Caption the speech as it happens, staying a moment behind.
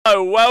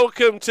Hello,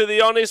 welcome to the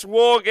Honest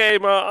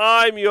Wargamer.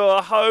 I'm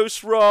your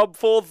host, Rob,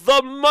 for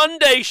the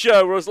Monday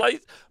show, or as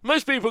like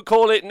most people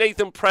call it,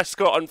 Nathan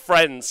Prescott and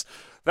Friends.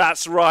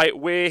 That's right,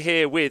 we're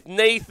here with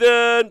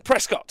Nathan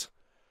Prescott.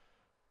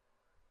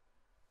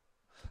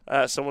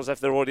 Someone's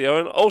left their audio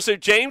on. Also,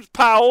 James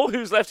Powell,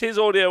 who's left his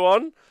audio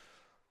on.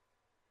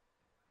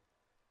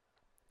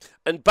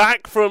 And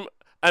back from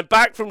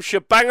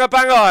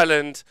Shebangabang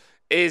Island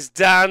is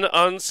Dan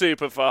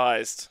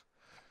Unsupervised.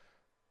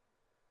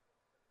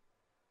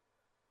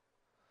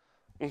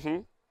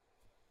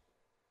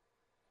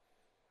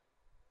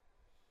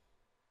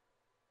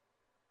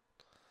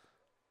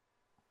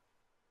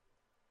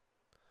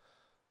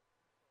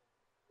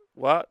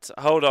 What?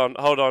 Hold on.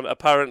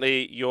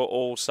 Apparently you're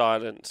all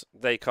silent.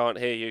 They can't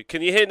hear you.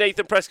 Can you hear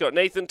Nathan Prescott?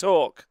 Nathan,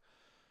 talk.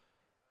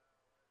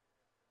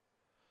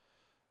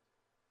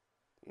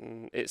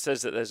 It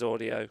says that there's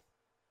audio.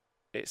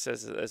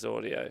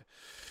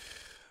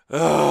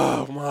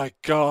 Oh my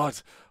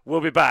God.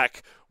 We'll be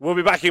back. We'll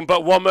be back in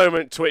but one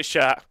moment, Twitch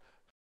chat.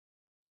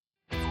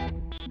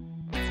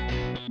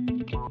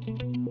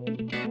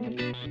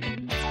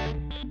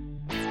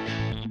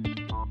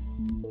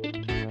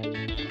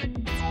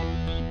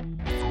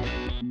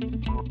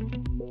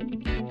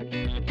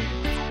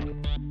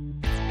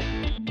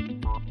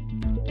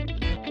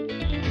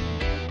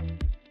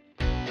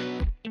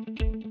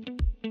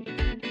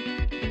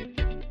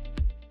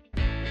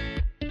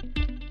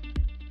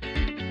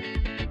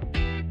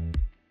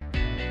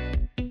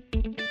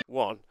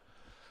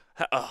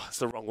 Oh, it's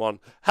the wrong one.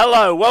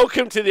 Hello,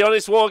 welcome to the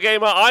Honest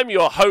Wargamer. I'm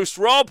your host,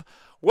 Rob.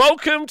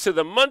 Welcome to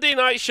the Monday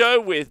night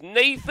show with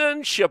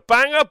Nathan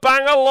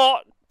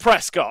Shebanga-Bang-a-Lot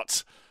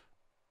Prescott.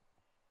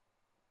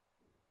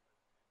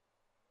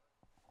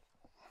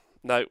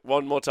 No,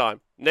 one more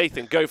time.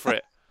 Nathan, go for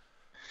it.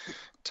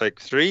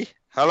 Take 3.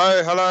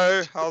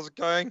 Hello. How's it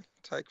going?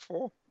 Take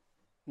 4.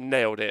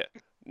 Nailed it.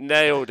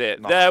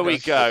 There we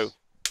go.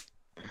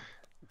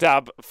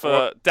 Dab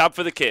for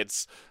the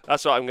kids.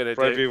 That's what I'm going to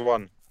do.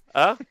 Everyone.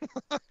 Huh?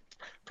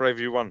 Brave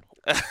you won.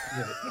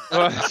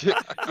 Well,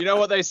 you know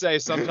what they say,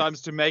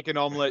 sometimes to make an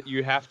omelette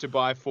you have to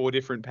buy 4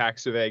 different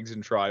packs of eggs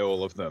and try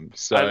all of them.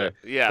 So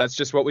yeah, that's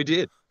just what we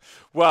did.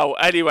 Well,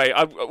 anyway,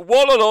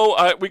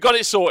 Wallalo, we got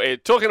it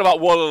sorted. Talking about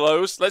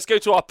Wallalos, let's go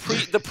to our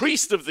the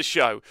priest of the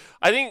show.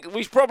 I think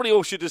we probably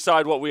all should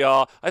decide what we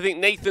are. I think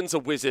Nathan's a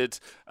wizard.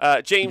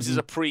 James is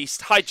a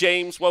priest. Hi,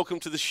 James. Welcome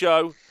to the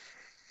show.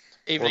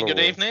 Evening, good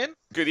evening.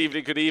 Good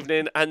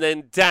evening. And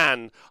then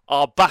Dan,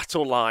 our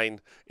battle line,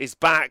 is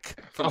back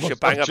from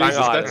Shebangabang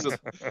Island.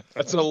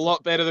 That's a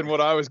lot better than what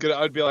I was going to...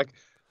 I'd be like,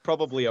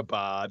 probably a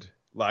bard.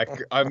 Like,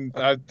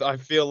 I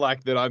feel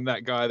like that I'm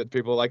that guy that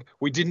people are like,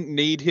 we didn't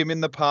need him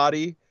in the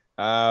party,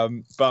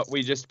 but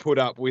we just put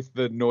up with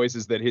the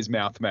noises that his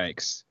mouth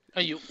makes. Oh,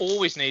 you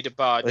always need a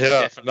bard to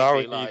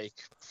definitely be like...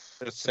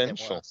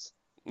 Essential.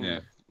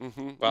 Yeah.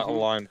 Battle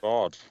line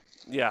bard.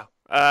 Yeah.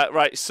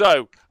 Right,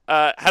 so...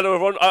 hello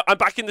everyone, I'm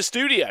back in the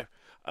studio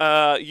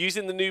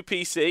using the new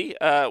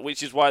PC,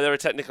 which is why there are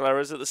technical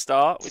errors at the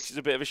start, which is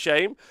a bit of a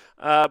shame,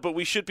 but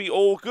we should be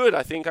all good.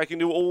 I think I can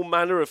do all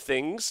manner of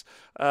things,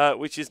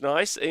 which is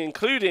nice,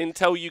 including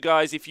tell you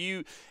guys if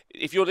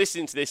you're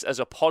listening to this as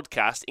a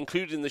podcast,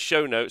 included in the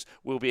show notes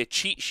will be a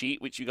cheat sheet,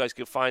 which you guys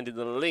can find in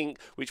the link,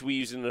 which we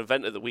use in an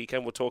event at the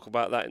weekend. We'll talk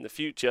about that in the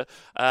future,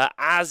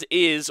 as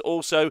is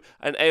also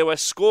an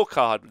AOS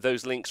scorecard.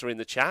 Those links are in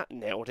the chat.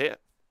 Nailed it.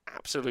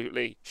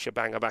 Absolutely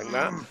shebang-a-bang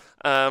that.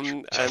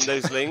 And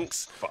those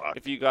links,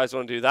 if you guys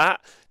want to do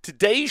that.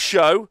 Today's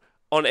show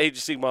on Age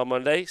of Sigmar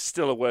Monday,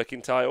 still a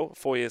working title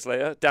 4 years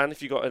later. Dan,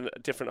 if you got a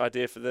different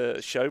idea for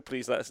the show,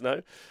 please let us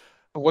know.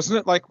 Wasn't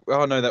it like,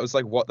 oh no, that was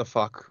like, what the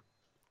fuck?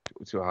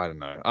 I don't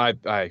know. I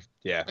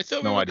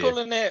thought no we were idea.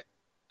 calling it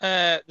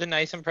the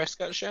Nathan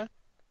Prescott show.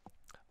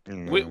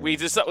 We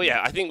just,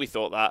 I think we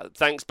thought that.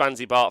 Thanks,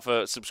 Banzy Bart,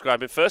 for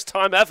subscribing. First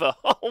time ever.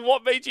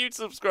 What made you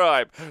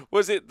subscribe?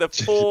 Was it the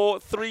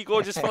 3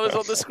 gorgeous fellas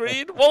on the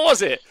screen? What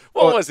was it?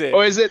 Or is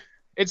it?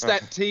 It's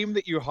that team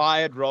that you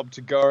hired, Rob,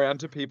 to go around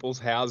to people's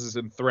houses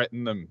and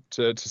threaten them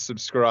to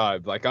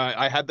subscribe. Like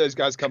I had those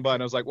guys come by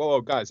and I was like,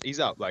 whoa, guys, ease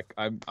up. Like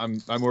I'm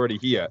already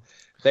here.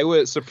 They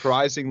were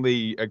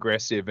surprisingly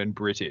aggressive and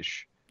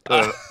British.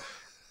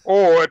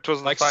 Or it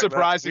was like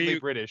surprisingly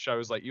British. I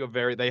was like,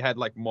 they had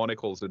like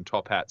monocles and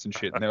top hats and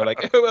shit. And they were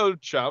like, oh, well,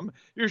 chum,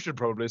 you should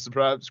probably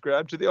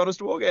subscribe to the Honest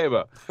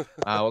Wargamer.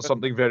 Or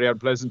something very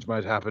unpleasant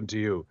might happen to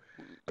you.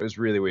 It was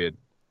really weird.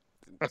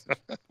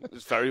 It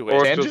was very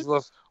weird.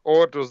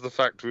 Or it was the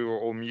fact we were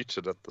all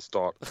muted at the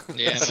start.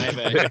 Yeah,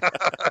 maybe.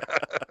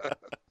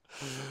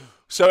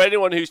 So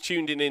anyone who's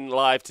tuned in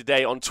live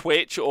today on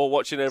Twitch or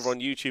watching over on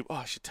YouTube,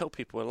 I should tell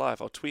people we're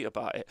live. I'll tweet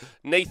about it.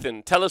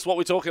 Nathan, tell us what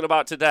we're talking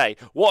about today.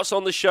 What's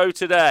on the show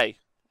today?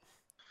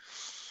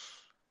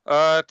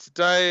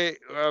 Today,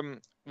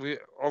 we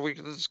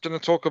just going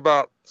to talk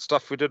about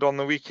stuff we did on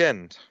the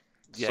weekend.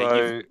 Yeah,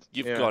 So,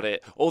 you've yeah. got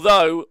it.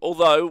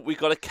 Although we've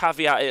got to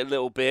caveat it a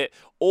little bit.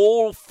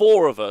 All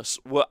 4 of us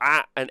were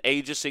at an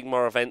Age of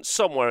Sigmar event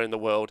somewhere in the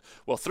world.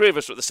 Well, 3 of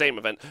us were at the same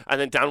event, and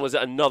then Dan was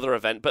at another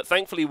event. But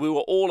thankfully, we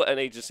were all at an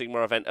Age of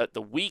Sigmar event at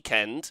the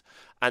weekend,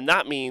 and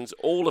that means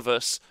all of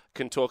us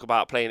can talk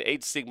about playing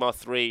Age of Sigmar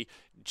 3.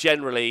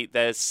 Generally,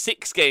 there's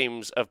 6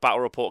 games of Battle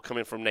Report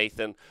coming from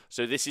Nathan,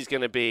 so this is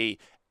going to be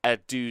a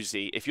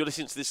doozy. If you're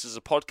listening to this as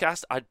a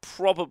podcast, I'd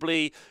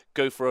probably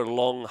go for a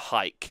long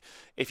hike.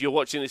 If you're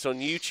watching this on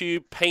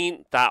YouTube,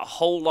 paint that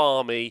whole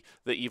army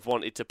that you've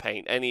wanted to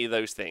paint, any of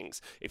those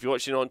things. If you're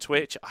watching on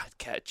Twitch, I'd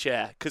get a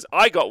chair, because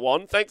I got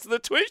one thanks to the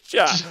Twitch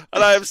chat,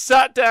 and I have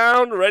sat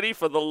down ready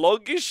for the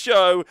longest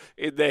show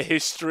in the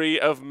history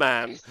of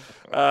man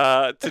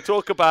to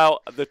talk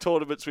about the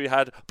tournaments we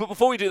had. But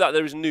before we do that,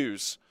 there is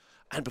news.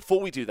 And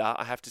before we do that,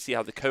 I have to see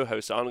how the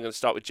co-hosts are. I'm going to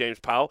start with James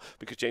Powell,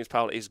 because James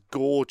Powell is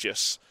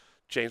gorgeous.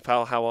 James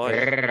Powell, how are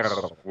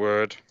you?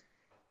 Word.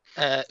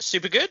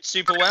 Super good,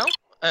 super well.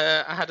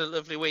 I had a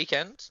lovely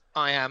weekend.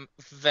 I am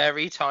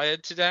very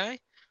tired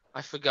today.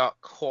 I forgot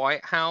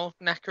quite how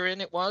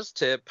knackering it was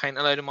to paint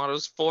a load of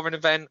models for an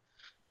event,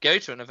 go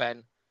to an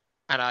event,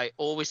 and I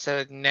always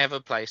said I'd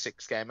never play a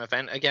 6-game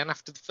event again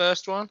after the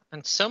first one,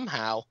 and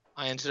somehow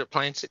I ended up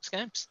playing 6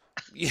 games.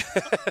 Yeah.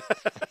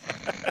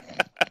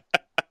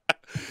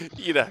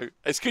 You know,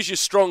 it's because you're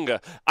stronger.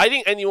 I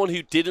think anyone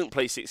who didn't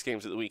play 6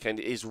 games at the weekend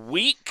is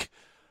weak,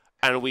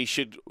 and we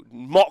should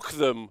mock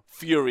them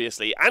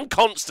furiously and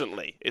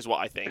constantly, is what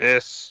I think.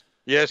 Yes,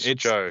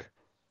 Joe.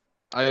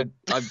 I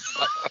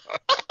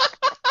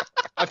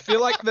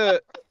feel like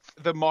the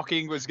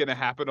mocking was going to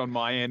happen on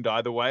my end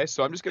either way,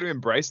 so I'm just going to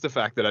embrace the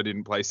fact that I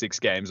didn't play 6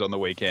 games on the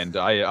weekend.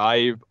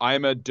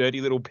 I'm a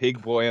dirty little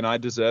pig boy, and I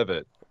deserve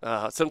it.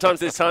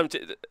 Sometimes there's time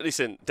to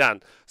listen,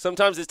 Dan.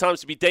 Sometimes there's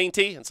times to be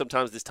dainty, and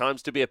sometimes there's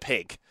times to be a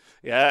pig.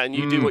 Yeah, and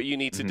you do what you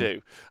need to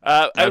do.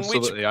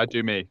 Absolutely, I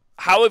do me.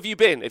 How have you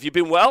been? Have you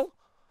been well?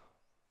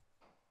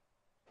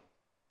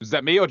 Is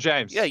that me or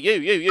James? Yeah,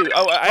 you.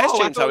 Oh, I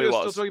asked James how he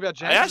was. Still talking about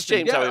James. I asked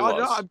James how he was.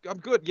 No, I'm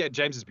good. Yeah,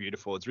 James is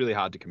beautiful. It's really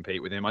hard to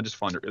compete with him. I just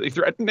find it really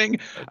threatening.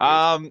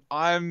 I'm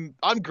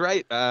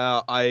great.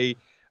 I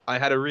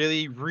had a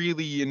really,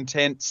 really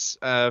intense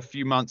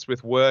few months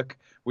with work,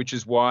 which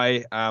is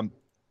why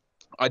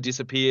I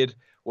disappeared.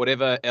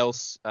 Whatever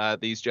else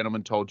these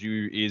gentlemen told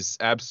you is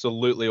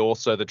absolutely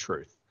also the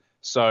truth.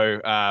 So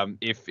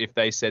if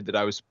they said that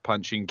I was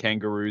punching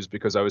kangaroos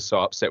because I was so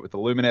upset with the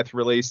Lumineth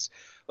release,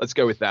 let's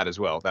go with that as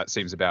well. That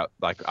seems about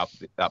like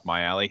up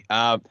my alley.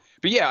 But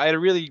yeah, I had a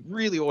really,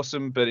 really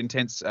awesome but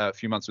intense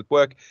few months with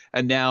work,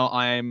 and now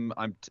I'm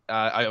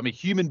a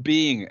human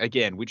being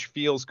again, which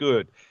feels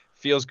good.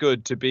 Feels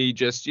good to be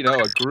just, you know,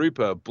 a group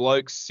of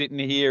blokes sitting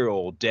here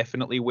all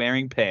definitely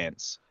wearing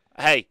pants.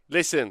 Hey,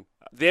 listen.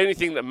 The only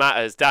thing that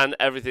matters, Dan,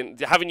 everything,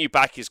 having you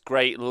back is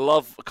great.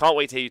 Can't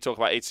wait to hear you talk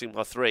about Age of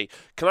Sigmar 3.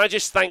 Can I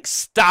just thank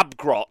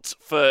Stabgrot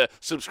for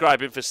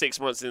subscribing for 6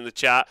 months in the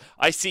chat?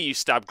 I see you,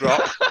 Stabgrot,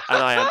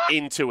 and I am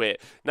into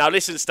it. Now,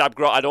 listen,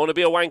 Stabgrot, I don't want to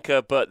be a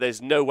wanker, but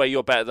there's no way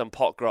you're better than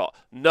Potgrot.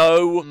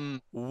 No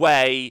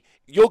way.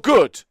 You're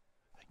good.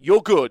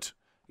 You're good.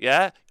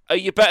 Yeah? Are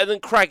you better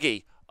than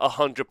Craggy?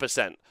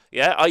 100%.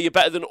 Yeah? Are you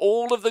better than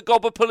all of the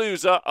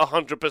Gobapalooza?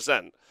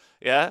 100%.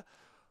 Yeah?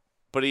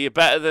 But are you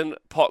better than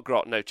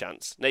Potgrot? No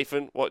chance.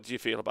 Nathan, what do you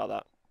feel about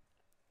that?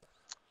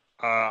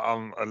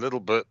 I'm a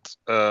little bit.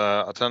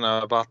 I don't know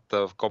about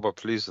the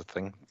Gobapalooza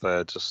thing.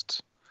 They're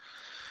just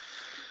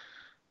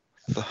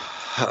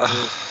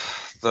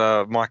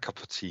the my cup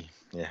of tea.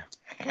 Yeah,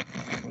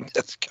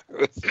 let's go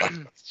with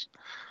that.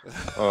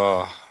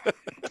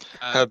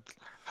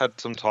 Had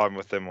some time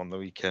with them on the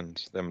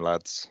weekend. Them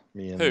lads,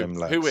 me and them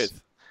lads. Who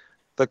with?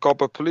 The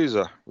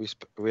Gobapalooza.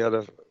 We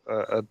had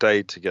a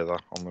day together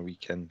on the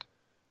weekend.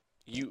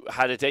 You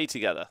had a day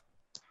together?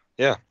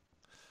 Yeah.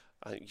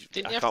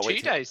 Didn't you have 2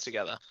 days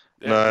together?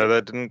 Yeah. No,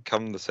 they didn't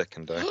come the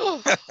second day.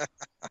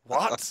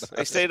 What?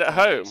 They stayed at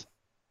home?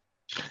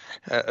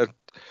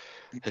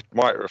 It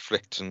might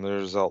reflect in the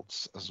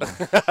results as well.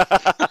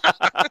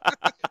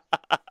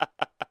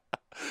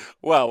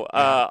 Well,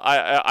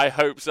 I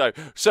hope so.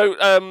 So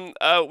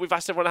we've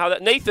asked everyone how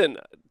that. Nathan,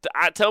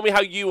 tell me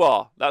how you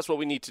are. That's what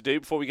we need to do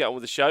before we get on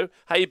with the show.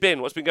 How you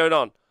been? What's been going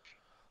on?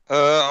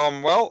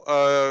 I'm well.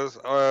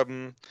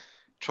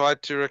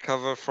 Tried to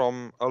recover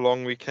from a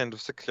long weekend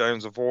of 6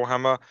 games of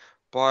Warhammer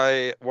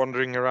by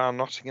wandering around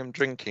Nottingham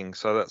drinking.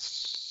 So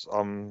that's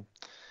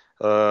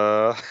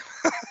So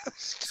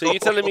you're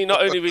telling me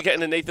not only are we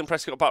getting a Nathan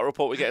Prescott battle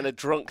report, we're getting a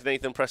drunk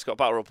Nathan Prescott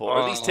battle report,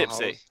 or at least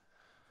tipsy?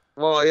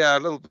 Well, yeah, a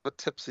little bit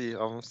tipsy.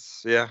 I'm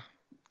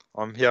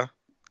here.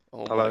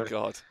 Oh Hello. my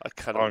God, I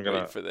cannot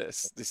wait for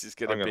this. This is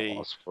going to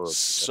be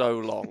so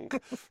long.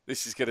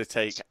 This is going to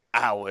take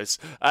hours.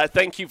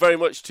 Thank you very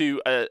much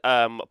to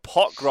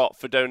Potgrot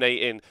for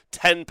donating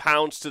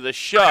 £10 to the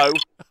show.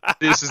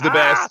 This is the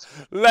best.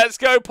 Let's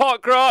go,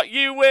 Potgrot.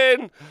 You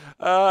win.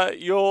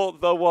 You're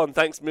the one.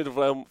 Thanks,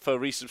 Middelvelm, for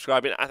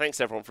resubscribing.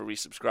 Thanks, everyone, for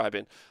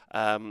resubscribing.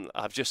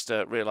 I've just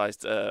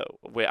realised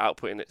we're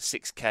outputting at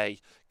 6K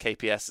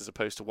KPS as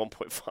opposed to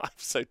 1.5,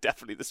 so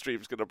definitely the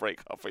stream's going to break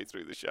halfway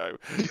through the show.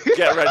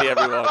 Get ready,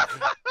 everyone.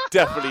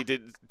 Definitely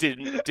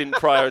didn't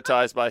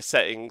prioritise my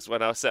settings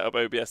when I set up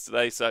OBS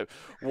today, so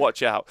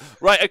watch out.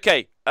 Right,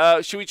 okay.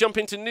 Should we jump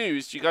into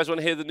news? Do you guys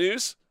want to hear the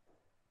news?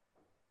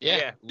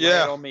 Yeah. Lay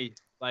it on me.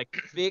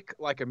 Like thick,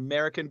 like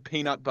American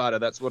peanut butter.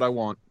 That's what I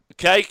want.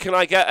 Okay, can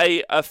I get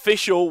a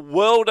official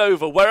world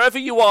over, wherever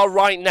you are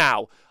right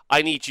now,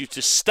 I need you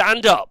to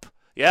stand up.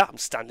 Yeah, I'm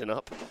standing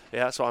up.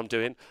 Yeah, that's what I'm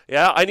doing.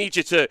 Yeah, I need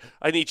you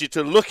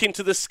to look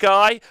into the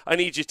sky. I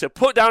need you to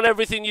put down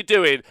everything you're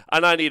doing,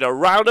 and I need a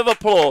round of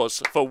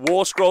applause for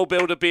War Scroll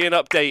Builder being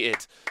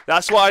updated.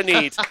 That's what I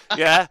need.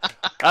 Yeah,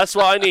 that's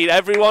what I need.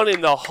 Everyone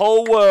in the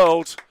whole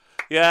world.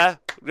 Yeah,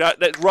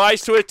 let's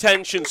rise to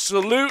attention.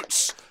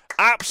 Salutes.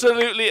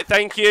 Absolutely.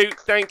 Thank you.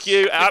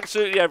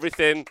 Absolutely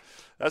everything.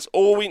 That's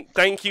all we.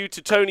 Thank you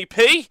to Tony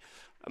P,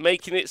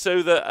 making it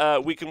so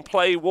that we can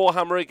play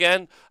Warhammer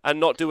again and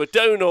not do a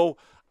donal,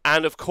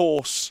 and of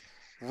course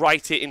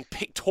write it in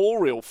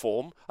pictorial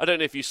form. I don't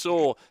know if you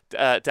saw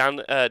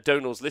Dan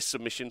Donal's list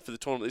submission for the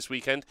tournament this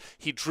weekend.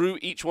 He drew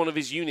each one of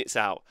his units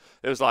out.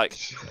 It was like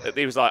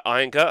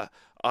Iron Gut.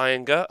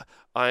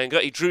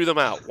 He drew them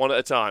out one at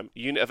a time. A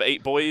unit of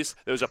 8 boys.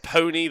 There was a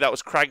pony. That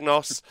was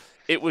Kragnos.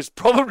 It was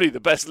probably the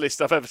best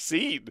list I've ever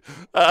seen.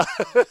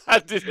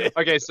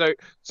 Okay, so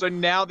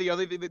now the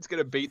only thing that's going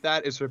to beat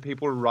that is for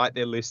people to write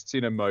their lists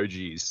in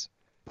emojis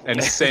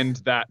and send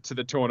that to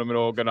the tournament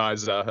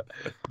organizer.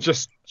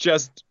 Just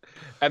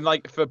and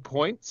like for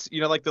points,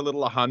 like the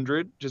little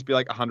 100, just be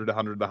like 100,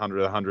 100,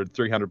 100, 100,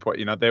 300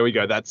 points.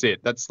 That's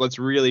it. Let's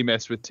really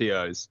mess with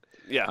TOs.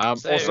 Yeah.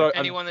 So also,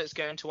 anyone that's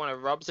going to one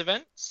of Rob's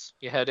events,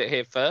 you heard it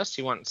here first.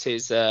 He wants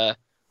his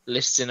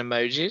lists in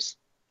emojis.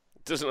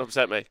 Doesn't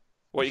upset me.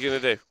 What are you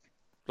going to do?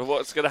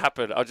 What's going to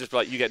happen? I'll just be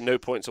like, you get no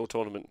points all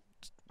tournament.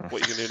 What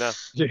are you going to do now?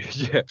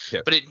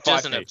 Yeah. But it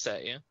doesn't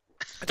upset you.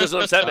 It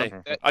doesn't upset me.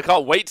 I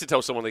can't wait to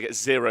tell someone to get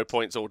 0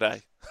 points all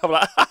day. I'm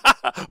like,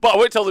 but I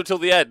won't tell them till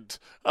the end.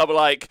 I'm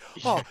like,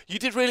 oh, you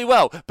did really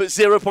well, but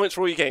 0 points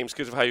for all your games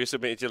because of how you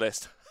submitted your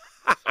list.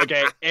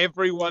 Okay,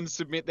 everyone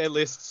submit their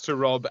lists to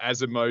Rob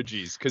as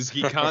emojis because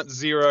he can't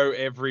zero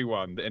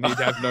everyone and he'd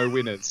have no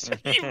winners.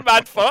 You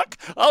mad fuck!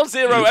 I'll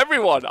 0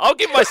 everyone. I'll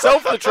give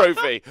myself the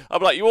trophy.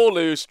 I'm like, you all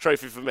lose,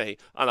 trophy for me,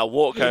 and I'll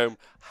walk home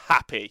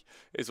happy.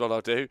 Is what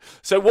I'll do.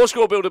 So War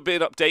Scroll Builder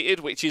being updated,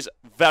 which is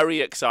very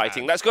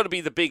exciting. That's got to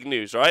be the big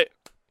news, right?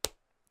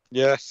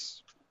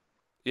 Yes.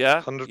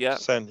 Yeah.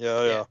 100%.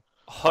 Yeah.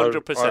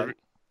 100%.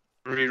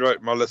 I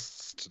rewrote my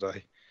lists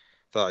today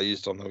that I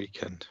used on the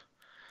weekend.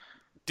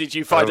 Did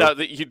you find out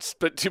that you'd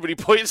spent too many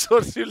points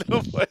on your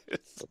little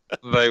players?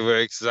 They were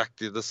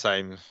exactly the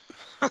same.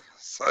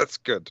 So it's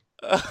good.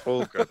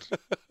 All good.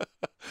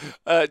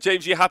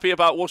 James, you happy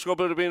about War Scroll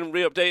Builder being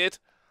re-updated?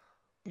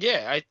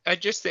 Yeah, I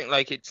just think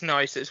like it's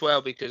nice as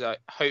well because it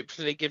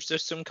hopefully gives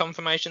us some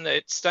confirmation that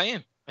it's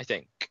staying, I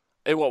think.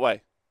 In what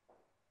way?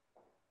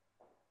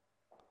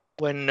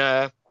 When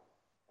our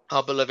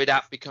beloved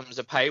app becomes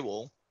a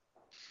paywall,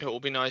 it will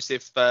be nice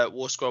if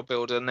War Scroll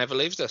Builder never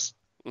leaves us.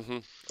 Mm-hmm.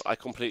 I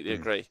completely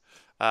agree.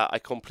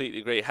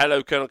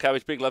 Hello, Colonel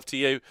Cabbage. Big love to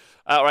you.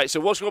 All right, so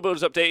War Scroll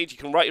Builder's updated. You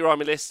can write your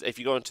army list if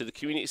you go onto the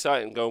community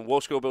site and go on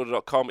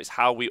warscrollbuilder.com. It's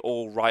how we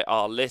all write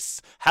our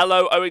lists.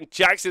 Hello, Owen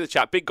Jackson in the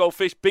chat. Big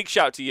Goldfish, big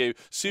shout to you.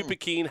 Super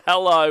keen.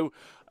 Hello.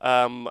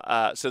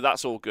 So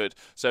that's all good.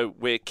 So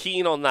we're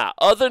keen on that.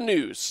 Other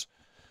news.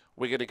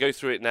 We're going to go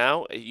through it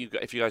now.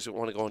 If you guys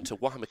want to go on to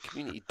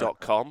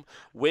warhammercommunity.com,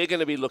 we're going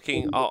to be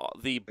looking at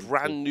the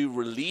brand new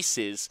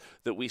releases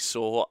that we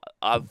saw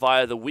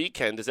via the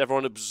weekend. Has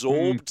everyone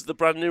absorbed the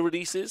brand new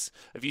releases?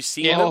 Have you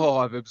seen them? Oh,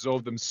 I've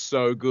absorbed them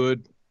so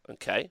good.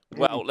 Okay.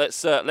 Well,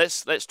 let's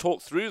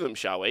talk through them,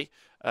 shall we?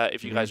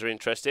 If you guys are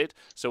interested.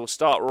 So we'll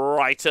start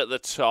right at the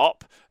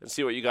top and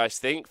see what you guys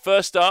think.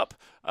 First up,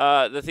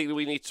 the thing that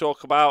we need to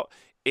talk about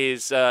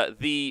is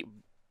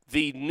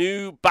the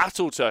new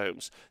battle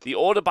tomes, the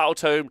Order Battle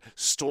Tome,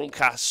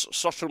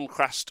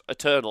 Stormcast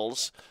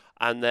Eternals,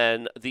 and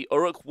then the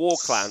Uruk War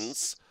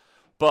Clans,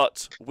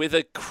 but with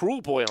a Cruel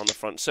Boy on the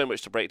front. So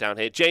much to break down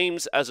here.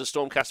 James, as a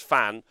Stormcast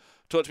fan,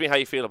 talk to me how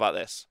you feel about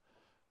this.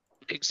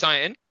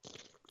 Exciting.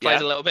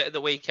 Played a little bit at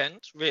the weekend,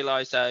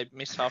 realised I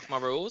missed half my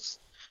rules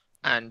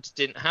and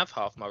didn't have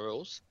half my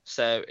rules.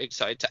 So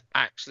excited to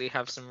actually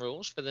have some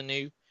rules for the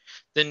new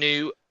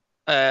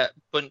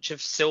bunch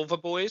of silver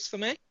boys for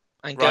me.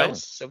 And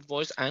girls, silver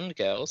boys and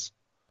girls.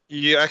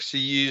 You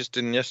actually used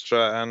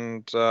Inestra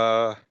and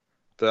the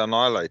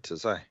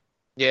Annihilators, eh?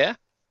 Yeah.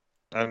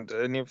 And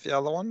any of the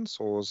other ones?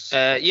 Or was...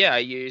 I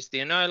used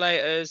the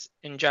Annihilators,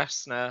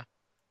 Injasna,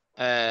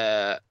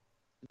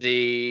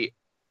 the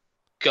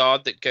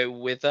guard that go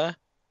with her.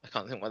 I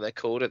can't think what they're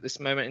called at this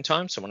moment in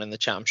time. Someone in the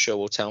chat, I'm sure,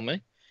 will tell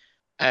me.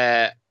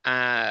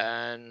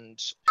 And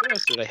who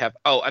else do they have?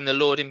 Oh, and the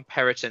Lord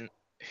Imperator,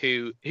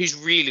 who's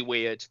really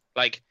weird.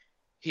 Like,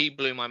 he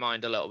blew my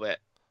mind a little bit.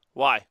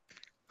 Why?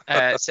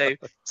 So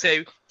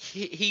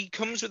he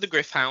comes with the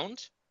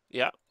Gryph-hound.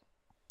 Yeah.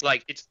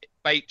 Like, it's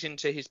baked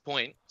into his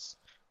points,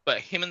 but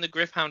him and the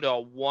Gryph-hound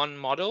are one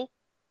model.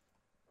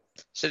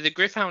 So the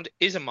Gryph-hound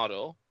is a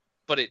model,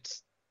 but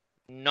it's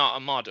not a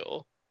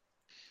model.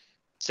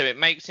 So it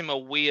makes him a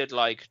weird,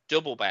 like,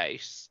 double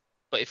base.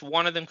 But if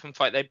one of them can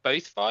fight, they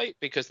both fight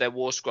because their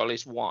war scroll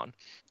is 1.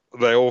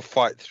 They all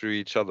fight through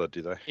each other,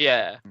 do they?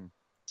 Yeah.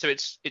 So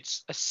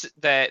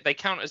they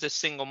count as a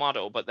single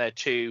model, but they're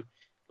 2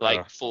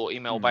 like 40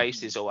 mil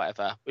bases or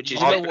whatever, which is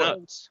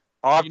nuts.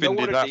 I've been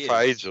doing that for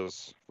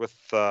ages with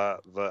the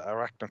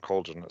Arachna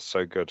Cauldron. It's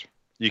so good.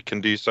 You can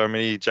do so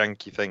many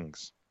janky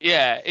things.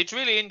 Yeah, it's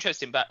really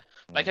interesting, but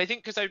like I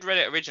think because I'd read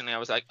it originally, I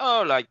was like,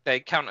 oh, like they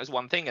count as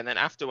one thing, and then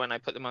after when I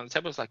put them on the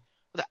table, I was like,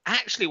 well, they're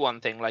actually one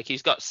thing. Like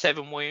he's got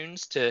 7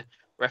 wounds to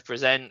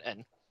represent,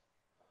 and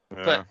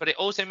but it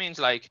also means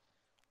like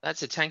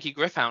that's a tanky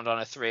Gryph-hound on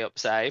a 3-up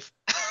save.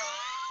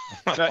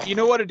 You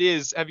know what it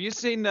is? Have you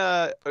seen?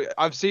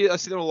 I've seen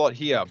it a lot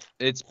here.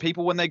 It's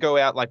people when they go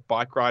out like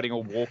bike riding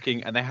or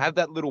walking, and they have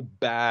that little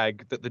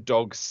bag that the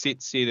dog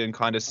sits in and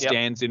kind of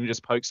stands in and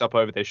just pokes up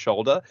over their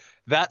shoulder.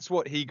 That's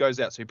what he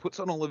goes out. So he puts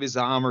on all of his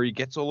armor, he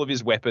gets all of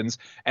his weapons,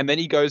 and then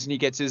he goes and he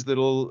gets his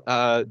little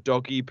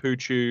doggy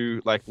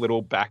poochoo like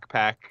little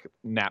backpack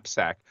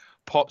knapsack.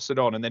 Pops it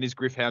on, and then his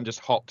Gryph-hound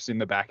just hops in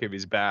the back of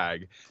his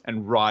bag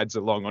and rides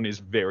along on his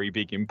very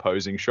big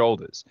imposing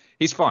shoulders.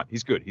 He's fine.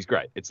 He's good. He's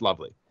great. It's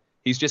lovely.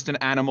 He's just an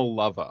animal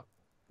lover.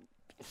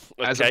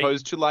 Okay. As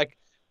opposed to like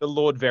the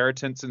Lord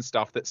Veritants and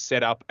stuff that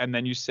set up, and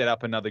then you set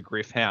up another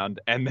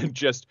Gryph-hound and then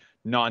just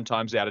 9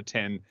 times out of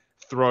 10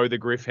 throw the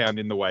Gryph-hound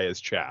in the way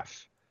as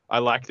chaff. I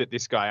like that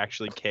this guy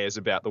actually cares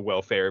about the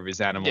welfare of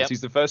his animals. Yep.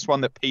 He's the first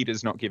one that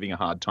Peter's not giving a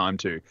hard time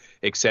to,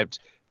 except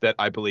that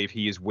I believe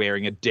he is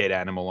wearing a dead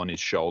animal on his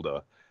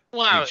shoulder.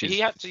 Wow,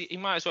 he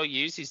might as well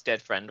use his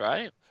dead friend,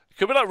 right? It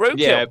could be like roadkill.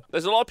 Yeah.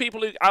 There's a lot of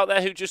people out there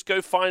who just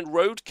go find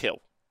roadkill.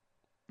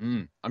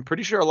 I'm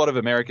pretty sure a lot of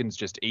Americans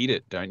just eat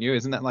it, don't you?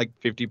 Isn't that like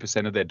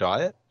 50% of their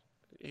diet?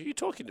 Are you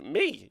talking to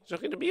me? You're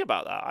talking to me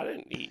about that? I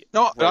don't eat.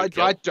 No,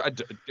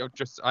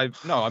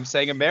 I'm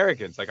saying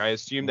Americans. Like I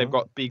assume they've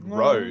got big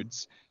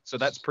roads, so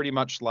that's pretty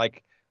much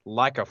like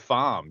a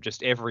farm.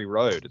 Just every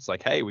road, it's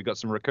like, hey, we got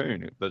some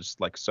raccoon. There's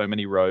like so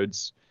many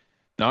roads.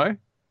 No,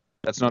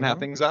 that's not how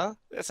things are.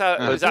 Is that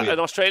an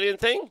Australian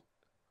thing?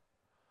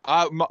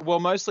 Well,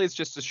 mostly it's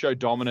just to show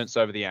dominance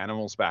over the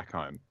animals back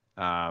home.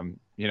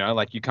 You know,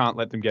 like you can't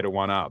let them get a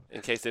 1-up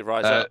in case they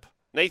rise up.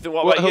 Nathan,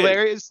 what about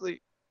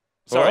hilariously,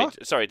 you?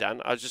 Sorry, Dan.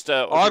 I was just.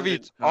 I've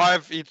eaten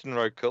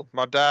roadkill.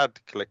 My dad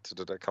collected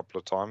it a couple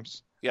of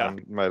times. Yeah.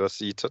 And made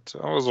us eat it.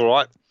 It was all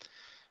right.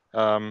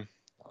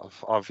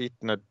 I've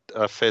eaten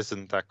a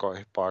pheasant that got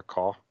hit by a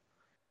car,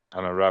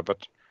 and a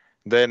rabbit.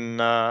 Then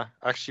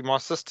actually, my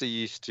sister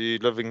used to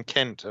live in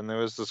Kent, and there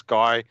was this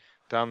guy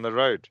down the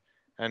road,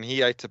 and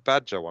he ate a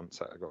badger once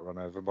that got run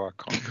over by a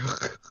car.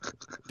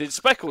 Did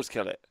Speckles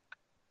kill it?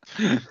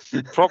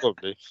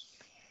 Probably.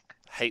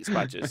 Hates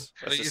badgers.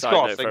 That's He's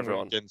got a thing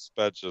against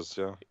badgers,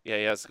 yeah. Yeah,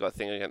 he has got a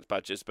thing against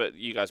badgers, but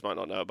you guys might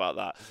not know about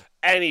that.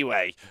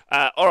 Anyway,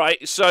 all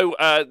right. So,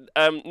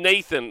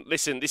 Nathan,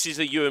 listen, this is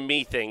a you and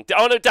me thing.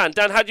 Oh no, Dan,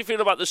 how do you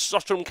feel about the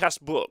Sotrumcast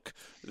book,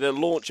 the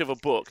launch of a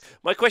book?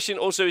 My question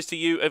also is to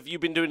you: have you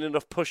been doing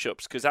enough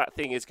push-ups? Because that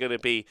thing is going to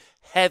be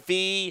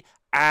heavy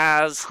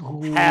as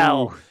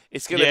hell.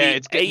 It's going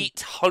to be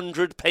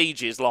 800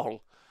 pages long.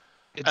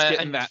 It's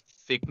getting that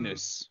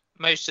thickness.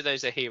 Most of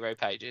those are hero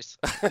pages.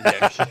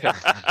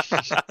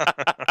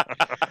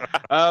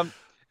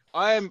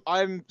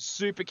 I'm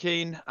super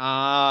keen.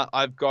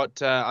 I've got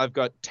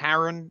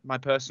Taryn, my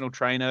personal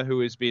trainer,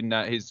 who has been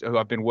who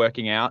I've been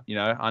working out, you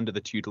know, under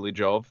the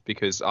tutelage of,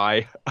 because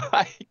I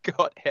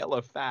got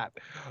hella fat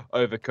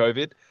over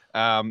COVID.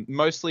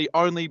 Mostly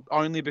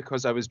only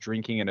because I was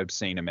drinking an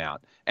obscene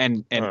amount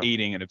and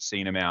eating an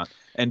obscene amount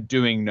and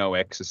doing no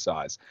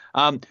exercise.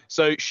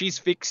 So she's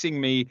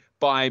fixing me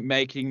by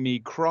making me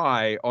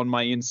cry on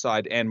my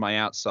inside and my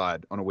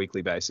outside on a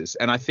weekly basis.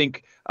 And I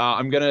think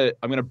I'm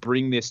gonna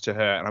bring this to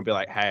her and I'll be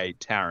like, hey,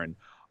 Taryn,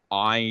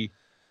 I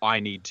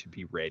need to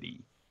be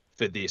ready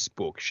for this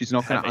book. She's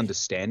not gonna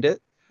understand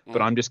it,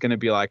 but I'm just gonna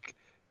be like,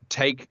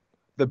 take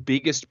the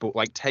biggest book,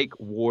 like take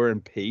War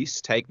and Peace,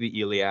 take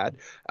the Iliad,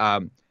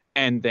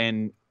 and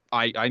then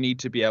I need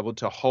to be able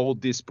to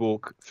hold this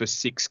book for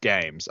 6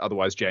 games.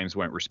 Otherwise, James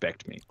won't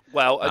respect me.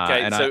 Well,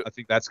 okay. And so I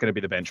think that's going to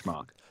be the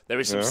benchmark. There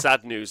is some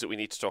sad news that we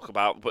need to talk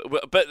about.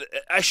 But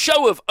a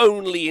show of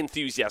only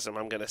enthusiasm,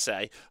 I'm going to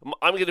say.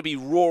 I'm going to be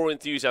raw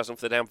enthusiasm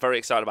for the day. I'm very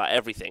excited about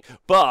everything.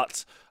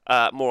 But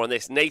more on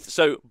this. Nathan,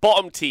 so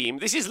bottom team.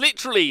 This is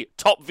literally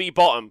top v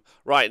bottom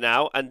right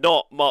now and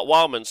not Mark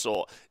Wildman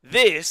sort.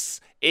 This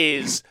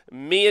is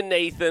me and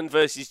Nathan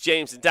versus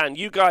James and Dan.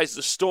 You guys,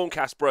 the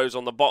Stormcast bros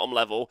on the bottom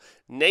level.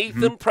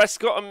 Nathan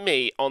Prescott and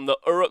me on the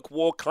Uruk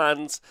War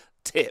Clans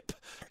tip.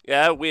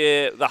 Yeah,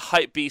 we're the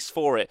hype beast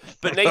for it.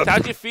 But Nate, how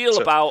do you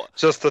feel about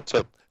Just the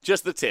tip?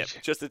 Just the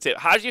tip.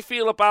 How do you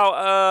feel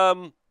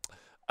about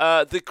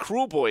the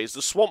Cruel Boys,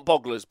 the Swamp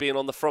Bogglers, being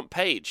on the front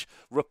page,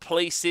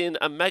 replacing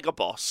a Mega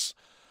Boss?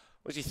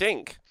 What do you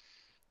think?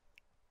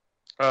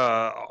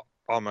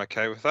 I'm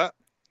okay with that.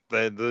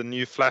 They're the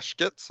new Flash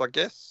Gits, I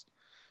guess.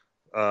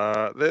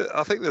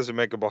 I think there's a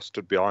Mega Boss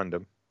stood behind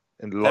him.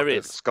 There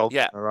is. Sculpting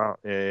Yeah. around.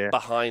 Yeah.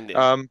 Behind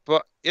him.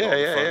 But Not in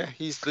yeah. front.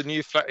 He's the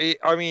new Flash.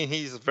 I mean,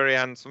 he's a very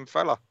handsome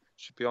fella.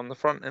 Should be on the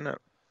front, innit?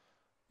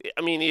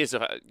 I mean,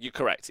 you're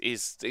correct.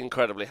 He's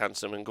incredibly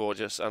handsome and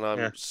gorgeous, and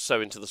I'm so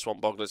into the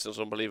Swamp Bogglers. It's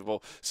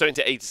unbelievable. So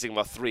into Age of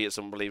Sigmar 3, it's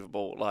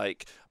unbelievable.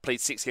 Like,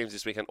 played 6 games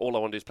this weekend. All I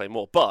want to do is play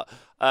more. But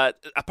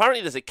apparently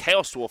there's a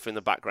Chaos Dwarf in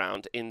the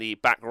background, in the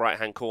back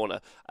right-hand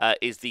corner,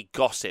 is the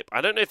Gossip. I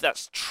don't know if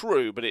that's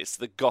true, but it's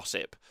the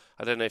Gossip.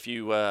 I don't know if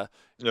you,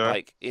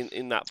 like,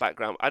 in that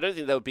background. I don't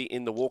think that would be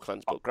in the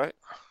Warclans book, right?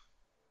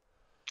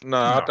 No,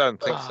 I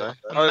don't think so.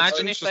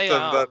 Imagine if they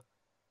are.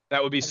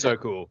 That would be so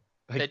cool.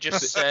 They're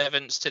just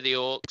servants to the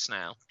orcs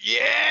now.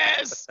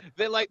 Yes!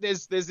 They're like,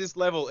 there's this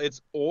level.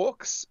 It's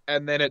orcs,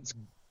 and then it's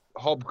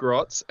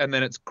hobgrots, and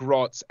then it's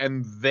grots,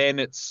 and then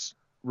it's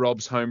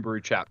Rob's homebrew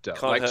chapter.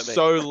 Can't hurt me.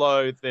 So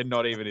low, they're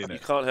not even in You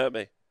it. can't hurt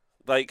me.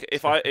 Like,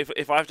 if I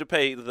have to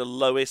pay the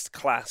lowest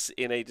class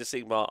in Age of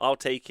Sigmar, I'll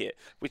take it,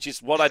 which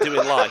is what I do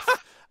in life.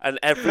 And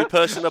every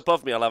person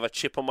above me, I'll have a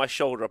chip on my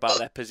shoulder about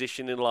their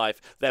position in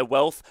life, their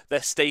wealth,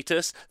 their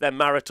status, their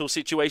marital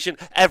situation,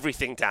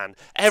 everything, Dan.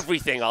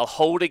 Everything I'll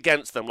hold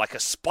against them like a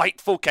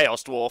spiteful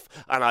Chaos Dwarf,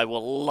 and I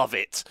will love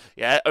it.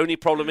 Yeah, only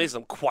problem is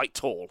I'm quite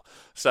tall,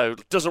 so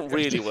it doesn't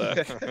really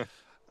work.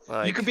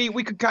 Like,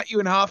 we could cut you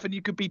in half and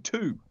you could be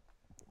 2.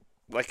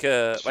 like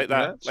a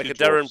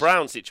Darren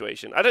Brown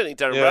situation. I don't think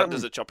Darren Brown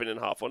does a chopping in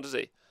half one, does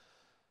he?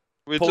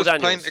 We Paul just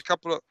Daniels. paint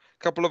a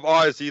couple of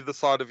eyes either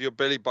side of your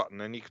belly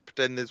button, and you can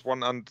pretend there's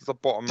one under the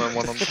bottom and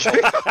one on the top.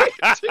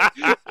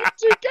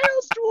 2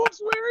 Chaos Dwarves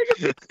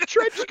wearing a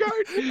trench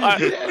coat.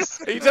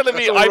 Yes. Are you telling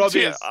me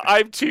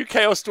I'm 2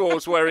 Chaos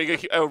Dwarves wearing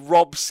a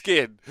Rob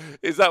skin?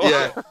 Is that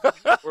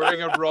what?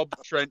 Wearing a Rob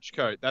trench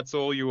coat. That's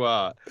all you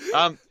are.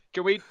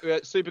 Can we,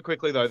 super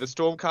quickly though, the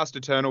Stormcast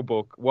Eternal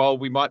book, while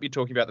we might be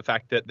talking about the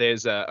fact that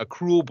there's a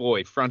Cruel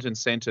Boy front and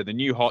center, the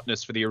new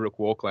hotness for the Uruk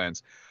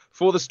Warclans,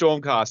 for the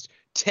Stormcast,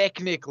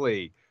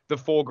 technically the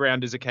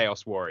foreground is a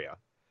Chaos Warrior.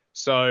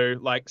 So,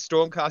 like,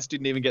 Stormcast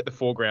didn't even get the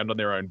foreground on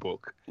their own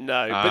book.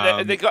 No,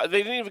 but they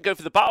didn't even go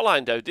for the battle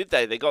line though, did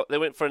they? They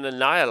went for an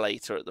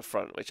Annihilator at the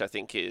front, which I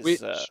think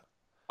is.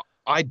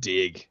 I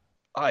dig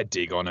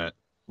on it.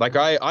 Like,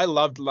 I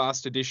loved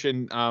last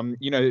edition,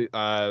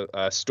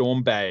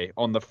 Storm Bay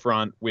on the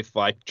front with,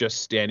 like,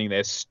 just standing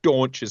there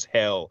staunch as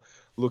hell,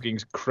 looking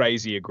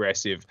crazy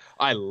aggressive.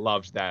 I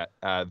loved that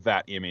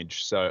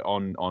image. So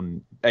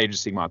on Age of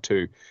Sigmar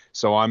 2.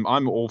 So I'm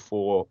all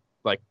for,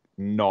 like,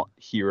 not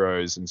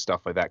heroes and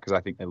stuff like that because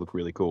I think they look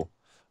really cool.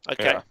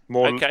 Okay. Yeah.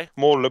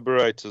 More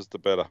liberators, the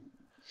better.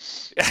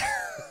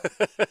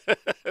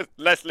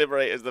 Less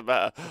liberators, the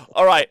better.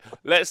 All right,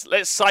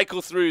 let's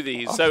cycle through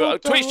these. So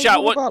Twitch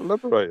chat, what about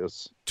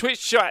liberators?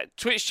 Twitch chat.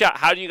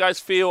 How do you guys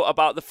feel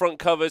about the front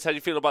covers? How do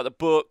you feel about the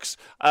books?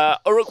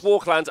 Uruk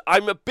Warclans.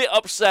 I'm a bit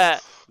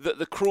upset that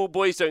the Cruel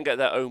Boys don't get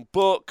their own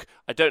book.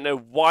 I don't know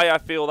why I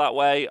feel that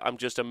way. I'm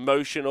just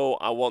emotional.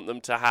 I want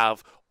them to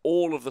have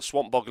all of the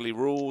Swamp Boggly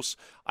rules.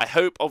 I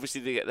hope,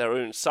 obviously, they get their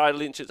own side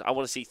links. I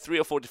want to see 3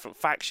 or 4 different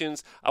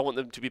factions. I want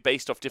them to be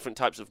based off different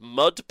types of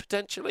mud,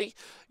 potentially.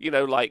 You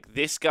know, like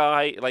this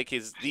guy,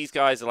 these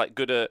guys are, like,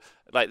 good at,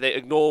 like, they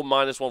ignore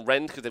 -1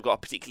 rend because they've got a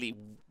particularly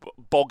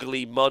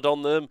boggly mud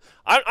on them.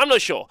 I'm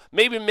not sure.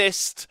 Maybe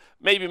mist,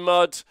 maybe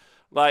mud.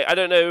 Like, I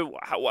don't know.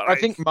 I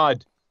think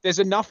mud. There's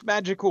enough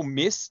magical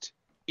mist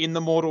in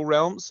the Mortal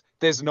Realms.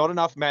 There's not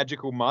enough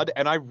magical mud,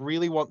 and I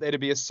really want there to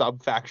be a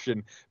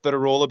sub-faction that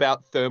are all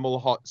about thermal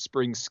hot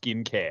spring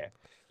skincare.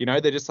 You know,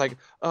 they're just like,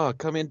 oh,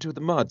 come into the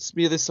mud,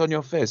 smear this on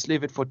your face,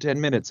 leave it for 10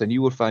 minutes, and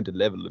you will find a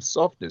level of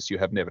softness you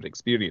have never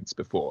experienced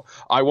before.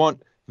 I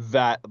want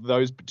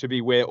those to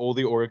be where all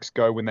the Oryx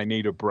go when they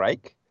need a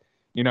break.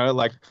 You know,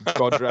 like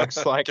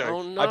Godrak's like,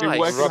 Oh, nice. I've been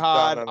working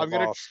hard, down in I'm the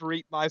going to bath.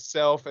 treat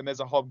myself, and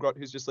there's a Hobgrot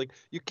who's just like,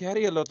 you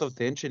carry a lot of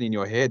tension in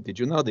your head, did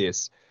you know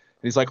this?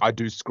 And he's like, I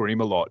do scream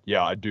a lot.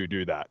 Yeah, I do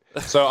that.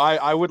 So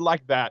I would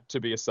like that to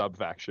be a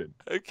sub-faction.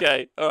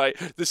 Okay, all right.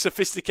 The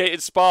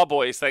sophisticated Spa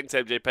Boys. Thanks,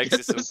 MJ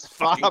Pegasus.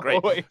 Fucking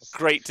great. Boys.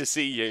 Great to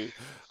see you.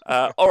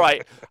 All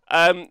right.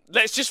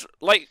 Let's just,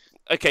 like,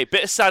 okay,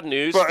 bit of sad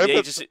news. But Yeah,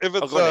 if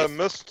it's a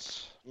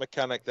mist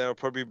mechanic, then it'll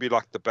probably be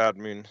like the Bad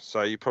Moon,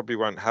 so you probably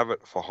won't have it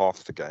for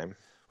half the game.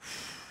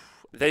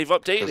 They've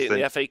updated it in the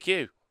then-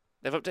 FAQ.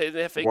 They've updated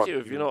the FAQ. What-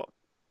 Have you not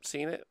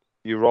seen it?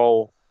 You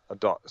roll a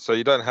dot, so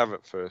you don't have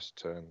it first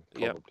turn,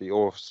 Yep. probably,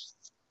 or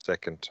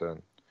second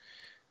turn.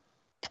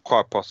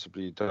 Quite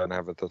possibly you don't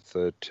have it the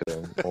third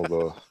turn or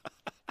the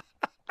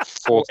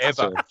fourth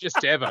Ever. turn.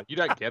 Just ever. You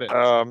don't get it.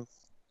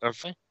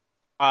 If-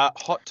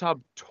 Hot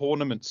tub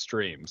tournament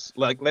streams.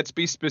 Like, let's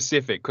be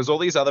specific, because all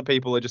these other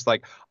people are just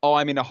like, oh,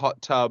 I'm in a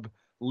hot tub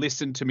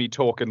listen to me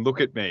talk and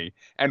look at me,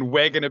 and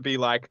we're going to be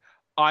like,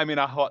 I'm in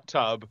a hot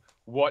tub.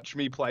 Watch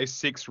me play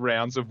 6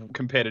 rounds of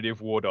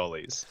competitive War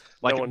Dollies.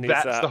 Like, one needs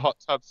that's that. the hot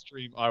tub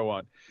stream I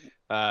want.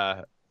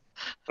 Oh,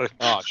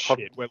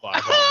 shit. We're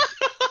live.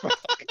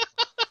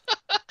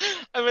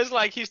 I was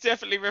like, he's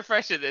definitely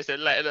refreshing this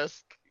and letting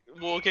us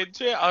walk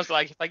into it. I was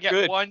like, if I get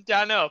Good. one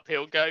Dan up,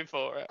 he'll go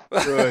for it.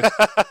 Good.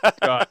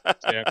 God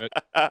damn it.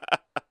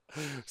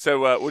 So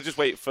we'll just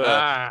wait for.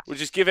 We'll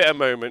just give it a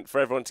moment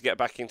for everyone to get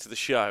back into the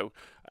show,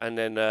 and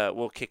then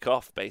we'll kick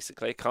off.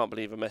 Basically, can't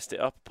believe I messed it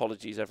up.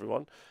 Apologies,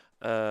 everyone.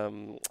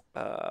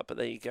 But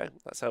there you go.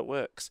 That's how it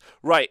works.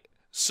 Right.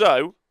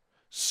 So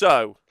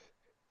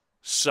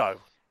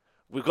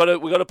we've got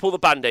to pull the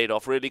band-aid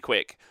off really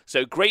quick.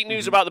 So great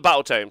news about the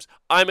battle tomes.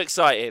 I'm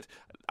excited.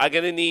 I'm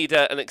going to need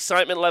an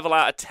excitement level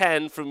out of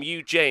 10 from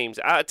you, James.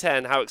 Out of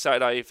 10, how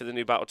excited are you for the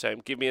new battle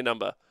tome? Give me a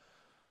number.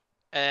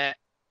 8.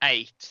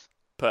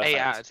 Perfect. 8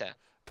 out of 10.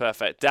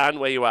 Perfect. Dan,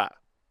 where you at?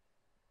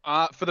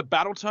 For the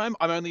battle tome,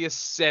 I'm only a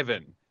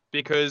 7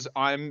 because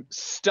I'm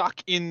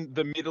stuck in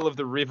the middle of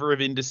the river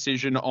of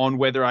indecision on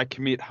whether I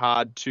commit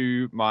hard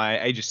to my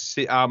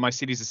my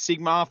cities of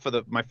Sigmar for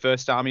my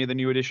first army of the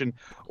new edition,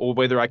 or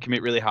whether I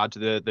commit really hard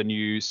to the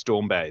new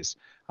Storm Bays.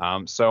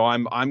 So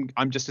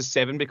I'm just a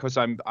 7 because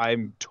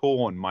I'm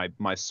torn.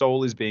 My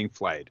soul is being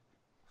flayed.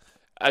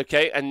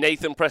 Okay, and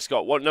Nathan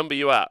Prescott, what number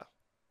you at?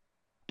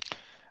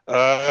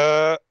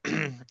 I'm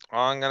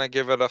gonna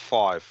give it a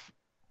 5.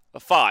 A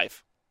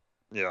 5.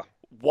 Yeah,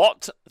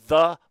 What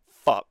the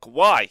fuck?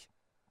 Why?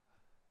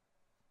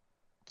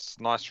 it's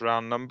a nice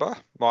round number.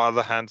 My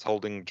other hand's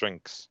holding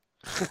drinks,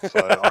 so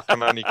I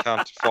can only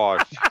count to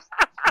 5.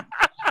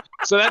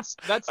 So that's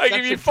I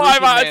give you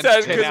 5 out of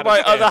 10 because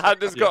my other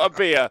hand has got a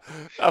beer.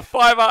 A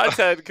 5 out of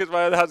 10 because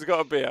my other hand's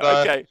got a beer.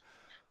 Okay.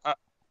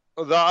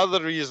 The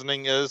other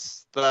reasoning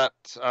is that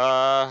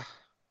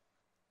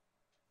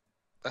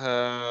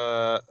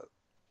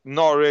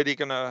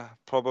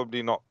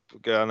probably not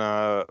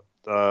gonna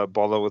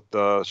bother with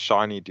the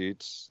shiny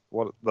dudes,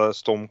 the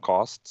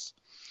Stormcasts.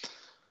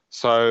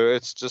 So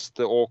it's just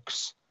the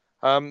orcs.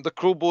 The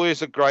Cruel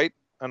Boys are great,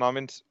 and I'm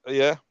into.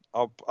 Yeah,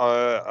 I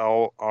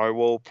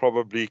will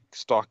probably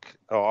stock.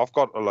 Oh, I've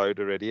got a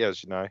load already,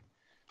 as you know,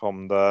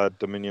 from the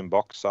Dominion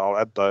box. So I'll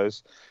add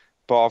those.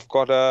 But I've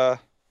got a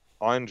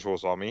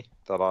Ironjaw's army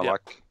that I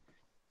like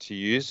to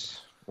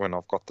use when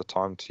I've got the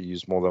time to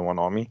use more than one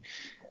army.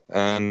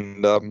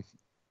 And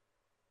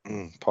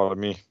pardon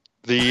me,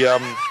 the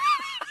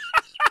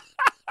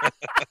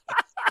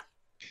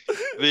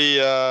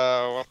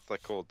what's they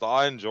called? The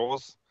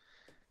Ironjaws.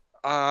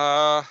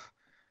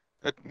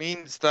 It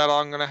means that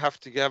I'm gonna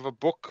have to have a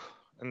book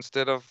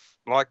instead of,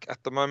 like,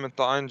 at the moment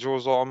the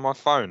Ironjaws are on my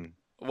phone.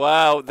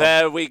 Wow,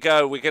 there we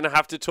go. We're going to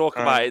have to talk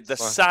about it. The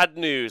sad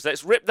news.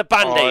 Let's rip the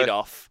Band-Aid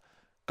off.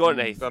 Go on,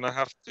 Nathan. I'm gonna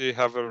have to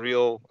have a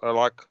real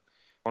like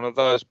one of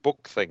those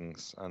book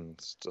things, and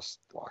it's just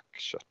like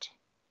shit.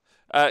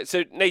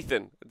 So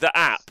Nathan, the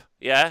app,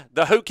 yeah,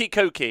 the Hokey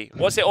Cokey.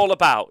 What's it all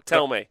about?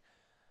 Tell me.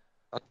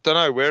 I don't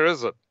know. Where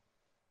is it?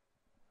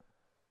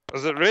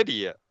 Is it ready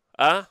yet?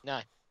 Huh?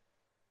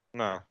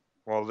 No.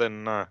 Well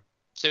then, no.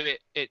 So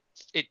it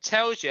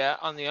tells you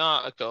on the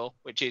article,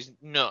 which is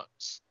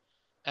nuts.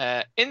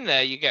 In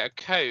there you get a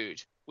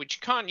code which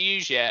you can't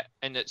use yet,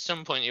 and at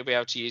some point you'll be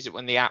able to use it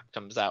when the app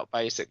comes out,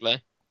 basically.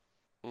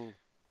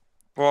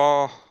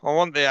 Well, I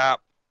want the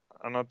app,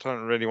 and I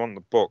don't really want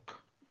the book.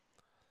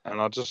 And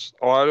I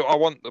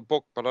want the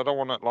book, but I don't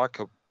want it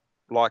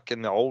like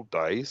in the old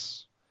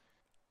days,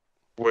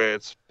 where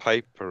it's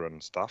paper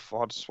and stuff.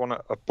 I just want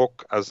a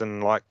book, as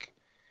in like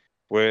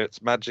where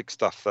it's magic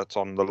stuff that's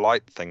on the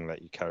light thing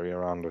that you carry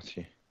around with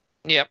you.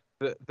 Yep.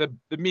 The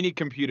mini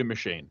computer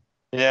machine.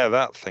 Yeah,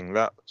 that thing,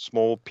 that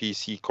small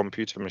PC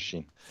computer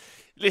machine.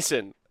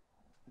 Listen,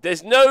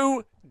 there's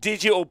no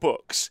digital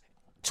books.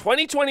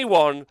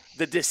 2021,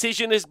 the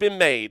decision has been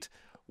made.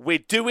 We're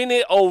doing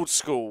it old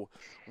school.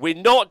 We're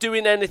not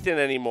doing anything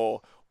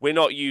anymore. We're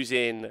not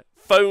using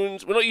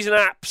phones. We're not using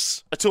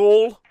apps at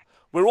all.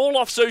 We're all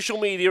off social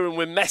media and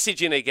we're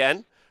messaging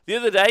again. The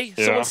other day,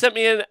 someone sent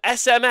me an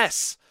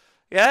SMS.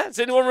 Yeah? Does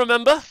anyone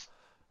remember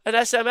an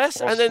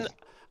SMS? Awesome.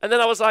 And then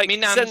I was like, Me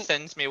nan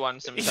sends me one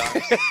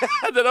sometimes.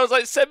 and then I was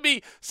like, send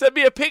me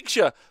a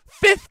picture.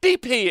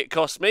 50p it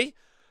cost me.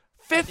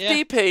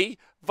 50p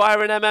via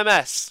an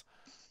MMS.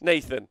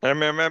 Nathan.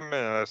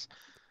 MMS.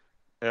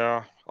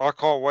 Yeah, I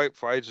can't wait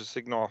for Age of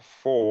Sigmar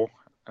 4,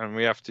 and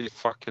we have to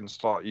fucking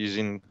start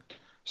using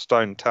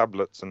stone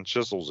tablets and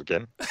chisels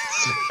again.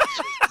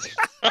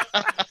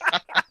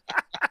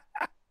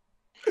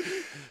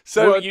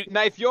 So,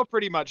 Nath, you're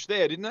pretty much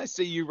there. Didn't I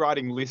see you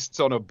writing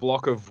lists on a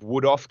block of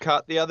wood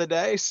offcut the other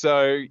day?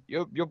 So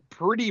you're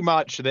pretty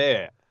much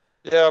there.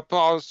 Yeah,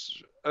 but I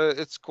was.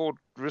 It's called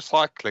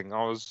recycling.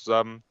 I was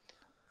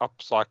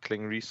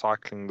upcycling,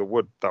 recycling the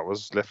wood that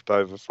was left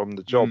over from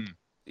the job.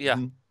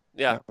 Yeah.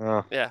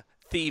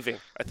 Thieving,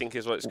 I think,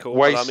 is what it's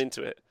called. I'm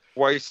into it.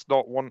 Waste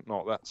not, want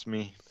not. That's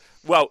me.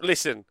 Well,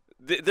 listen.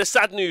 The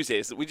sad news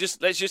is that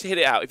let's just hit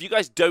it out. If you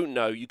guys don't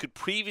know, you could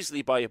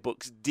previously buy your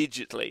books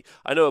digitally.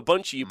 I know a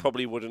bunch of you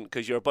probably wouldn't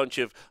because you're a bunch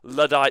of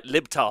Luddite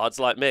libtards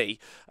like me.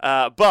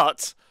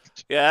 But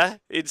yeah,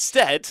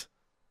 instead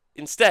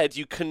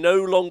you can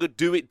no longer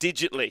do it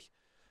digitally.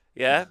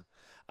 Yeah,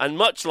 and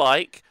much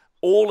like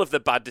all of the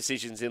bad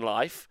decisions in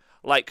life,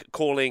 like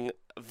calling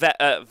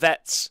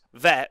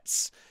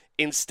vets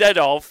instead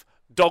of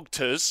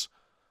dogters,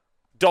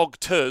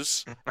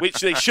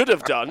 which they should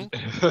have done.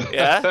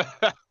 Yeah.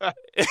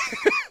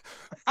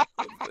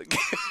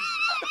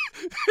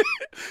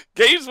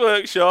 Games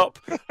Workshop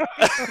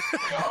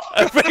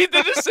have made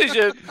the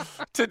decision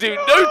to do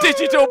no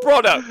digital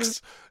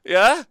products.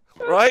 Yeah.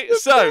 Right.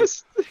 So.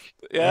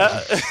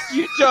 Yeah.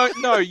 You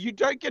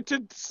don't get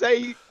to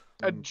say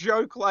a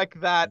joke like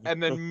that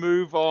and then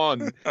move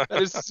on.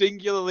 That is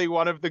singularly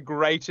one of the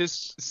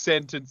greatest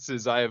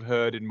sentences I have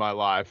heard in my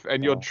life,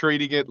 and you're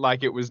treating it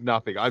like it was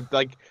nothing. I'm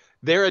like,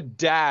 there are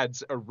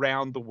dads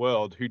around the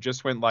world who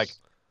just went like,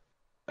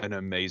 an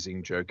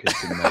amazing joke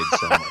has been made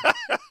somewhere.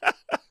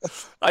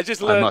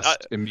 I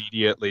must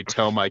immediately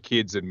tell my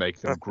kids and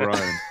make them groan.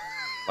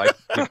 Like,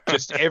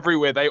 just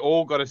everywhere, they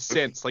all got a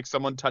sense like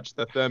someone touched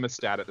the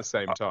thermostat at the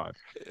same time.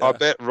 I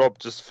bet Rob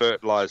just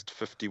fertilized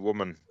 50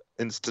 women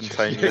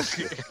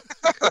instantaneously.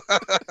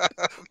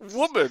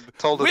 Women?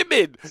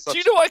 Women? Do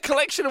you know what a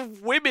collection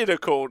of women are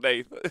called,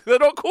 Nathan? They're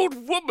not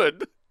called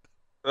woman.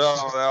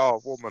 Oh, they are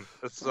woman.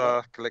 It's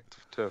a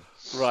collective term.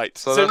 Right.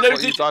 So that's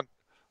what you've done.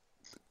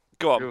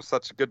 Go on. It was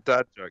such a good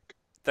dad joke.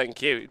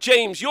 Thank you.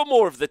 James, you're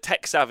more of the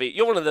tech savvy.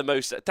 You're one of the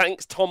most...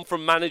 Thanks, Tom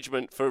from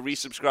management, for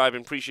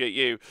resubscribing. Appreciate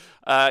you.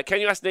 Can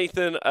you ask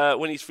Nathan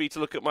when he's free to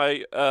look at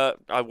my...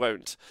 I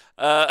won't.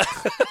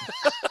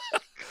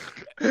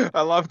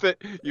 I love that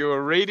you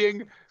were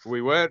reading.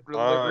 We weren't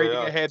reading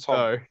ahead, Tom.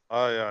 though.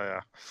 Oh,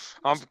 yeah.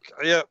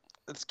 Yeah,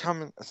 it's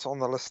coming. It's on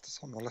the list.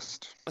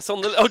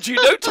 Oh, do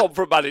you know Tom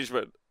from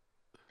management?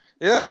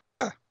 Yeah.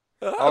 Oh.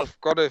 I've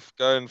got to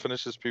go and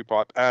finish this poo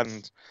pipe,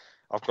 and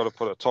I've got to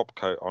put a top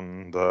coat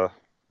on the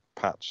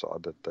patch that I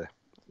did there.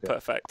 Yeah.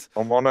 Perfect.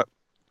 I'm on it.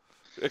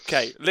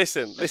 Okay,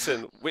 listen.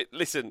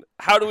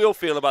 How do we all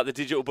feel about the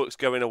digital books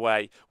going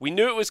away? We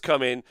knew it was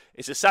coming.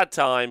 It's a sad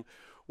time.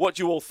 What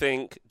do you all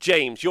think?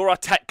 James, you're our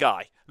tech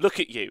guy.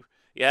 Look at you.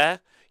 Yeah?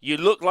 You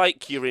look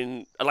like you're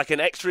in like an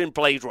extra in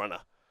Blade Runner.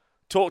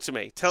 Talk to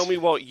me. Tell me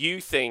what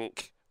you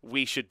think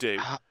we should do.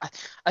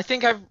 I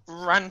think I've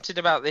ranted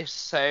about this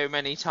so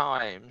many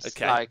times.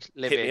 Okay. Like,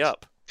 livid. Hit me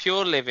up.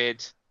 Pure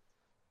livid.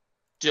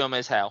 Dumb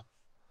as hell.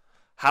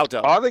 How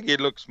dumb? I think he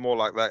looks more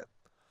like that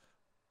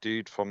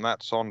dude from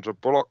that Sandra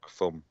Bullock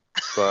film.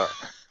 But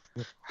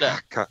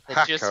Look,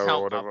 just Hacker or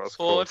help whatever my it's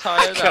poor called.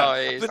 tired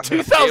eyes. The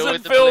deal 2000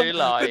 with the film. blue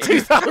light. The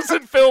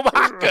 2000 film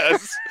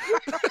Hackers.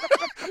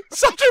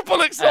 Sandra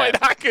Bullock's not in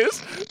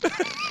Hackers.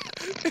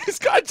 It's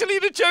got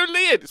Angelina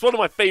Jolie in. It's one of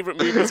my favourite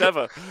movies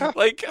ever.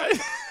 Like.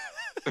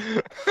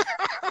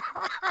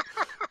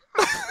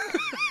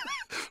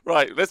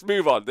 Right, let's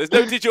move on. There's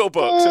no digital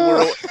books,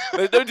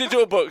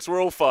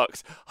 we're all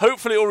fucked.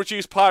 Hopefully, it'll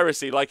reduce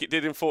piracy like it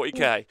did in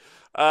 40k.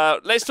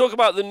 Let's talk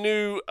about the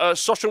new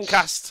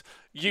Soshomcast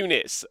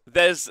units.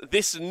 There's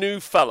this new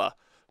fella.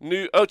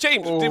 Oh,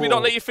 James, did we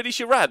not let you finish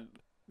your rant?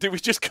 Did we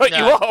just cut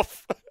you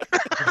off?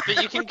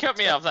 But you can cut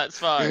me off. That's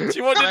fine. Do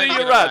you want to do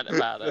your rant? Do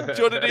you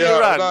want to do your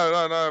rant?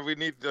 No. We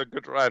need a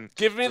good rant.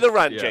 Give me the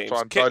rant, James.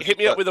 Hit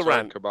me up with a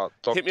rant.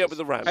 Hit me up with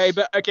a rant. Hey,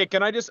 but okay,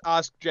 can I just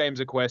ask James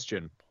a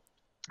question?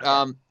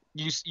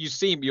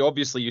 You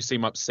obviously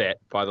seem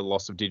upset by the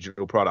loss of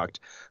digital product,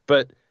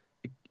 but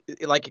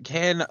like,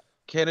 can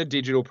a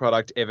digital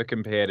product ever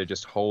compare to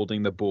just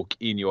holding the book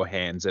in your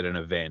hands at an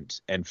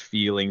event and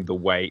feeling the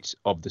weight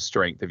of the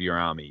strength of your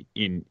army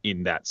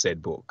in that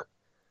said book?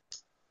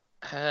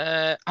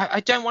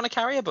 I don't want to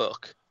carry a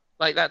book.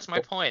 Like, that's my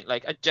point.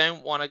 Like, I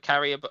don't want to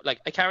carry a book. Like,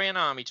 I carry an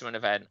army to an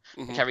event.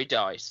 I carry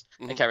dice.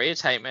 I carry a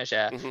tape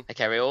measure. I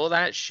carry all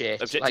that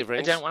shit. Objective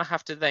rings. I don't want to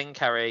have to then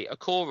carry a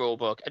core rule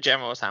book, a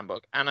general's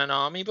handbook, and an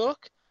army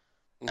book.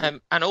 And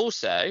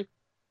also,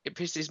 it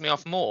pisses me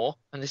off more,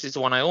 and this is the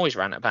one I always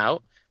rant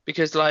about,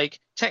 because, like,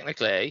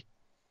 technically,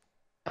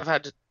 I've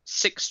had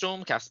 6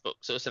 Stormcast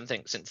books or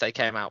something since they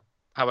came out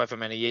however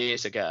many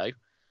years ago,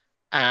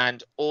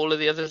 and all of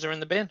the others are in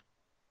the bin.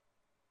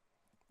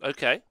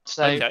 Okay.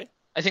 So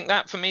I think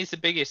that for me is the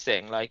biggest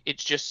thing. Like,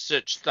 it's just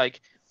such like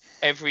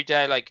every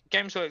day. Like,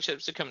 Games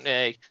Workshop's a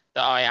company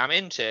that I am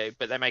into,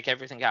 but they make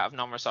everything out of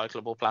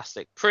non-recyclable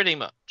plastic, pretty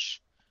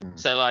much.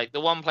 So like, the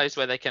one place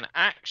where they can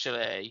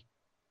actually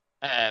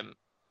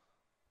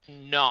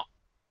not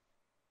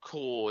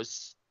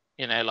cause,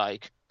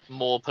 like,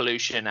 more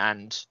pollution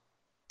and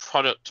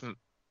product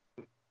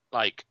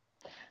like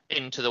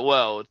into the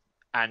world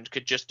and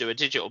could just do a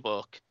digital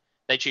book,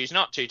 they choose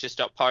not to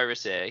stop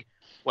piracy,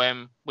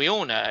 when we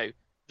all know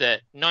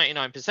that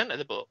 99% of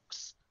the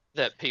books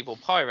that people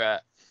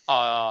pirate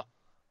are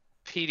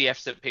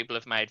PDFs that people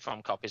have made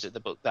from copies of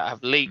the book that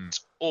have leaked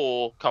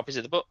or copies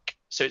of the book.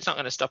 So it's not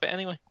going to stop it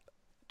anyway.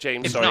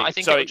 James, If sorry. not, I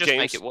think sorry, it'll just James,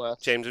 make it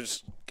worse. James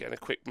was getting a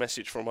quick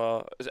message from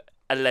our...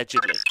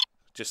 Allegedly.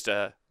 Just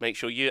make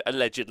sure you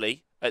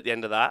allegedly at the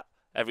end of that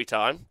every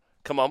time.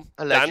 Come on,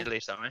 Allegedly,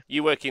 Dan, sorry.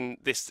 you work in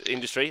this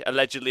industry.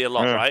 Allegedly a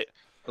lot, Yeah. right?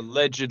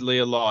 Allegedly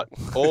a lot.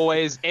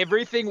 Always,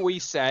 everything we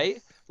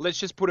say, let's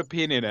just put a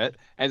pin in it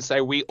and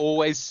say we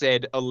always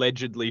said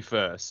allegedly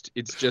first.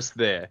 It's just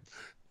there.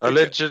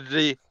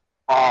 Allegedly,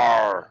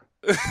 R.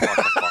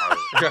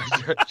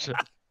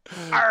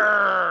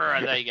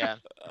 Arr, there you go.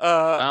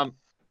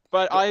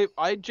 But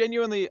I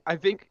genuinely, I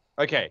think,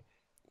 okay.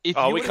 If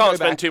you we were to can't go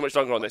spend back, too much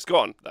longer on this. Go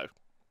on, though.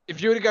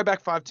 if you were to go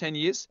back 5-10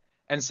 years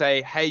and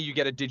say, hey, you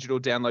get a digital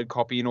download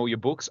copy in all your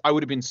books, I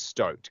would have been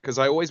stoked because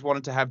I always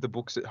wanted to have the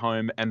books at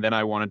home and then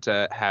I wanted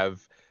to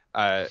have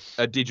a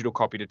digital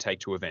copy to take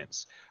to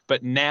events.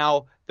 But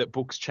now that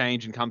books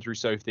change and come through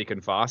so thick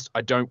and fast,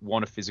 I don't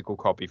want a physical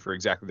copy for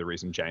exactly the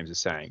reason James is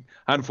saying.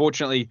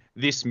 Unfortunately,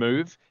 this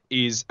move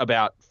is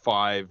about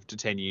 5 to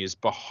 10 years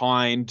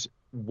behind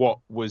what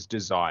was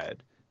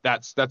desired.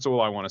 That's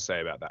all I want to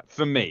say about that,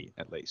 for me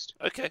at least.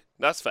 Okay,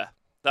 that's fair.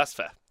 That's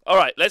fair. All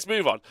right, let's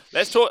move on.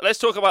 Let's talk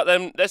about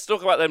them. Let's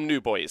talk about them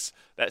new boys.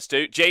 Let's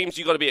do. James,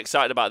 you got to be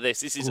excited about this.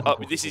 This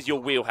is your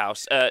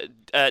wheelhouse.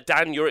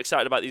 Dan, you're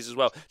excited about these as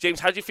well. James,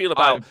 how do you feel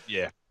about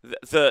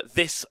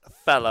this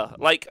fella?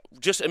 Like,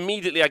 just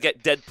immediately, I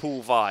get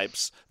Deadpool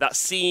vibes. That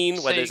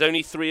scene where there's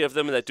only 3 of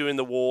them and they're doing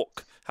the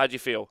walk. How do you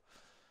feel?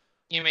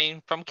 You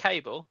mean from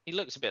Cable? He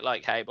looks a bit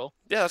like Cable.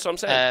 Yeah, that's what I'm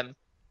saying.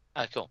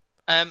 Oh, cool.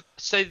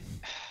 So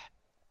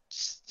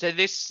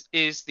this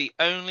is the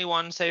only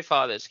one so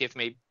far that's given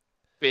me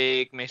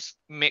big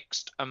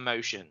mixed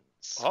emotions.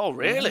 Oh,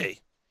 really?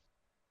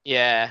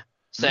 Yeah.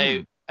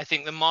 So I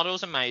think the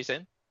model's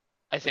amazing.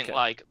 I think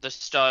like the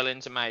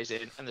styling's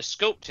amazing and the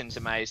sculpting's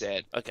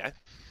amazing. Okay.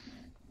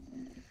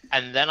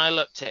 And then I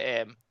looked at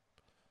him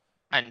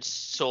and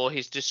saw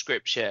his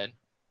description.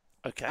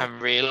 Okay. And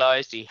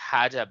realised he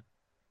had a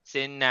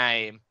pissing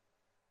name.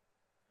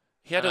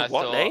 He had a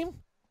what name?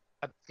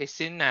 A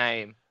pissing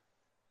name.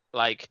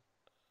 Like,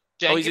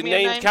 he's a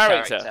named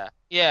character.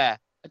 Yeah.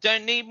 I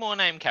don't need more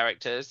name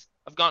characters.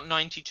 I've got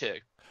 92.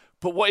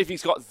 But what if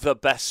he's got the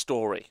best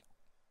story?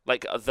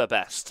 Like, the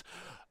best.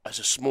 As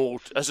a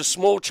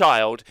small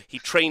child, he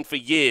trained for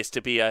years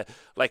to be a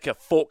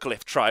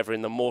forklift driver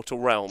in the mortal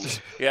realms.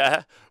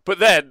 Yeah. But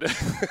then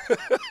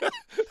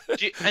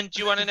do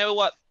you want to know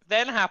what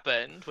then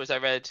happened? Was I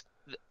read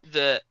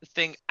the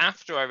thing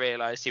after I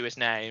realized he was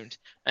named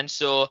and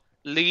saw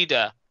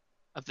leader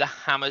of the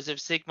Hammers of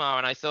Sigmar,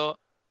 and I thought,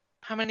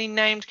 how many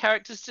named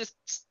characters does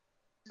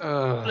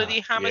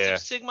bloody Hammers of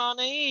Sigmar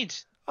need?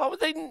 Oh,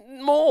 they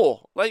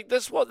more. Like,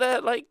 that's what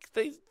they're like.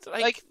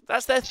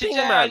 That's their thing,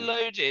 man.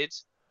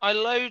 I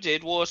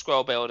loaded War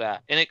Scroll Builder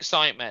in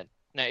excitement.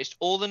 Noticed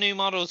all the new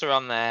models are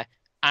on there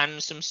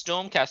and some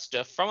Stormcast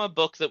stuff from a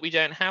book that we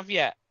don't have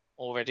yet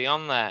already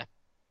on there.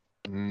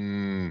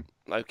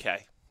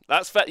 Okay,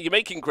 that's fair. You're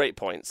making great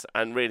points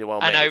and really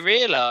well made. And I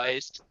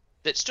realised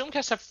that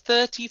Stormcast have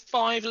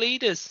 35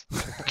 leaders.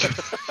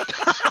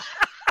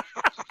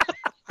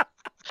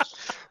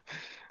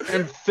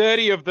 And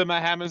 30 of them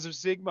are Hammers of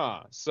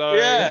Sigmar. So,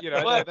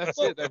 that's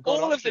it. They've got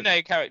all of the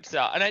no characters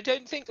are. And I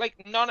don't think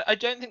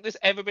there's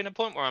ever been a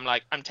point where I'm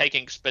like, I'm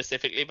taking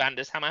specifically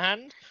Vander's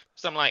Hammerhand.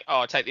 So I'm like,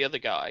 I'll take the other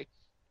guy.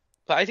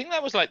 But I think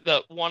that was like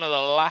one of the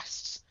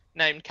last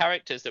named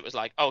characters that was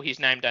like, oh, he's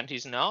named and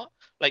he's not.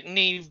 Like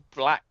Neve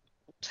Black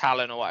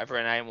Talon or whatever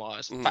her name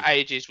was for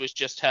ages was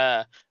just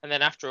her. And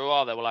then after a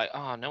while they were like,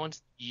 oh, no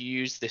one's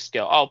used this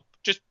girl. Oh,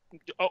 just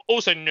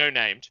also no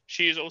named.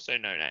 She is also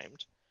no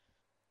named.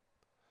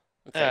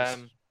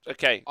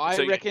 Okay. I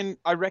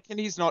reckon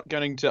he's not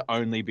going to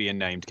only be a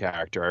named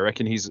character. I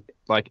reckon he's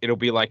like, it'll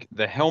be like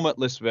the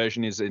helmetless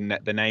version is in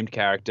the named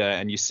character,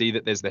 and you see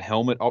that there's the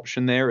helmet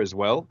option there as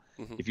well.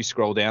 If you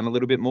scroll down a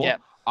little bit more,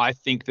 I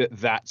think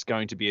that's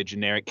going to be a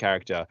generic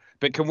character.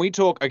 But can we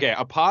talk? Okay,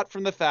 apart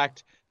from the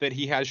fact that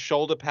he has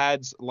shoulder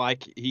pads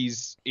like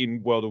he's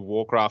in World of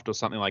Warcraft or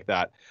something like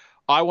that,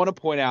 I want to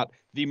point out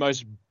the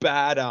most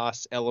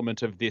badass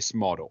element of this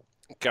model.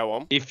 Go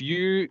on. If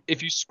you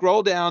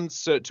scroll down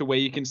to where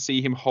you can see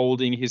him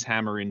holding his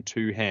hammer in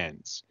 2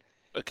 hands.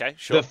 Okay,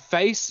 sure. The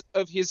face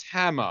of his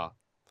hammer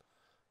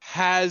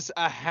has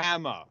a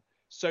hammer.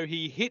 So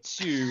he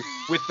hits you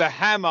with the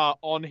hammer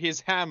on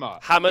his hammer.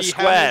 Hammer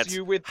squared.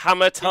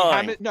 Hammer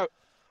time.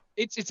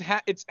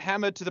 It's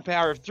hammer to the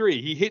power of 3.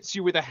 He hits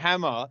you with a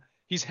hammer.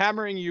 He's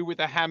hammering you with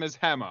a hammer's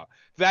hammer.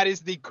 That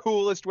is the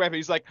coolest weapon.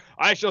 He's like,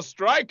 I shall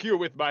strike you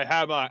with my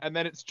hammer. And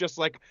then it's just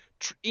like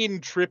in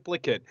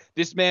triplicate.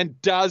 This man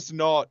does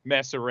not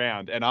mess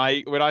around. And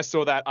when I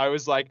saw that, I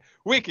was like,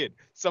 wicked.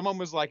 Someone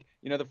was like,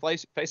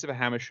 the face of a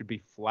hammer should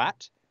be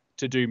flat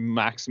to do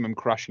maximum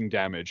crushing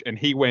damage. And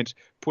he went,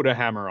 put a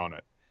hammer on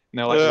it. And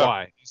they're like,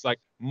 why? He's like,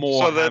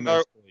 more so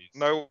hammers, please.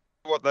 Know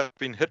what they've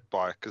been hit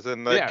by, because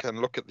then they can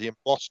look at the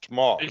embossed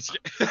mark.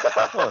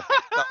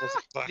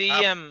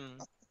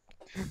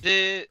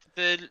 The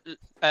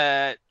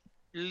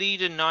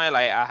lead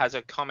annihilator has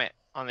a comet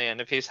on the end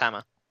of his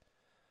hammer.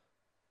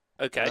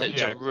 Okay.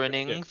 It's a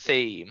running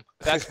theme.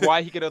 That's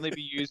why he could only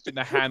be used in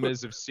the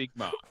hammers of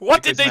Sigmar.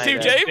 What did because they do,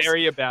 he's James?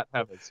 Very about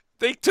hammers.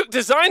 They took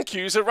design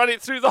cues and ran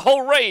it through the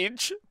whole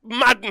range.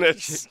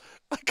 Madness.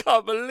 I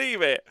can't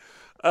believe it.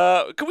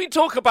 Can we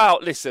talk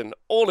about, listen,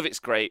 all of it's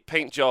great.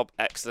 Paint job,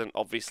 excellent,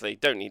 obviously.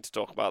 Don't need to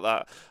talk about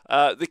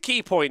that. The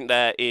key point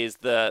there is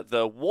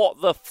the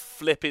what the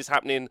flip is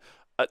happening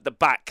at the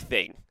back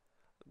thing.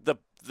 The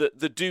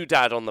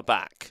doodad on the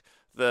back.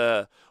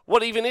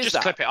 What even is Just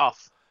that? clip it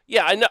off.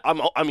 Yeah, I know.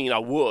 I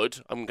would.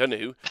 I'm going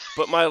to.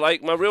 But my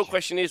real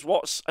question is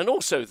and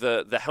also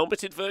the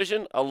helmeted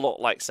version, a lot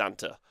like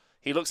Santa.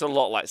 He looks a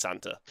lot like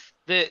Santa.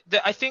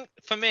 I think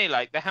for me,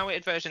 like the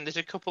helmeted version, there's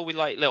a couple with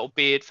like little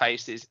beard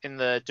faces in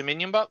the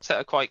Dominion box that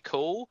are quite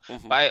cool.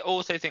 Mhm. But I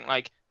also think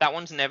like that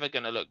one's never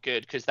going to look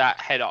good because that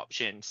head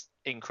option's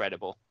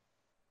incredible.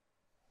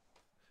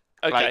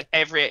 Okay. Like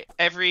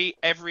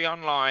every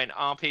online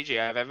RPG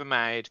I've ever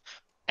made,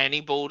 any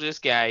Baldur's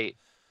Gate,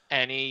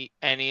 any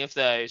of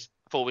those,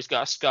 I've always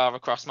got a scar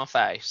across my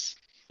face.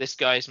 This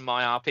guy's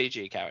my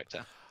RPG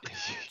character.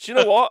 Do you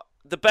know what?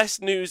 The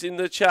best news in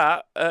the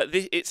chat,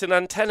 it's an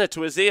antenna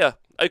to his ear.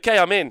 Okay,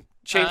 I'm in.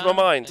 Changed my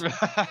mind.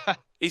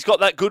 He's got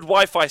that good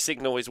Wi-Fi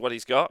signal is what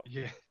he's got.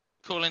 Yeah.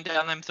 Calling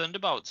down them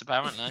thunderbolts,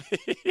 apparently.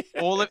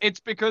 It's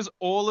because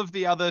all of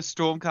the other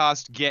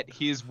Stormcast get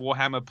his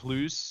Warhammer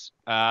Plus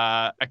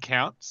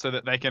account so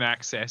that they can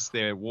access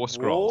their War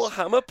Scrolls.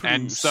 Warhammer Plus.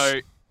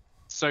 And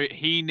so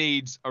he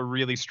needs a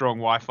really strong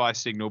Wi-Fi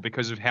signal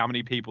because of how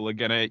many people are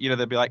gonna,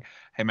 they'll be like,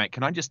 "Hey mate,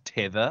 can I just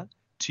tether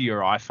to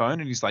your iPhone?"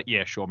 And he's like,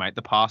 "Yeah, sure, mate.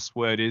 The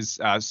password is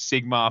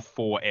Sigmar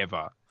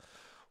forever."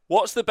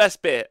 What's the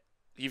best bit?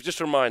 You've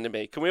just reminded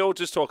me. Can we all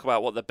just talk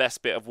about what the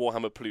best bit of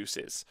Warhammer Plus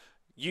is?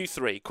 You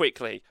three,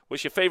 quickly.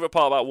 What's your favourite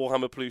part about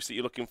Warhammer Plus that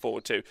you're looking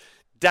forward to?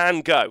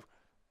 Dan, go.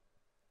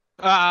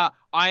 I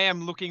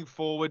am looking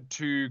forward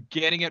to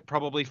getting it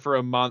probably for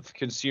a month,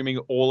 consuming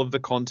all of the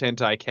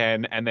content I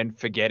can, and then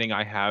forgetting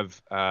I have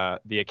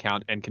the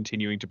account and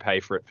continuing to pay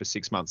for it for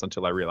 6 months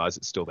until I realize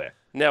it's still there.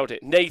 Nailed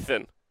it.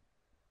 Nathan.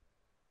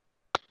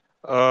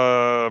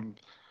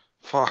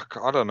 Fuck,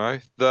 I don't know.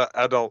 The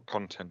adult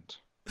content.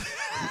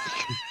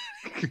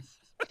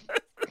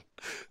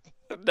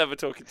 I'm never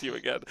talking to you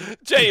again.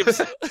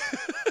 James.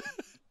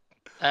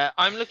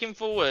 I'm looking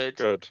forward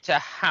Good. to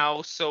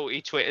how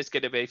salty Twitter's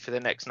going to be for the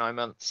next 9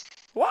 months.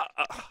 What?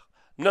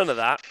 None of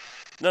that.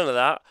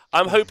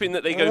 I'm hoping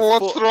that they go.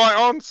 What's the right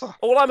answer?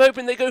 Well, I'm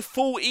hoping they go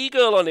full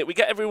e-girl on it. We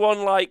get everyone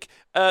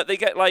they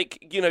get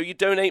you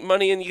donate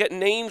money and you get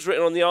names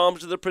written on the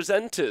arms of the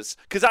presenters.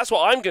 Because that's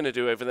what I'm going to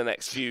do over the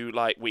next few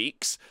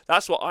weeks.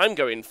 That's what I'm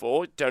going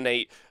for.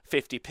 Donate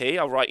 50p.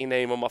 I'll write your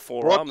name on my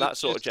forearm. That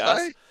sort of jazz.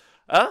 Say?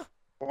 Huh?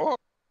 What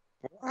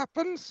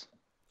happens?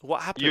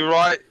 What happened?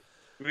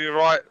 We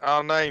write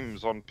our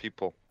names on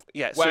people.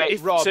 Yeah. Wait,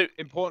 So Rob,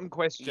 important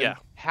question. Yeah,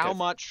 How go.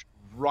 much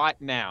right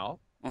now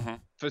Mhm.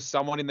 for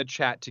someone in the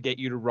chat to get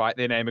you to write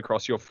their name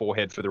across your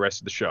forehead for the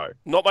rest of the show?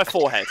 Not my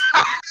forehead.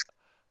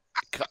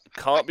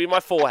 Can't be my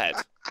forehead.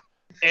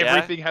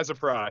 Everything has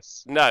on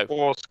No.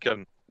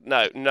 Foreskin.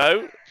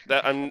 No,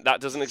 that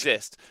doesn't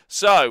exist.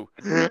 So,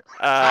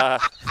 I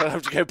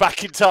have to go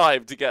back in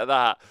time to get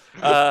that.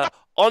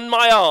 On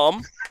my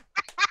arm,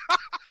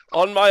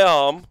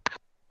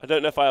 I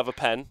don't know if I have a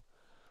pen.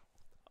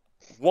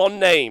 One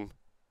name.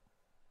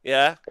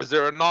 Yeah? Is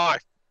there a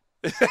knife?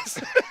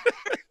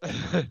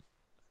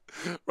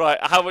 Right,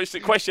 how much to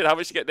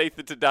get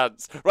Nathan to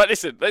dance? Right,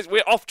 listen,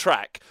 we're off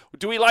track.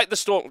 Do we like the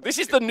storm? This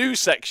is the news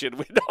section.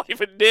 We're not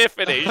even near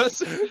finished.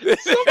 Someone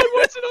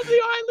wants it on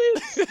the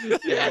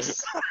eyelids.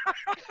 Yes.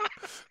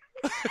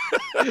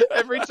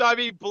 Every time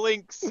he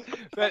blinks.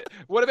 But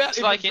what about It's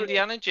like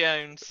Indiana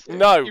Jones.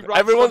 No, he writes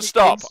everyone on the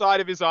stop.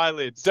 inside of his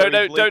eyelids. so he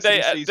Donate blinks and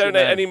he sees your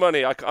donate name. any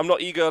money. I'm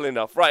not e-girl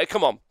enough. Right,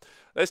 come on.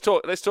 Let's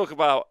talk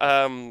about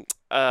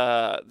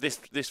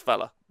this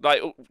fella. Like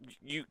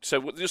so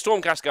the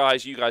Stormcast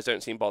guys, you guys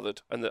don't seem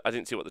bothered, and I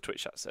didn't see what the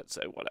Twitch chat said,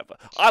 so whatever.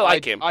 I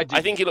like him. I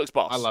think he looks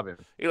boss. I love him.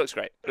 He looks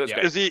great. He looks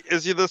Yeah. great.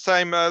 Is he the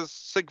same as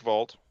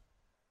Sigvald?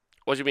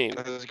 What do you mean?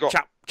 Has he got,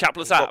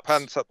 Chapless he's got abs?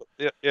 pants up?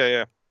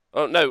 Yeah.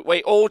 Oh no,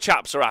 wait. All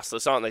chaps are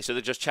assless, aren't they? So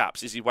they're just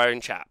chaps. Is he wearing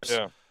chaps?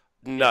 Yeah.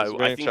 No, He's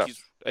wearing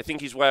chaps. I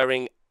think he's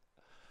wearing.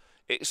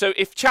 So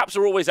if chaps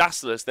are always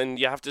assless, then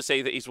you have to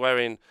say that he's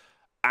wearing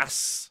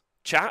ass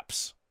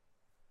chaps.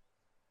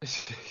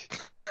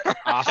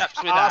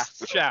 Chaps with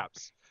Asked ass.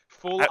 chaps.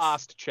 Full Ass.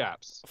 asked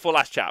chaps. Full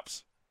ass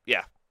chaps.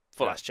 Yeah,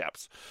 full ass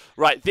chaps.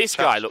 Right, this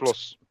guy Chaps looks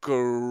plus.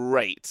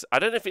 great. I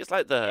don't know if it's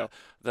like the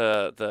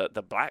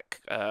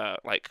black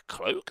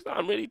cloak that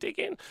I'm really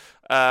digging.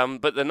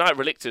 But the Knight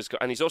Relictor's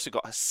got, and he's also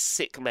got a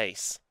sick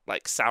mace,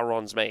 like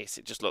Sauron's mace.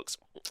 It just looks,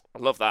 I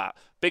love that.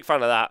 Big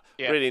fan of that.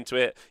 Yeah. Really into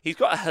it. He's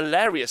got a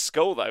hilarious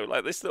skull though,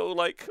 like this little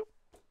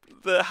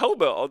the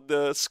helmet on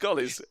the skull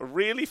is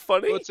really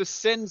funny. Well, it's a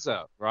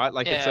sensor, right?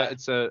 Like Yeah.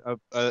 it's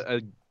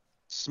a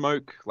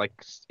smoke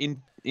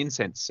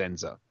incense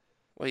sensor.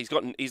 Well,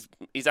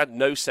 he's had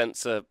no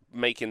sensor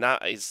making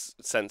that his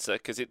sensor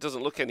because it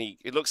doesn't look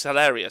it looks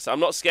hilarious. I'm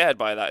not scared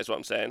by that, is what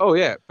I'm saying. Oh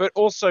yeah, but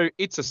also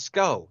it's a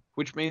skull,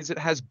 which means it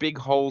has big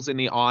holes in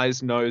the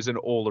eyes, nose, and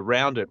all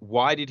around it.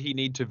 Why did he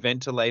need to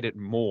ventilate it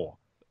more?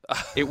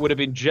 It would have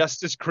been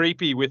just as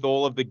creepy with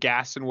all of the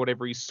gas and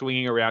whatever he's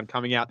swinging around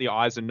coming out the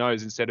eyes and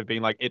nose instead of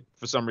being like it,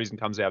 for some reason,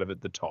 comes out of at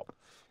the top.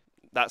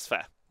 That's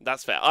fair.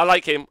 That's fair. I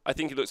like him. I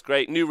think he looks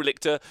great. New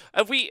Relictor.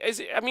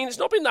 It's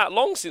not been that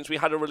long since we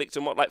had a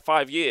Relictor, what, like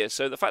 5 years?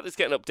 So the fact that it's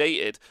getting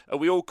updated, are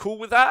we all cool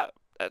with that?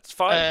 That's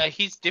fine.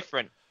 He's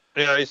different.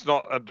 Yeah, he's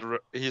not.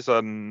 Is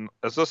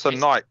this a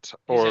knight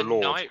or a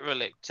lord? He's a knight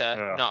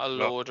Relictor, not a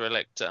lord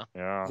Relictor.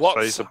 Yeah, What?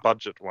 so he's a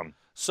budget one.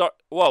 So,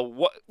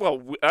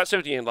 that's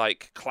only in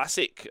like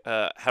classic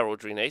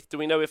heraldry, Nath. Do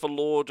we know if a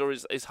lord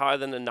is higher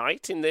than a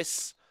knight in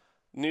this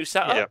new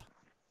setup?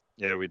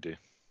 Yeah, we do.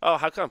 Oh,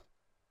 how come?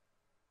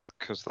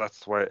 Because that's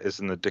the way it is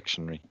in the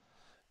dictionary.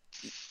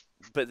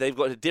 But they've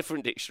got a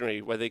different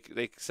dictionary where they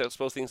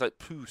spell things like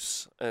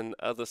poos and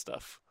other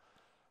stuff.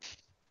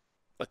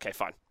 Okay,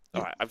 fine.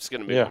 All right, I'm just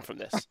going to move on from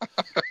this.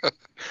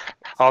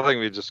 I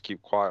think we just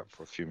keep quiet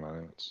for a few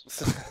minutes.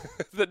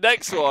 The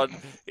next one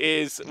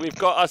is we've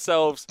got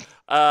ourselves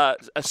a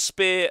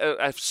spear,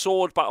 a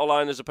sword battle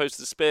line as opposed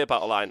to the spear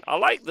battle line. I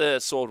like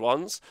the sword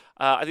ones.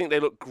 I think they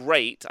look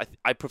great.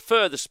 I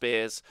prefer the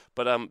spears,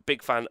 but I'm a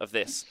big fan of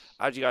this.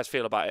 How do you guys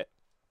feel about it?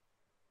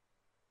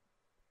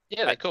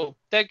 Yeah, they're cool.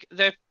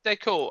 They're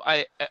cool.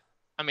 I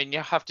mean,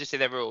 you have to see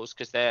their rules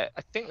because I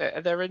think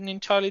they're an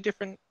entirely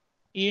different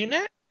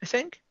unit. I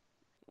think.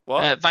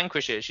 What?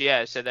 Vanquishers,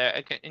 yeah. So they're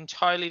an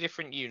entirely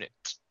different unit.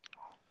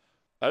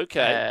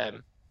 Okay.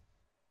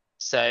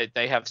 So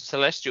they have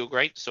celestial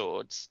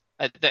greatswords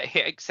that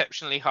hit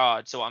exceptionally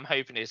hard. So what I'm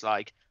hoping is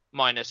like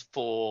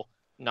 -4,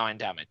 9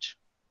 damage.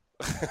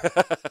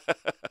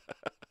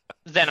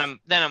 Then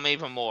I'm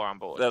even more on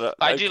board.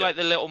 I do like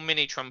the little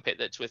mini trumpet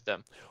that's with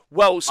them.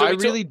 Well, so I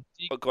really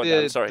dig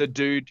the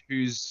dude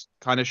who's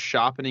kind of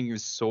sharpening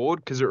his sword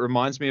because it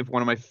reminds me of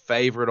one of my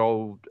favorite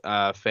old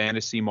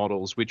fantasy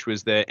models, which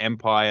was the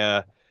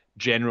Empire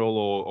general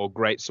or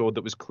great sword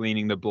that was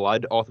cleaning the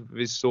blood off of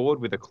his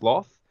sword with a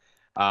cloth.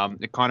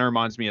 It kind of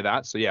reminds me of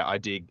that. So yeah,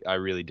 I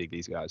really dig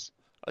these guys.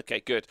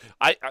 Okay, good.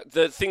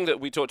 The thing that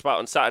we talked about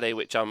on Saturday,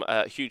 which I'm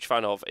a huge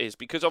fan of, is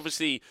because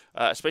obviously,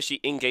 especially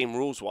in-game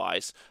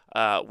rules-wise,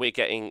 we're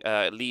getting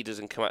leaders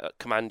and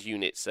command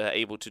units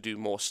able to do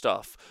more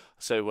stuff.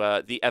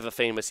 So the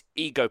ever-famous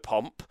Ego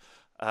Pomp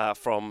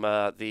from what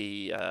are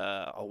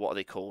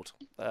they called?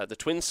 The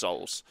Twin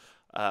Souls.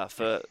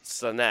 For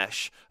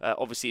Slanesh,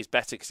 obviously is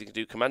better because he can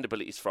do command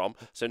abilities from.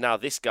 So now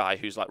this guy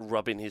who's like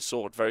rubbing his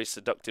sword very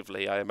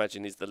seductively, I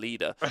imagine is the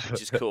leader,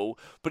 which is cool.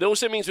 But it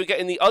also means we're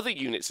getting the other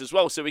units as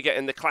well. So we're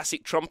getting the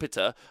classic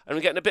trumpeter and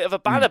we're getting a bit of a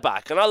banner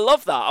back. And I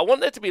love that. I want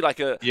there to be like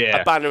a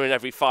banner in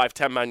every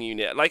 5-10 man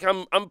unit. Like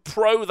I'm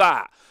pro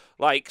that.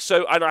 Like,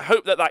 so, and I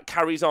hope that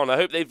carries on. I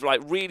hope they've like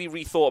really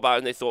rethought about it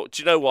and they thought,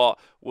 do you know what?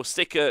 We'll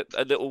stick a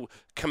little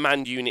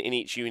command unit in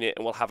each unit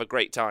and we'll have a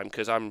great time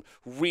because I'm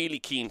really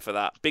keen for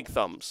that. Big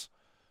thumbs.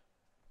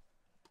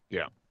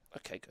 Yeah.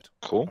 Okay, good.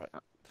 Cool.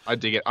 Right. I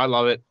dig it. I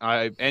love it.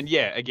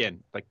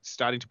 Again, like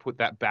starting to put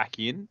that back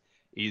in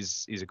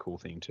is a cool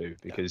thing too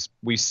because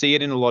we see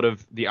it in a lot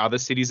of the other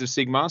cities of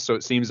Sigmar. So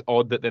it seems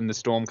odd that then the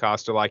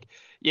Stormcast are like,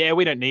 yeah,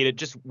 we don't need it.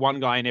 Just one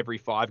guy in every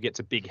 5 gets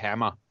a big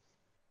hammer.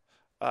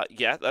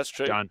 Yeah, that's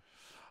true. Done.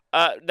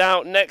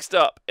 Now, next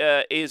up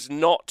is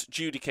not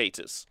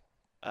Judicators.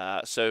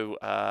 So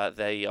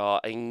they are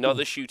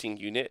another shooting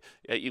unit.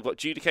 You've got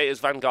Judicators,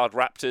 Vanguard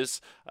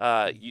Raptors.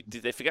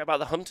 Did they forget about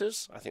the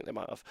Hunters? I think they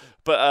might have.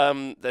 But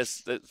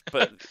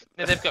but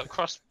no, they've got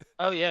cross.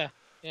 Oh yeah.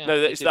 No,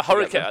 it's the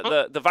Hurricane.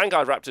 The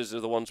Vanguard Raptors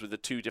are the ones with the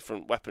 2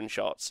 different weapon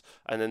shots,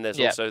 and then there's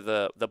also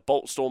the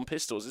Bolt Storm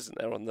pistols, isn't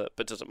there?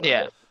 But doesn't matter.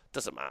 Yeah,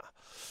 doesn't matter.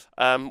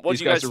 What these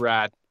do you guys are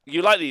rad.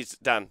 You like these,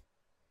 Dan?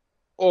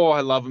 Oh,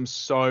 I love them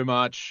so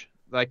much.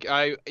 Like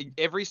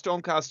every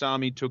Stormcast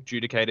army took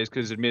Judicators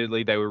because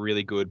admittedly they were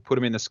really good. Put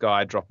them in the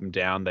sky, drop them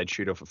down. They'd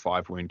shoot off a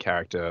 5-wound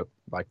character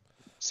like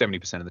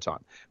 70% of the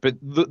time. But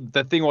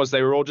the thing was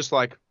they were all just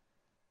like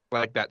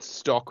that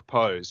stock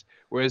pose.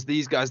 Whereas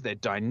these guys, they're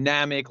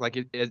dynamic. Like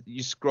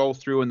you scroll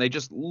through and they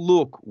just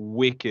look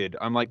wicked.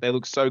 I'm like, they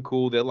look so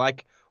cool. They're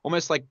like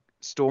almost like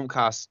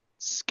Stormcast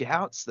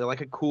scouts. They're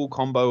like a cool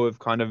combo of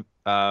kind of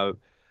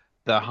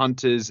the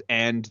Hunters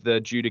and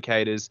the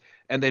Judicators,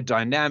 and they're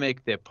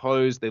dynamic, they're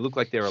posed, they look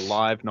like they're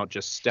alive, not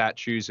just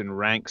statues and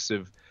ranks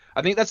of...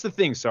 I think that's the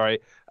thing,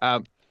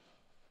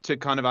 to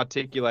kind of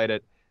articulate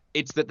it,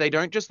 it's that they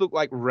don't just look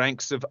like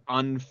ranks of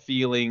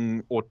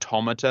unfeeling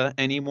automata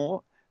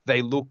anymore.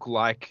 They look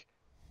like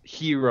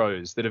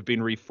heroes that have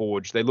been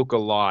reforged. They look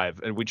alive,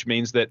 and which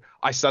means that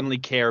I suddenly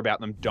care about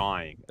them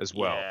dying as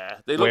well. Yeah,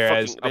 they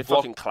look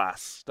fucking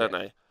class, don't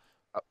they?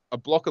 A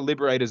block of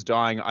Liberators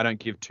dying, I don't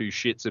give 2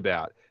 shits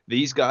about.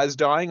 These guys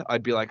dying,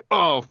 I'd be like,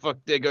 oh, fuck,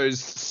 there goes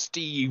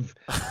Steve.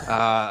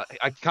 I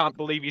can't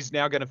believe he's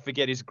now going to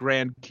forget his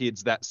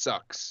grandkids. That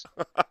sucks.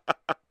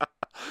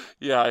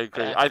 Yeah, I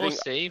agree. I think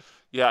Steve.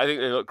 Yeah, I think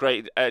they look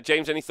great.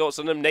 James, any thoughts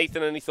on them?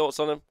 Nathan, any thoughts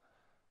on them?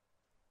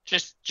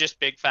 Just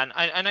big fan.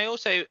 And I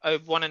also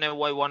want to know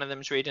why one of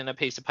them's reading a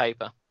piece of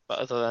paper. But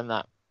other than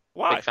that,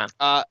 why? Big fan.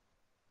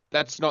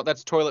 That's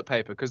toilet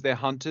paper because they're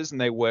hunters and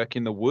they work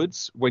in the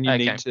woods. When you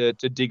Okay. need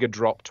to dig a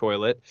drop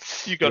toilet,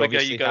 You gotta go.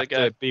 obviously You gotta have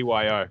go. to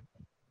BYO.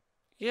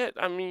 Yeah,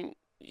 I mean,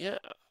 yeah,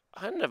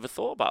 I never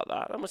thought about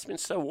that. That must have been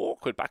so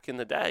awkward back in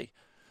the day.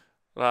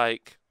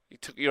 Like, you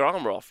took your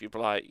armor off, you'd be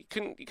like, you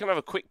couldn't have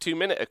a quick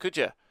 2-minute, could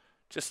you?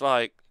 Just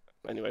like,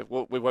 anyway,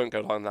 we won't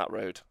go down that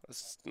road,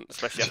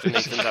 especially after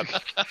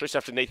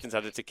Nathan's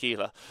had a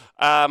tequila.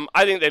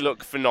 I think they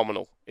look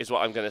phenomenal, is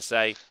what I'm going to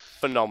say.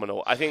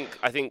 Phenomenal. I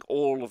think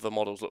all of the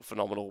models look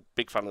phenomenal.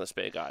 Big fan of the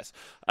spear guys.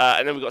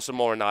 And then we've got some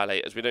more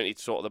annihilators. We don't need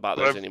to talk about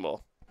those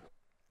anymore.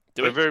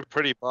 They're very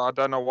pretty, but I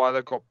don't know why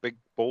they've got big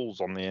balls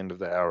on the end of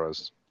their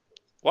arrows.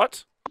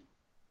 What?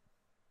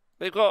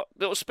 They've got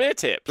little spear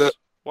tips.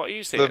 What are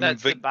you saying?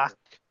 That's the back.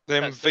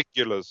 Them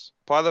vigulas.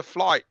 By the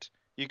flight,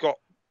 you got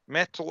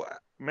metal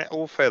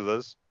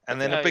feathers and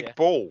then a big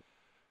ball.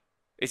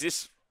 Is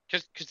this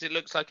because it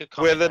looks like a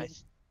comic?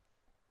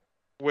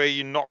 Where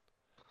you knock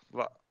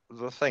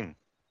the thing,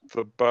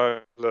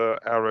 the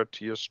arrow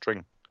to your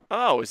string.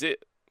 Oh, is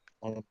it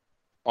on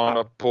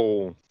a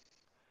ball?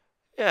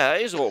 Yeah,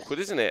 it is awkward,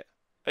 isn't it?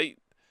 Is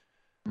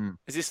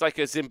this like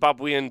a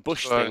Zimbabwean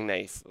bush thing,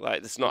 Nath?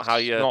 Like, that's not how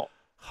you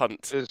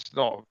hunt. It's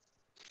not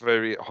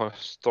very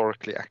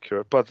historically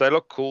accurate, but they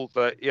look cool.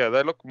 They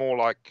look more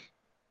like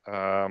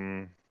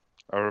a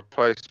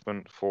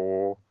replacement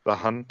for the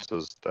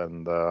hunters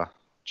than the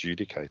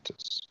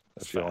adjudicators.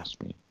 If you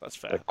ask me, that's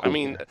fair. Cool. I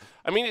mean,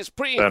 it's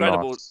pretty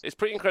incredible. Nice. It's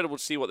pretty incredible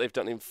to see what they've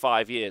done in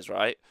 5 years,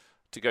 right?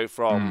 To go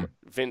from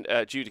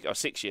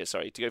 6 years,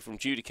 sorry, to go from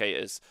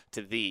Judicators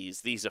to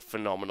these. These are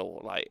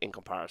phenomenal, like, in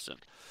comparison.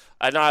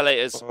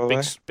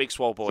 Annihilators, big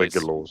swole boys.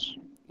 Laws.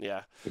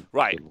 Yeah.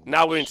 Right,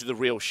 now we're into the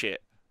real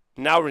shit.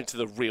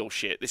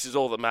 This is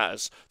all that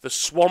matters. The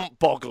Swamp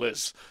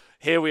Bogglers.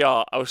 Here we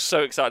are. I was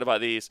so excited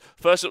about these.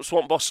 First up,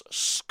 Swamp Boss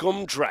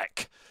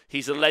Scumdrek.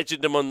 He's a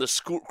legend among the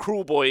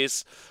Cruel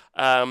Boys.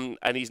 And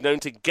he's known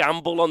to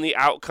gamble on the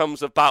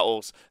outcomes of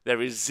battles.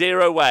 There is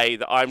zero way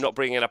that I'm not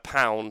bringing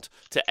 £1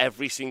 to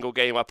every single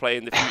game I play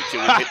in the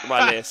future with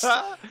my list.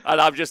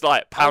 And I'm just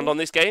like, £1 on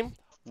this game?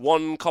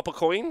 1 copper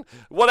coin?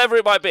 Whatever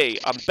it might be,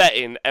 I'm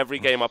betting every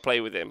game I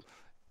play with him.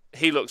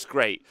 He looks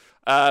great.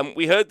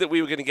 We heard that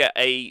we were going to get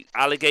a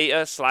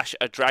alligator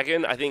 / a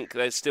dragon. I think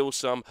there's still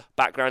some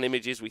background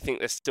images. We think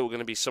there's still going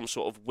to be some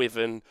sort of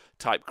wyvern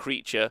type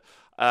creature.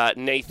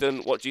 Nathan,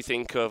 what do you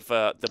think of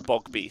the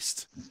bog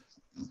beast?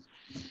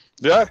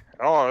 Yeah,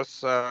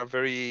 it's a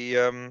very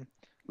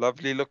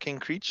lovely looking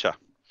creature.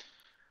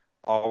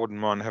 I wouldn't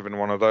mind having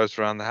one of those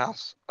around the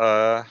house.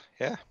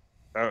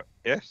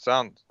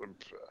 Sounds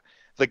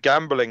the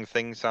gambling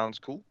thing sounds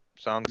cool.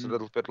 Sounds a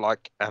little bit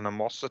like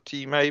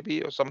animosity,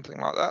 maybe, or something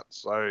like that.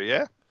 So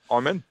yeah,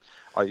 I'm in.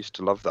 I used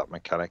to love that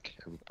mechanic.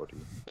 Everybody.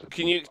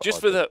 Can you just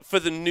for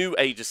the new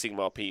Age of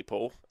Sigmar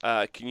people?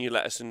 Can you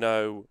let us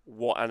know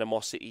what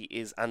animosity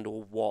is and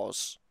or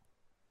was?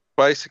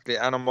 Basically,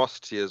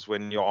 animosity is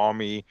when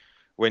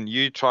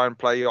you try and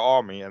play your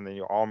army, and then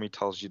your army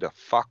tells you to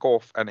fuck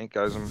off, and it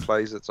goes and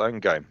plays its own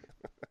game.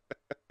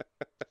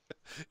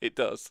 It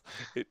does.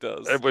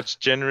 Which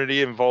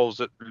generally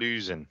involves it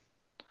losing.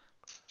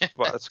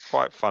 But it's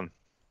quite fun.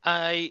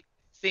 I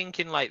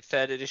think in like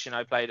 3rd edition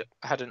I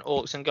had an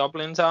Orcs and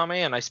Goblins army,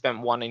 and I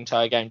spent one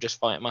entire game just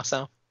fighting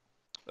myself.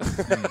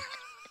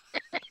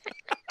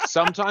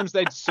 Sometimes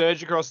they'd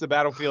surge across the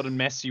battlefield and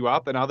mess you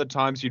up, and other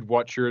times you'd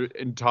watch your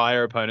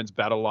entire opponent's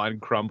battle line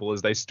crumble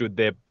as they stood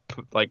there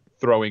like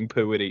throwing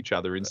poo at each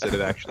other instead of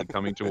actually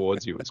coming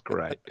towards you. It's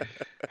great.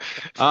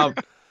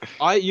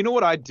 You know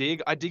what I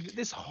dig? I dig that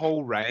this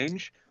whole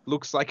range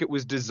looks like it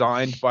was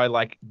designed by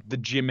like the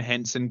Jim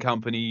Henson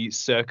Company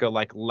circa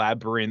like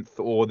Labyrinth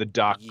or the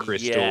Dark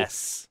Crystal.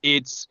 Yes.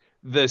 It's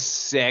the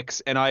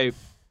sex, and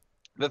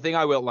the thing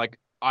I will like,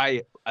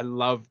 I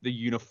love the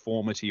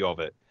uniformity of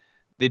it.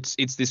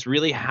 It's this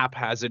really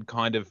haphazard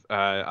kind of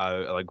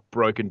like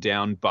broken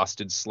down,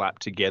 busted,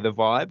 slapped together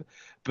vibe,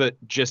 but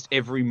just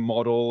every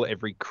model,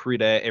 every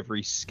critter,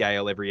 every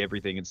scale,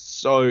 everything.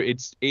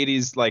 It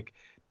is like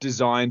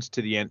designed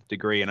to the nth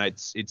degree, and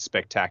it's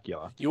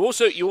spectacular. You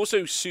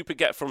also super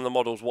get from the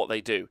models what they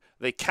do.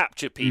 They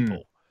capture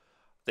people.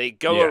 They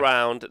go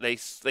around, they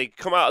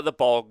come out of the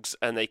bogs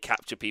and they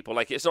capture people.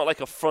 Like, it's not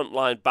like a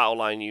frontline battle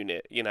line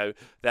unit, you know.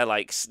 They're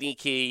like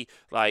sneaky,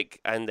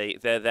 like, and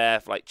they're there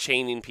for, like,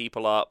 chaining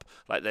people up.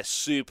 Like, they're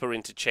super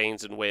into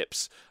chains and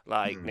whips.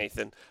 Like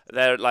Nathan,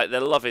 they're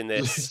loving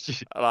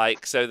this.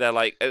 Like, so they're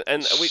like,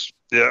 and we.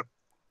 Yeah.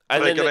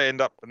 And they're going to end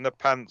up in the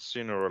pants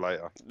sooner or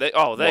later. They're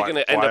going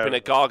to end up in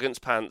a Gargant's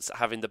pants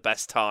having the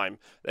best time.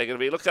 They're going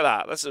to be, look at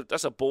that.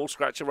 That's a ball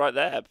scratcher right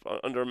there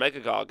under a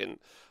Mega Gargant.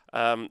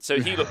 So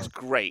he looks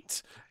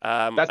great.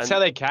 That's how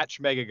they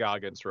catch Mega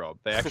Gargants, Rob.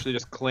 They actually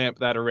just clamp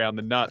that around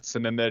the nuts,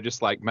 and then they're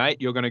just like,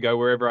 mate, you're going to go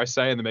wherever I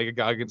say. And the Mega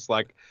Gargant's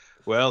like,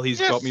 well, he's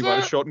got me by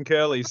the short and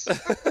curlies.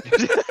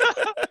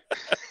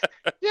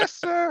 Yes,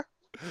 sir.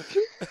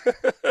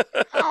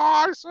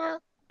 Hi, sir.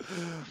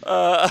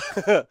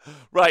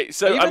 Right,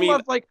 so I mean,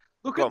 love, like,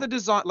 look at the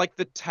design, like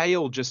the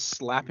tail just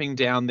slapping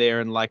down there,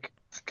 and like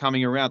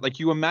coming around. Like,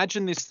 you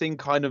imagine this thing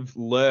kind of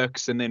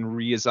lurks and then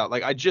rears up.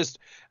 Like,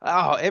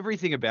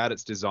 everything about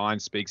its design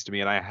speaks to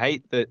me, and I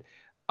hate that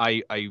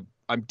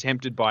I'm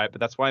tempted by it, but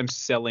that's why I'm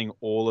selling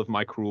all of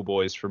my Cruel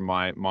Boys from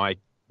my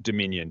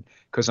Dominion,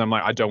 because I'm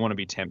like, I don't want to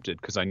be tempted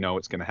because I know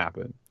it's going to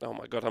happen. Oh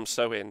my god, I'm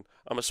so in.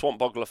 I'm a swamp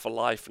boggler for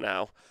life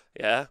now.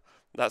 Yeah,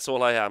 that's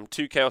all I am.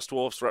 2 Chaos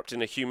Dwarfs wrapped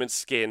in a human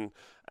skin,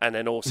 and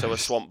then also a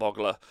swamp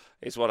boggler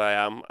is what I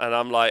am. And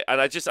I'm like, and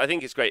I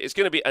think it's great. It's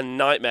going to be a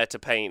nightmare to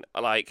paint.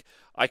 Like,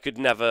 I could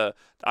never.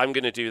 I'm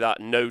going to do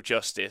that no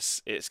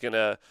justice. It's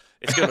gonna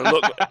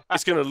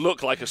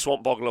look like a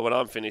swamp boggler when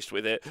I'm finished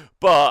with it.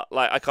 But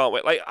like, I can't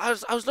wait. Like, I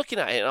was looking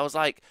at it and I was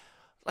like,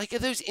 are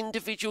those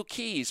individual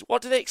keys?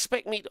 What do they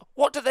expect me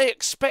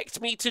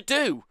to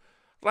do?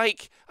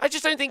 Like, I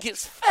just don't think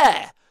it's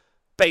fair.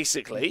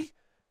 Basically,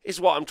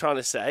 is what I'm trying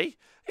to say.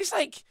 It's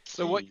like,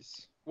 so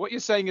what you're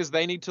saying is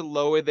they need to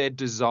lower their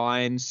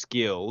design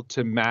skill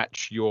to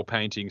match your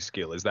painting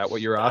skill. Is that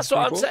what you're asking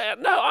for? That's what I'm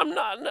saying. No, I'm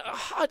not. No,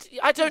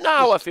 I don't know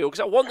how I feel,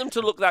 because I want them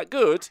to look that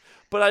good,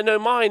 but I know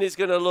mine is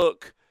going to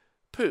look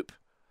poop.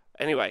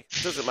 Anyway,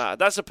 it doesn't matter.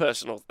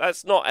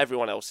 That's not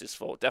everyone else's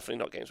fault. Definitely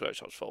not Games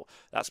Workshop's fault.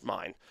 That's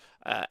mine.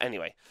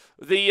 Anyway,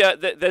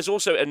 there's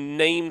also a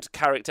named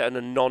character and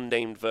a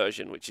non-named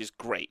version, which is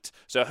great.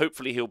 So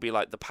hopefully he'll be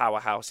like the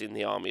powerhouse in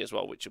the army as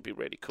well, which would be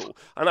really cool.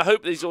 And I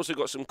hope that he's also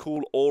got some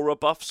cool aura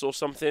buffs or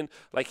something.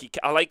 Like,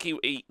 I like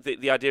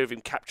the idea of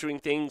him capturing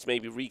things.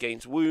 Maybe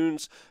regains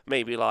wounds.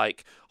 Maybe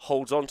like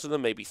holds onto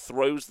them. Maybe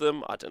throws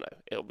them. I don't know.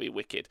 It'll be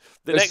wicked.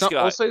 There's next guy.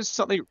 Also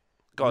something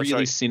really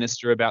sorry.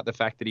 sinister about the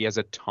fact that he has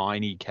a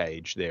tiny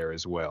cage there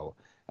as well,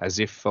 as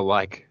if for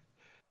like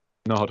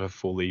not a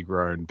fully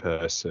grown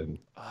person.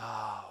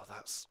 Oh,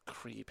 that's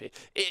creepy.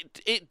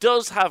 It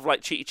does have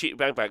like cheaty cheaty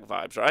bang bang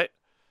vibes, right?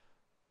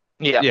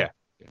 Yeah.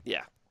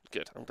 Yeah.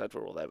 Good. I'm glad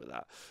we're all there with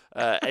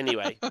that.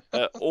 Anyway,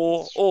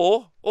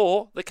 or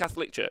the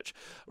Catholic Church.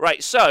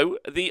 Right. So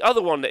the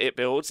other one that it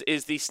builds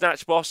is the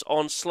Snatch Boss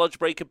on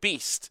Sludgebreaker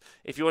Beast.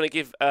 If you want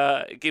to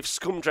give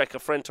Scumdrek a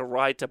friend to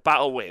ride to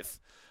battle with.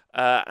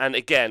 And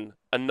again,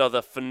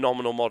 another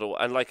phenomenal model,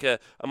 and like a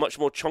much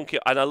more chunky.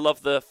 And I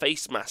love the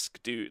face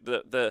mask,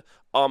 the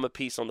armor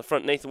piece on the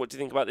front. Nathan, what do you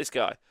think about this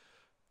guy?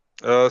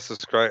 This is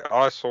great.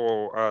 I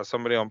saw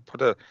somebody on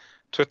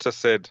Twitter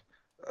said,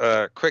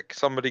 "Quick,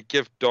 somebody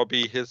give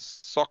Dobby his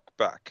sock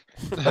back."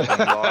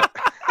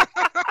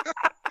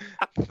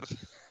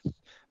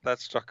 That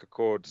struck a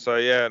chord. So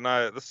yeah,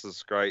 no, this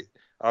is great.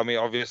 I mean,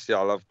 obviously,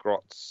 I love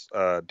Grots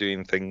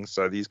doing things,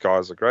 so these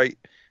guys are great,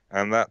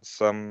 and that's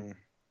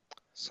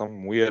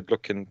some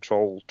weird-looking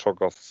troll,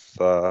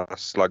 Troggoth,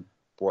 slug,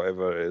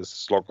 whatever it is,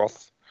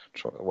 Slogoth,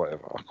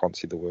 whatever. I can't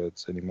see the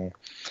words anymore.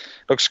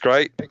 Looks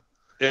great.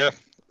 Yeah,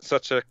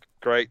 such a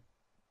great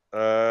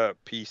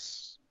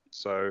piece.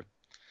 So,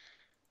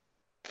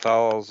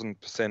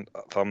 1000%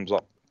 thumbs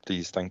up,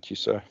 please. Thank you,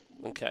 sir.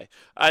 Okay.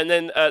 And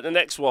then the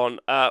next one,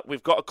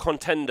 we've got a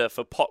contender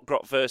for Pot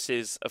Grot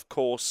versus, of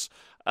course,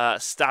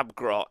 Stab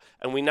Grot.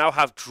 And we now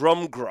have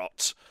Drum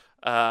Grot.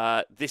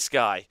 This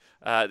guy.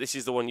 This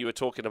is the one you were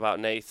talking about,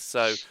 Nath.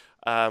 So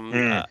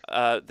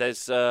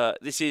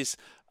this is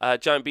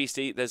Giant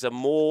Beastie. There's a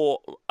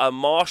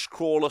marsh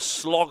crawler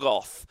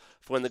Slogoth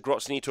for when the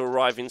Grots need to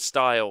arrive in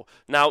style.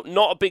 Now,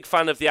 not a big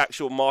fan of the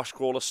actual marsh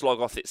crawler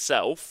Slogoth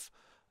itself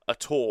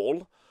at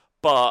all,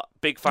 but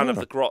big fan of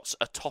the Grots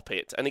atop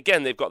it. And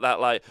again, they've got that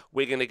like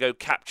we're going to go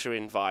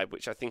capturing vibe,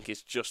 which I think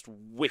is just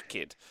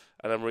wicked,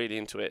 and I'm really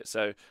into it.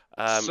 So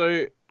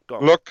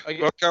look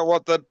at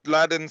what the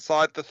lad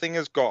inside the thing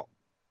has got.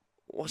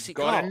 What's he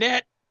got? A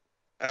net.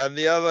 And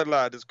the other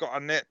lad has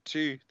got a net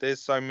too.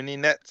 There's so many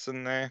nets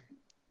in there.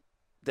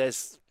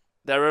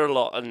 There are a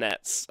lot of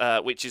nets,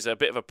 which is a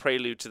bit of a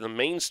prelude to the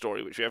main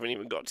story, which we haven't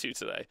even got to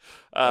today.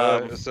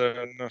 Is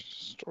there a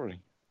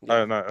story? Yeah.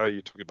 Oh no! Oh,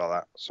 you're talking about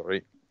that.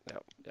 Sorry. Yeah.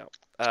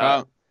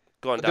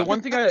 Go on, Dan. The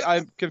one thing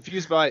I'm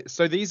confused by.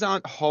 So these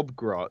aren't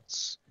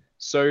Hobgrots.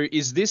 So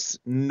is this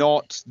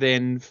not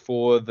then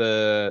for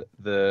the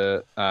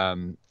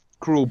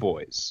Cruel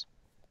Boys?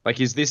 Like,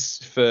 is this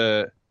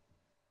for?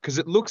 Because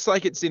it looks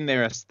like it's in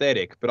their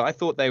aesthetic, but I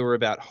thought they were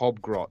about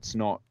Hobgrots,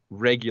 not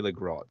regular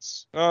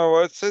Grots. Oh,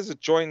 well, it says it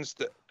joins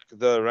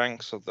the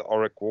ranks of the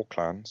Auric War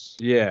clans.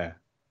 Yeah.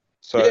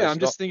 So yeah, I'm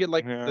just thinking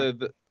like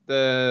the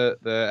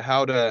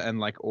Howdah and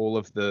like all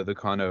of the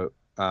kind of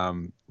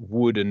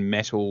wood and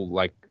metal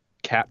like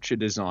capture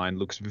design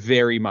looks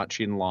very much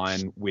in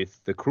line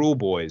with the Cruel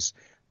Boys,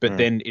 but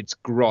then it's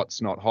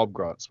Grots, not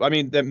Hobgrots. I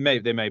mean, there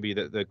may be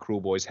that the Cruel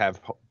Boys have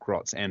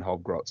Grots and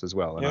Hobgrots as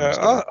well, and I'm just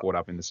getting caught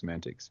up in the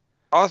semantics.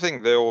 I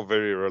think they're all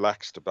very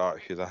relaxed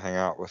about who they hang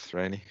out with,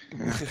 really.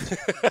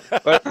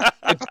 But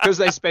it's because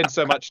they spend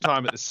so much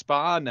time at the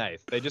spa,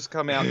 Nath. They just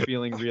come out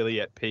feeling really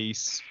at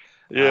peace,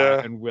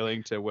 and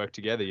willing to work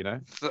together, you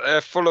know?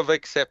 They're full of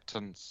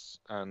acceptance,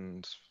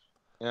 and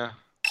that's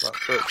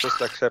it,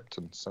 just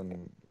acceptance,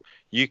 and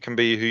you can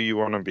be who you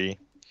want to be.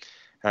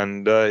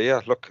 And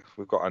look,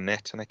 we've got a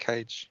net and a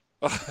cage.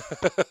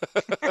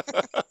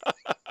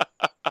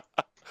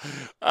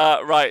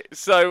 Right,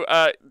 so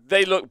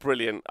they look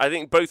brilliant. I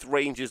think both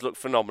ranges look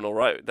phenomenal,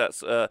 right?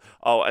 That's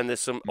and there's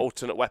some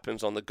alternate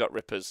weapons on the Gut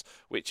Rippers,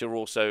 which are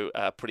also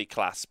pretty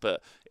class.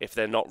 But if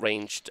they're not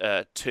ranged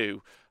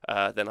 2,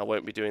 then I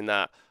won't be doing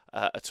that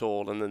at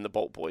all. And then the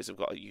Bolt Boys have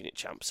got a unit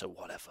champ, so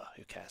whatever,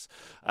 who cares?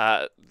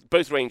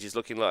 Both ranges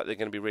looking like they're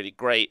going to be really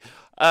great.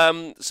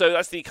 So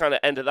that's the kind of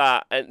end of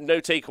that. And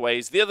no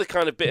takeaways. The other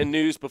kind of bit of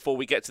news before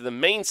we get to the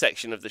main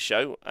section of the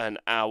show, an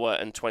hour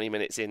and 20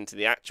 minutes into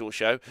the actual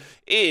show,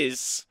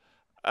 is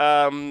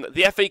the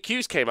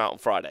FAQs came out on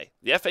Friday.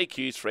 The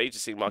FAQs for Age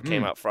of Sigmar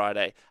came out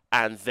Friday,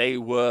 and they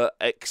were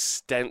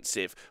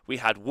extensive. We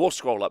had War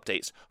Scroll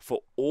updates for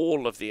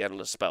all of the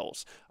Endless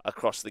spells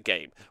across the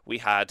game. We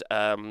had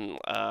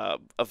a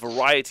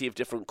variety of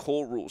different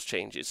core rules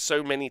changes,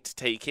 so many to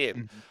take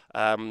in.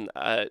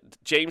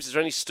 James, is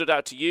there any stood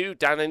out to you?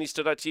 Dan, any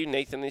stood out to you?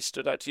 Nathan, any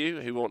stood out to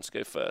you? Who wants to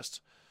go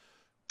first?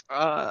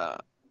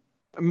 The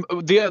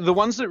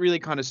ones that really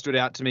kind of stood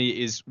out to me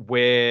is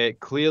where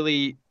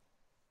clearly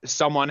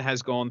someone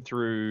has gone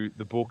through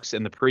the books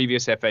and the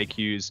previous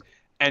FAQs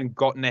and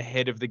gotten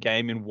ahead of the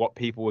game in what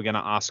people were going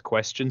to ask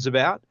questions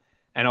about,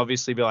 and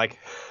obviously be like,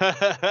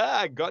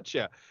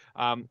 gotcha.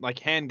 Like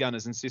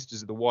handgunners and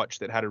Sisters of the Watch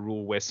that had a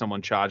rule where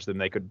someone charged them,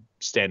 they could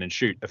stand and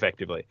shoot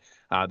effectively.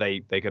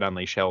 They could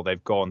unleash hell.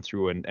 They've gone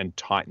through and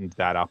tightened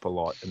that up a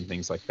lot and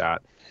things like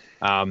that.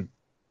 And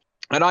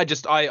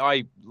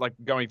I like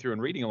going through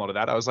and reading a lot of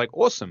that. I was like,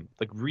 awesome,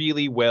 like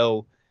really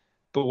well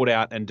thought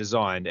out and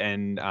designed.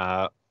 And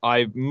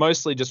I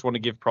mostly just want to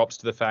give props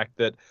to the fact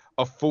that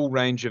a full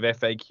range of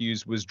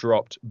FAQs was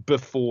dropped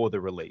before the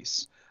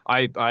release.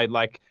 I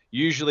like,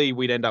 usually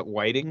we'd end up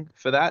waiting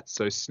for that,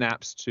 so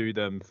snaps to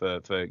them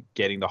for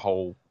getting the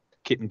whole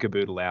kit and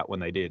caboodle out when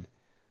they did.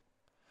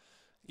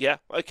 Yeah,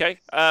 okay.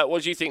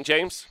 What do you think,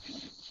 James?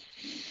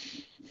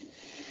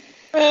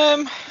 Do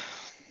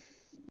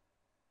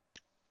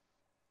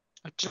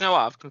you know what?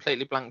 I've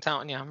completely blanked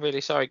out on you. I'm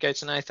really sorry. Go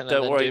to Nathan.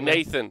 Don't worry,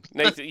 Nathan.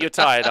 Nathan, you're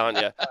tired, aren't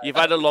you? You've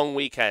had a long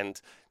weekend.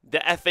 The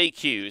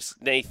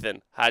FAQs,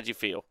 Nathan, how do you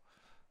feel?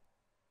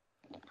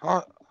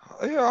 Yeah,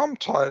 I'm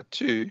tired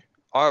too.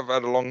 I've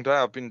had a long day.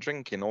 I've been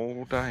drinking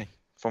all day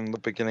from the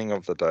beginning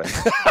of the day.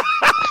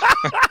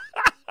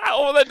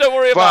 Oh, then don't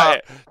worry about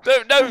it.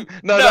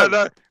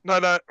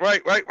 No.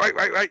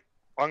 Wait.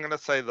 I'm going to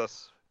say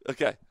this.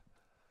 Okay.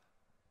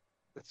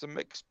 It's a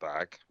mixed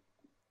bag.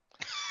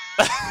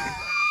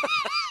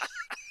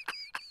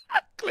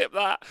 Clip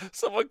that.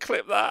 Someone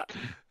clip that.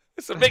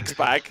 It's a mixed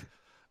bag.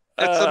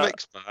 It's a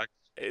mixed bag.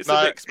 It's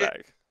a mixed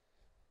bag.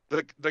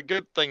 The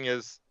good thing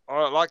is,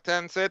 like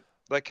Dan said,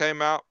 they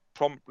came out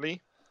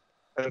promptly.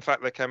 In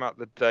fact, they came out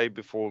the day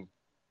before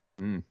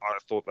I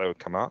thought they would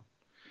come out,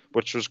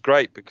 which was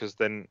great because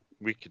then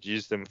we could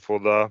use them for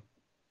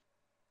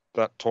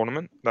that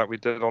tournament that we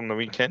did on the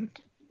weekend.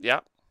 Yeah.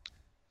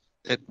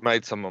 It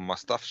made some of my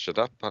stuff shut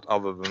up, but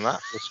other than that,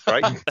 it was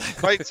great.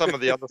 It made some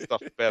of the other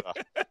stuff better.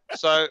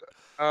 So,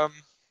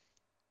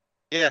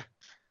 yeah,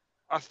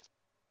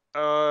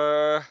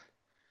 a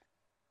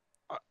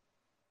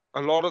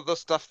lot of the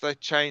stuff they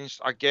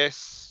changed, I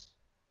guess,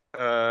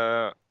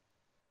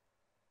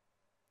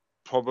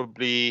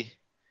 probably,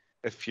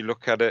 if you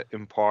look at it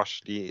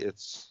impartially,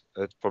 it's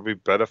probably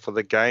better for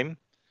the game.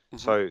 Mm-hmm.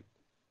 So,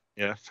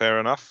 yeah,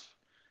 fair enough.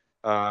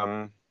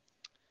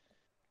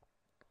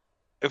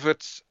 If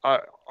it's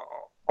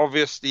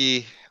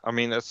obviously, I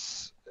mean,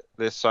 there's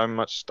so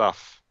much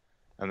stuff,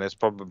 and there's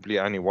probably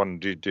only one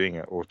dude doing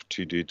it, or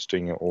two dudes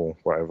doing it, or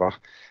whatever,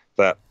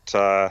 that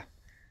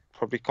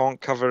probably can't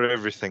cover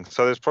everything.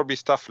 So there's probably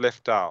stuff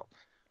left out,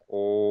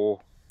 or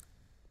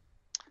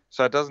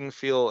so it doesn't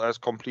feel as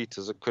complete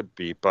as it could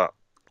be. But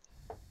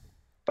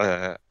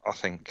I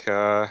think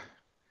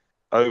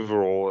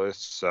overall,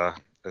 it's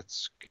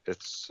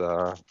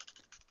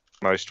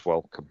most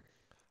welcome.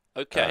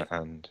 Okay.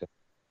 And.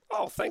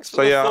 Oh, thanks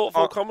for the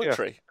thoughtful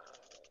commentary.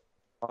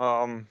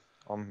 Yeah.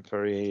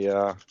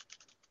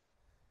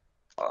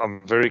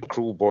 I'm very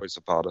cruel boys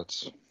about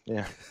it.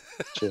 Yeah.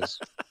 Cheers.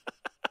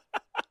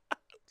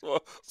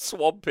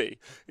 Swampy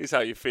is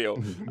how you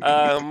feel.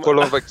 Full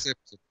of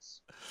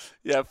acceptance.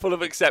 Yeah, full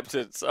of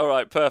acceptance. All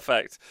right,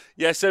 perfect.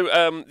 Yeah, so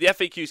the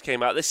FAQs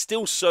came out. There's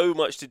still so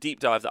much to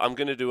deep dive that I'm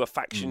going to do a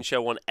faction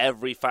show on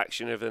every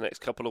faction over the next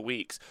couple of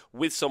weeks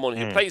with someone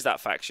who plays that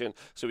faction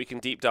so we can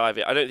deep dive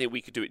it. I don't think we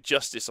could do it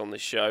justice on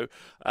this show,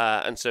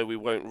 and so we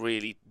won't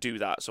really do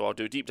that. So I'll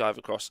do a deep dive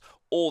across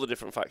all the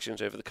different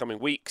factions over the coming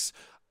weeks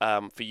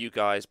for you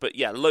guys. But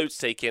yeah, loads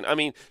to take in. I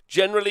mean,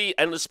 generally,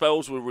 Endless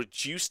Spells were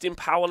reduced in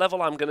power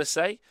level, I'm going to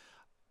say,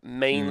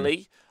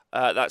 mainly.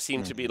 That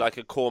seemed to be like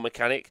a core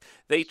mechanic.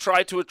 They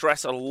tried to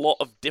address a lot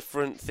of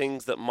different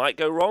things that might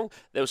go wrong.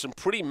 There were some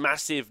pretty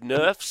massive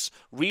nerfs.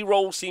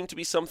 Rerolls seem to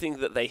be something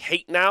that they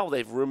hate now.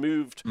 They've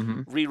removed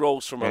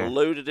rerolls from a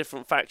load of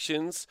different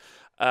factions.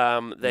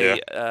 They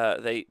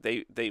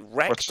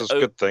wrecked. Which is a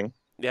good thing.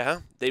 Yeah,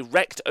 they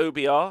wrecked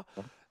OBR.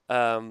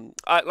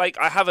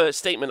 I have a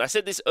statement. I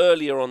said this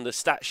earlier on the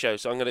stat show,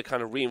 so I'm going to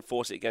kind of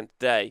reinforce it again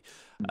today.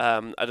 I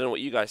don't know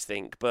what you guys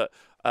think, but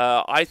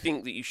I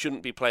think that you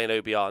shouldn't be playing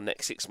OBR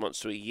next 6 months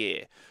to a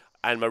year.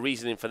 And my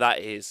reasoning for that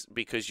is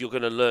because you're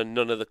going to learn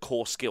none of the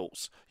core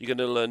skills. You're going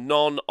to learn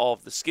none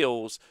of the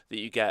skills that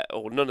you get,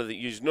 or none of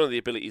the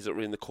abilities that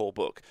are in the core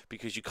book,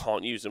 because you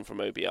can't use them from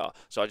OBR.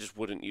 So I just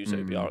wouldn't use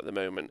OBR at the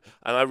moment.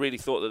 And I really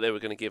thought that they were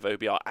going to give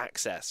OBR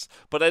access.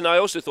 But then I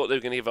also thought they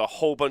were going to give a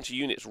whole bunch of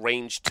units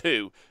range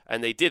 2,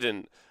 and they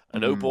didn't.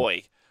 And oh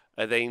boy,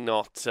 are they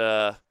not...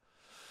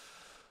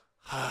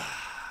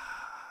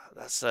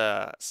 that's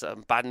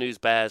some bad news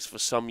bears for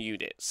some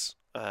units.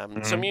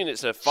 Some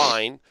units are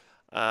fine.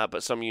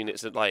 But some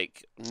units are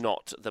like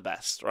not the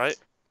best, right?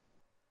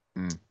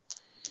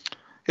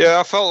 Yeah,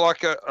 I felt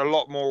like a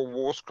lot more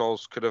War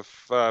Scrolls could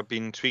have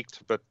been tweaked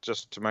a bit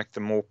just to make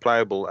them more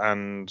playable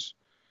and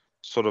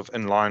sort of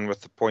in line with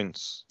the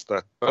points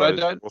that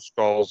War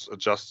Scrolls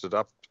adjusted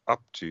up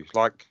to.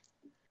 Like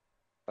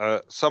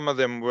some of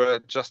them were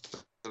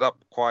adjusted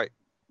up quite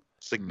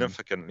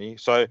significantly.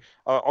 So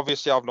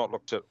obviously I've not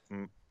looked at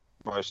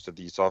most of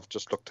these. I've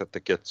just looked at the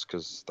kits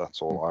because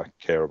that's all I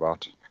care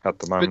about at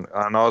the moment.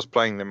 And I was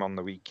playing them on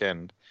the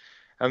weekend.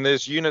 And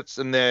there's units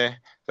in there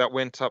that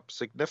went up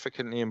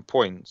significantly in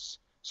points.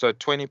 So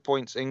 20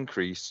 points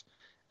increase,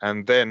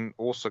 and then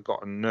also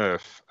got a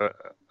nerf,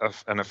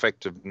 an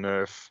effective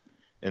nerf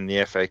in the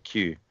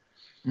FAQ.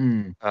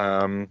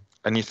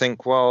 And you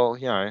think, well,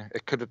 you know,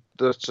 it could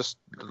have just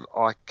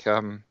like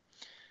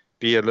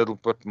be a little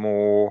bit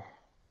more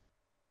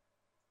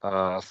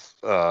you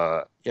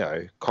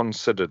know,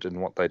 considered in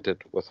what they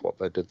did with what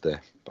they did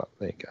there. But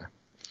there you go.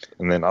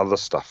 And then other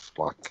stuff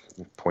like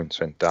points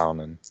went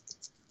down, and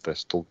they're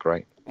still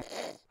great.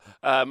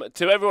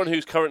 To everyone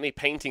who's currently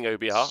painting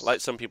OBR, like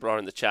some people are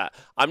in the chat,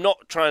 I'm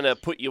not trying to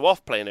put you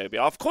off playing OBR.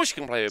 Of course you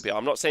can play OBR.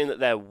 I'm not saying that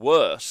they're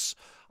worse.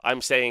 I'm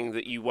saying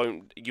that you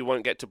won't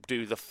get to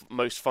do the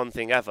most fun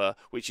thing ever,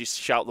 which is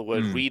shout the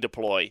word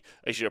redeploy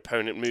as your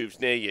opponent moves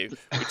near you,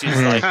 which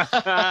is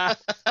like,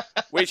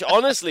 which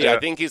honestly I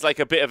think is like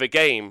a bit of a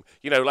game.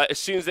 You know, like as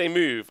soon as they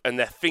move and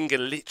their finger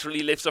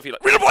literally lifts off, you're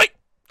like redeploy.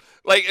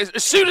 Like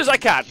as soon as I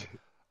can,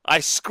 I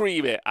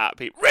scream it at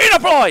people,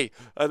 redeploy,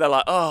 and they're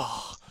like,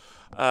 oh,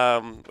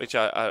 which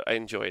I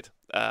enjoyed.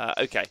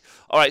 Okay,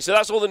 all right. So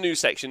that's all the news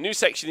section. News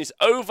section is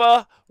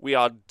over. We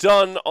are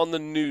done on the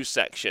news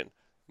section.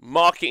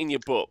 Mark it in your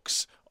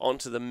books.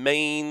 Onto the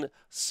main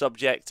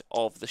subject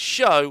of the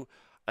show,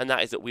 and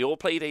that is that we all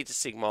played Age of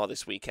Sigmar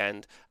this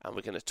weekend, and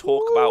we're going to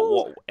talk about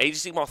what Age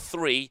of Sigmar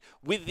 3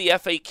 with the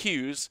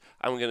FAQs,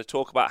 and we're going to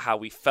talk about how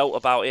we felt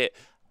about it,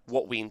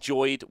 what we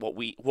enjoyed,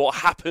 what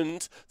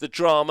happened, the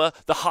drama,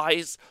 the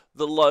highs,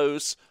 the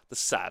lows, the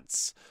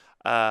sads.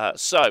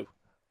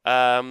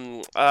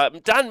 Dan,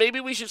 maybe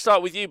we should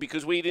start with you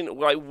because we didn't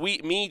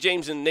me,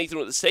 James, and Nathan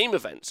were at the same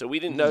event, so we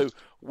didn't know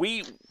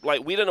we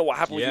don't know what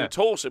happened with you at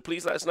all. So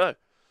please let us know.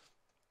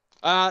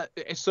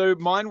 So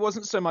mine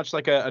wasn't so much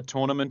like a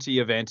tournament-y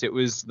event. It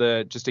was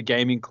just a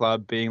gaming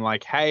club being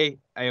like, hey,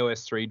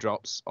 AOS 3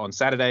 drops on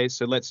Saturday,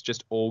 so let's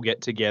just all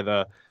get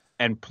together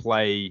and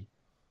play,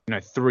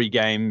 3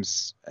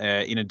 games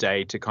in a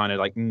day to kind of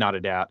like nut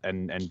it out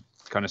and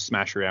kind of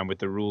smash around with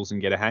the rules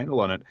and get a handle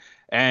on it.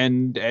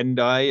 And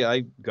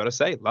I gotta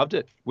say, loved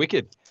it.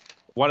 Wicked.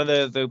 One of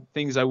the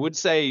things I would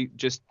say,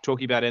 just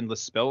talking about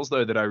endless spells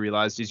though, that I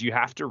realized is you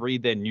have to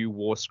read their new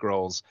war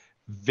scrolls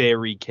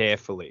very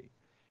carefully.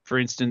 For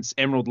instance,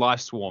 Emerald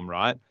Life Swarm,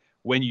 right?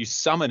 When you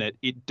summon it,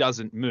 it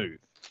doesn't move.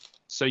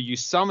 So you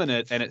summon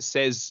it and it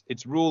says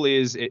its rule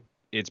is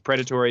it's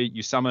predatory.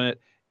 You summon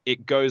it,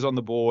 it goes on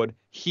the board,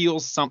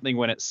 heals something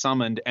when it's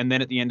summoned, and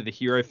then at the end of the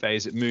hero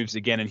phase, it moves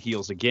again and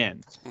heals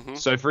again. Mm-hmm.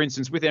 So, for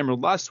instance, with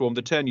Emerald Life Swarm,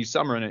 the turn you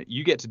summon it,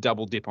 you get to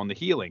double dip on the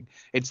healing.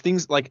 It's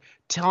things like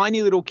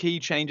tiny little key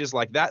changes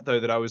like that, though,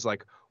 that I was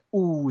like,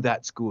 ooh,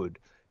 that's good.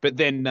 But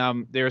then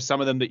there are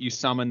some of them that you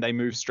summon, they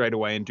move straight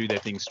away and do their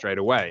thing straight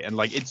away. And,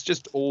 like, it's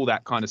just all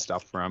that kind of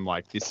stuff where I'm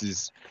like, this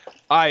is...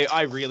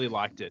 I really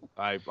liked it.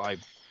 I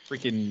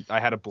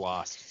had a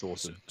blast. It's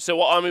awesome. So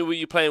what army were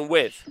you playing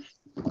with?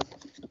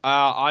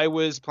 I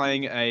was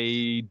playing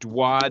a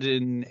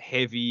Dwarden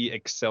heavy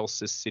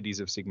Excelsis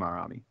Cities of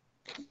Sigmar army.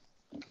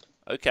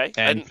 Okay.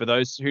 And for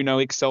those who know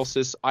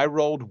Excelsis, I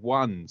rolled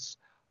ones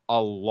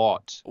a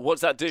lot. What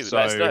does that do?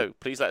 Let us know.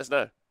 Please let us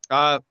know.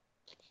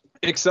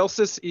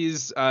 Excelsis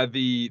is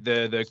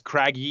the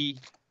craggy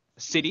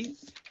city,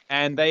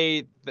 and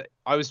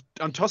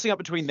I'm tossing up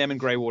between them and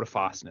Greywater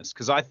Fastness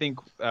because I think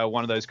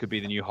one of those could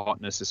be the new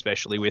hotness,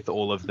 especially with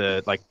all of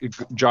the like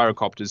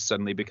gyrocopters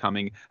suddenly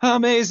becoming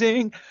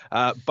amazing.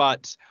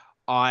 But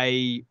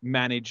I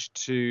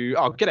managed to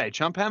g'day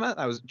Chumphammer.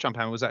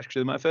 Chumphammer was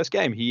actually my first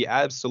game. He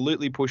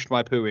absolutely pushed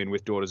my poo in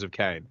with Daughters of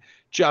Cain.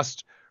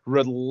 Just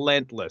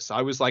relentless.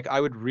 I was like, I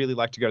would really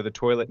like to go to the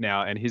toilet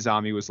now, and his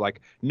army was like,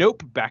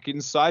 nope, back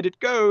inside it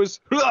goes.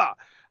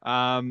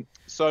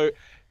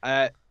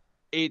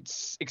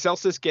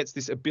 Excelsis gets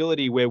this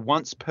ability where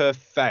once per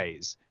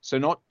phase, so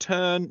not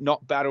turn,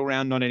 not battle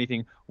round, not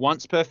anything,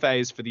 once per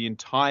phase for the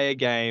entire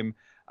game,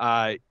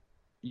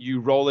 you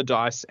roll a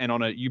dice, and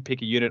you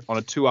pick a unit. On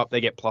a 2-up,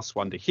 they get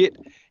 +1 to hit.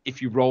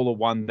 If you roll a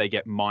 1, they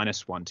get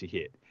 -1 to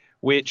hit,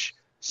 which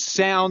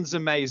sounds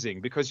amazing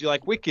because you're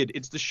like, wicked,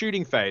 it's the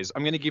shooting phase.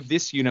 I'm going to give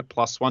this unit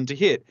 +1 to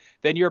hit.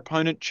 Then your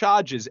opponent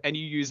charges and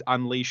you use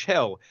Unleash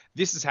Hell.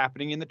 This is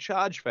happening in the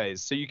charge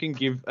phase. So you can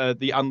give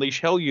the Unleash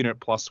Hell unit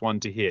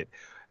 +1 to hit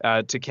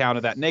to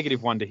counter that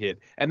 -1 to hit.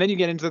 And then you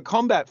get into the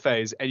combat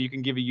phase and you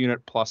can give a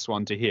unit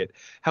 +1 to hit.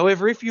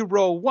 However, if you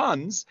roll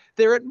 1s,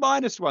 they're at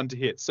 -1 to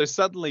hit. So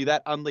suddenly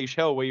that Unleash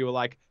Hell where you were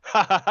like,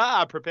 ha ha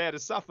ha, prepare to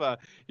suffer.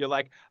 You're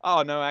like,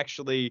 oh no,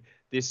 actually,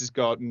 this has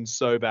gotten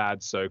so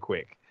bad so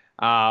quick.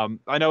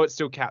 I know it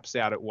still caps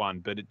out at 1,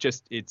 but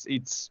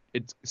it's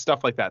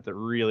stuff like that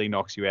really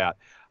knocks you out.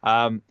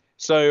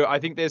 So I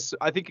think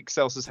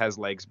Excelsis has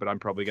legs, but I'm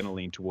probably going to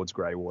lean towards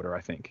Greywater, I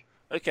think.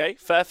 Okay,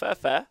 fair.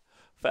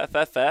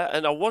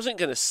 And I wasn't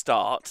going to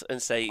start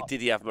and say,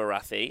 did he have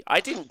Marathi? I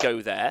didn't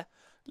go there.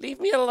 Leave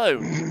me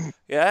alone.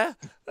 Yeah,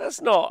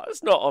 that's not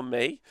on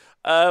me.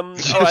 All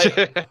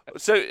right.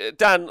 So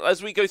Dan,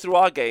 as we go through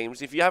our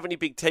games, if you have any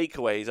big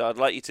takeaways, I'd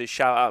like you to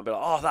shout out and be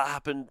like, "Oh, that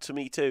happened to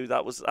me too.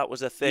 That was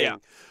a thing."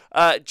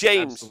 Yeah.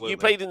 James, Absolutely. You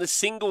played in the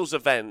singles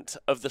event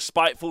of the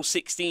Spiteful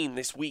 16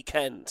 this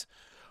weekend.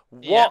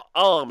 What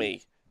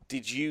army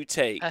did you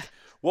take?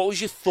 What was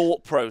your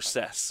thought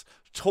process?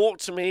 Talk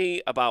to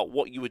me about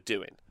what you were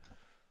doing.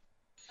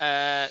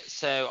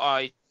 So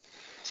I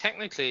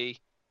technically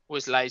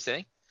was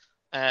lazy.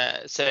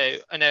 So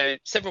I know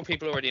several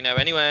people already know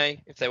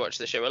anyway, if they watch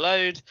the show a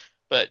load,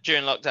 but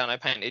during lockdown I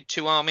painted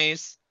 2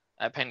 armies.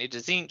 I painted a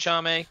Tzeentch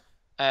army,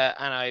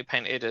 and I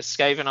painted a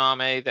Skaven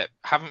army that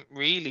haven't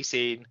really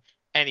seen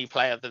any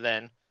play other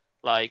than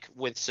like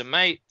with some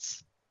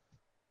mates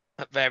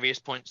at various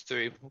points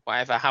through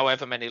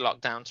however many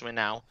lockdowns we're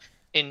now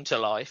into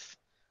life.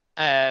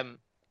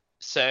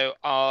 So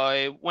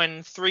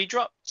when 3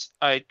 dropped,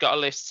 I got a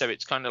list, so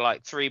it's kind of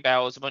like 3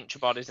 bells, a bunch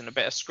of bodies, and a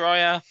bit of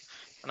scryer.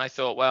 And I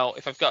thought, well,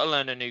 if I've got to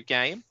learn a new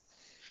game,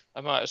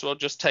 I might as well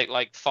just take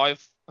like a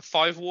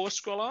 5 War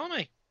Scroll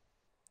army.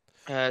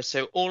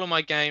 So all of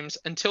my games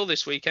until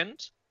this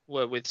weekend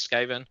were with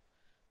Skaven.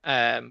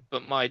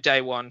 But my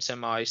day one, so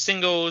my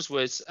singles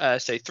was,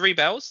 3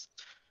 bells,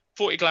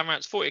 40 clan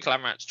rats,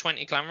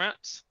 20 clan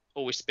rats,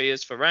 always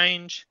spears for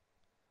range.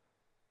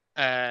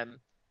 A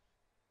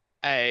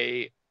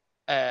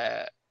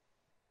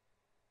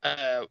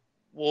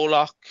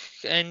warlock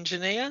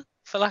engineer,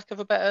 for lack of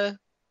a better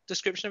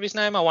description of his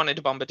name. I wanted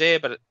a bombardier,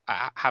 but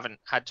I haven't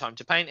had time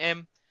to paint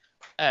him.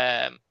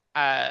 And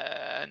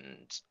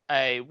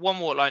a 1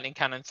 Warp Lightning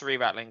Cannon, 3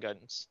 Rattling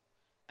Guns.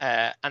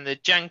 And the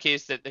jank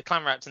is that the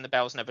clan rats and the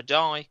bells never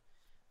die.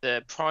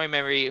 The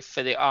primary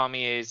for the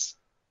army is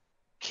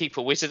keep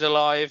a wizard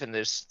alive, and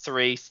there's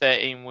 3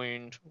 13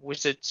 wound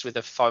wizards with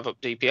a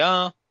 5-up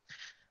DPR.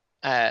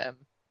 And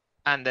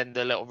then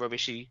the little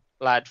rubbishy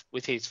lad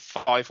with his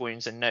 5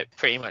 wounds and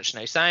pretty much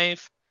no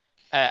save.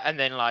 And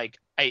then like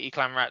 80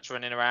 clan rats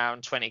running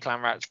around, 20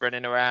 clan rats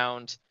running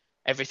around.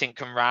 Everything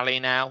can rally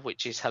now,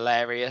 which is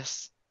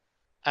hilarious.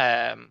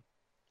 And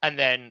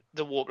then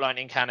the Warp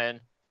Lightning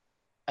Cannon,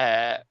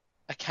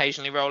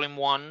 occasionally rolling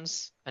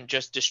 1s and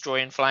just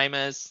destroying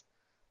flamers,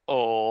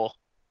 or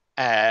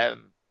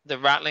the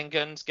Rattling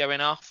Guns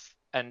going off.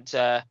 And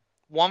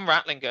 1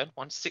 Rattling Gun,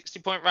 1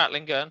 60-point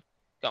Rattling Gun,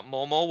 got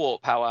more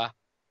warp power,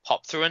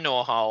 popped through a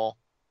Gnaw hole,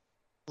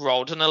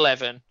 rolled an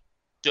 11,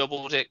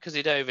 doubled it because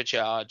he'd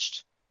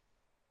overcharged,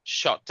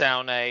 shot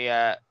down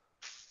a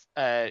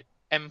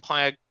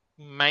Empire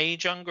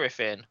Mage on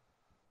Griffin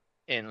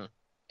in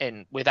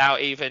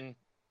without even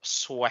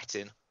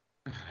sweating.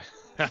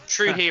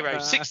 True hero.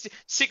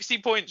 60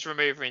 points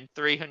remover in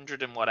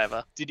 300 and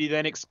whatever. Did he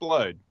then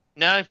explode?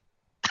 No.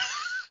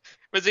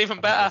 Was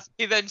even better.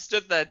 He then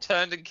stood there,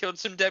 turned and killed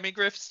some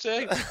demigriffs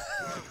too.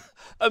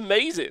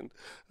 Amazing.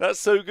 That's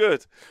so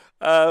good.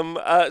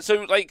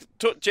 So, like,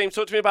 James,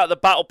 talk to me about the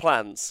battle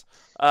plans.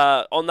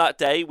 On that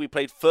day, we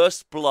played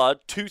First Blood,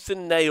 Tooth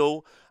and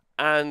Nail,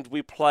 and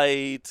we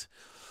played...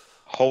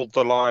 Hold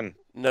the Line.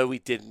 No, we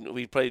didn't.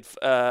 We played...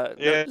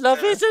 No,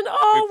 Love Isn't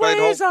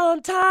Always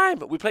on Time.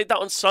 We played that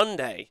on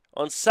Sunday.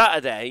 On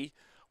Saturday,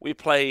 we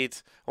played...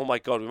 Oh, my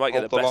God, we might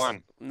get the best...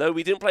 Line. No,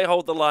 we didn't play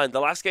Hold the Line.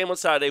 The last game on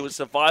Saturday was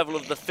Survival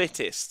of the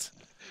Fittest.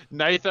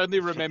 Nath only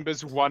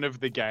remembers one of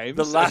the games.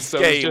 The last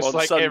game just on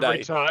like Sunday.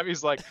 Every time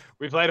he's like,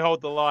 we played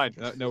Hold the Line.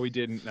 No, we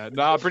didn't.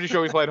 No, I'm pretty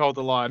sure we played Hold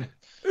the Line.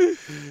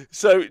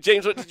 So,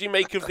 James, what did you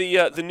make of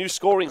the new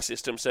scoring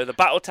system? So the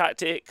battle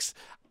tactics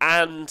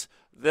and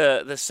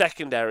the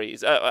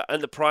secondaries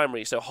and the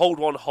primaries. So hold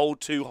 1, hold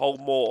 2,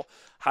 hold more.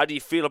 How do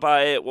you feel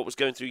about it? What was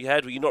going through your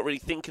head? Were you not really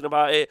thinking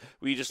about it?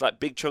 Were you just like,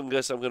 big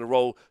chungus, I'm going to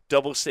roll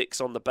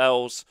 6 on the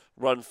bells,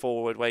 run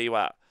forward? Where you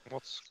at?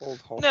 What's called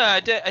hold? No, I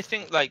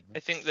think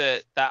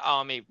that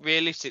army,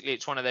 realistically,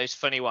 it's one of those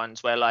funny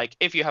ones where, like,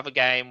 if you have a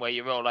game where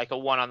you roll like a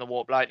 1 on the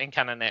Warp Lightning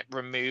Cannon, it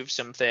removes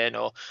something,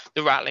 or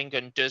the Rattling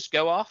Gun does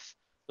go off,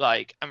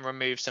 like, and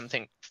remove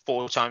something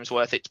 4 times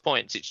worth its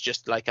points, it's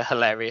just like a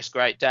hilarious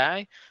great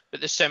day. But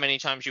there's so many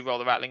times you roll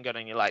the Rattling Gun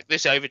and you're like,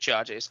 this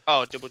overcharges.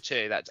 Oh, double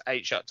 2, that's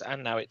 8 shots,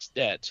 and now it's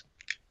dead.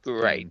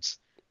 great.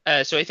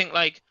 So I think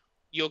like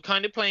you're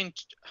kind of playing.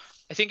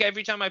 I think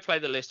every time I play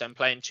the list, I'm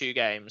playing 2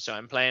 games. So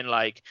I'm playing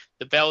like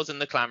the bells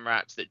and the clan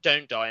rats that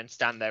don't die and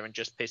stand there and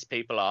just piss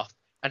people off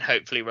and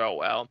hopefully roll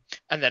well.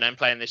 And then I'm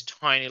playing this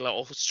tiny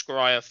little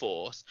scryer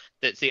force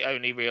that's the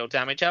only real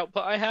damage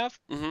output I have.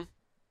 Mm-hmm.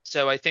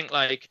 So I think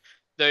like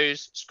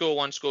those score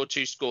 1, score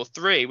 2, score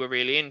 3 were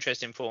really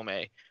interesting for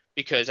me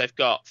because I've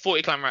got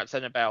 40 clan rats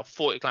and a bell,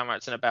 40 clan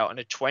rats and a bell, and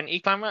a 20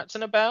 clan rats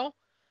and a bell.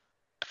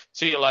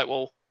 So you're like,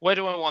 well, where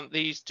do I want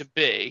these to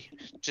be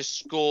to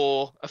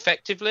score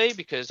effectively?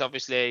 Because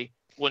obviously,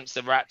 once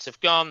the rats have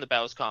gone, the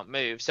bells can't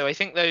move. So I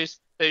think those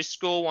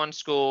score 1,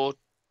 score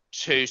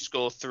 2,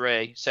 score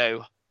 3.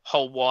 So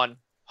hold 1,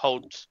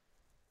 hold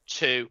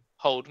 2,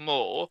 hold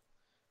more,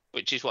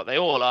 which is what they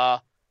all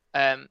are.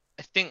 I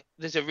think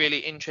there's a really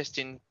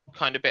interesting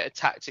kind of bit of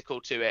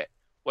tactical to it,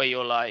 where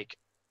you're like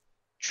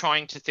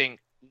trying to think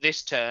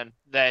this turn,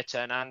 their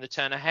turn, and the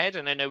turn ahead.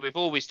 And I know we've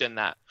always done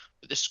that,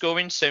 but the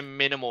scoring's so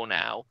minimal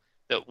now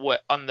that we're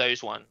on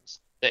those ones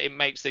that it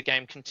makes the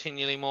game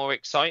continually more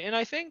exciting.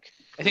 I think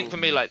for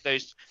me, like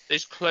those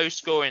close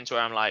scorings where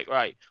I'm like,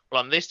 right,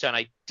 well on this turn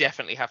I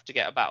definitely have to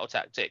get a battle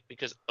tactic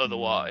because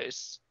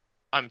otherwise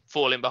I'm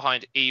falling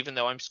behind, even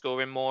though I'm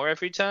scoring more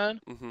every turn.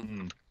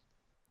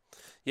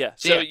 Yeah,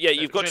 so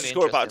you've got really to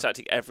score a battle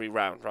interesting. tactic every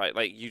round, right?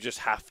 Like, you just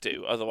have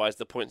to, otherwise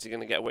the points are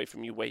going to get away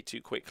from you way too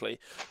quickly,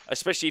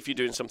 especially if you're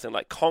doing something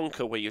like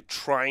Conquer, where you're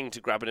trying to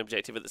grab an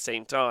objective at the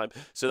same time,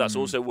 so that's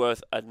also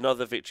worth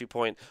another victory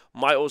point,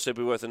 might also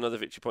be worth another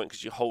victory point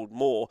because you hold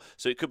more,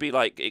 so it could be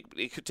like,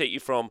 it could take you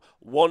from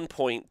 1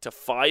 point to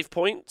 5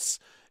 points,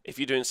 if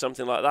you're doing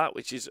something like that,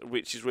 which is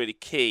really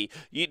key.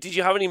 Did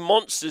you have any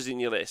monsters in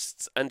your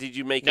lists? And did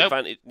you make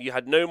advantage? You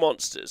had no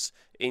monsters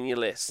in your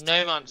list.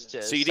 No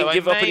monsters. So you didn't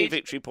give up any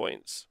victory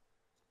points.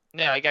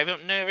 No, I gave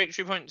up no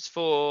victory points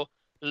for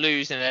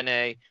losing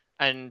any,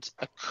 and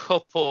a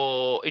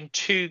couple in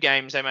 2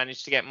 games I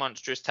managed to get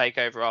monstrous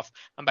takeover off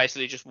and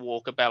basically just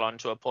walk a bell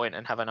onto a point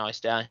and have a nice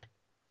day.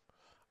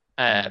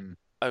 Okay.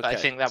 I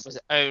think that was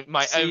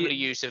my only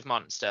use of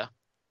monster.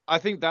 I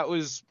think that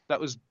was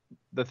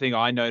the thing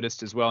I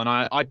noticed as well. And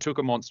I took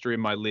a monster in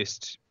my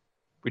list,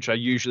 which I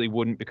usually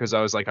wouldn't, because I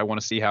was like, I want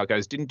to see how it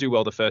goes. Didn't do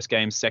well the first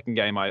game. Second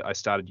game, I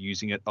started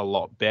using it a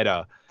lot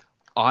better.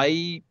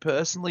 I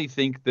personally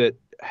think that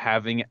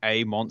having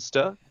a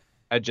monster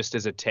just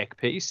as a tech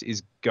piece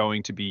is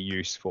going to be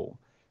useful,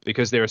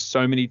 because there are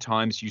so many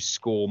times you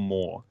score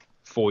more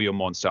for your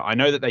monster. I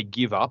know that they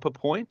give up a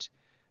point,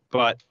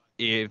 but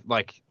if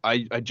like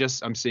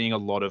I'm seeing a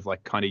lot of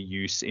like kind of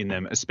use in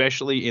them,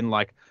 especially in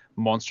like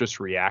monstrous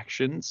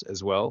reactions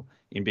as well,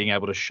 in being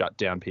able to shut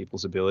down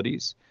people's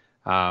abilities.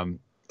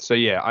 So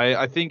yeah,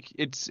 I think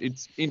it's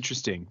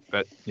interesting,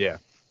 but yeah.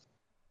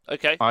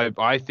 Okay.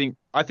 I think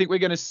we're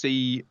going to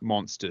see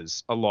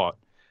monsters a lot,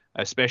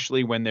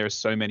 especially when there are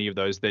so many of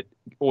those that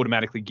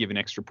automatically give an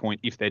extra point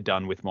if they're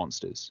done with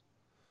monsters.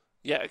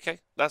 Yeah, okay,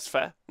 that's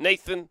fair.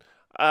 Nathan,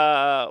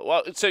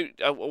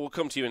 we'll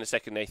come to you in a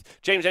second, Nathan.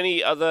 James,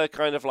 any other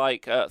kind of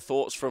like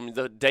thoughts from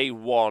the day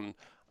one?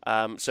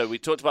 So we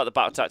talked about the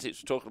battle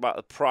tactics, we talked about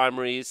the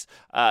primaries,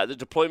 the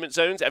deployment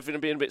zones,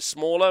 everything being a bit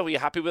smaller. Were you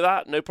happy with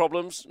that? No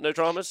problems? No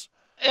dramas?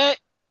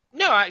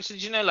 No, actually,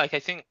 do you know, like, I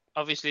think,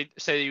 obviously,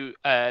 so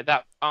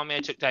that army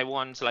I took day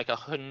one to like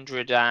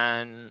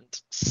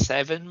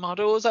 107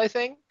 models, I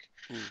think.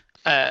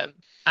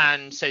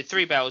 And so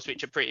 3 bells,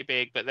 which are pretty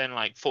big, but then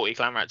like 40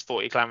 clan rats.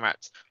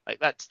 Like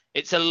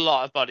it's a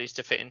lot of bodies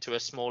to fit into a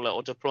small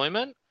little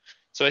deployment.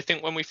 So I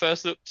think when we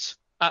first looked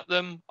at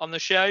them on the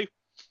show,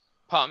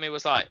 part of me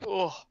was like,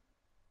 oh,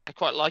 I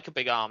quite like a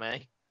big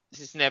army. This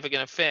is never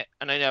going to fit.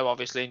 And I know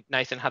obviously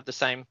Nathan had the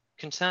same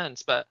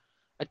concerns, but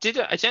I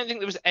don't think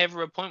there was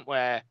ever a point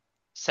where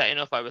setting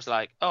up I was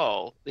like,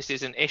 oh, this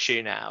is an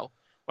issue now.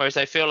 Whereas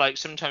I feel like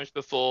sometimes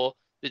before,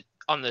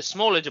 on the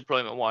smaller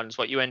deployment ones,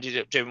 what you ended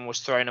up doing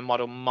was throwing a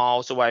model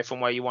miles away from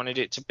where you wanted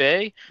it to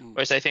be.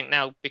 Whereas I think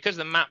now, because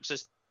the maps are,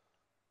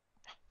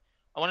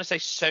 I want to say,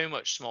 so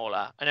much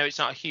smaller. I know it's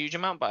not a huge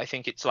amount, but I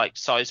think it's like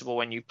sizable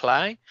when you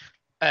play.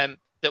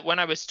 That when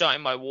I was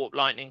starting my warp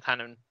lightning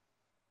cannon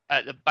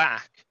at the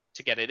back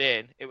to get it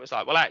in, it was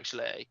like, well,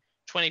 actually,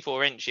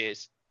 24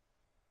 inches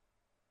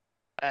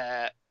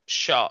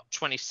shot,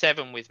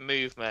 27 with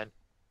movement.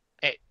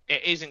 It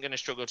isn't going to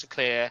struggle to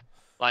clear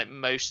like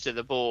most of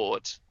the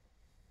board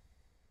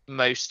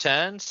most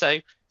turns. So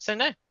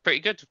no, pretty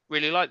good.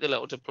 Really like the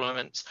little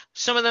deployments.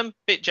 Some of them a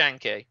bit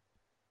janky,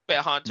 bit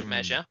hard to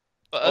measure.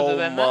 But other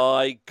than that, oh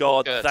my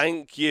god, good.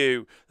 Thank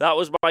you. That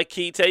was my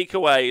key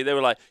takeaway. They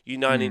were like, you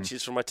 9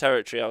 inches from my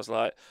territory. I was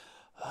like,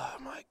 oh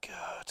my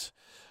god,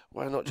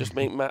 why not just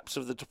make maps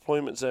of the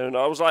deployment zone?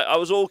 I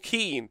was all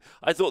keen.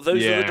 I thought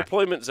those were the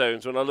deployment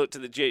zones. When I looked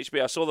at the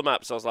GHB, I saw the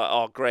maps. I was like,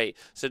 oh great.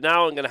 So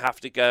now I'm going to have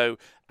to go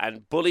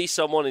and bully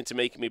someone into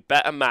making me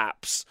better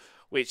maps,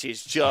 which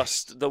is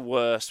just the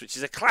worst, which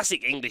is a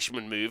classic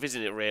Englishman move,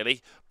 isn't it,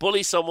 really?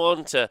 Bully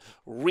someone to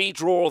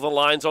redraw the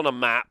lines on a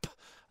map.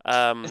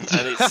 And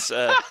it's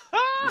I'm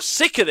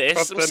sick of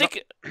this. I'm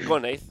sick. Go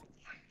on, Nath.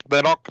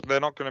 They're not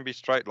going to be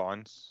straight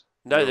lines.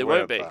 No, You're they aware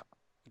won't of be. that.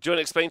 Do you want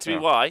to explain to me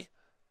Yeah. why?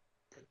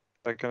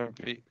 They're going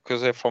to be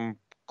because they're from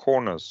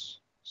corners.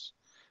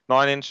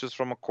 9 inches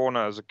from a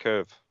corner as a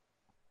curve.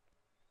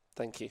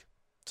 Thank you.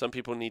 Some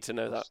people need to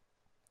know that.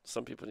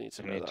 Some people need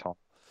to know that. Anytime.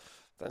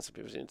 Then some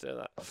people need to know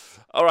that.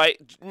 All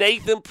right,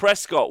 Nathan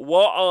Prescott,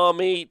 what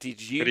army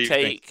did you Good evening.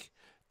 take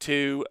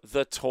to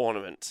the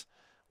tournament?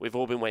 We've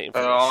all been waiting for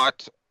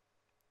this.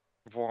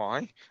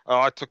 Why?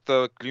 I took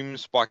the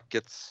Gloomspike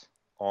Gits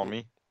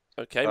army.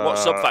 Okay, what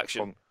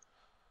sub-faction?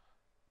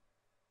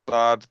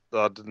 I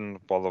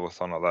didn't bother with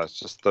one of those,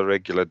 just the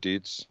regular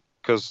dudes.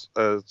 Because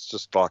it's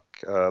just like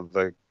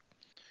the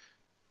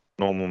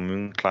normal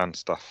Moon Clan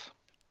stuff.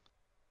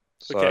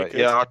 So, Okay, good.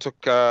 yeah, I took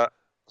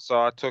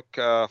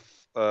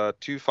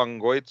 2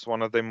 fungoids.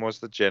 One of them was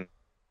the Gen.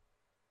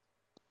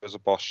 It was a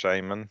boss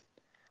shaman.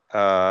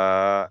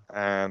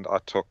 And I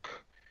took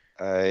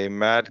a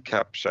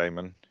madcap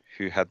shaman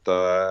who had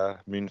the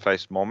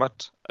Moonface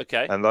Mommet.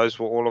 Okay. And those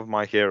were all of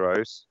my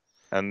heroes.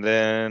 And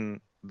then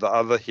the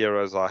other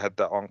heroes I had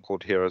that aren't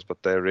called heroes,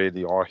 but they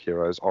really are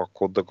heroes, are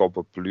called the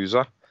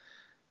Gobapalooza.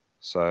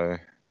 So,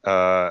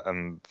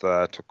 and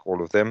I took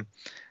all of them.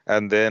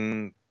 And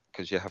then,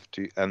 because you have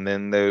to, and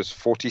then there's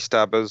 40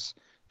 stabbers,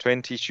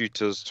 20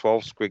 shooters,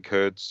 12 squig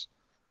herds,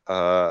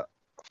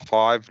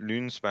 5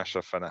 Loon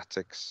Smasher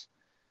fanatics,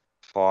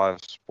 5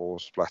 Spore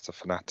Splatter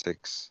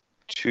fanatics,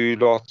 2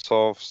 lots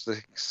of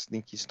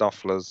sneaky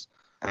snufflers,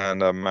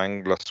 and a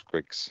Mangler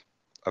squigs,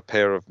 a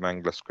pair of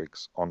Mangler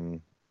squigs on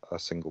a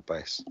single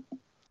base.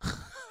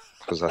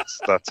 Because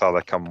that's how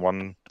they come.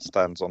 One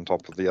stands on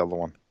top of the other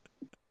one.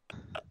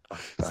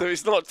 So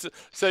it's not.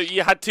 So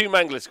you had 2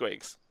 Mangler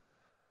Squigs.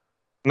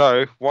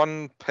 No,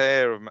 one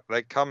pair of.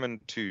 They come in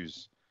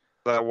 2s.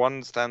 So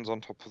one stands on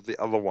top of the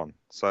other one.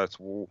 So it's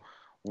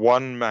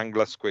one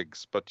Mangler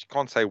Squigs, but you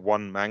can't say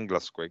one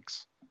Mangler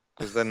Squigs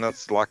because then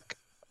that's like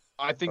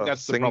I think a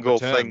that's the single proper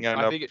term. thing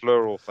and a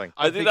plural thing.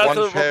 I think that's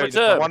the proper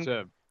term.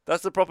 term.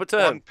 That's the proper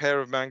term. One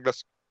pair of Mangler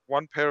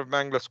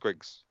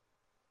Squigs.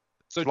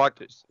 So It's like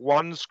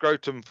one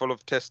scrotum full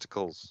of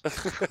testicles.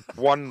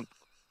 One.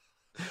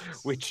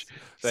 Which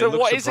So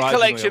look what is a surprisingly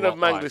collection of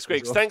lot Mangler like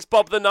Squigs? as well. Thanks,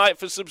 Bob the Knight,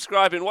 for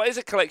subscribing. What is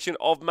a collection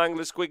of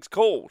Mangler Squigs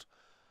called?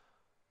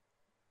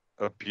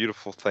 A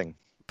beautiful thing.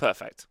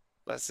 Perfect.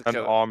 That's An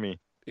army.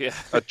 Yeah.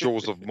 A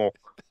Jaws of Mork.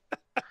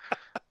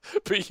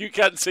 But you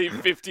can't say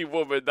 50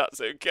 woman.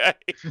 That's okay.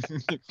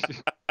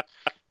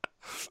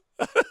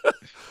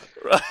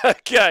 Right,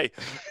 okay.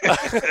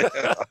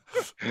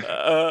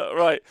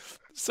 Right.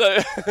 So.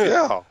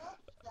 Yeah.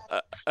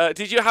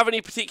 Did you have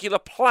any particular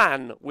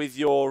plan with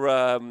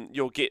your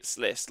Gits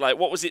list? Like,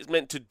 what was it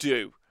meant to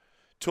do?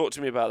 Talk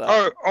to me about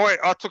that. Oh, wait,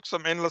 I took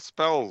some endless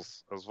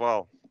spells as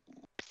well.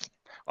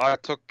 I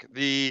took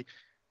the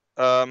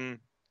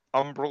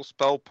Umbral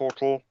Spell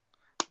Portal,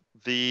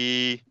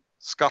 the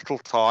Scuttle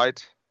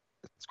Tide.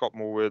 It's got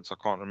more words I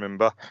can't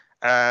remember,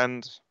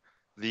 and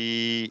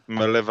the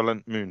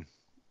Malevolent Moon.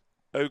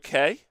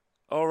 Okay.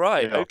 All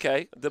right. Yeah.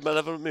 Okay. The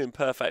Malevolent Moon.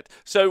 Perfect.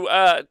 So,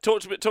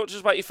 talk to us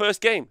about your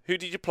first game. Who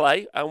did you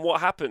play, and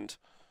what happened?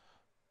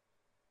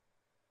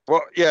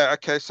 Well, yeah,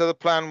 okay. So the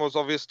plan was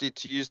obviously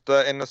to use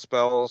the inner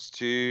spells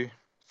to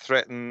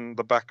threaten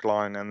the back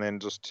line, and then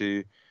just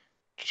to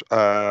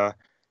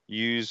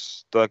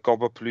use the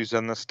Gobapalooza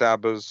and the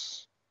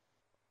Stabbers,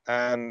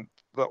 and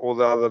all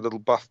the other little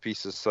buff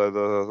pieces. So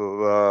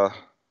the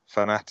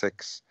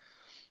Fanatics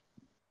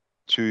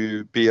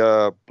to be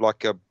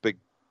like a big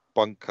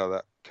bunker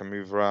that can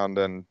move around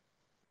and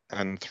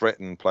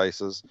threaten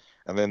places,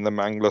 and then the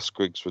Mangler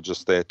Squigs were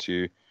just there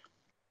to,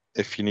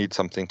 if you need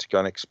something to go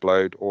and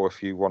explode, or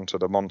if you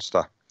wanted a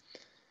monster.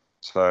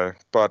 So,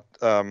 but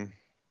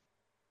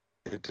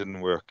it didn't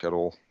work at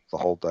all the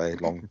whole day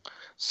long.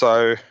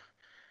 So,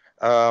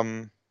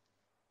 yeah,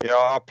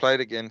 I played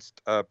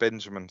against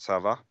Benjamin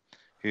Sava,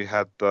 who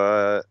had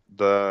the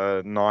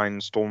 9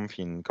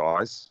 Stormfiend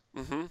guys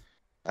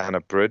and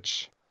a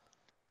bridge,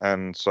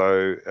 and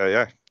so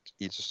yeah,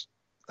 he just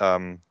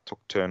took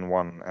turn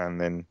 1 and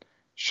then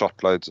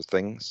shot loads of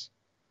things.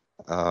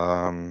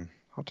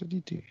 What did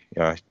he do?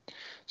 Yeah,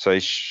 so he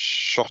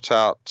shot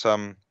out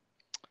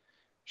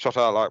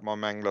like my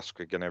Mangler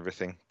Squig and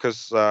everything.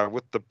 Because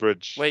with the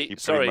bridge, Wait,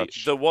 sorry,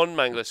 the one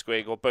Mangler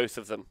Squig or both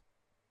of them?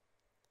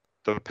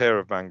 The pair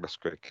of Mangler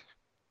Squig.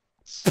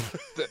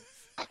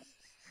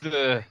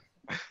 The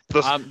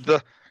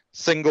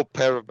single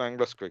pair of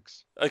Mangler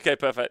Squigs. Okay,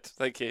 perfect.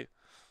 Thank you.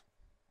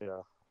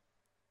 Yeah.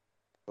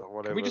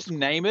 Can we just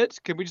name it?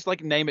 Can we just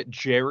like name it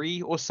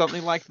Jerry or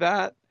something like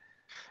that?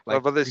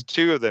 Like, but there's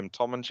 2 of them,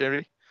 Tom and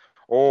Jerry,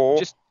 or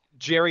just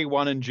Jerry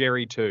 1 and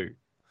Jerry 2.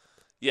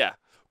 Yeah,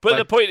 but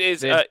the point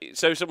is,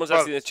 so someone's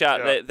asking in the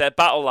chat, yeah. their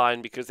battle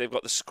line, because they've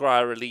got the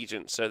Scryer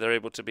Allegiance, so they're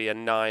able to be a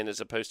 9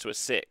 as opposed to a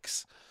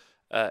 6.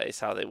 Is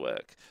how they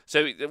work.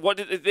 So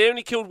they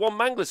only killed 1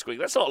 Mangler Squig?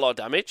 That's not a lot of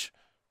damage.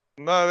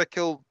 No, they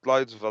killed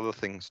loads of other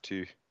things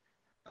too.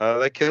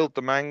 They killed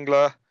the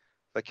Mangler,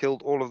 they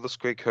killed all of the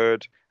Squig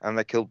herd, and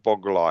they killed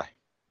Boggle Eye.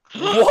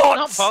 What?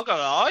 Not Boggle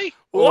Eye?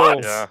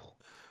 What?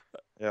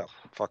 Yeah,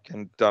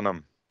 fucking done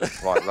 'em.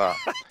 like that.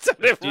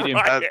 Did him.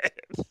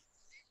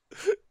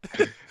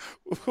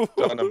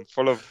 Done him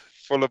full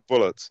of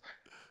bullets.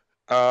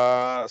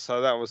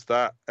 So that was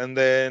that, and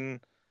then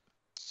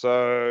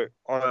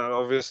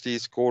obviously he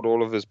scored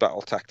all of his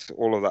battle tactics,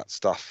 all of that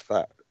stuff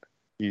that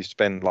you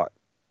spend like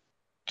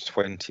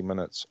 20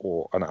 minutes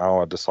or an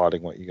hour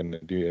deciding what you're going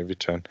to do every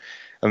turn.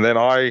 And then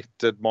I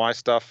did my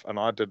stuff, and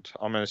I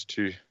managed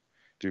to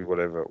do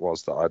whatever it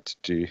was that I had to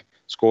do,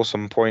 score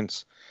some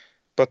points.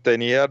 But then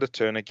he had a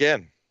turn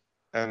again,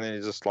 and then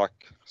he just like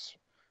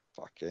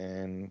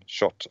fucking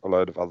shot a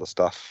load of other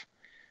stuff.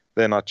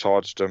 Then I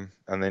charged him,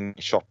 and then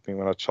he shot me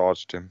when I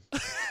charged him.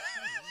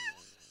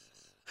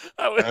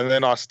 And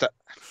then I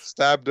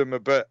stabbed him a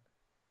bit,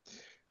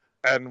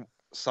 and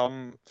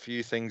some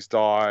few things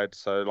died.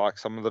 So like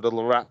some of the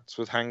little rats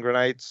with hand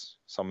grenades,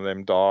 some of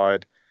them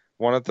died.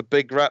 One of the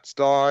big rats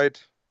died.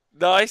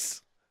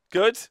 Nice,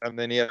 good. And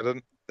then he had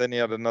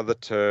another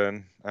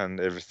turn,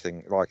 and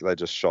everything, like they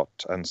just shot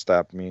and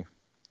stabbed me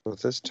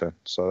with his turn.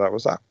 So that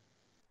was that.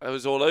 It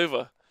was all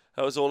over.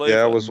 Yeah, it was all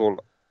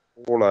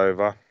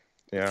over.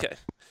 Yeah. Okay.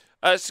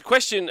 So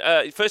question: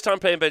 first time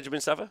playing Benjamin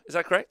Sava, is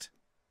that correct?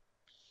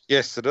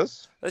 Yes, it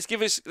is. Let's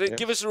give us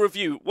a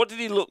review. What did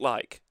he look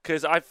like?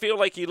 Because I feel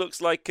like he looks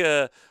like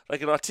an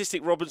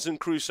artistic Robinson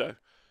Crusoe.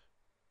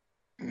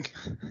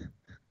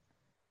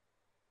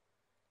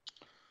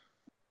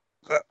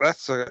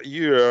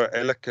 You're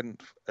an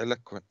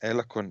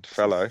eloquent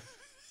fellow.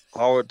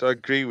 I would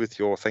agree with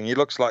your thing. He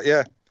looks like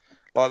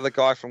the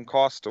guy from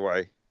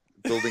Castaway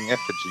building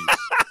effigies.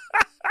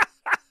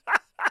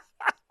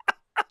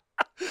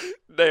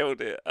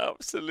 Nailed it.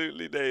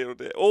 Absolutely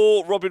nailed it.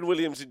 Or Robin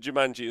Williams in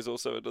Jumanji is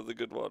also another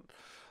good one.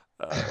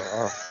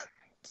 I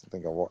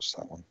think I watched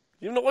that one.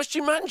 You've not watched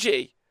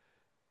Jumanji?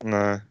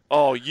 No.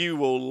 Oh, you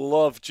will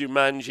love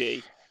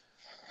Jumanji.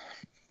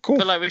 Cool. I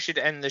feel like we should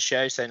end the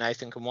show so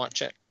Nathan can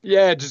watch it.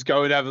 Yeah, just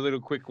go and have a little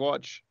quick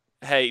watch.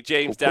 Hey,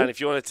 James, Cool. Dan, if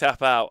you want to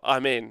tap out,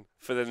 I'm in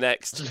for the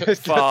next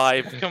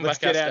 5 Come Let's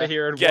back get out of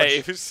here and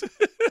watch. games.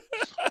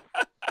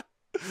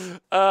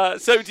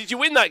 So, did you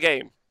win that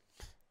game?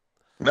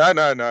 No.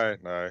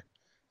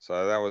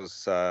 So that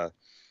was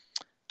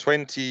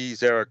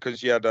 20-0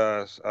 because you had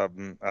a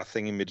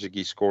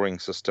thingy-majiggy scoring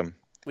system.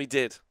 We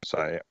did.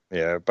 So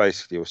yeah,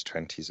 basically it was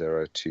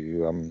 20-0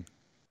 to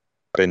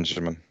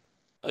Benjamin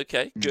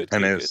Okay, good.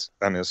 and good, his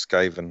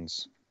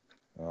Skavens.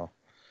 Oh.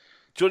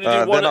 Do you want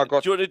to do one? then I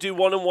got- Do you want to do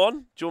 1 and 1?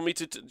 Do you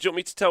want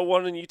me to tell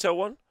one and you tell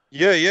one?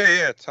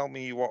 Yeah. Tell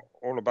me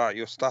all about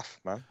your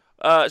stuff, man.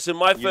 So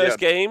my first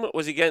game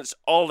was against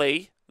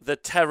Ollie, the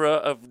terror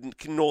of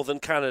Northern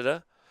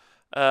Canada.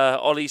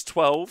 Ollie's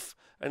 12,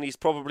 and he's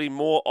probably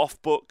more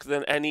off book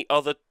than any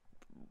other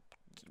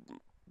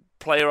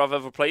player I've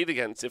ever played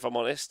against, if I'm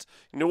honest.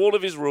 He knew all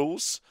of his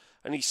rules,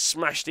 and he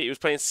smashed it. He was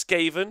playing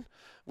Skaven.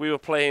 We were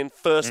playing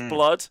First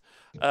Blood.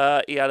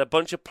 He had a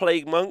bunch of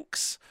Plague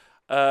Monks.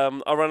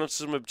 I ran onto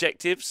some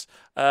objectives,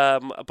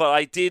 but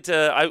I did.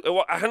 I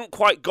hadn't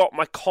quite got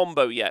my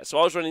combo yet, so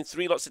I was running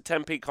 3 lots of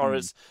 10 Pig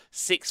Horrors,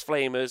 6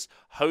 Flamers,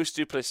 Host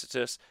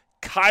Duplicitous,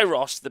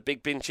 Kairos, the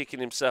big bin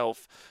chicken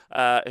himself,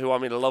 who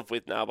I'm in love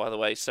with now, by the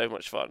way, so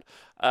much fun.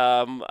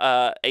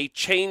 A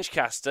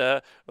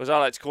Changecaster, as I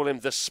like to call him,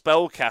 the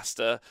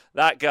Spellcaster.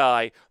 That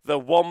guy, the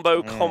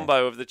wombo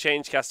combo of the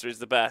Changecaster is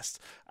the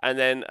best. And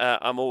then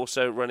I'm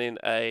also running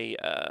a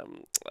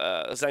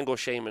Zangor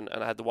Shaman,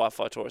 and I had the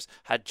Wildfire Taurus.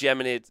 Had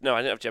Geminids. No,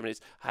 I didn't have Geminids.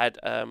 I had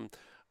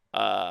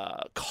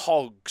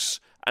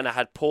Cogs. And I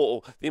had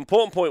Portal. The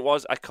important point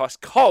was I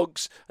cast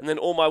Cogs, and then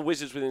all my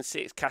wizards within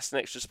 6 cast an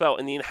extra spell.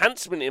 And the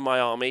enhancement in my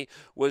army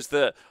was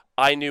that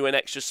I knew an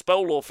extra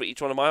spell lore for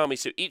each one of my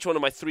armies. So each one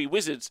of my 3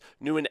 wizards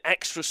knew an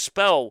extra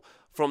spell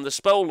from the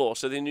spell lore.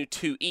 So they knew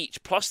 2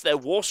 each, plus their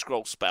War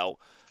Scroll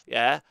spell.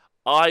 Yeah,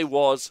 I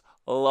was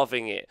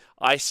loving it.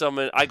 I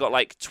got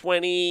like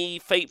 20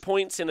 fate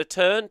points in a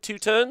turn, 2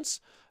 turns.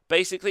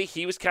 Basically,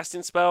 he was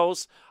casting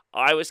spells.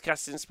 I was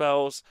casting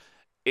spells.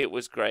 It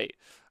was great.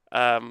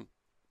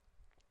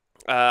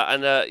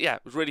 Yeah,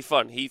 it was really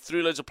fun. He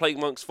threw loads of Plague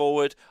Monks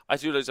forward. I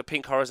threw loads of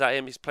Pink Horrors at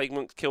him. His Plague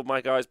Monks killed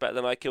my guys better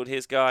than I killed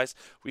his guys.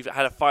 We've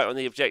had a fight on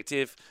the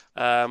objective.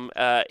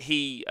 I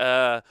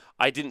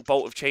didn't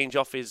Bolt of Change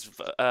off his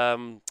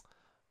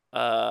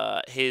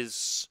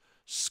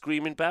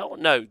Screaming Bell.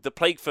 No, the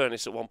Plague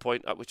Furnace at one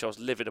point, which I was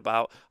livid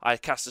about. I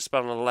cast a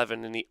spell on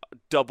 11 and he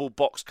double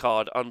box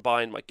card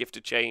unbind my Gift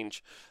of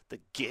Change. The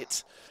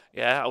git.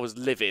 Yeah, I was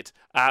livid.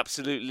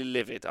 Absolutely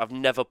livid. I've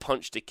never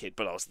punched a kid,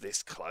 but I was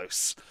this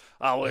close.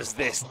 I was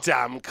this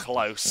damn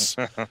close.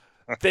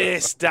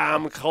 This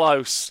damn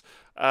close.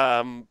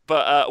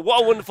 But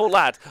what a wonderful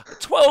lad.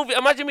 12,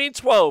 imagine being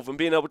 12 and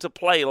being able to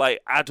play like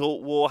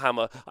adult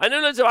Warhammer. I know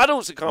loads of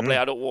adults that can't play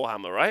adult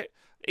Warhammer, right?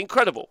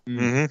 Incredible.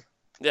 Mm-hmm.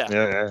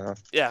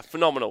 Yeah,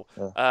 phenomenal.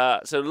 Yeah.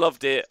 So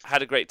loved it,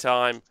 had a great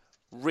time,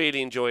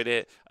 really enjoyed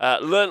it,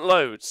 learnt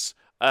loads.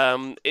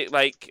 I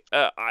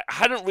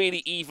hadn't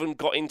really even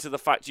got into the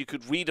fact you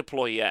could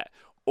redeploy yet,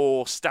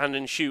 or stand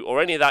and shoot,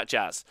 or any of that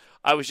jazz.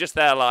 I was just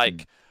there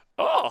I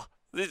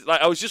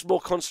was just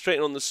more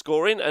concentrating on the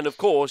scoring, and of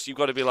course you've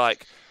got to be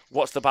like,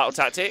 what's the battle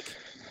tactic?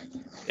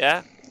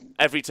 Yeah,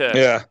 every turn.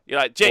 Yeah. You're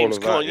like, James, All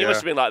of come that, on, you must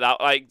have been like that.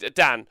 Like,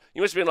 Dan,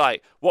 you must have been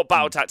like, what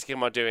battle tactic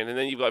am I doing? And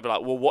then you've got to be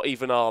like, well, what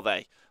even are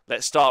they?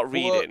 Let's start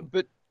reading.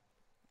 But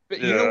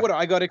you know what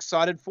I got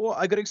excited for?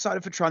 I got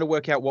excited for trying to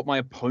work out what my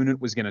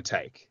opponent was going to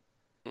take.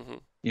 Mm-hmm.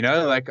 You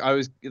know, like I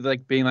was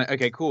like being like,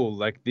 okay, cool.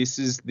 Like this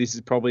is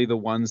probably the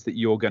ones that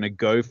you're going to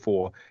go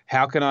for.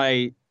 How can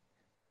I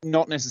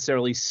not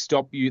necessarily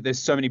stop you?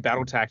 There's so many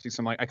battle tactics.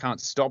 I'm like, I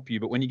can't stop you.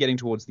 But when you're getting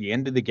towards the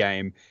end of the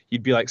game,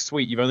 you'd be like,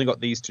 sweet, you've only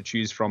got these to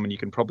choose from, and you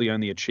can probably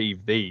only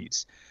achieve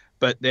these.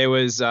 But there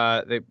was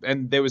a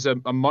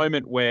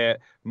moment where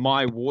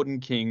my Warden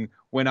King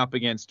went up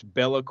against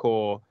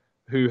Be'lakor,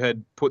 who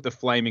had put the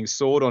flaming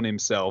sword on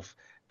himself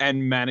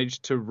and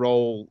managed to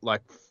roll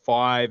like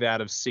 5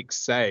 out of 6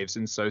 saves,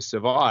 and so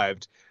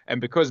survived.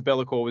 And because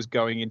Be'lakor was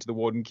going into the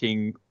Warden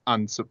King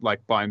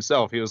like by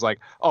himself, he was like,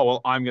 "Oh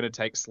well, I'm going to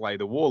take Slay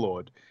the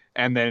Warlord."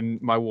 And then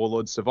my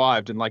Warlord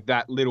survived, and like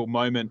that little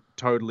moment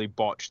totally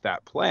botched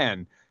that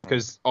plan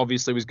because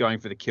obviously was going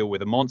for the kill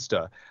with a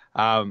monster.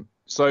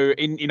 So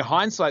in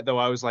hindsight, though,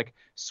 I was like,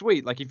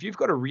 sweet, like if you've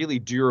got a really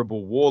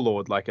durable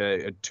Warlord, like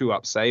a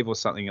 2-up save or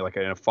something, like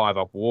a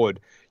 5-up ward,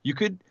 you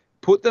could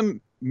put them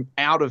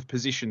out of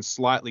position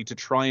slightly to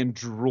try and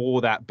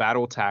draw that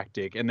battle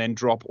tactic and then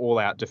drop all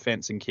out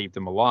defense and keep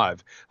them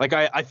alive. Like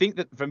I think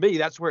that for me,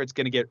 that's where it's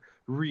going to get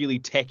really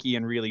techie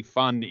and really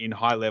fun in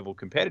high level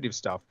competitive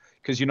stuff,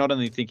 because you're not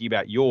only thinking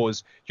about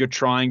yours, you're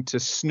trying to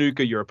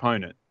snooker your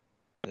opponent.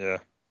 Yeah.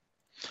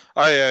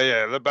 Oh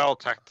yeah. The battle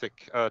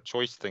tactic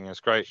choice thing is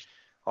great.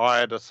 I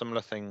had a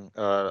similar thing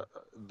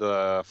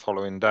the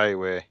following day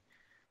where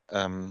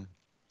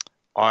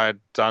I had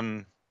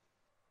done.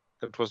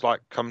 It was like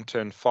come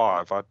turn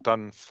 5, I'd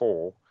done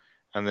 4,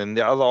 and then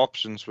the other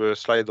options were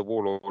Slay the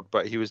Warlord,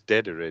 but he was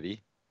dead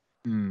already,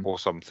 or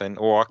something,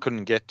 or I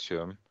couldn't get to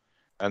him.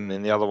 And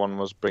then the other one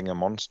was bring a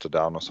monster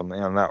down or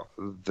something, and that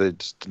they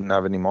just didn't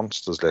have any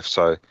monsters left,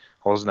 so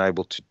I wasn't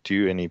able to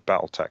do any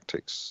battle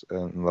tactics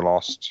in the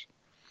last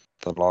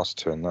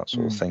turn, that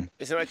sort of thing.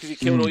 Isn't that because you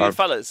killed all your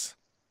fellas?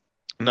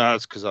 No,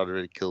 it's because I'd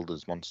already killed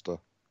his monster.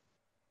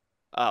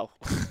 Oh,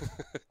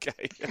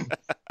 okay.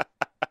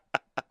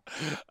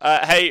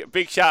 Hey,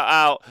 big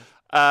shout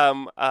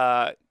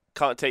out.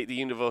 Can't take the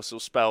universal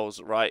spells,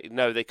 right?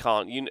 No, they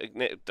can't.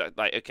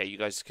 Okay, you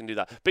guys can do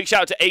that. Big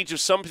shout out to Age of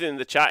Something in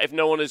the chat. If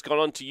no one has gone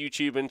on to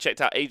YouTube and checked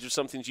out Age of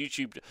Something's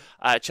YouTube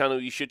channel,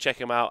 you should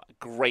check him out.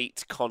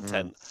 Great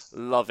content.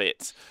 Love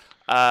it.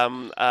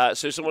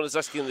 So someone is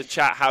asking in the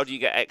chat, how do you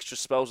get extra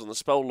spells on the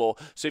spell lore?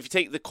 So if you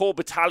take the core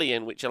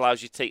battalion, which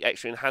allows you to take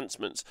extra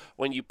enhancements,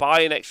 when you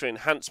buy an extra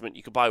enhancement,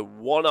 you can buy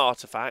 1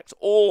 artifact,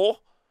 or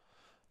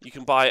you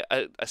can buy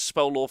a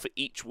spell lore for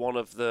each one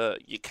of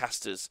your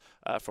casters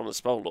from the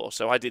spell lore.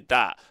 So I did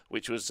that,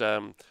 which was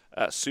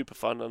super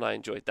fun, and I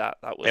enjoyed that.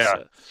 That was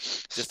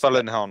just spell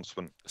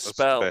enhancement. That's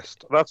the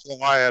best. That's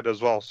what I had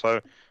as well.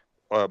 So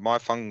my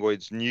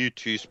Fungoids knew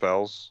 2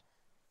 spells.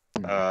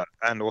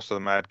 And also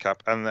the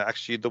Madcap, and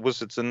actually the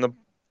Wizards in the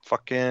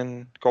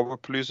fucking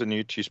Gobblepalooza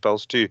knew 2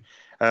 spells too.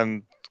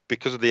 And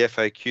because of the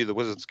FAQ, the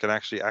Wizards can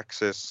actually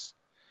access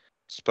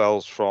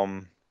spells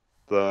from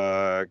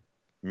the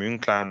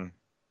Moonclan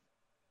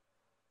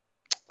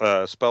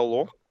spell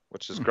lore,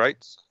 which is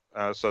great.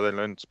 So they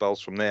learned spells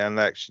from there, and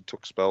they actually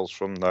took spells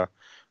from the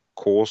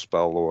core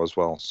spell lore as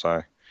well.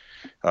 So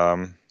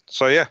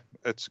yeah,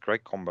 it's a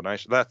great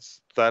combination.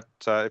 That's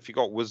if you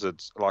got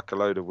Wizards, like a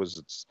load of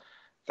Wizards,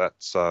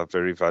 that's a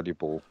very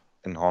valuable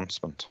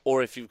enhancement.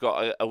 Or if you've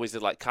got a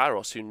wizard like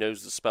Kairos who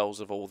knows the spells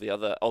of all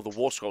the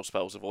War Scroll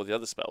spells of all the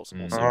other spells,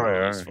 also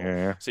really useful.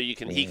 Yeah. So he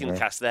can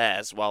cast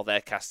theirs while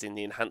they're casting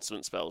the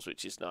enhancement spells,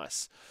 which is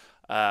nice.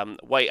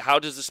 Wait, how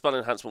does the spell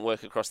enhancement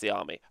work across the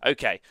army?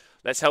 Okay,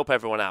 let's help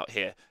everyone out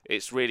here.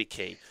 It's really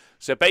key.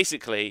 So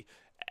basically,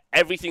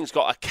 everything's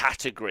got a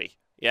category.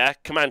 Yeah,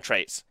 command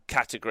traits,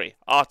 category.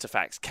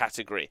 Artifacts,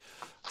 category.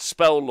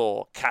 Spell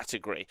lore,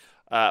 category.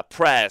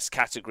 Prayers,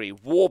 category.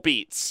 War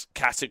beats,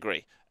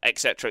 category,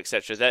 etc.,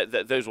 etc.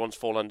 Those ones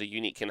fall under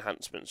unique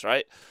enhancements,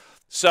 right?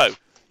 So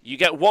you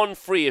get 1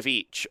 free of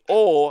each.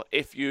 Or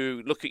if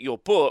you look at your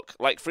book,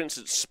 like for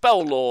instance,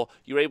 spell lore,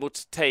 you're able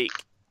to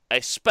take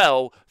a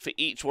spell for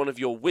each one of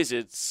your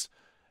wizards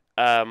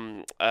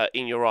in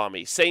your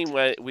army. Same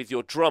way with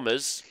your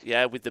drummers,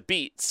 with the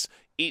beats.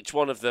 Each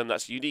one of them,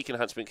 that's a unique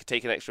enhancement, can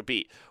take an extra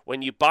beat.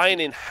 When you buy an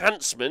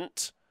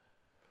enhancement,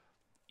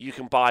 you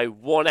can buy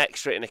 1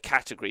 extra in a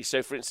category.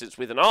 So, for instance,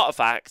 with an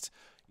artifact,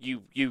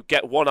 you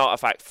get 1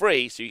 artifact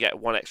free, so you get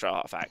 1 extra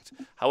artifact.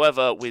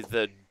 However, with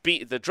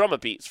the drummer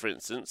beats, for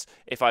instance,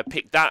 if I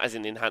pick that as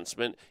an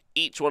enhancement,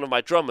 each one of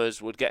my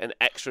drummers would get an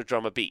extra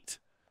drummer beat.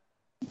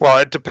 Well,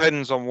 it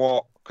depends on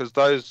because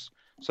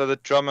the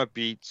drummer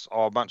beats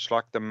are much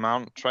like the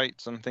mount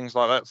traits and things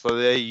like that, so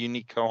they're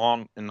unique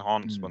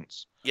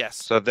enhancements. Yes.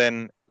 So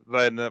then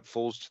it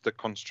falls to the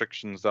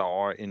constrictions that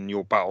are in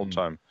your battle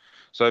tome.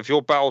 So if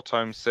your battle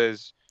tome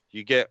says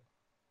you get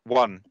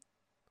 1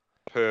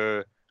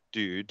 per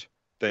dude,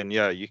 then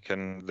you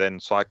can then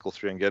cycle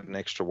through and get an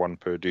extra 1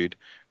 per dude.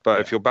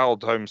 But if your battle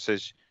tome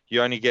says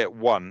you only get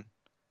one,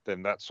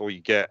 then that's all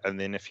you get. And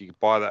then if you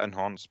buy that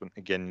enhancement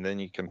again, then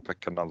you can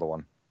pick another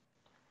one.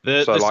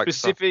 The like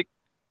specific,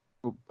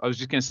 I was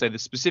just going to say, the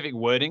specific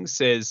wording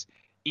says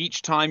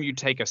each time you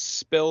take a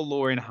spell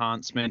lore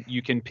enhancement,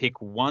 you can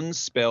pick one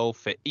spell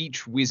for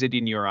each wizard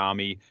in your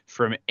army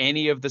from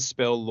any of the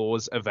spell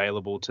laws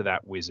available to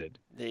that wizard.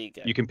 There you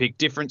go. You can pick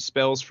different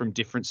spells from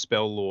different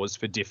spell laws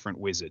for different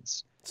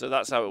wizards. So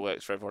that's how it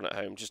works for everyone at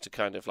home, just to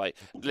kind of like,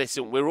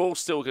 listen, we're all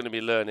still going to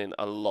be learning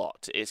a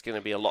lot. It's going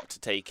to be a lot to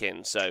take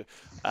in. So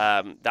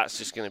that's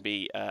just going to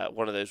be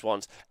one of those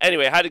ones.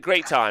 Anyway, I had a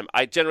great time.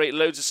 I generated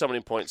loads of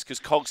summoning points because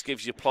Cogs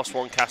gives you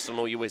 +1 cast on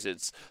all your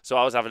wizards. So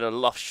I was having a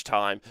lush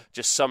time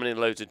just summoning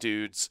loads of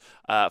dudes,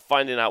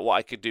 finding out what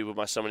I could do with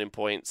my summoning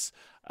points.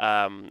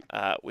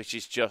 Which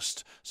is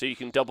just so you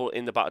can double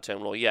in the battle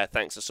term lore. Yeah,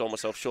 thanks. I saw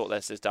myself short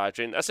there, says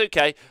Diadrin. That's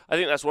okay. I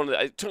think that's one of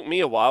the. It took me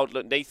a while.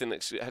 Look, Nathan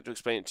had to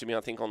explain it to me,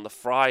 I think, on the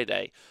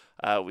Friday,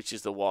 which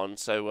is the one.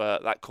 So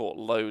that caught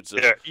loads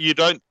of. Yeah,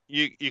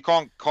 you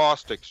can't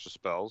cast extra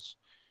spells,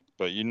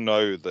 but you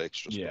know the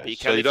extra spells. But you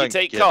can so if you don't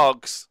take get...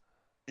 Cogs.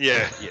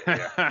 Yeah.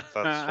 That's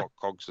what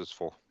Cogs is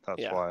for.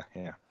 That's why.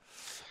 Yeah.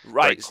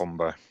 Right. Great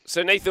combo.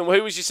 So Nathan,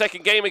 who was your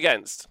second game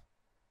against?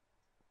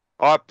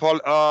 I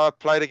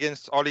played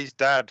against Ollie's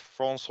dad,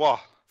 Francois.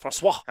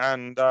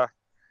 And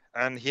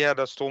he had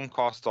a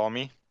Stormcast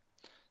army.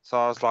 So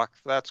I was like,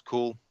 that's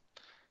cool.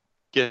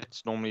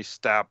 Gets normally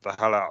stab the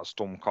hell out of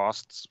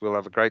Stormcasts. We'll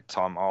have a great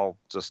time. I'll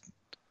just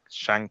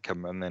shank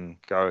him and then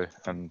go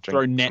and drink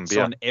Throw some nets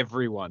beer. on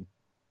everyone.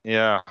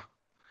 Yeah.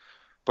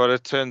 But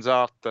it turns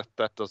out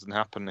that doesn't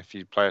happen if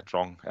you play it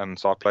wrong. And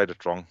so I played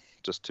it wrong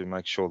just to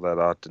make sure that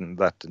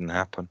that didn't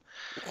happen.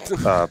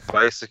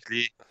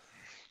 Basically...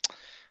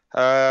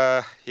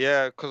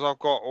 because I've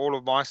got all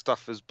of my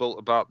stuff is built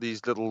about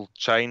these little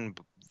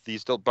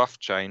buff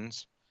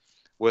chains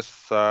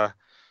with the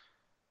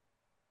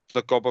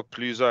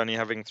Gobbapalooza only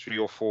having 3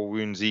 or 4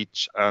 wounds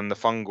each, and the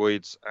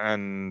Fungoids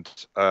and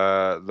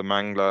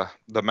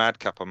the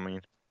Madcap,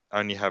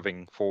 only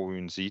having 4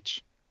 wounds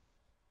each.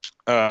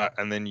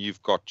 And then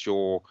you've got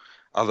your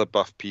other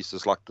buff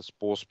pieces like the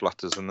Spore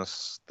Splutters and the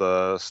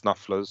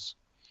Snufflers.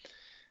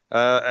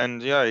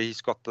 And yeah,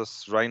 he's got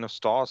this Rain of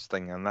Stars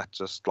thing, and that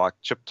just like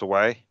chipped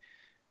away.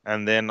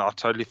 And then I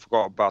totally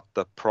forgot about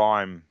the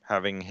Prime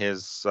having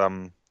his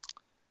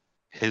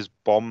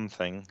bomb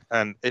thing,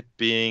 and it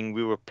being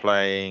we were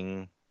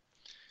playing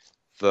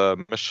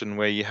the mission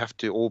where you have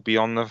to all be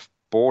on the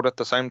board at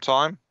the same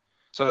time.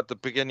 So at the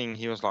beginning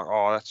he was like,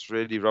 "Oh, that's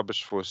really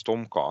rubbish for a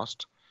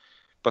Stormcast,"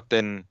 but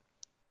then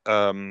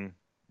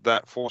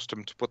that forced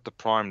him to put the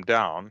Prime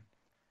down,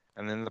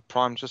 and then the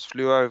Prime just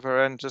flew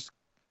over and just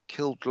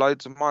killed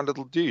loads of my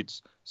little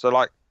dudes. So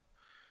like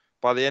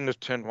by the end of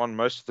turn 1,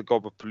 most of the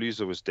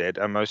Gobbapalooza was dead,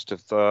 and most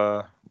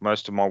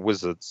of my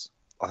wizards.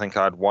 I think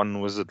I had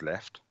 1 wizard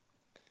left.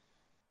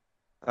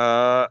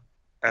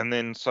 And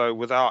then so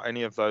without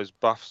any of those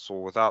buffs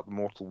or without the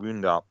mortal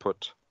wound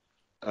output,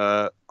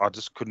 I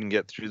just couldn't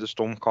get through the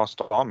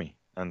Stormcast army,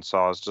 and so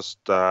I was just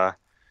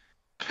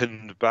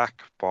pinned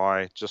back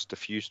by just a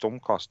few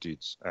Stormcast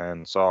dudes,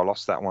 and so I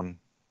lost that one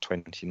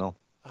 20-0.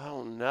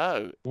 Oh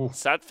no! Ooh.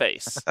 Sad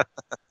face.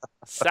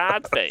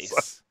 Sad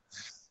face.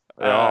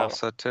 Yeah,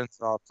 so it turns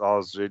out I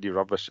was really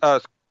rubbish.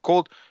 It's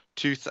called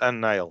Tooth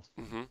and Nail.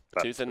 Mm-hmm.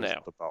 That Tooth and was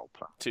Nail. The battle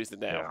plan. Tooth and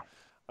Nail.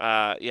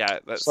 Yeah.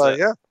 That's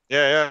So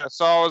yeah.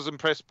 So I was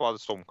impressed by the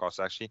Stormcast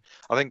actually.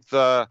 I think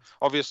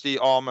obviously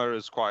armor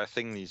is quite a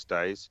thing these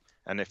days,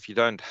 and if you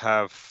don't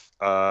have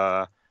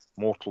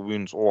mortal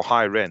wounds or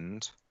high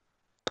rend,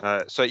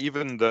 so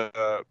even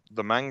the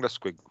Mangler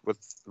Squig with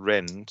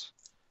rend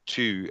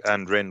 2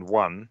 and rend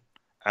 1,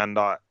 and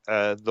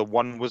the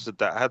one wizard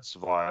that had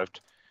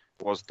survived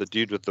was the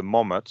dude with the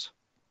Mommet.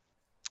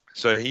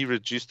 So he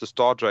reduced the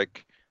Star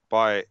Drake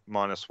by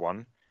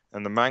 -1,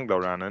 and the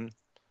Mangler ran in.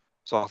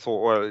 So I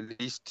thought, well, at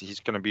least he's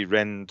going to be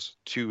rend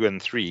 2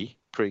 and 3.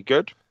 Pretty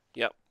good.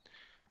 Yep.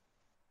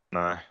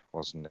 No,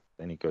 wasn't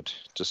any good.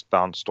 Just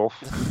bounced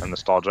off, and the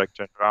Star Drake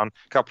turned around.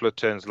 A couple of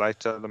turns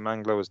later, the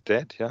Mangler was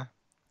dead, yeah.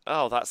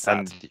 Oh, that's sad.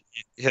 And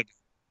he had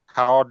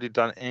hardly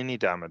done any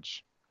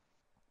damage.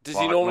 Does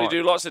he normally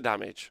do lots of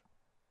damage?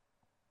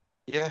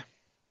 Yeah.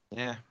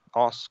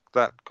 Ask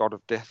that God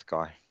of Death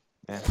guy.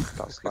 Yeah,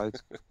 that's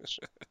loads.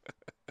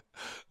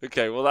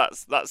 Okay, well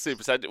that's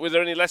super sad. Were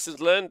there any lessons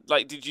learned?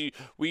 Like,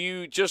 were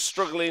you just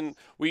struggling?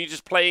 Were you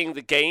just playing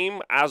the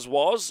game as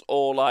was,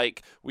 or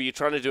like were you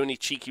trying to do any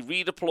cheeky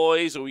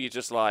redeploys, or were you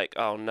just like,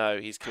 oh no,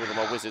 he's killed all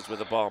my wizards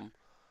with a bomb?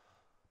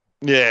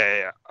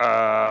 Yeah.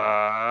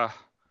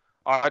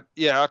 I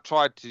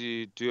tried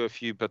to do a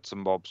few bits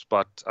and bobs,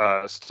 but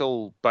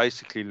still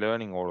basically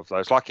learning all of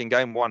those. Like in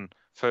game 1,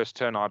 first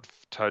turn, I'd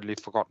totally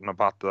forgotten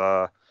about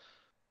the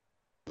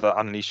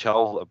Unleash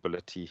Hell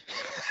ability.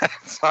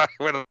 So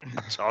when I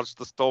charged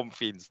the Storm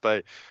Fiends,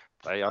 they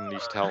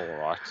unleashed Hell, all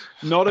right.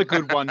 Not a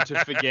good one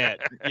to forget.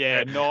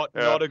 Yeah, not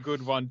a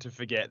good one to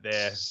forget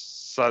there.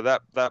 So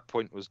that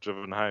point was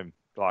driven home,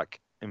 like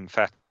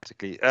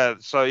emphatically.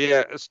 So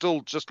yeah,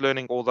 still just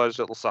learning all those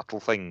little subtle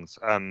things,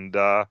 and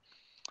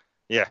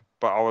yeah,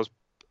 but I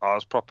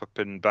was proper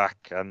pinned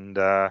back, and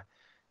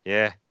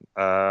yeah,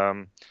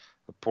 the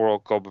poor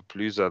old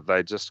Gobbapalooza,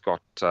 they just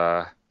got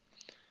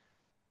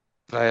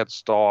they had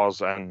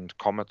stars and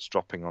comets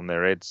dropping on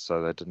their heads,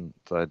 so they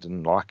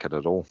didn't like it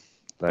at all.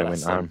 They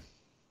went home.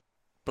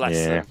 Bless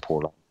Yeah,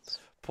 them.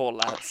 Poor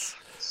lads.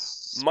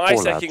 My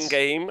Poor second lads.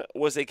 game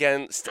was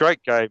against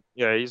Great game.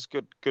 Yeah, he's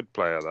a good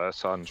player though,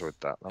 so I enjoyed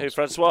that. who,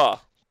 Francois.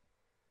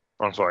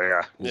 Francois,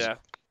 yeah. He's,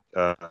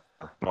 Yeah.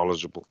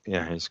 knowledgeable.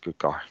 Yeah, he's a good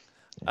guy.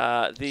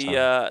 My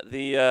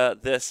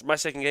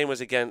second game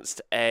was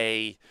against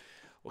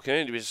what can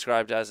only be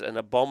described as an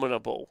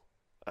abominable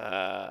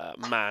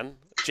man,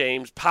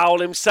 James Powell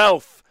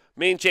himself.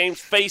 Me and James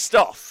faced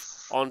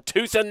off on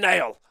tooth and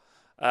nail.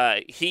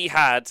 He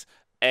had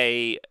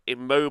a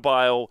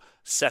immobile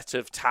set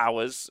of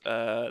towers,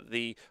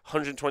 the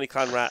 120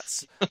 clan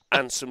rats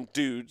and some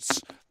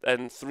dudes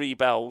and 3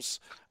 bells.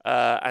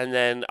 And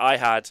then I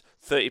had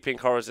 30 pink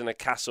horrors in a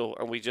castle,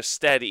 and we just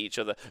stared at each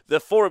other. The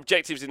 4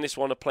 objectives in this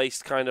one are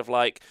placed kind of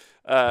like,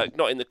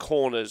 not in the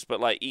corners, but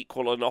like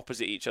equal and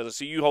opposite each other.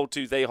 So you hold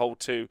 2, they hold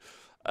 2.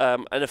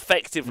 And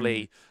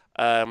effectively,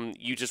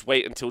 you just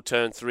wait until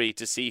turn 3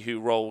 to see who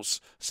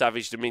rolls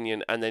Savage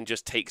Dominion and then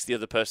just takes the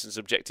other person's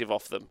objective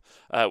off them,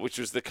 which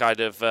was the kind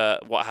of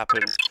what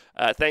happened.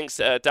 Thanks,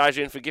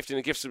 Dajin, for gifting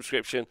a gift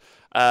subscription.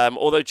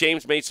 Although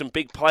James made some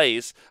big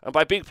plays, and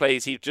by big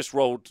plays, he just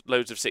rolled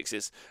loads of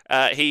 6s.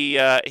 He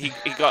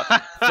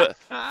got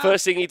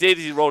first thing he did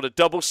is he rolled a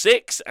double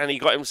 6, and he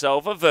got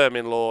himself a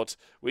Vermin Lord,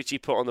 which he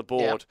put on the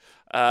board,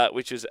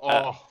 which was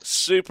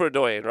super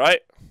annoying,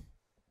 right?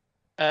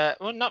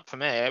 Well, not for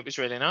me. It was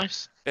really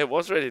nice. It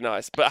was really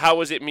nice. But how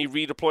was it me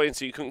redeploying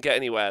so you couldn't get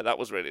anywhere? That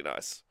was really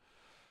nice.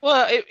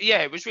 Well,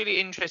 it was really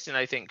interesting,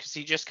 I think, because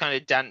he just kind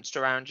of danced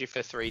around you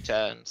for 3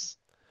 turns,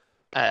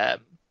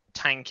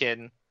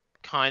 tanking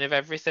kind of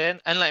everything,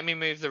 and let me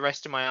move the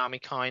rest of my army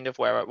kind of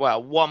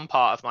one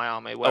part of my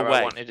army where Away.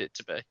 I wanted it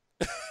to be.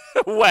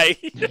 Away.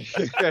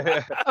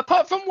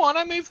 Apart from one,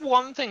 I moved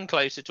one thing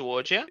closer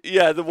towards you.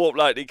 Yeah, the Warp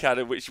Lightning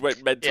Cannon, which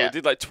went mental. Yeah. It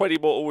did like 20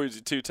 mortal wounds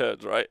in 2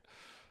 turns, right?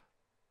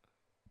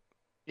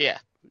 Yeah,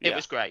 it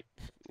was great.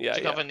 Yeah,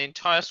 Took off an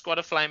entire squad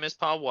of flamers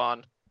par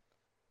 1,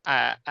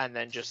 and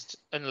then just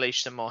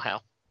unleash some more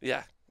hell.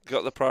 Yeah,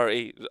 got the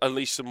priority,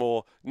 unleash some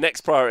more.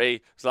 Next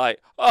priority was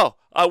like, oh,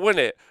 I win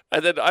it.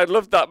 And then I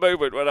loved that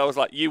moment when I was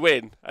like, you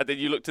win. And then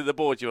you looked at the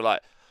board, you were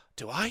like,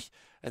 do I?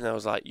 And then I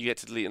was like, you get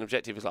to delete an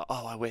objective. It's like,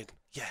 oh, I win.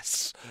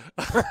 Yes.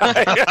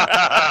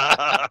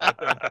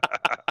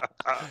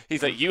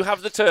 He's like, you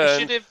have the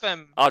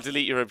turn. I'll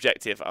delete your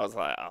objective. I was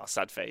like, oh,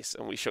 sad face.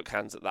 And we shook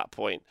hands at that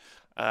point,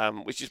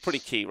 which is pretty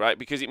key, right?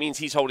 Because it means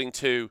he's holding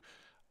 2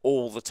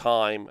 all the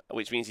time,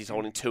 which means he's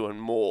holding 2 and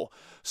more.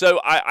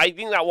 So I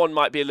think that one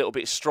might be a little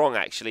bit strong,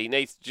 actually.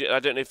 Nate, I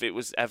don't know if it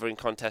was ever in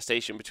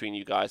contestation between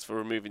you guys for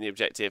removing the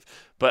objective,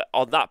 but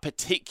on that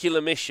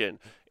particular mission,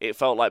 it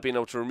felt like being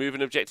able to remove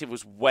an objective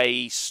was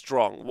way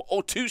strong.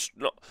 Or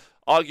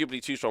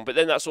arguably too strong. But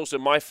then that's also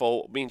my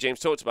fault. Me and James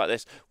talked about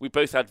this. We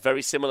both had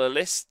very similar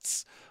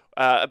lists.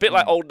 A bit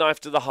like Old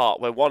Knife to the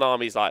Heart, where one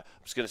army's like,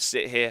 I'm just going to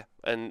sit here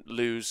and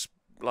lose,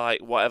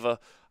 like, whatever.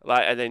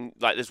 Like, and then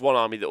like there's one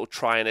army that will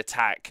try and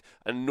attack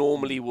and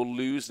normally will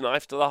lose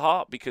Knife to the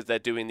Heart because they're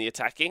doing the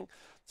attacking.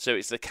 So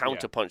it's the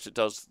counter punch that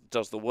does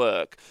the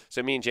work.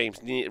 So me and James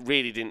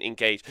really didn't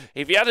engage.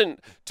 If you hadn't,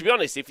 to be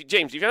honest, if you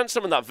hadn't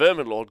summoned that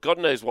Vermin Lord, God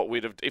knows what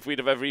we'd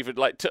have ever even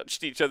like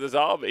touched each other's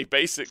army,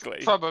 basically.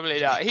 Probably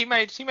not. He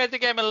made the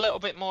game a little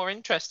bit more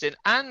interesting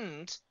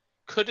and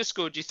could have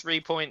scored you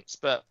 3 points,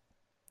 but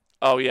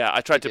oh yeah,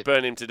 I tried to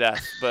burn him to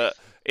death, but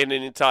in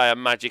an entire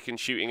magic and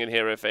shooting and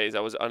hero phase,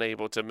 I was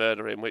unable to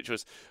murder him, which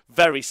was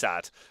very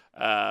sad.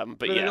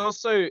 But yeah. It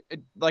also,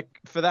 like,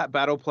 for that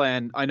battle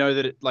plan, I know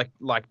that it, like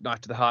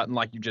Knife to the Heart, and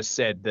like you just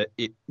said, that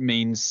it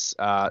means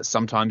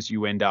sometimes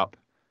you end up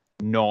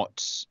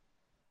not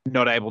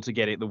able to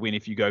get the win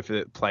if you go for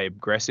the play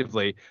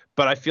aggressively.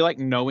 But I feel like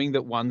knowing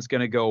that one's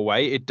going to go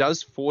away, it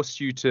does force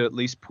you to at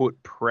least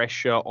put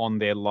pressure on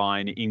their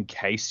line in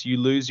case you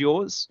lose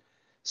yours.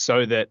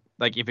 So that,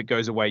 like, if it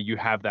goes away, you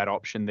have that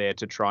option there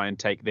to try and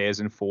take theirs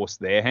and force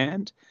their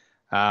hand.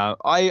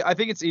 I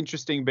think it's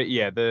interesting, but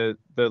yeah, the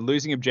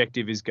losing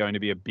objective is going to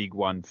be a big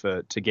one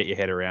to get your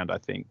head around, I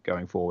think,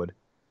 going forward.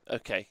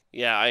 Okay,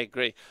 yeah, I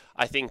agree.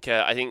 I think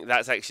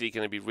that's actually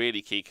going to be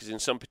really key because in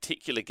some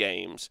particular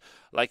games,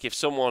 like if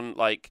someone,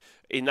 like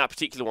in that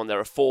particular one, there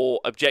are 4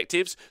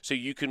 objectives, so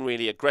you can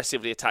really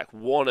aggressively attack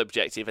one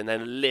objective and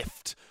then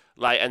lift,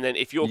 like, and then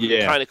if you're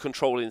kind of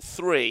controlling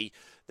 3.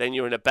 Then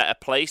you're in a better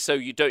place. So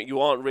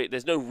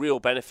there's no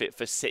real benefit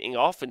for sitting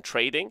off and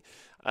trading.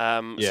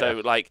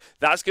 So like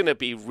that's going to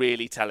be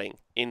really telling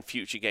in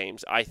future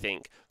games, I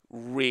think,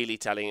 really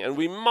telling. And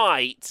we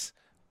might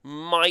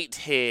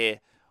hear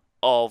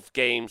of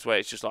games where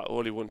it's just like,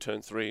 oh, he won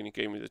turn 3 and he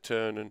gave me the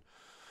turn and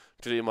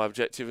deleted my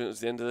objective and it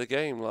was the end of the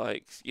game.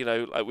 Like, you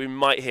know, like we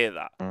might hear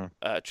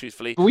that,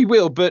 truthfully. We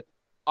will, but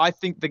I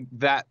think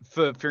that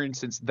for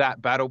instance,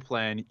 that battle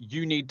plan,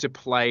 you need to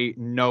play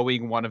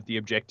knowing one of the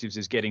objectives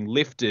is getting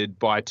lifted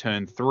by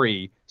turn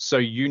 3. So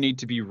you need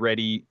to be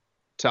ready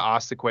to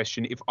ask the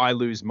question: if I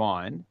lose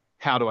mine,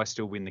 how do I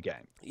still win the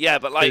game? Yeah,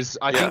 but like, Because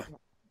I think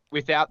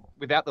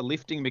without the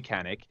lifting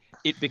mechanic,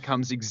 it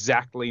becomes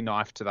exactly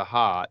knife to the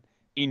heart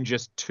in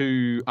just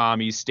 2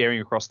 armies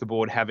staring across the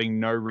board, having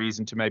no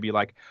reason to maybe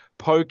like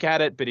poke at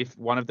it. But if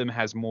one of them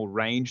has more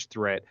ranged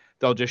threat,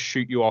 they'll just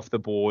shoot you off the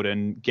board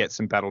and get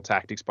some battle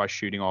tactics by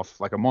shooting off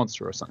like a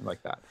monster or something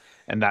like that.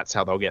 And that's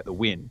how they'll get the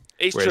win.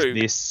 It's Whereas true.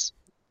 this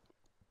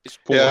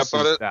Yeah, forces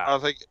but that. I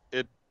think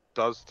it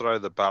does throw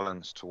the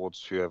balance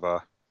towards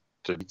whoever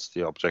deletes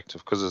the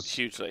objective, because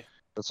hugely.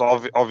 it's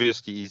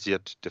obviously easier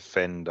to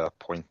defend a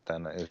point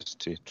than it is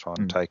to try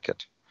and take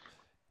it.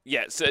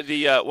 Yeah, so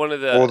the one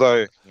of the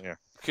Although, yeah,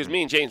 because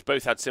me and James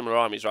both had similar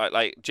armies, right?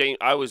 Like James,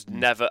 I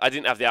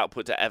didn't have the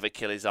output to ever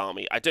kill his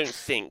army. I don't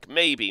think,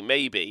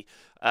 maybe,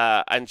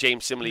 and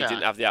James similarly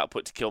didn't have the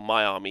output to kill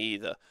my army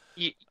either.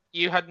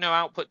 You had no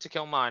output to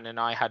kill mine, and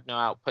I had no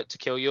output to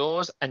kill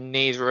yours, and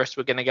neither of us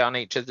were going to get on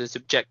each other's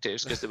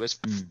objectives because there was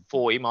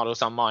 40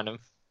 models on mine and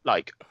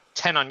like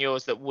 10 on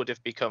yours that would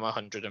have become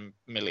 100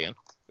 million.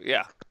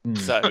 Yeah.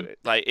 So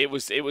like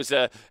it's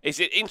an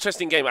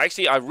interesting game.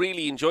 Actually, I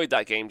really enjoyed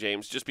that game,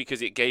 James, just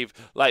because it gave,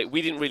 like,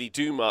 we didn't really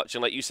do much,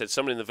 and like you said,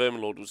 Summoning the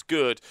Vermin Lord was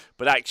good,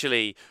 but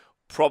actually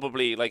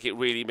probably like it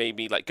really made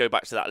me like go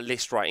back to that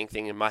list writing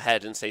thing in my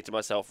head and say to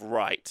myself,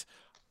 right,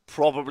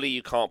 probably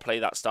you can't play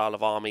that style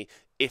of army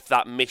if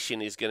that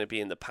mission is going to be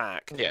in the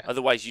pack. Yeah.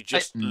 Otherwise you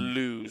just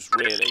lose,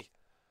 really.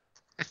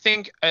 I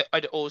think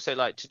I'd also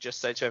like to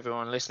just say to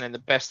everyone listening, the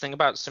best thing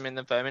about Summoning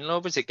the Vermin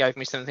Lord was it gave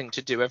me something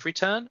to do every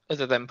turn,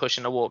 other than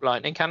pushing a Warp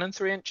Lightning Cannon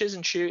 3 inches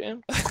and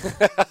shooting.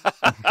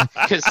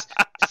 Because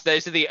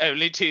those are the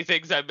only 2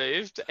 things I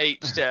moved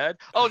each turn.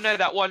 Oh no,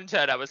 that one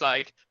turn I was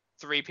like,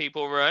 3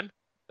 people run.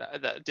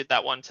 That did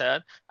that one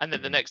turn. And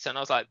then the next turn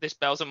I was like, this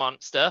bell's a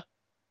monster.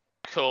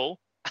 Cool.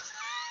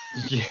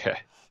 Yeah.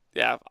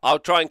 Yeah, I'll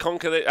try and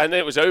conquer it, and then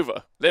it was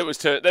over. There was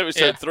turn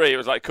 3. It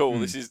was like, cool,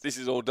 this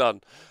is all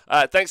done.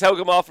 Thanks,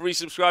 Helga Mar, for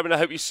resubscribing. I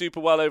hope you're super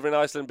well over in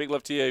Iceland. Big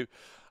love to you.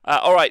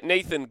 All right,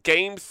 Nathan,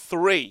 game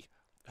 3.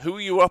 Who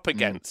are you up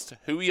against?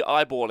 Who are you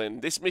eyeballing?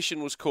 This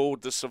mission was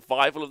called the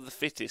Survival of the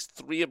Fittest.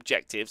 3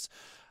 objectives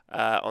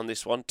on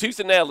this one. Tooth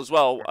and Nail as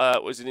well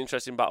was an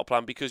interesting battle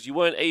plan because you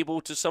weren't able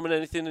to summon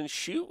anything and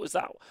shoot. Was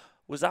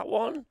that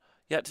one?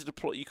 You had to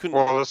deploy. You couldn't.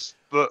 well,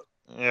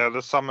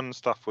 the summon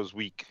stuff was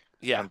weak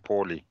and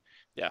poorly.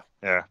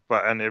 Yeah,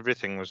 and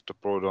everything was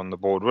deployed on the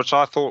board, which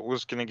I thought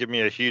was going to give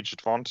me a huge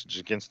advantage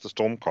against the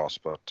Stormcast,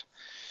 but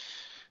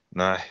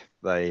no,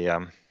 they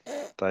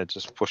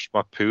just pushed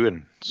my poo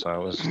in,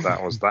 so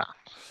that was that.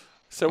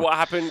 So what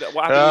happened?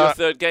 What happened in your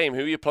third game?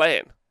 Who are you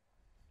playing?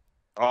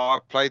 I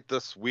played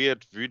this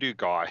weird voodoo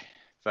guy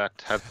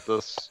that had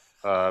this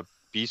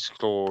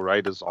Beastclaw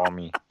Raiders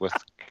army with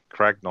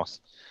Kragnos.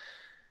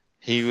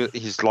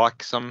 He's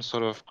like some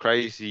sort of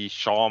crazy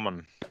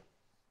shaman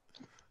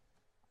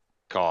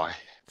guy.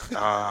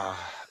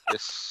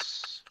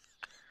 This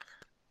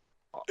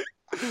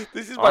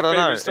is my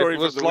favorite story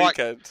from the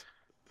weekend.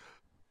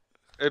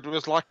 It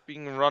was like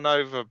being run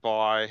over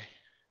by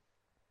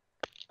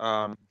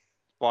a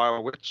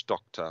witch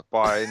doctor,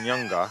 by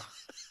Nyanga,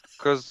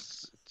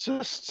 because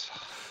just.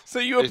 So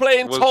you were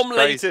playing Tom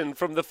Layton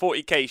from the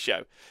 40k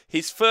show.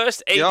 His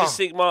first Age of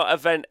Sigmar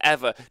event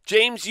ever.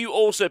 James, you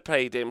also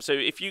played him. So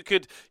if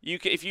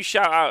if you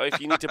shout out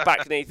if you need to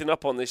back Nathan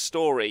up on this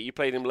story, you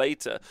played him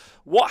later.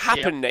 What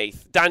happened,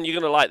 Nathan? Dan,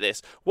 you're gonna like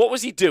this. What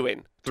was he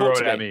doing? Throw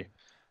it at me.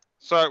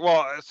 So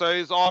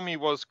his army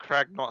was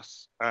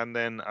Kragnos, and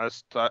then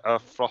a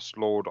Frost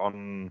Lord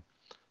on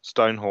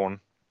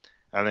Stonehorn,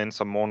 and then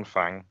some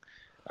Mournfang,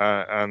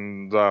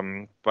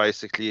 and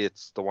basically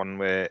it's the one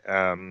where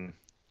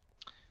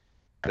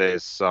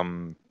there's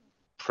some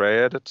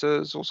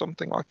predators or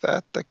something like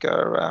that go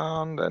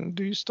around and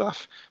do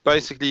stuff.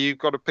 Basically, you've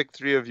got to pick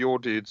 3 of your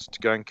dudes to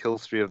go and kill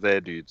 3 of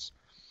their dudes.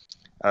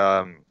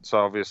 So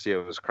obviously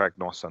it was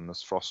Kragnos and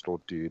this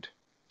Frostlord dude,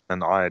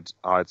 and I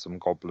had some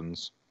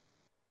goblins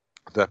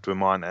that were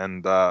mine,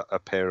 and a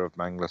pair of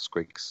Mangler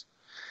Squigs.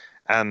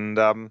 And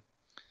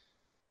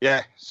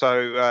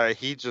so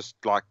he just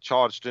like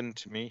charged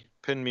into me,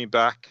 pinned me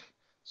back,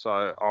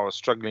 so I was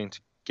struggling to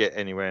get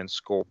anywhere and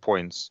score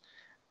points.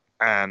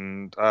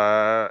 And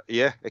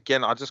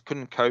again, I just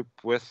couldn't cope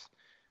with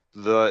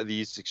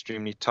these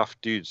extremely tough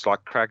dudes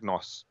like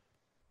Kragnos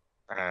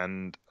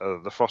and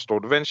the Frost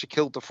Lord. Eventually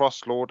killed the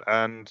Frost Lord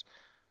and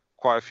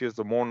quite a few of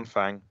the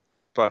Mournfang,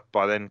 but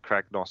by then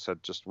Kragnos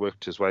had just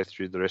worked his way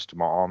through the rest of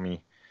my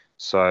army.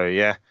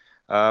 So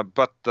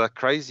but the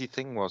crazy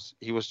thing was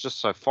he was just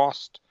so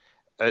fast.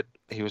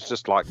 He was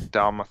just like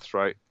down my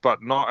throat.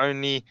 But not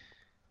only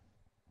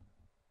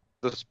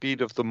the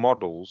speed of the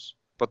models,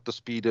 but the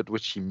speed at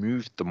which he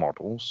moved the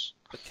models,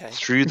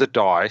 threw the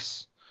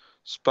dice,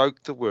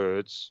 spoke the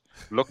words,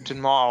 looked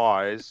in my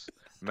eyes,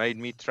 made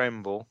me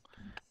tremble,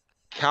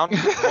 counted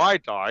my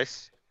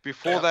dice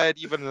before they had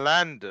even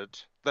landed,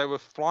 they were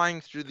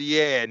flying through the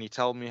air, and he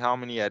told me how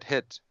many he had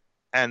hit.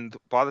 And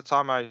by the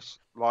time I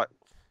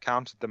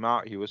counted them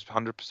out, he was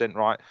 100%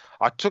 right.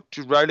 I took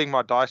to rolling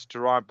my dice to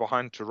ride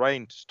behind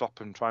terrain to stop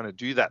him trying to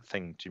do that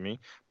thing to me,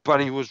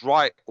 but he was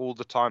right all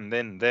the time.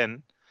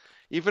 Then,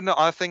 even though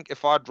I think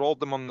if I'd rolled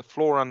them on the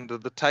floor under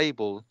the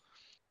table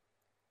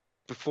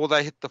before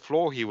they hit the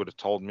floor, he would have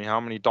told me how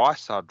many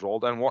dice I'd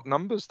rolled and what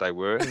numbers they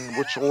were, in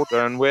which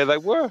order and where they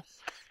were.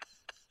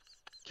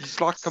 He's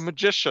like a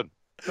magician.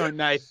 So,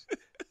 Nate,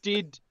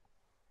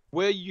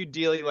 were you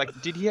dealing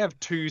did he have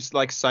two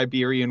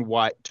Siberian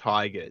white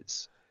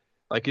tigers?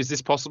 Is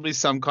this possibly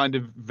some kind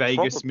of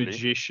Vegas Probably.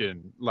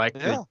 magician?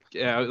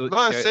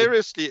 No,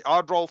 seriously,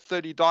 I'd roll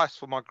 30 dice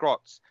for my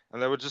grots,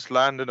 and they would just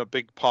land in a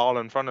big pile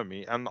in front of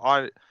me, and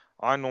I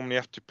normally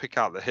have to pick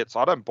out the hits.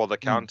 I don't bother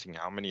counting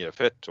how many have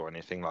hit or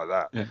anything like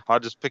that. Yeah. I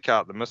just pick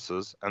out the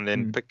misses and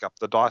then pick up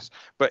the dice.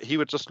 But he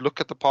would just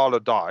look at the pile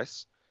of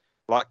dice,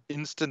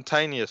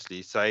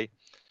 instantaneously say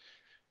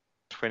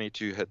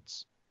 22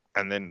 hits,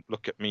 and then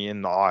look at me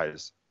in the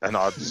eyes, and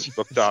I'd just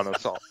look down and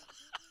say,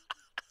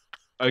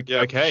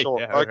 okay. Sure.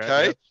 Yeah,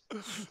 okay.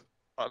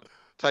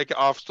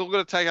 I've still got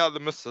to take out the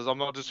misses. I'm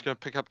not just going to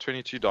pick up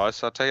 22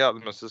 dice. I take out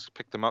the misses,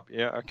 pick them up.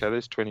 Yeah, okay,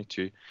 there's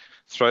 22.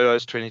 Throw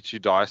those 22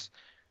 dice.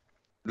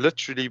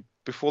 Literally,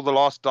 before the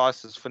last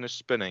dice is finished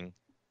spinning,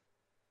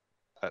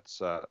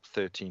 that's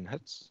 13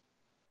 hits.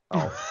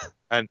 Oh,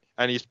 and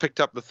he's picked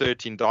up the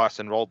 13 dice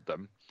and rolled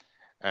them.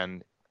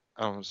 And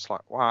I was just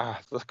like, wow,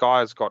 this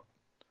guy's got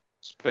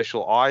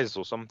special eyes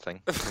or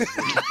something.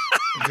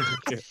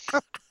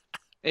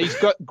 He's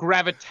got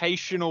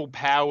gravitational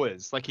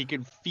powers. He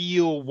can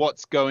feel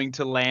what's going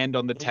to land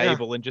on the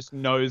table and just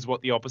knows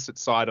what the opposite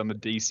side on the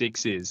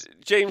D6 is.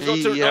 James, not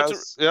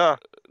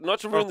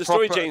to ruin the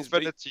story, James.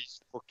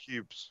 Affinities for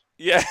cubes.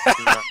 Yeah,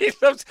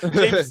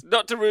 James,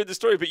 not to ruin the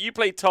story, but you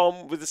played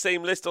Tom with the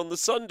same list on the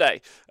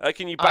Sunday.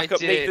 Can you back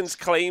up Nathan's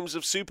claims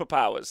of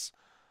superpowers?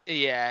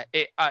 Yeah,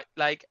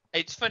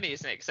 it's funny,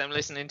 isn't it? Because I'm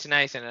listening to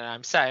Nathan and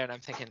I'm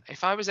thinking,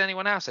 if I was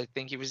anyone else, I'd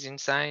think he was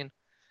insane.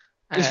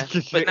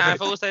 But now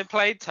I've also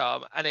played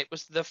Tom, and it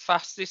was the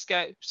fastest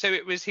game. So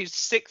it was his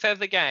 6th of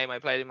the game. I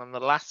played him on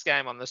the last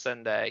game on the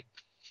Sunday.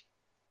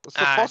 It's the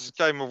fastest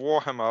game of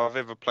Warhammer I've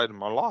ever played in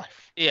my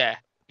life. Yeah,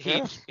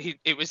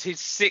 it was his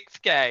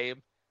 6th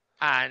game,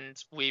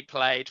 and we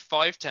played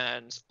 5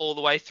 turns all the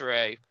way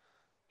through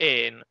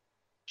in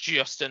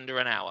just under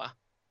an hour.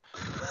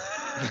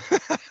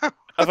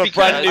 Of a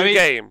brand new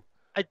game.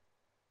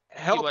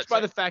 Helped by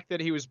the fact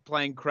that he was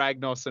playing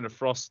Kragnos and a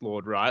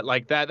Frostlord, right?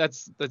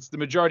 That's the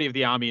majority of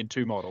the army in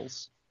 2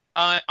 models.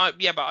 But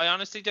I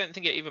honestly don't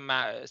think it even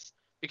matters,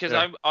 because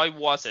I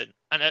wasn't.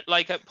 And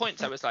at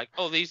points I was like,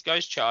 oh, these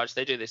guys charge,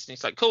 they do this, and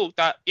he's like, cool,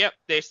 that, yep,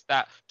 this,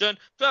 that, done,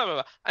 blah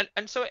blah blah.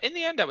 And so in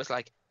the end I was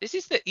like, this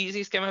is the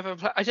easiest game I've ever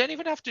played. I don't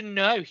even have to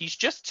know. He's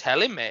just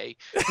telling me.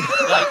 So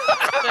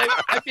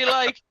I'd be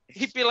like,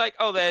 he'd be like,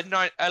 oh, they're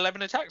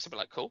 11 attacks. I'd be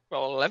like, cool,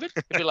 roll 11.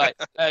 He'd be like,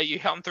 you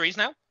hit on 3s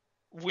now.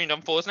 Win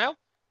on 4s now.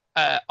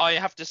 I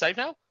have to save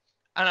now,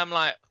 and I'm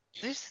like,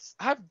 this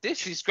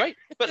is great.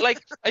 But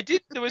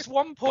there was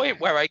one point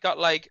where I got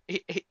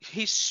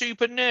he's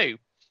super new,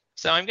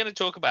 so I'm going to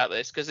talk about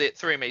this because it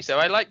threw me. So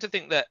I like to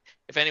think that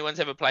if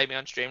anyone's ever played me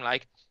on stream,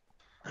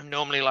 I'm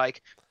normally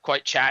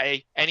quite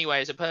chatty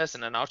anyway as a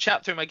person, and I'll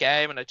chat through my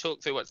game and I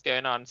talk through what's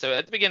going on. So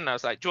at the beginning I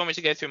was like, do you want me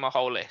to go through my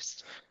whole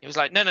list? He was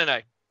like,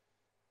 no,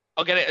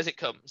 I'll get it as it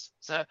comes.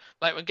 So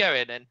we're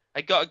going, and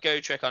I got a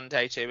go trick on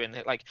day 2,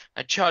 and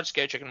I charged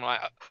go trick, and I'm like,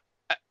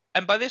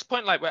 and by this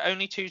point we're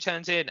only 2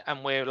 turns in,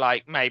 and we're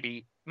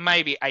maybe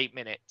 8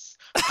 minutes.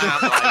 And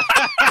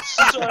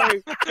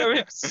I'm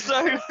going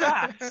so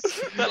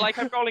fast. But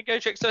I'm rolling go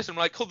tricks first. I'm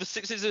like, cool, the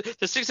 6s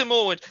are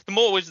Morwood,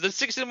 the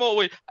 6s are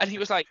Morwood, and he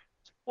was like,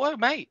 whoa,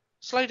 mate,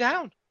 slow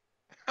down.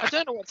 I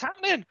don't know what's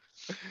happening.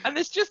 And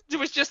there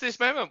was just this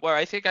moment where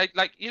I think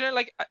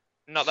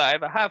not that I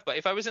ever have, but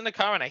if I was in the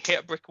car and I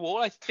hit a brick wall,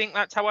 I think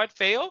that's how I'd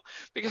feel,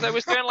 because I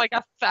was going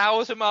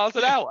 1,000 miles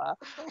an hour,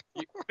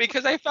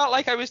 because I felt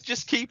like I was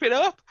just keeping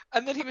up.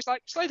 And then he was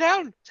like, slow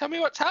down, tell me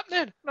what's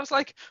happening. And I was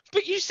like,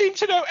 but you seem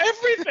to know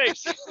everything.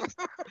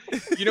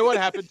 You know what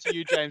happened to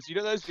you, James? You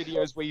know those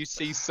videos where you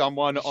see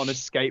someone on a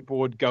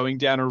skateboard going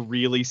down a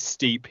really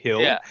steep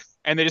hill,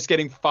 and they're just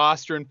getting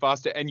faster and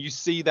faster, and you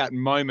see that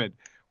moment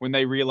when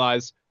they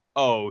realize,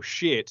 oh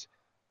shit,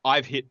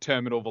 I've hit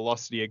terminal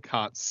velocity and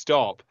can't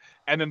stop.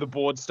 And then the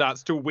board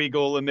starts to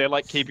wiggle, and they're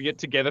keeping it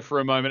together for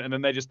a moment, and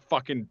then they just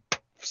fucking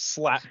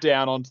slap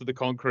down onto the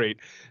concrete.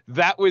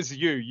 That was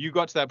you. You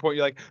got to that point.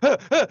 You're like,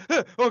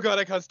 oh God,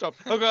 I can't stop.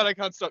 Oh God, I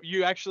can't stop.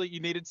 You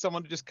needed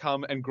someone to just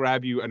come and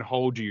grab you and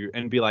hold you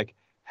and be like,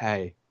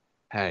 hey,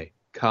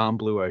 calm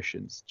blue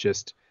oceans.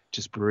 Just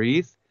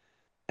breathe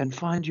and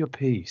find your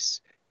peace.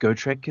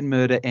 Gotrek can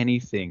murder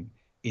anything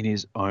in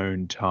his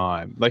own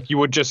time. You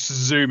were just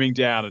zooming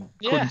down and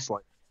couldn't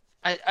sleep.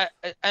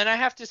 And I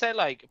have to say,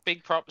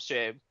 big props to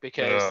him,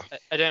 because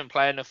I don't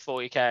play enough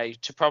 40k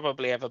to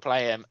probably ever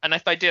play him. And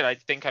if I did, I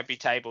think I'd be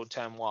tabled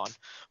turn 1.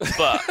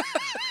 But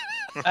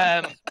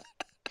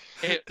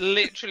It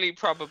literally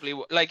probably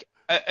like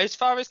as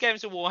far as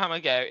games of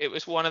Warhammer go, it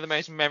was one of the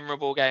most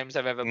memorable games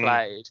I've ever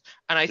played.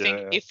 And I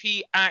think if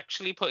he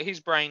actually put his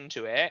brain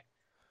to it,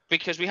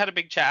 because we had a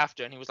big chat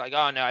after, and he was like,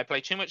 "Oh no, I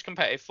play too much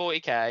competitive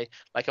 40k.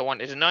 Like I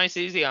wanted a nice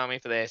easy army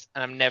for this,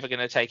 and I'm never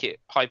gonna take it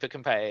hyper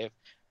competitive."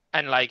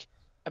 And like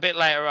a bit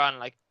later on,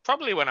 like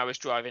probably when I was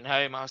driving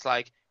home, I was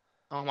like,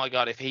 "Oh my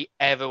god, if he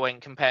ever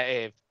went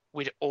competitive,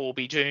 we'd all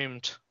be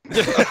doomed."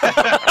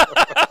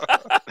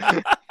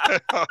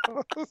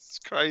 That's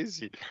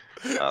crazy.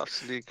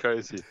 Absolutely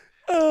crazy.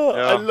 Oh,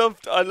 Yeah.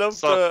 I loved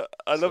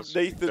Such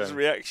Nathan's game.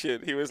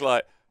 reaction. He was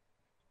like,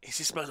 "Is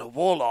this man a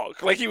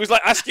warlock?" Like he was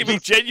like asking me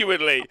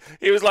genuinely.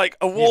 He was like,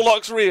 "A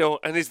warlock's real,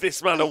 and is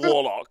this man a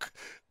warlock?"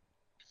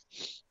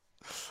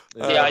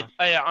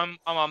 I'm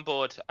on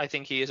board. I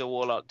think he is a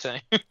warlock too.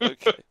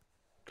 Okay.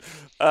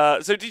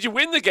 So did you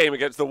win the game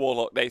against the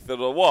warlock,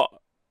 Nathan, or what?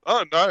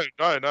 Oh no,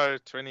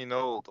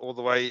 20-0 all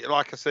the way.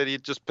 Like I said, he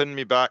just pinned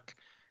me back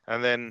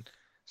and then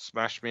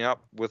smashed me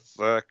up with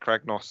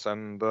Kragnos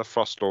and the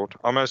Frostlord.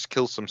 I managed to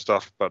kill some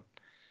stuff, but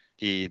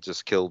he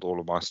just killed all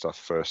of my stuff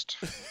first.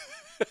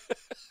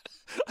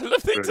 I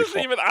love that he Really doesn't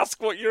fun. even ask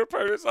what your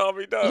opponent's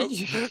army does.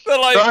 They're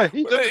like, No,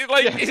 he didn't.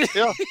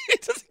 Yeah. he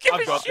doesn't give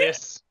I've a got shit.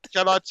 this.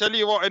 Can I tell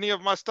you what any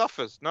of my stuff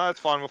is? No, it's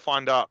fine. We'll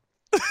find out.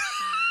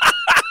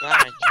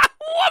 Right.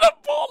 What a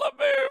baller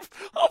move!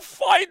 I'll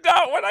find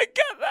out when I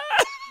get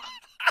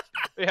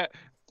there. Yeah.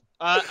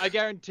 I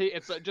guarantee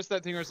it's just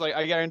that thing where it's like,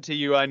 I guarantee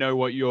you I know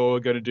what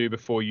you're going to do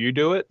before you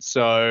do it.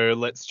 So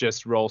let's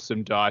just roll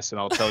some dice and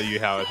I'll tell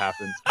you how it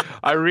happens.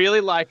 I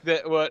really like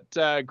that what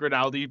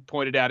Grinaldi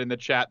pointed out in the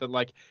chat that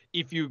like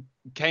if you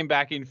came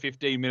back in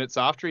 15 minutes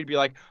after, he'd be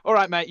like, all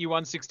right, mate, you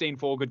won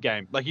 16-4, good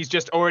game. Like he's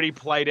just already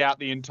played out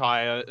the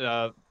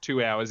entire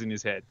 2 hours in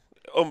his head.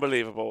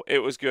 Unbelievable. It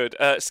was good.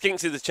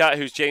 Skink's in the chat,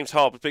 who's James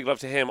Hobbs. Big love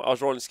to him. I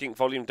was rolling Skink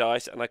volume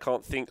dice, and I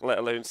can't think, let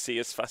alone see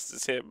as fast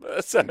as him.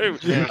 So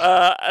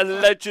a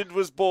legend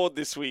was born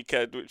this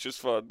weekend, which was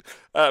fun.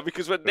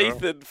 Because when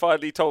Nathan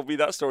finally told me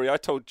that story, I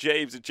told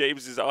James, and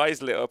James's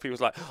eyes lit up. He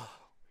was like, oh,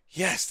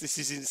 yes, this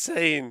is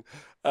insane.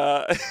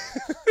 Apparently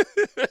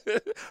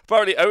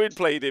Owen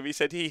played him. He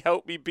said he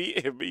helped me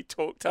beat him. He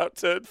talked out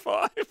turn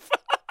 5.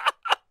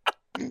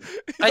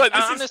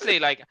 Honestly,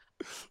 like,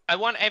 I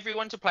want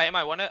everyone to play him.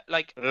 I want to,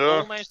 like,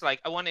 almost like,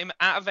 I want him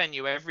at a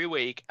venue every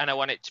week, and I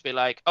want it to be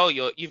like, oh,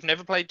 you've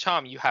never played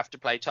Tom, you have to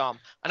play Tom.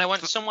 And I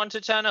want someone to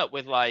turn up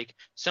with, like,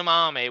 some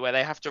army where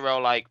they have to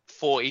roll, like,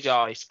 40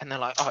 dice, and they're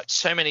like, oh, it's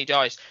so many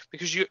dice.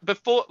 Because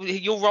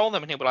you'll roll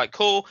them, and he'll be like,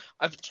 cool,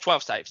 I've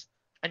 12 saves.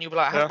 And you'll be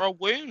like, I haven't rolled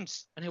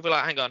wounds. And he'll be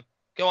like, hang on,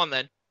 go on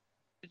then.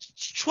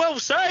 It's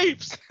 12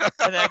 saves!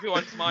 And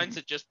everyone's minds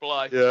are just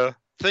blown. Yeah.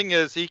 Thing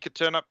is, he could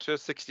turn up to a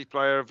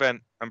 60-player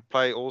event and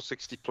play all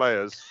 60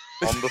 players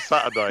on the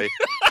Saturday,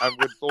 and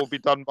would all be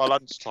done by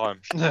lunchtime.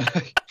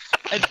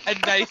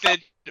 And Nathan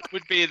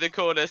would be in the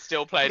corner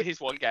still playing his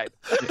one game.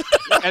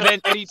 And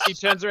then he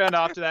turns around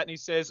after that and he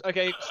says,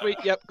 okay, sweet,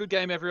 yep, good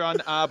game,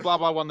 everyone. Blah,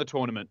 blah, won the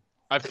tournament.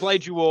 I've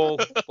played you all.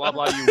 Blah,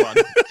 blah, you won.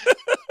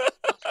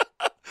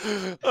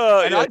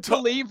 And I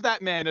believe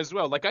that man as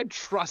well. Like, I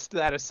trust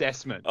that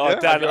assessment. Oh,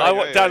 Dan, I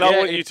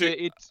want you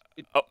to...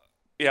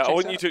 I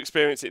want out. you to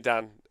experience it,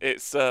 Dan.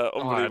 It's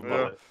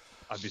unbelievable.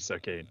 I'd be so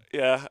keen.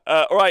 Yeah.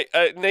 All right,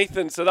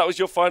 Nathan, so that was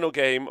your final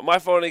game. My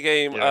final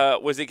game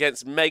was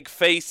against Meg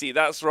Facey.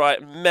 That's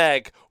right,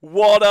 Meg.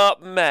 What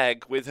up,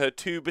 Meg? With her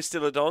 2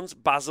 Bastiladons,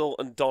 Basil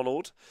and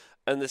Donald,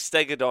 and the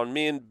Stegodon.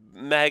 Me and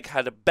Meg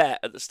had a bet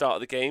at the start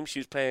of the game. She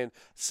was playing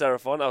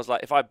Seraphon. I was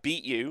like, if I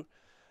beat you,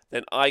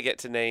 then I get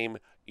to name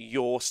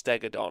your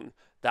Stegodon.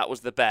 That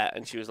was the bet.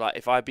 And she was like,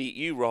 if I beat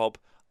you, Rob,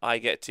 I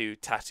get to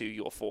tattoo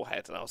your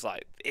forehead. And I was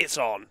like, it's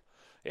on.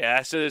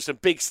 Yeah, so there's some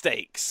big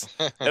stakes.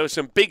 There was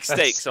some big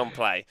stakes on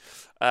play.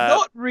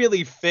 Not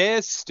really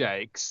fair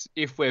stakes,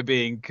 if we're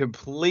being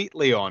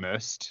completely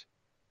honest.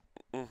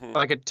 Mm-hmm.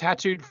 Like a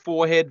tattooed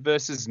forehead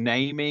versus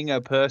naming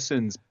a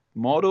person's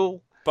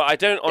model. But I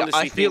don't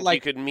honestly think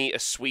like... you could meet a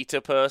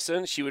sweeter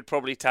person. She would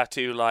probably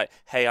tattoo like,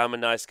 hey, I'm a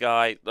nice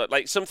guy.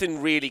 Like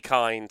something really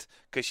kind,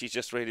 because she's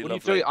just really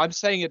lovely. I'm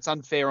saying it's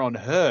unfair on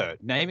her.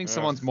 Naming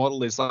someone's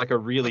model is like a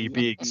really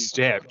big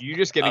step. You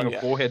just getting a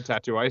forehead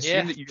tattoo. I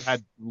assume that you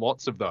had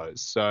lots of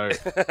those. So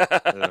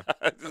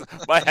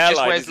my hairline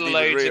just wears is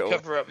loads real. of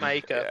cover-up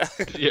makeup.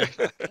 Yeah.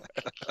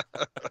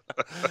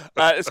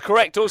 It's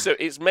correct. Also,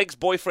 it's Meg's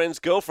boyfriend's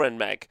girlfriend,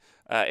 Meg.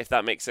 If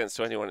that makes sense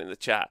to anyone in the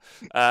chat.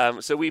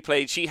 So we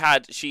played. She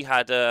had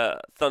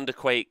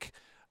Thunderquake,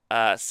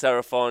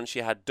 Seraphon. She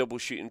had double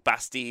shooting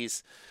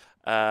Basties.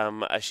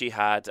 She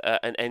had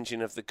an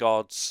Engine of the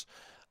Gods.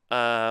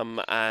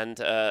 And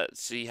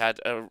she had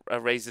a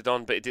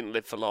Razordon, but it didn't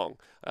live for long.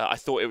 I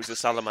thought it was a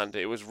Salamander.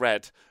 It was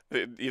red.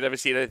 You never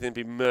seen anything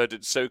be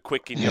murdered so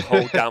quick in your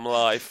whole damn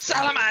life.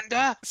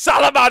 Salamander!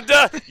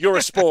 Salamander! You're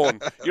a spawn.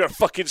 You're a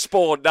fucking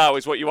spawn now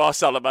is what you are,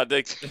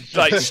 Salamander.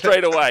 Like,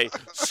 straight away.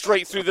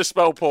 Straight through the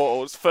spell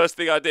portals. First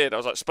thing I did, I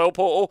was like, spell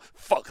portal?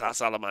 Fuck that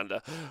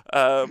Salamander.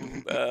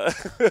 And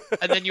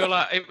then you were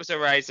like, it was a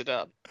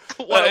Razordon.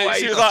 What a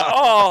waste. She was like,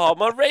 oh,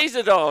 my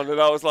Razordon.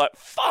 And I was like,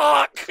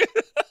 fuck!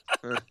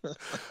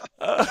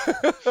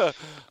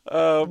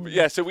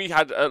 Yeah, so we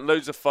had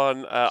loads of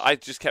fun. I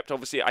kept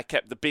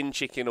the bin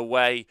chicken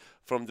away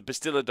from the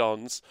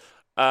Bastiladons.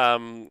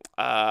 And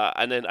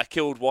then I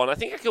killed one. I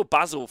think I killed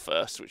Basil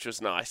first, which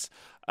was nice.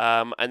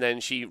 And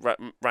then she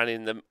ran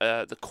in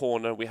the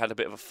corner. We had a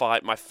bit of a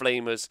fight. My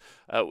flamers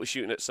were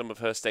shooting at some of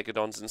her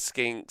stegodons and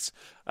skinks.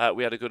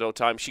 We had a good old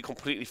time. She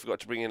completely forgot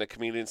to bring in a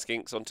chameleon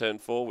skinks on turn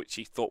 4, which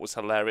she thought was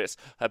hilarious.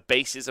 Her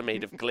bases are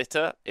made of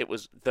glitter. It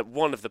was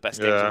one of the best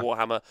games of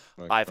Warhammer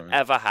I've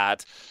ever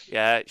had.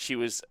 Yeah, she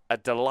was a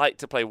delight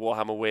to play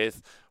Warhammer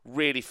with.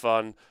 Really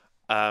fun.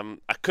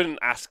 I couldn't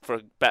ask for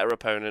a better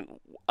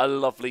opponent. A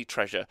lovely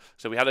treasure.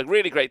 So we had a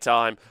really great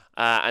time.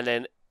 And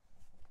then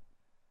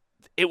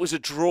it was a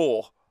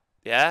draw.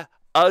 Yeah?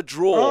 A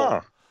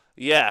draw.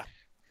 Yeah.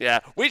 Yeah.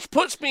 Which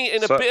puts me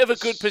in a bit of a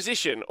good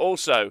position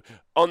also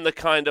on the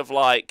kind of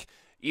like,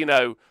 you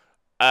know,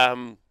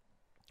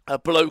 a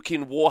bloke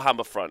in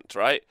Warhammer front,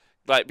 right?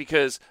 Like,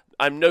 because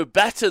I'm no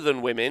better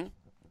than women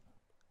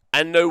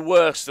and no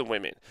worse than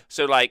women.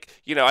 So like,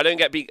 you know, I don't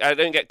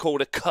get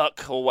called a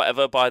cuck or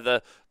whatever by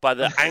the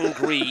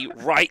angry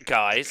right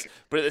guys,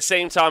 but at the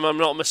same time I'm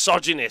not a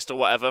misogynist or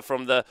whatever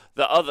from the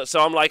other.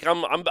 So I'm like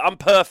I'm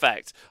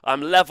perfect.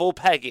 I'm level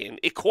pegging.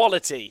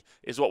 Equality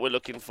is what we're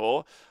looking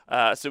for.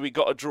 So we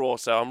got a draw.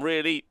 So I'm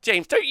really,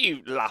 James, don't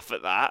you laugh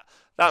at that.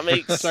 That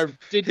makes So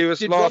he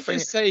was laughing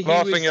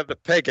at the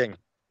pegging.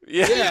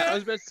 Yeah, I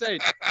was about to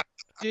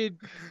say,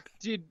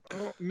 did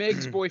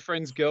Meg's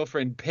boyfriend's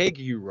girlfriend peg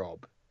you,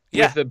 Rob?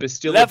 Yeah, with the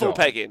Bastilla level dog?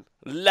 pegging.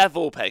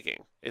 Level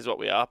pegging is what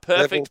we are.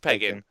 Perfect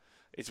pegging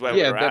is where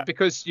we're at.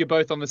 Because you're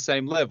both on the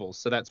same level,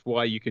 so that's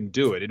why you can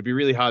do it. It'd be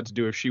really hard to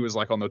do if she was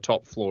like on the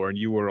top floor and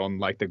you were on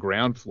like the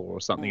ground floor or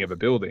something of a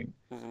building.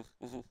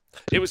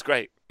 It was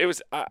great.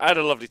 I had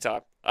a lovely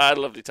time.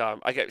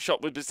 I kept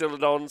shot with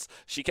Bastiladons.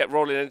 She kept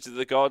rolling Enter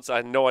the Gods. I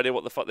had no idea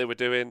what the fuck they were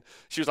doing.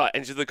 She was like,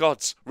 Enter the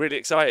Gods, really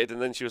excited,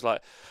 and then she was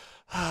like,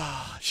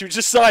 she would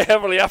just sigh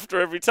heavily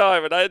after every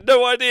time, and I had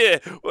no idea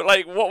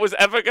what was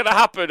ever going to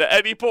happen at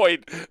any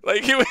point.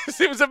 Like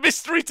it was a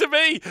mystery to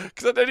me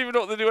because I don't even know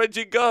what the new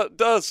engine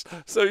does.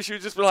 So she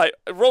would just be like,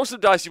 roll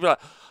some dice. She'd be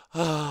like,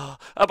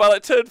 and by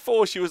like turn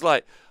 4, she was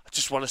like, I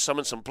just want to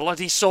summon some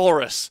bloody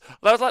Saurus.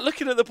 And I was like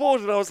looking at the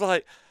board, and I was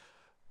like,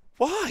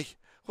 why?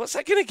 What's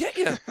that going to get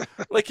you?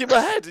 Like in my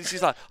head. And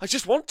she's like, I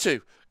just want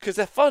to because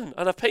they're fun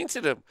and I've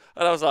painted them.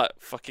 And I was like,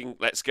 fucking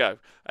let's go.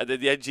 And then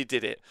the engine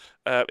did it.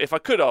 If I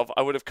could have,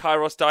 I would have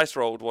Kairos dice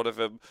rolled one of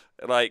them.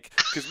 Like,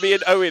 because me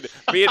and Owen,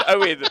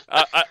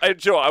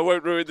 I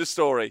won't ruin the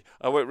story.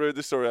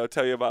 I'll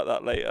tell you about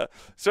that later.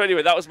 So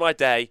anyway, that was my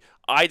day.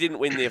 I didn't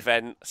win the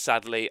event,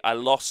 sadly. I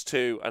lost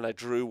 2 and I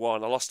drew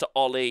 1. I lost to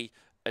Ollie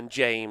and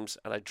James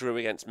and I drew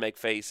against Meg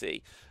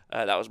Facey.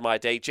 That was my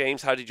day.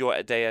 James, how did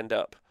your day end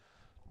up?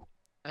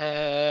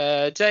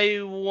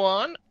 Day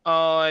 1,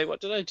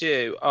 what did I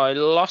do? I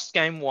lost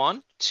game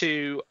 1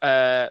 to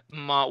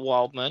Mark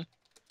Wildman.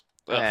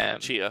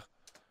 Cheater.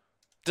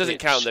 Doesn't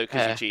count though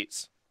because he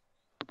cheats.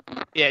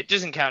 Yeah, it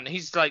doesn't count.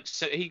 He's like,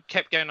 so he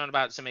kept going on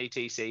about some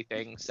ETC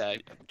things, so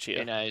Cheater.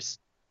 Who knows?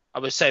 I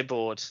was so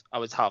bored, I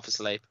was half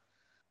asleep.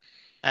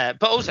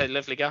 But also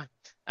lovely guy.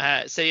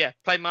 So yeah,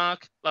 played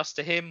Mark, lost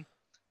to him.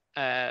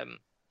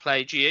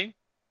 Played you.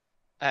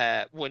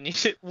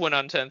 Won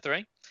on turn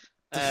 3.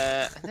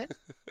 And then,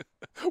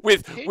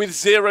 with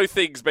 0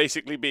 things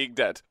basically being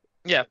dead.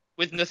 Yeah,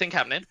 with nothing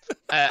happening.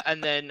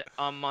 And then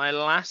on my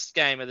last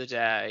game of the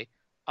day,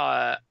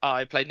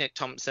 I played Nick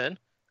Thompson,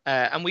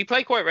 and we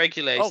play quite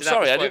regularly. Oh, so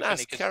sorry, I didn't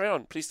ask. Carry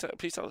on, please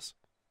tell us.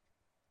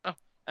 Oh,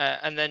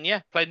 and then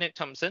played Nick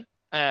Thompson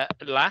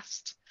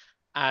last,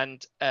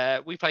 and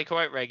we play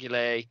quite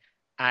regularly.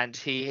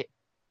 And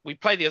we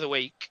played the other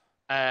week,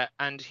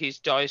 and his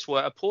dice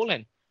were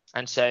appalling,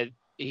 and so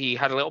he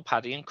had a little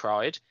paddy and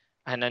cried.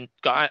 And then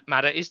got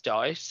mad at his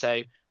dice,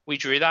 so we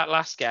drew that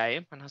last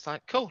game, and I was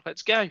like, cool,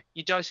 let's go.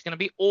 Your dice are going to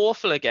be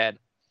awful again.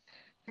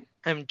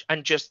 And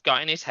just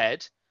got in his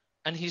head,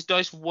 and his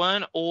dice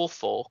weren't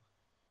awful,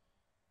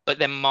 but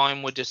then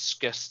mine were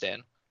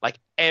disgusting. Like,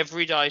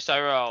 every dice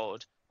I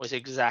rolled was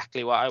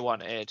exactly what I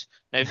wanted.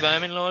 No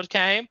Vermin Lord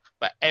came,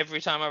 but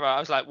every time I rolled, I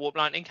was like, Warp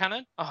Lightning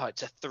Cannon? Oh,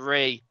 it's a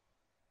 3.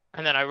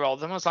 And then I rolled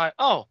them, I was like,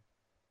 oh,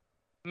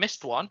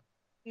 missed one.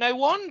 No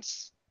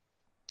ones.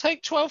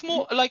 Take 12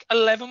 more, like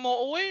 11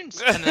 more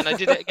wounds, and then I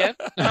did it again.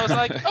 And I was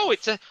like,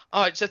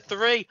 it's a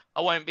 3. I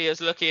won't be as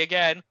lucky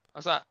again. I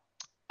was like,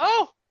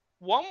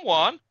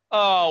 1-1.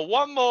 Oh,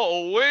 1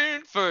 more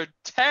wound for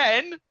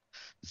 10.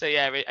 So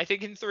yeah, I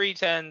think in 3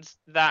 turns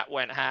that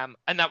went ham,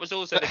 and that was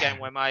also the game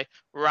where my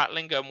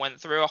rattling gun went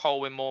through a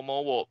hole with more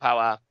warp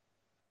power,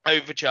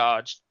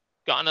 overcharged,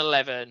 got an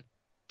 11,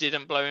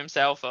 didn't blow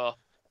himself up,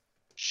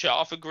 shot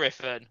off a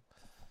griffin,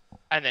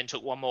 and then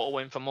took one mortal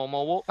win for more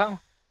walk power.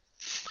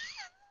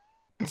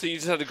 So you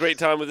just had a great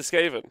time with the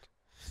Skaven.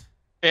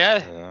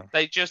 Yeah.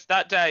 They just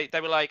that day they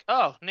were like,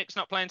 "Oh, Nick's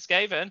not playing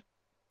Skaven.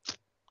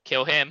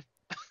 Kill him."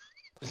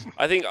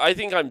 I think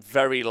I'm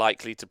very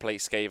likely to play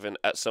Skaven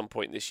at some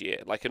point this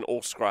year, like an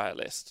all scryer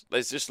list.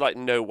 There's just like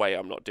no way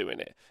I'm not doing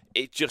it.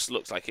 It just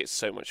looks like it's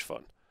so much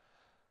fun.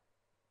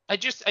 I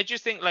just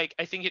think like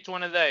I think it's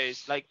one of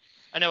those like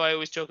I know I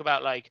always talk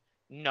about like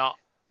not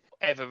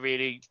ever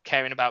really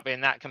caring about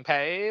being that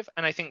competitive,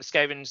 and I think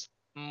Skaven's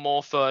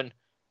more fun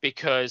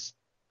because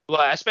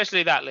well,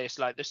 especially that list,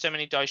 like there's so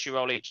many dice you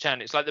roll each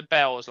turn. It's like the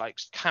bells like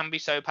can be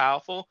so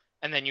powerful,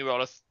 and then you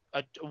roll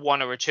a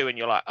 1 or a 2, and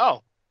you're like,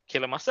 oh,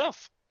 killing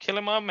myself,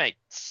 killing my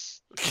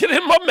mates,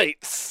 killing my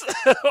mates,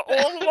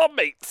 all my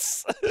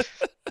mates.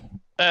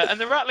 And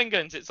the rattling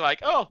guns, it's like,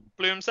 oh,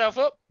 blew himself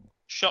up,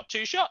 shot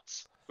 2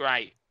 shots,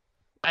 great.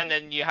 And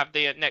then you have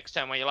the next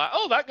turn where you're like,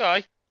 oh, that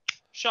guy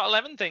shot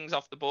 11 things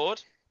off the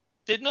board,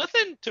 did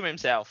nothing to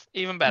himself,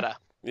 even better.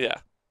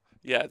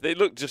 Yeah, they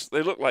look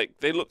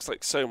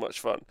like so much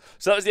fun.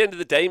 So that was the end of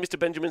the day. Mr.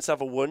 Benjamin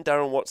Saville won.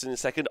 Darren Watson in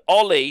second.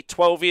 Ollie,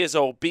 12 years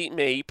old, beat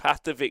me,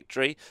 path to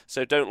victory.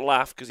 So don't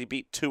laugh because he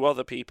beat 2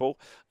 other people.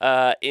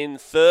 In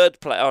third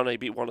place, oh no, he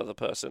beat 1 other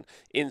person.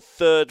 In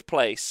third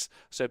place.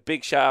 So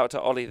big shout out to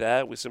Ollie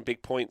there with some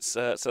big points.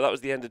 So that was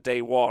the end of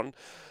day 1.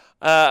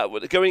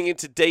 Going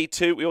into day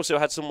 2, we also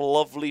had some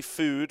lovely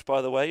food,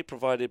 by the way,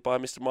 provided by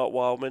Mr. Mark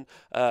Wildman.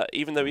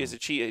 Even though he is a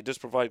cheater, he does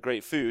provide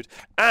great food.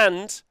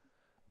 And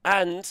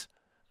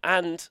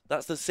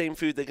that's the same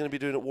food they're going to be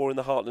doing at War in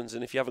the Heartlands.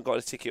 And if you haven't got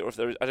a ticket, or if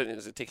there is, I don't think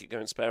there's a ticket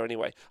going spare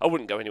anyway. I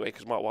wouldn't go anyway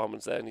because Mark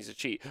Wildman's there and he's a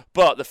cheat.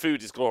 But the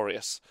food is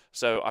glorious,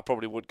 so I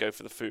probably would go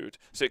for the food.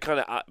 So it kind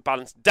of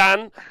balanced.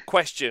 Dan,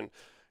 question: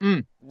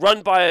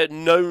 run by a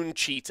known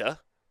cheater,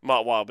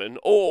 Mark Wildman,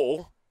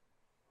 or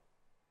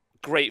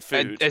great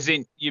food? As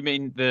in, you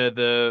mean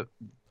the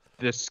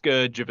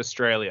scourge of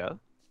Australia?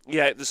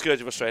 Yeah, the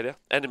scourge of Australia.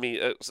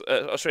 Enemy.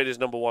 Australia's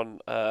 #1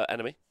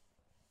 enemy.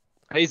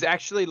 He's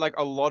actually like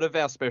a lot of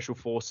our special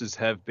forces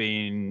have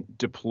been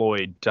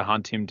deployed to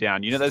hunt him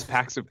down. You know those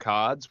packs of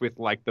cards with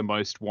like the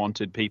most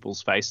wanted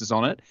people's faces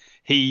on it?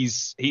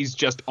 He's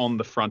just on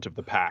the front of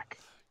the pack.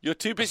 You're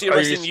too busy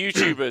arresting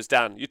YouTubers,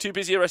 Dan. You're too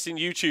busy arresting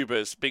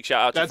YouTubers. Big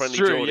shout out to Friendly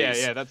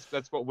Geordies. Yeah,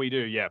 that's what we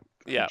do.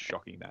 Yeah.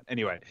 Shocking that.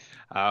 Anyway,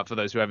 for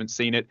those who haven't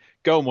seen it,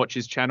 go and watch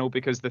his channel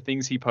because the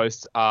things he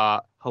posts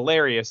are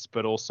hilarious,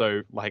 but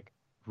also like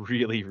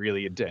really,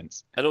 really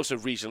intense. And also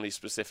regionally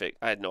specific.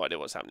 I had no idea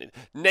what's happening.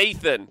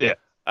 Nathan,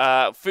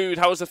 food.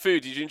 How was the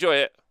food? Did you enjoy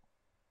it?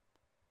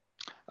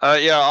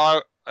 Yeah,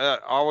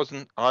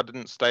 I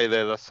didn't stay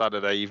there the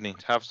Saturday evening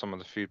to have some of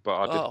the food, but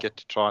I did get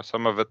to try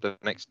some of it the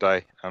next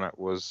day, and it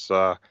was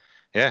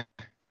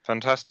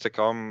fantastic.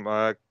 I'm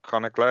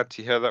kind of glad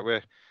to hear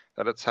that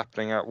it's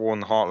happening at War in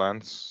the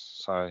Heartlands.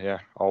 So yeah,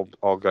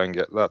 I'll go and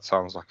get that.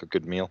 Sounds like a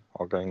good meal.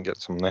 I'll go and get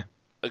some there.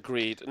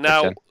 Agreed.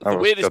 Now, the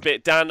weirdest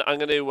bit, Dan, I'm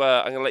going to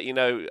let you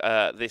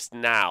know this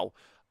now,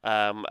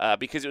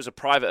 because it was a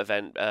private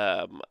event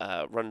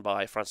run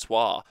by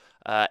Francois.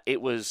 It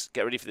was,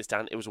 get ready for this,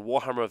 Dan. It was a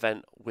Warhammer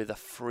event with a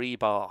free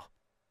bar.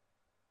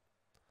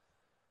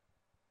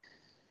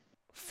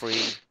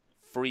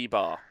 Free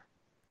bar.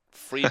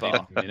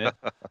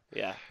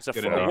 Yeah, it's a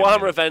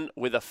Warhammer event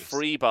with a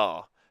free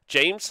bar.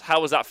 James,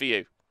 how was that for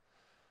you?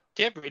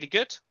 Yeah, really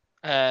good.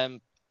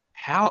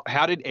 How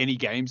did any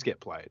games get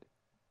played?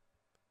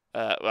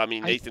 I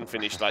mean, Nathan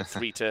finished like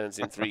 3 turns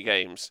in 3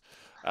 games.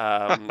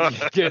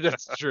 Yeah,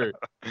 that's true.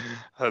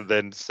 And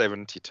then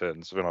 70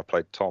 turns when I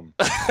played Tom.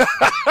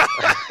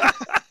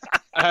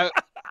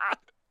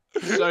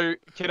 So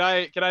can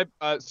I?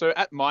 So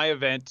at my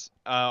event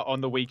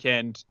on the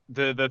weekend,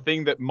 the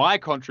thing that my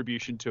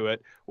contribution to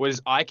it was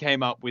I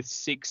came up with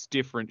 6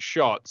 different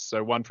shots,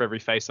 so 1 for every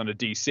face on a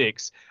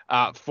D6,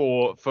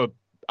 for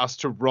us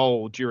to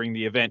roll during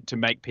the event to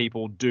make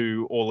people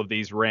do all of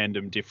these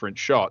random different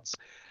shots.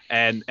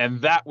 And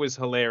that was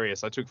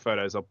hilarious. I took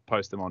photos. I'll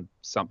post them on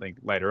something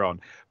later on.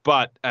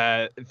 But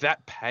that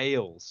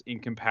pales in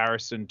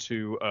comparison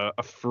to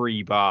a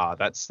free bar.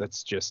 That's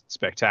just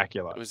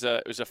spectacular. It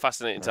was a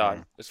fascinating time.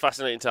 It was a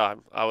fascinating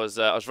time. I was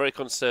very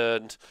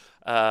concerned.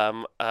 I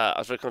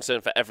was very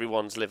concerned for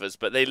everyone's livers,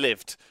 but they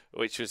lived,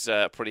 which was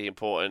pretty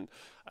important.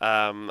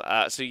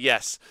 So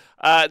yes.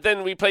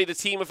 Then we played a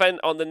team event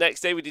on the next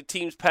day. We did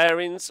teams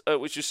pairings,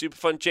 which was super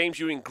fun. James,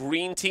 you were in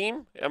green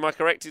team. Am I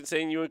correct in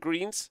saying you were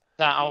greens?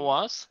 That I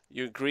was.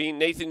 You were green.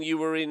 Nathan, you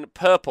were in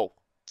purple.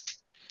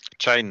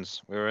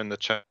 Chains. We were in the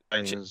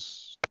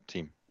chains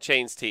team.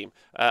 Chains team.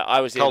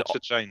 I was Culture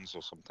chains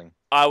or something.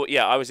 I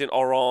was in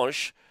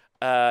orange.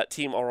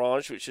 Team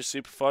Orange, which was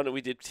super fun, and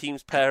we did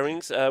teams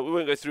pairings. We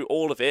won't go through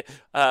all of it,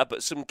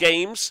 but some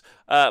games.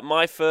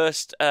 My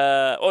first.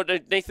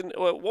 Nathan,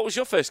 what was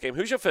your first game?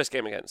 Who's your first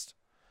game against?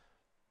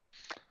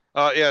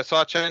 So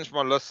I changed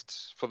my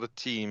list for the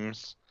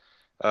teams.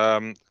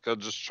 I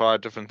just tried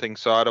different things.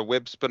 So I had a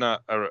web spinner,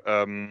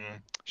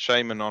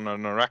 shaman on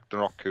an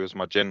Arachnarok, who was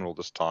my general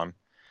this time,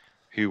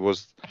 who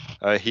was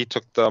he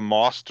took the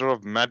Master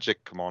of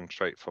Magic command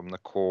trait from the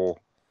core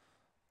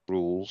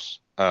rules,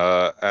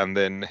 and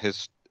then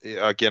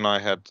I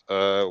had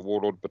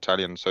Warlord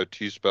Battalion, so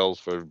 2 spells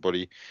for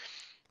everybody.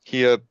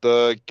 He had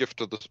the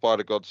Gift of the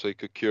Spider God, so he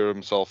could cure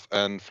himself,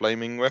 and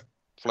Flaming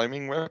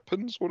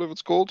Weapons, whatever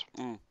it's called,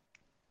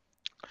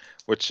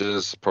 which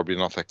is probably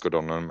not that good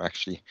on him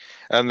actually.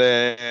 And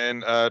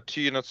then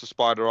 2 units of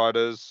Spider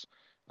Riders,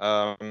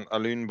 a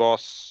Loon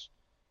Boss,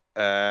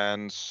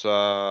 and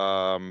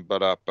some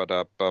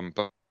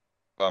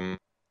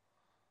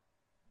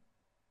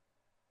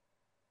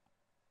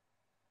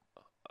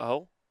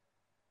Oh.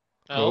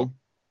 Oh,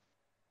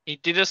 he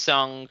did a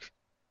song.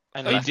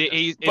 And He left did. us.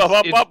 He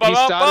started.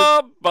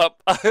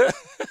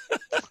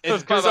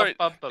 It's because Sorry,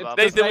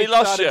 Nathan, we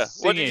lost you.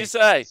 What did you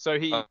say? So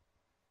hello?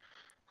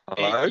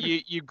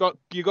 you got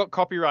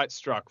copyright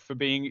struck for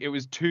being. It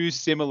was too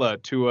similar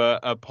to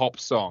a pop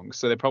song,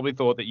 so they probably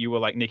thought that you were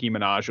like Nicki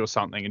Minaj or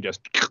something, and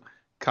just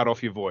cut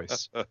off your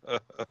voice.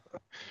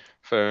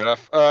 Fair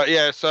enough.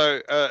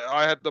 So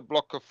I had the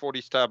block of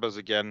 40 stabbers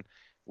again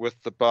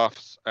with the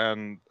buffs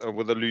and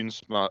with a loon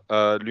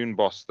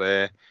boss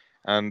there,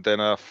 and then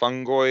a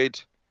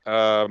fungoid,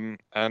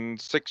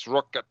 and 6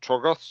 rocket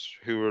troggoths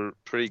who were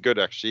pretty good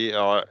actually.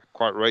 I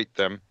quite rate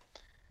them.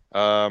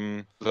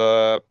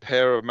 The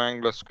pair of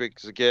mangler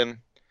squigs again,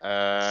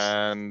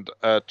 and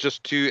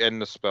just 2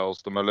 ender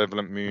spells, the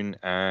Malevolent Moon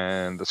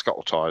and the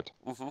Scuttle Tide.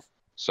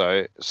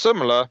 So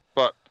similar,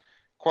 but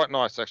quite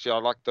nice actually. I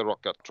like the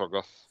rocket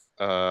troggoth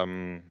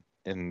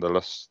in the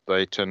list.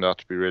 They turned out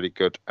to be really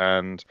good,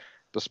 and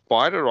the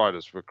Spider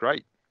Riders were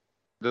great.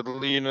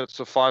 Little units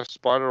of 5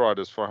 Spider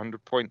Riders for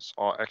 100 points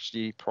are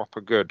actually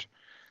proper good.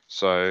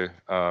 So,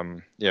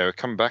 we'll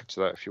come back to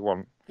that if you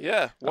want.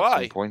 Yeah,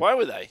 why? Why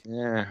were they?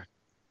 Yeah.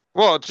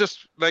 Well,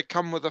 just they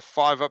come with a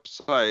 5-up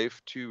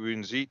save, 2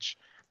 wounds each,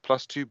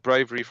 plus 2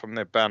 bravery from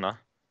their banner.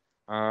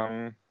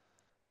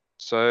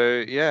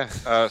 So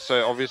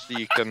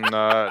obviously you can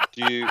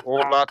do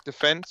all-out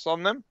defense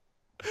on them.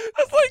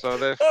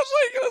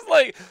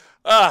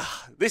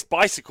 This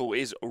bicycle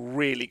is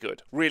really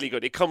good, really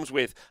good. It comes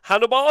with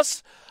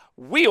handlebars,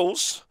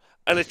 wheels,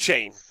 and a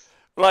chain.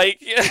 Like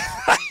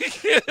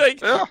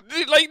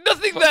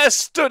nothing there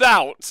stood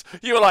out.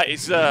 You were like,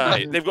 it's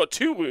they've got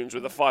 2 wounds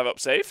with a 5-up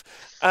save,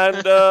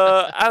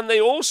 and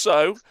they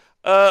also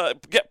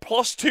get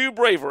plus 2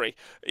 bravery.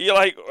 You're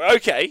like,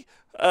 okay,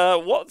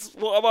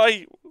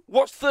 Nate,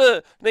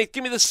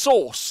 give me the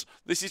sauce.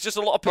 This is just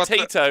a lot of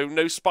potato,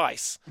 no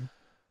spice.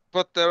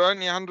 But they're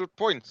only 100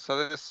 points,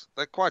 so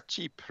they're quite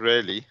cheap,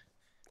 really.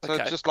 So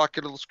it's just like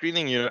a little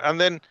screening unit.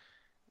 And then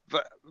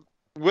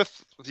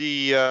with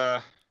being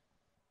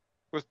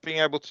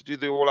able to do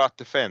the all-out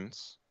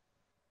defense,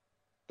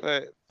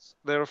 they're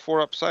a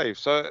 4-up save,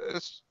 so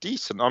it's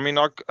decent. I mean,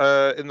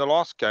 in the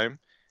last game,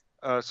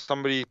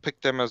 somebody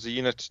picked them as a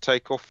unit to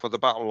take off for the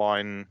battle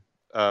line,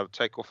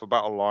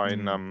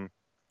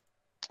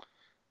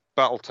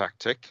 battle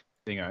tactic.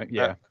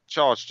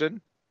 Charged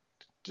in,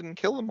 didn't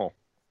kill them all.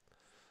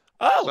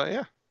 Oh, so,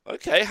 yeah.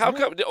 Okay. How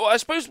come? I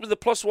suppose with the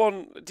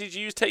 +1, did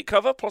you use take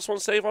cover +1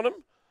 save on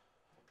him?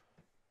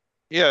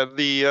 Yeah,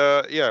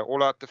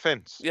 all-out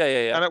defense.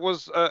 Yeah. And it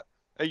was a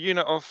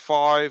unit of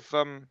 5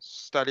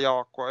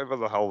 Staliarch, whatever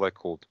the hell they're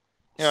called.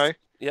 You know.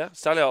 Yeah,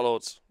 Staliarch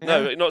Lords. Yeah.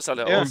 No, not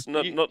Staliarch Lords.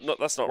 Not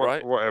that's not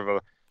right. Whatever.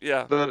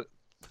 Yeah. The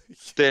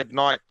Dead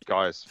Knight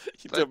guys.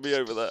 You took me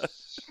over there.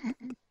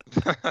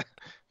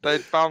 They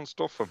bounced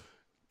off them.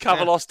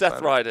 Kavalos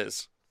Death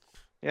Riders.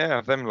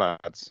 Yeah, them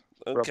lads.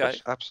 Okay.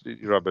 Rubbish,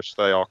 absolutely rubbish.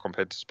 They are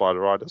compared to Spider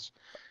Riders.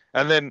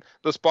 And then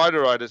the Spider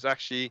Riders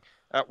actually,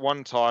 at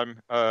one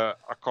time, I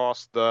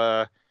cast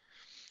the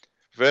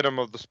Venom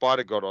of the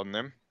Spider God on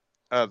them.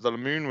 The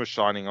moon was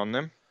shining on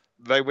them.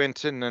 They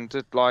went in and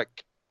did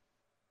like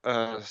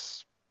 8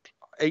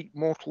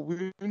 mortal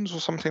wounds or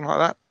something like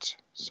that.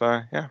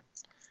 So, yeah.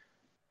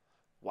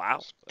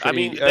 Wow. Pretty, I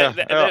mean,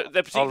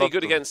 they're particularly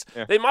good against...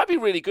 Yeah. They might be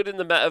really good in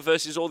the meta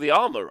versus all the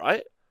armor,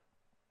 right?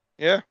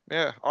 Yeah.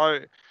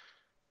 I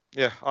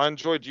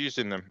enjoyed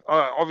using them.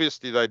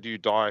 Obviously, they do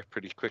die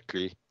pretty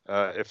quickly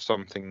if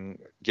something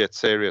gets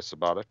serious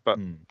about it. But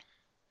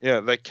yeah,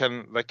 they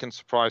can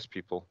surprise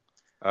people,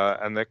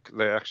 and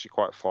they're actually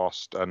quite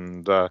fast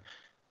and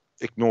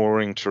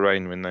ignoring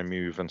terrain when they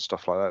move and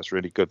stuff like that is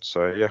really good.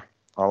 So yeah,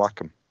 I like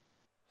them.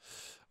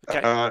 Okay.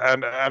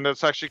 And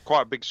it's actually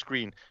quite a big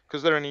screen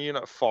because they're in a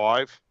unit of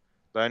 5.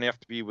 They only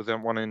have to be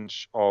within 1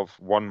 inch of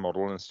one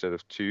model instead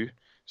of 2.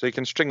 So you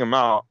can string them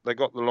out. They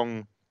got the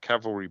long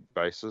cavalry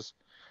bases.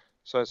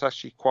 So it's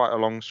actually quite a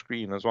long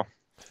screen as well.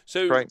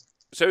 So great.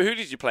 So who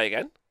did you play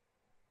again?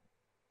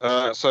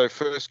 So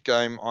first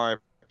game I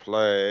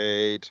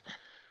played.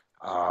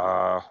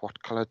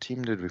 What color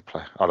team did we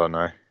play? I don't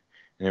know.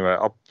 Anyway,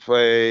 I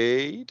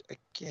played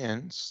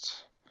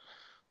against.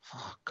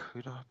 Fuck,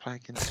 who did I play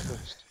against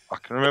first? I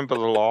can remember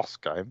the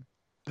last game.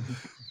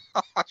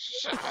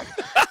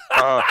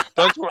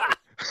 Don't worry.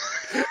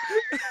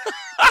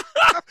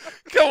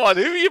 Come on,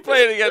 who are you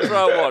playing against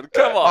round 1?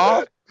 Come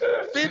on.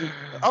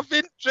 I've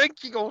been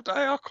drinking all day.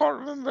 I can't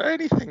remember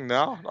anything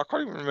now. I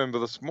can't even remember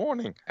this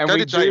morning. And Go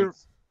we to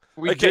James.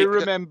 We Okay. do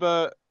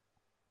remember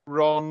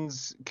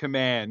Ron's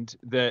command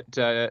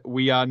that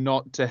we are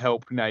not to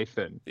help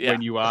Nathan Yeah.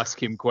 when you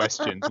ask him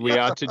questions. We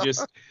are to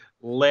just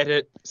let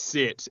it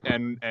sit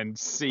and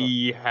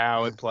see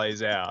how it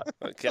plays out.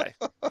 Okay.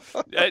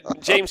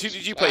 James, who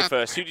did you play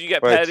first? Who did you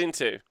get Wait. paired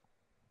into?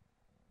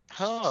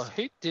 Oh,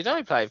 who did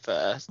I play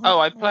first? Oh,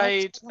 I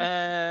played. Did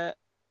I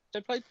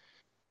play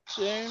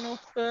Jonah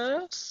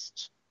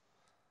first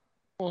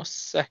or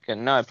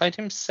second? No, I played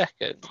him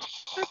second.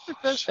 Happy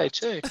birthday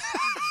too.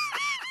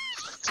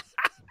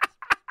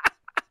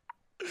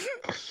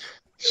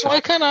 Why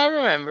can't I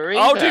remember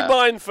either? I'll do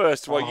mine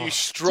first while you Did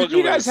struggle.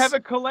 you guys have a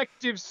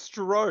collective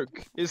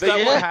stroke? Is that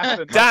Yeah. what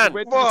happened? Dan,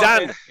 Like, you went to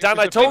Dan, bed, Dan, it was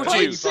I a told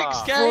free you. Six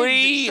bar. games.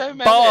 Free It's so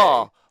many.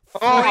 bar.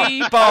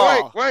 Free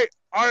bar. Wait.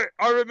 I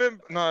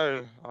remember.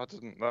 No, I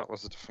didn't. That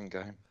was a different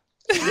game.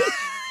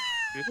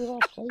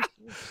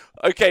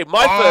 Okay,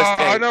 my first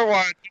game. I know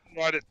why I didn't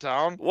write it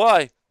down.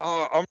 Why?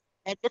 I'm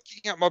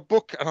looking at my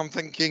book and I'm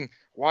thinking,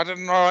 why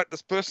didn't I write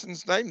this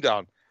person's name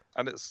down?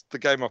 And it's the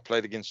game I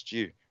played against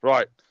you.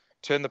 Right,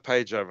 turn the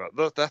page over.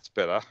 That's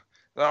better.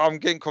 I'm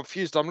getting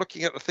confused. I'm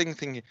looking at the thing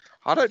thinking,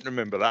 I don't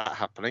remember that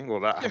happening or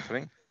that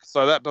happening.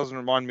 So that doesn't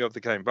remind me of the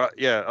game. But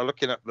yeah, I'm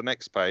looking at the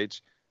next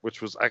page, which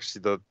was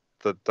actually the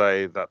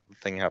day that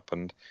thing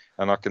happened.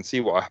 And I can see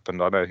what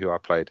happened. I know who I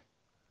played.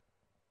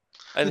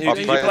 And who did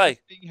you played- play?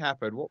 Thing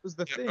happened. What was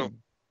the Yeah,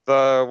 thing?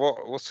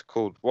 What's it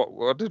called?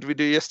 What did we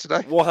do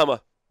yesterday?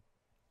 Warhammer.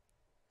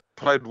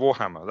 Played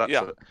Warhammer. That's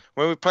Yeah. it.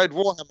 When we played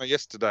Warhammer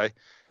yesterday,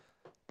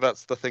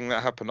 that's the thing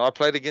that happened. I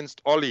played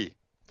against Ollie,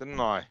 didn't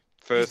I?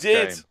 First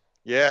did. game.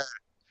 Yeah.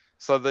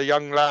 So the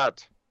young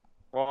lad.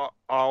 Well,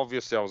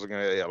 obviously I wasn't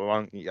going to get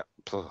along. Yeah.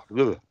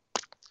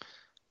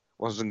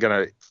 Wasn't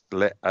going to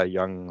let a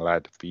young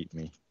lad beat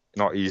me.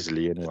 Not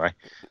easily, anyway.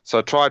 So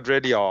I tried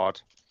really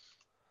hard,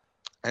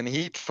 and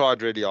he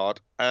tried really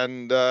hard,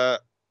 and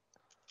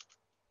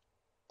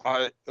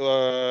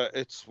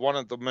it's one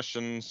of the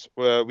missions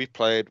where we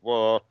played.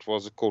 What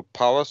was it called?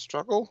 Power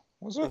Struggle,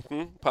 was it?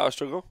 Power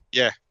struggle.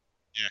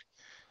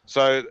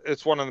 So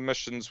it's one of the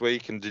missions where you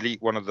can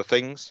delete one of the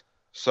things.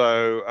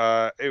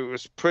 So it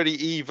was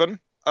pretty even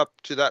up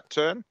to that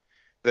turn.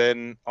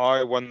 Then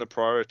I won the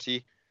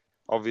priority.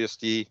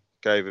 Obviously,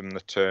 gave him the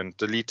turn,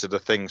 deleted the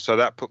thing. So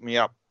that put me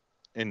up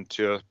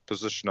into a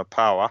position of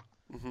power.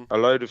 Mm-hmm. A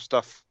load of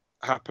stuff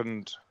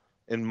happened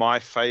in my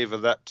favor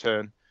that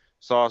turn.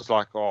 So I was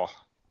like,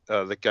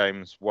 the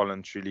game's well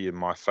and truly in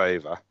my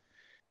favor.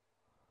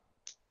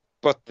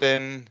 But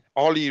then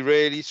Ollie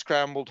really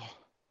scrambled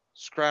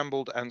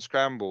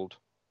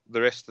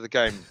the rest of the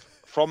game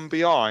from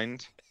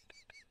behind,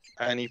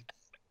 and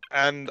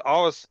I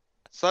was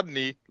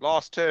suddenly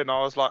last turn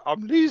I was like,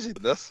 I'm losing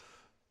this,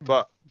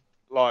 but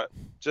like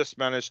just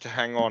managed to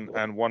hang on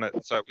and won it.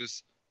 So it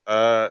was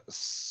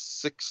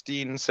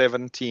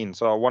 16-17,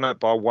 so I won it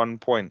by 1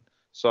 point.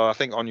 So I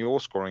think on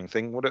your scoring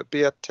thing, would it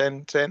be a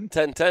 10-10?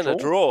 10-10, a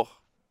draw.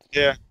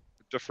 Yeah,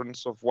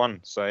 difference of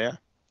 1. So yeah.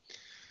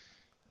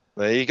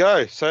 There you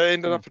go. So it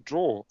ended up a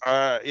draw.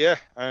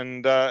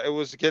 And it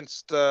was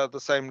against the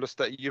same list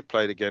that you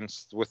played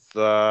against with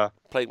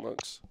Plague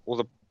monks. all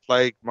the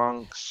plague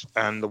monks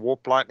and the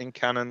warp lightning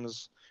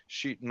cannons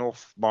shooting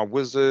off my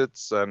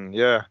wizards, and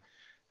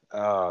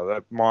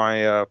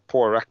my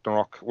poor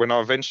Ragnarok. When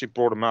I eventually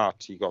brought him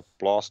out, he got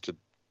blasted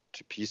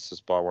to pieces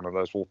by one of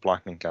those warp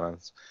lightning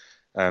cannons,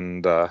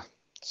 and but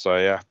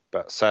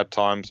sad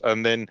times.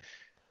 And then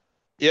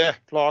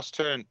last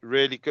turn,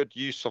 really good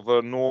use of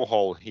a gnaw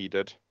hole he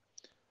did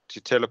to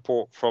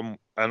teleport from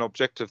an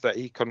objective that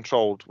he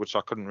controlled, which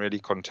I couldn't really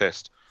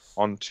contest,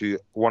 onto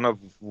one of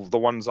the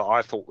ones that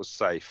I thought was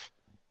safe.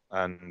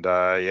 And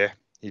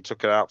he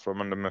took it out from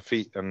under my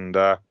feet and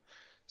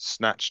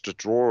snatched a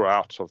draw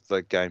out of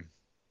the game.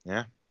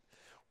 Yeah.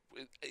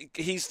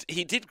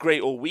 He did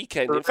great all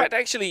weekend. In fact,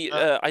 actually,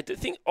 I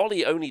think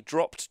Ollie only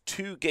dropped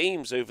 2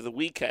 games over the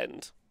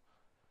weekend.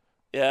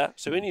 Yeah,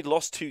 so he only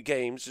lost 2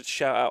 games. Just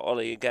shout out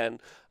Ollie again.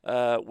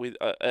 With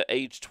at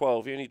age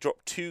 12, he only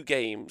dropped 2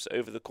 games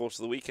over the course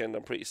of the weekend.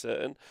 I'm pretty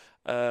certain,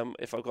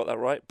 if I got that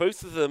right.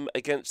 Both of them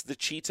against the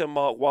cheater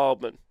Mark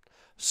Wildman.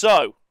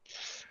 So,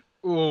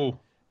 Ooh.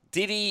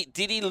 did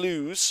he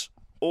lose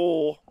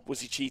or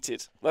was he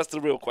cheated? That's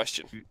the real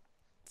question.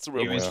 That's the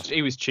real question.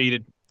 He was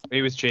cheated.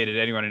 He was cheated.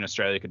 Anyone in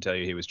Australia could tell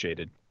you he was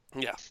cheated.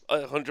 Yeah,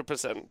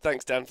 100%.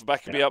 Thanks, Dan, for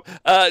backing me up.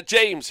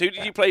 James, who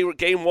did you play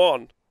game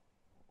 1?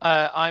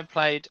 I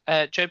played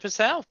Joe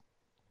Purcell.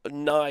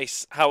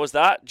 Nice. How was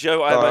that?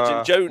 Joe, I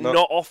imagine Joe,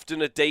 not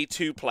often a day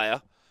 2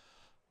 player.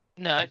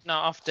 No,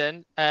 not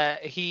often.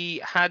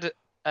 He had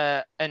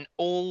an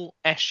all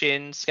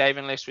Eshin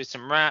Skaven list with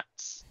some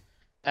rats.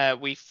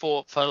 We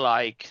fought for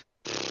like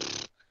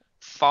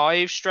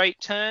 5 straight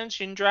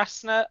turns in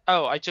Drasna.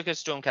 Oh, I took a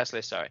Stormcast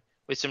list, sorry,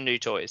 with some new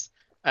toys.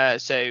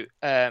 So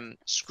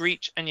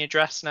Screech and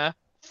Ydrasna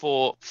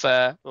fought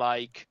for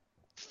like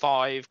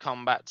 5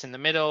 combats in the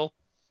middle.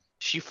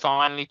 She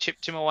finally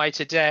chipped him away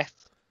to death.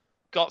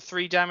 got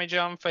 3 damage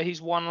on for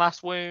his one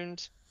last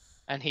wound,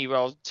 and he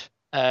rolled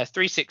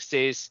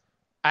 360s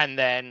and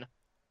then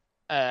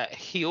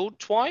healed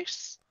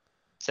twice.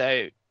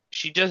 So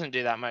she doesn't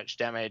do that much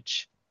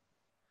damage.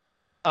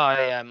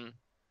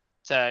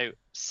 So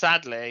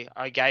sadly,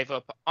 I gave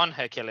up on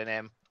her killing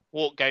him,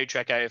 walked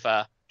Gotrek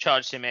over,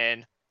 charged him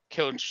in,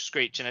 killed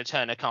Screech in a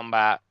turn of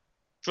combat,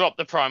 dropped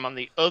the prime on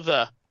the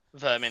other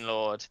Vermin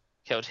Lord,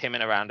 killed him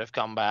in a round of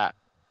combat,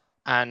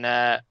 and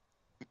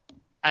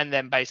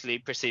then basically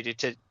proceeded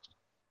to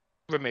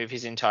remove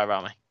his entire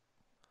army.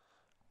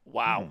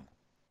 Wow.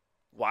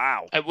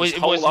 Wow. It was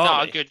His whole not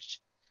army. a good...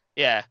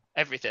 Yeah,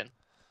 everything.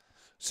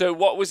 So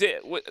what was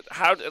it?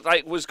 How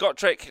was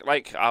Gotrek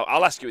like?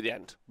 I'll ask you at the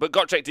end. But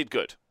Gotrek did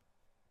good.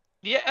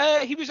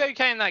 Yeah, he was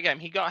okay in that game.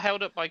 He got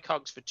held up by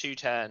Cogs for 2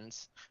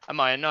 turns, and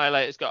my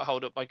Annihilators got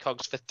held up by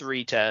Cogs for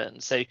 3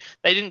 turns. So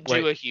they didn't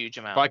do a huge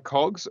amount. By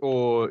Cogs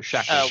or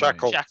Shackles?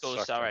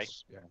 Shackles, sorry.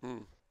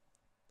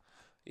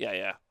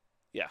 Yeah.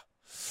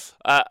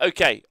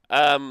 Okay.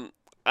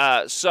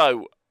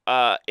 So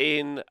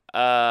in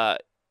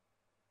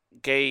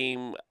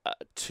game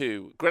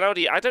 2,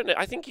 Grenaldi, I don't know.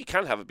 I think you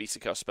can have a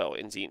Bisika spell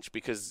in Tzeentch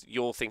because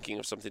you're thinking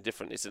of something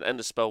different. It's an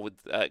Ender spell with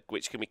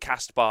which can be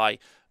cast by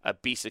a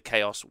Beast of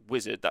Chaos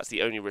wizard. That's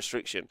the only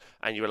restriction,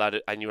 and you're allowed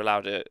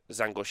a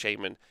Zangor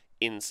Shaman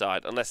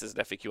inside, unless there's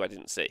an FAQ I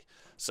didn't see.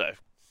 So,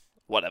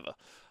 whatever.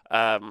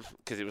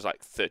 Because it was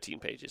like 13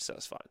 pages, so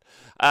that's fine.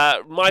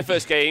 My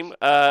first game,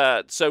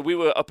 so we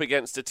were up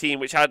against a team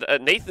which had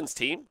Nathan's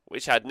team,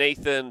 which had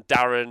Nathan,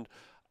 Darren,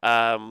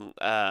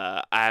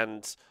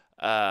 and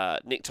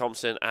Nick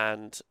Thompson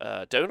and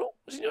Donal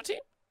was in your team?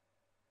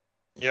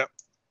 Yep.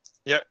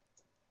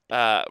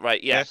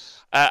 Right, yeah.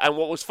 Yes. And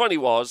what was funny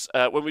was,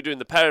 when we were doing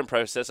the pairing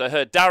process, I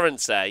heard Darren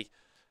say,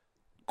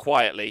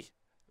 quietly,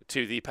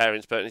 to the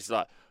pairing person, he's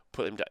like,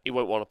 put him down, he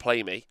won't want to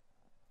play me,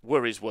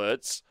 were his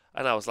words.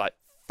 And I was like,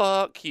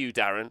 fuck you,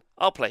 Darren,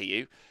 I'll play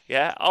you.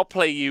 Yeah, I'll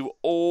play you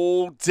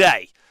all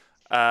day.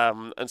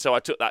 And so I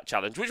took that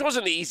challenge, which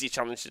wasn't an easy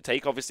challenge to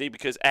take, obviously,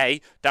 because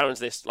A, Darren's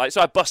this, so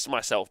I busted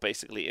myself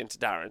basically into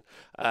Darren,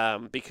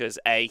 because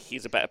A,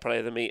 he's a better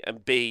player than me,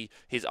 and B,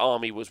 his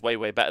army was way,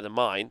 way better than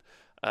mine.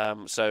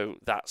 So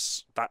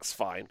that's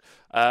fine.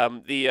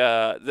 But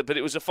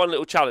it was a fun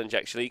little challenge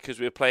actually, because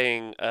we were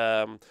playing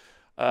 5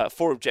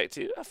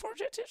 objectives,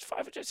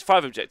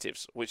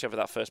 whichever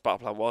that first battle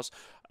plan was.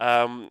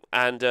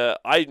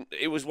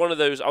 It was one of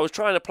those. I was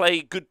trying to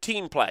play good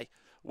team play,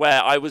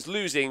 where I was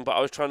losing, but I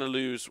was trying to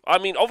lose. I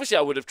mean, obviously,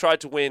 I would have tried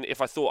to win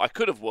if I thought I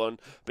could have won,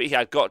 but he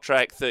had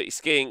Gotrek, 30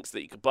 skinks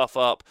that you could buff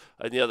up,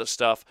 and the other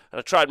stuff. And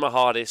I tried my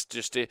hardest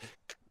just to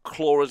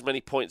claw as many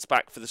points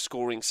back for the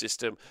scoring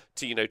system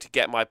to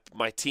get my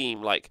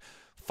team like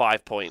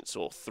 5 points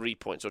or 3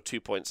 points or 2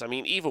 points. I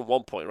mean, even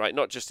 1 point, right?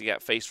 Not just to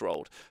get face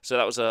rolled. So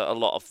that was a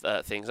lot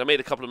of things. I made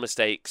a couple of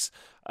mistakes.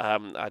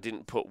 I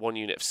didn't put one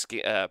unit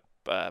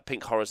of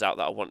pink horrors out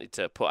that I wanted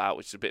to put out,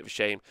 which is a bit of a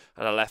shame.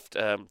 And I left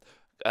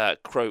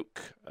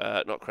Kairos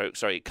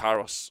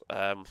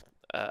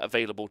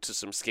available to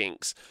some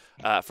skinks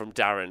from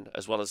Darren,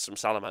 as well as some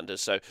salamanders.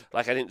 So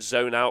I didn't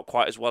zone out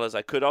quite as well as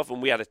I could have, and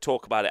we had a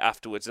talk about it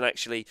afterwards. And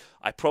actually,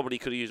 I probably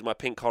could have used my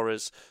pink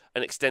horrors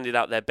and extended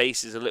out their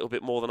bases a little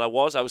bit more than I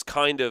was. I was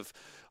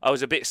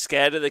a bit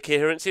scared of the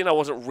coherency, and I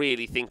wasn't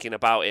really thinking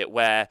about it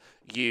where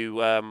I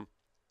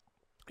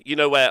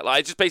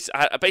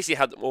basically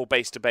had them all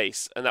base to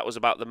base, and that was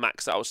about the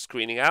max that I was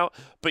screening out.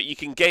 But you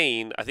can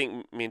gain, I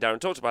think me and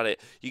Darren talked about it,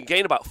 you can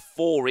gain about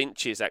 4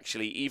 inches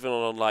actually, even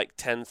on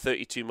 10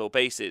 32mm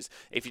bases,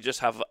 if you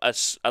just have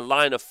a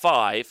line of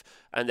 5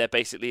 and they're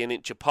basically an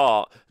inch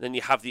apart. Then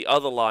you have the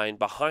other line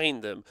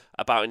behind them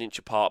about an inch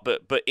apart,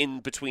 but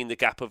in between the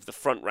gap of the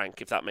front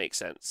rank, if that makes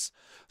sense.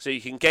 So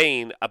you can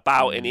gain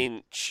about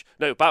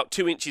about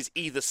 2 inches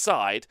either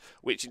side,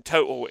 which in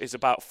total is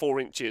about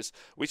 4 inches,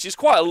 which is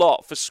quite a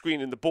lot for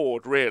screening the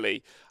board,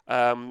 really.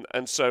 And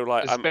so,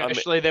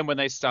 especially then when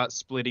they start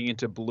splitting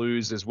into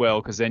blues as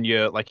well, because then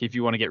you're if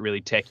you want to get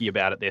really techie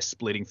about it, they're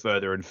splitting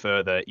further and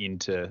further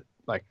into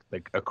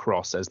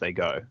across as they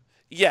go.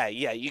 Yeah,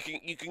 you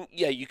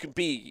can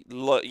be,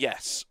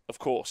 yes, of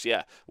course,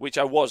 yeah, which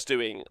I was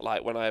doing,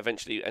 when I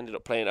eventually ended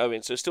up playing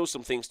Owen, so still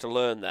some things to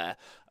learn there,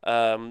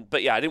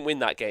 but yeah, I didn't win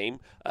that game,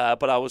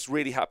 but I was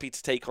really happy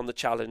to take on the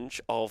challenge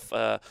of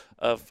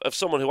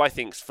someone who I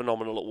think is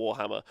phenomenal at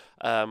Warhammer,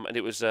 and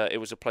it was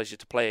a pleasure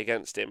to play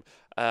against him,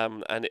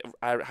 I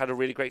had a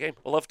really great game.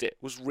 I loved it.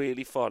 It was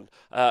really fun.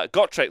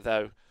 Gotrek,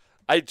 though,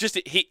 I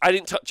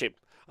didn't touch him.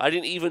 I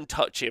didn't even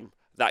touch him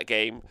that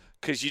game,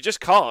 because you just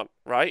can't,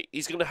 right?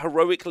 He's going to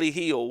heroically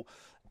heal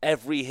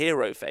every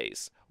hero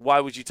phase. Why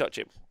would you touch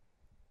him?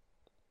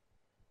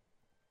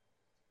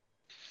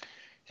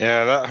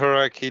 Yeah, that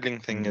heroic healing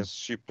thing is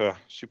super,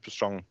 super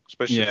strong,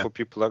 especially for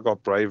people that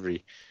got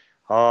bravery.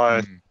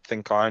 I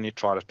think I only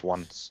tried it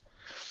once.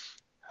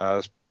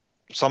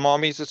 Some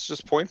armies, it's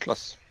just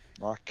pointless.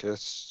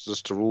 It's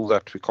just a rule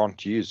that we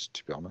can't use,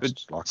 to be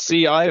honest.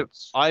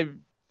 I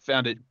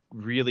found it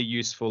really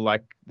useful,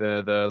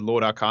 the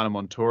Lord Arcanum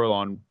on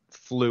Tauralon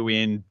flew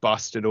in,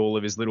 busted all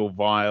of his little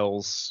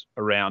vials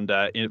around.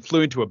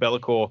 Flew into a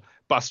Be'lakor,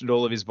 busted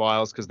all of his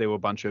vials because there were a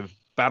bunch of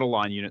battle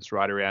line units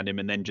right around him,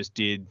 and then just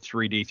did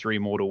 3d3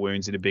 mortal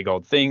wounds in a big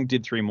old thing.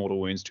 Did 3 mortal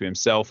wounds to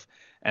himself,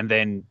 and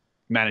then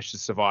managed to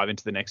survive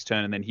into the next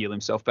turn and then heal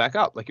himself back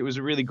up. Like, it was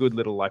a really good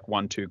little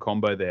 1-2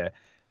 combo there,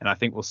 and I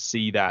think we'll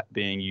see that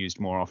being used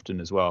more often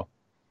as well.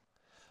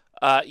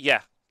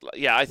 Yeah,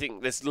 I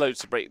think there's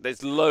loads of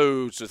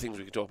things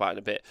we can talk about in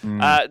a bit.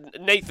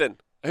 Nathan,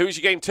 who's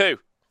your game 2?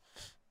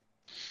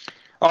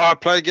 I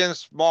play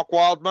against Mark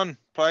Wildman.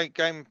 Play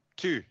game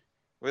 2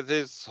 with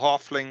his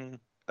halfling,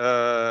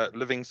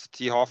 Living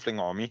City halfling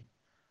army.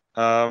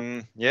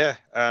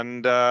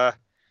 And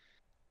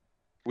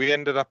we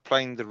ended up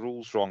playing the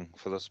rules wrong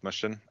for this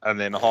mission, and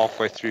then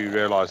halfway through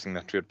realizing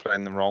that we had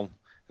played them wrong.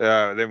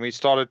 Then we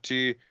started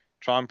to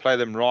try and play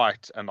them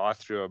right, and I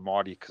threw a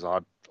Marty because I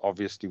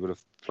obviously would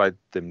have played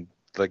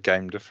the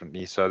game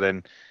differently. So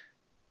then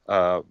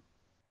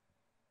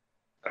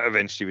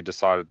eventually we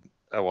decided,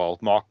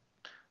 Mark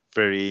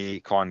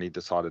very kindly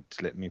decided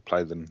to let me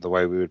play them the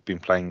way we had been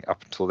playing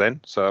up until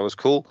then. So that was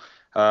cool,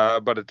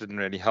 but it didn't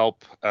really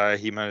help.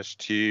 He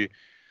managed to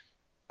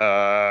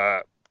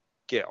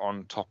get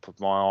on top of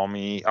my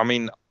army. I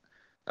mean,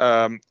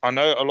 I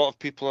know a lot of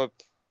people have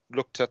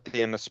looked at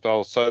the inner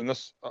spells. So in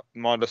this,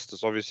 my list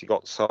has obviously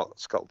got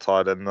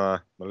Skulltide and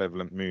the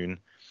Malevolent Moon.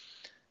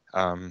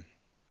 And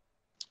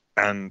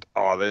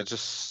they're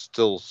just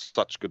still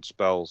such good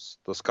spells.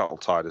 The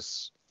Skulltide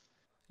is.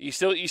 You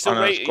still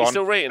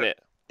rating it?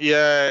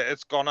 Yeah,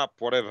 it's gone up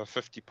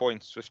 50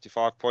 points,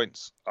 55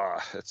 points.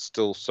 It's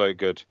still so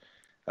good.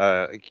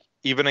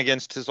 Even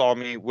against his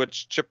army,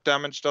 which chip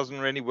damage doesn't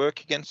really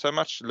work against so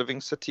much,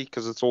 Living City,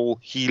 because it's all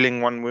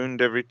healing 1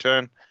 wound every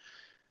turn.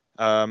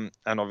 And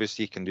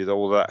obviously he can do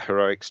all that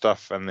heroic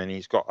stuff, and then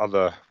he's got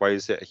other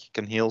ways that he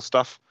can heal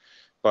stuff.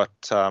 But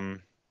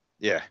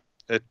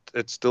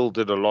it still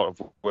did a lot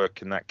of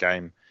work in that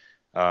game.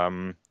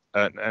 And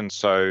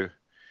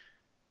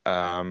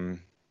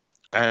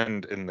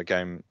in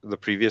the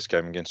previous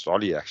game against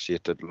Ollie, actually,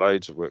 it did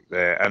loads of work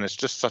there, and it's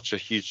just such a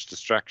huge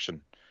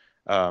distraction.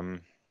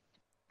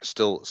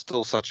 Still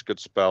such a good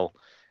spell.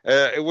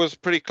 It was a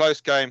pretty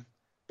close game,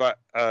 but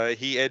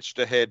he edged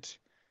ahead,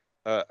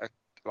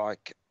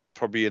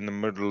 probably in the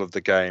middle of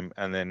the game,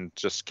 and then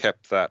just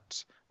kept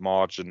that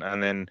margin.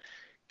 And then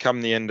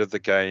come the end of the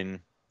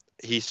game,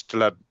 he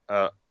still had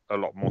a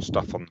lot more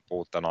stuff on the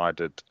board than I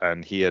did,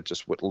 and he had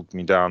just whittled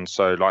me down.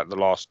 So the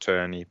last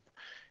turn,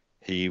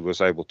 he was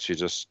able to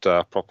just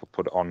proper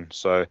put it on.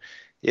 So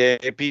yeah,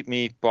 it beat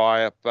me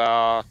by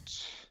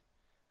about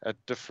a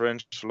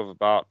differential of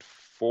about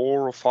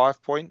 4 or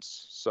 5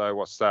 points. So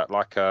what's that,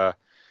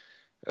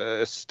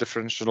 it's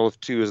differential of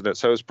 2, isn't it?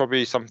 So it's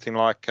probably something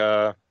like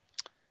a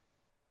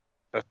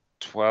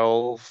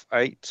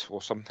 12-8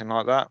 or something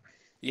like that.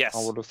 Yes,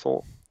 I would have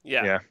thought.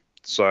 Yeah.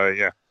 So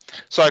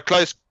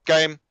close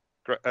game,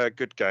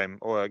 good game.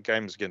 Or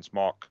games against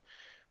Mark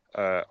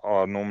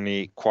are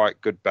normally quite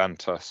good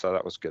banter, so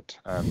that was good.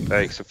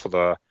 Except for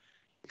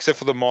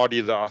the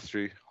Marty that I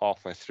threw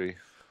halfway through.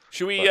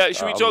 Should we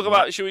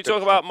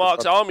talk about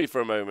Mark's army for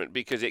a moment,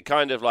 because it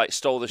kind of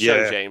stole the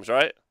show, James,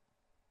 right?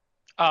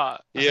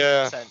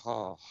 Yeah.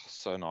 Oh,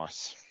 so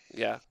nice.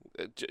 Yeah.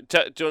 Do you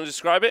want to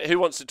describe it? Who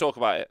wants to talk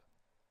about it?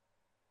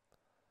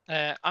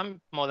 I'm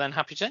more than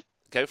happy to.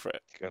 Go for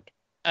it. Good.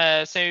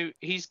 So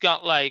he's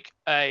got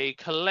a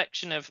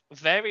collection of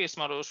various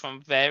models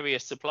from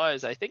various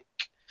suppliers, I think,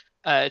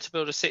 to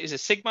build a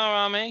Sigmar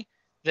army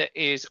that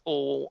is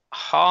all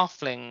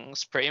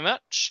halflings, pretty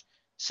much.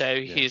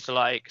 So he's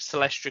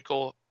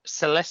Celestial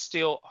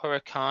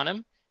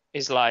Hurricanum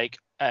is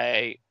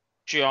a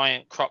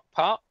giant crock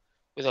pot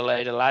with a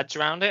load of lads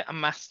around it. A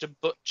Master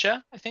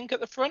Butcher, I think,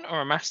 at the front,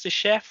 or a Master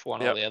Chef,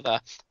 one or the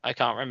other. I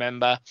can't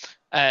remember.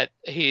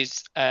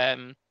 He's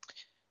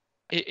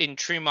in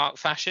true Mark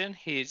fashion,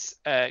 his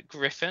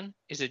Griffin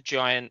is a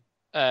giant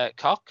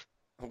cock.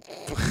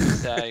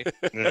 So,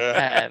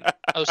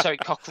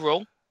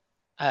 cockerel.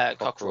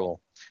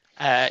 Cockerel.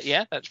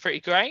 Yeah, that's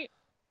pretty great.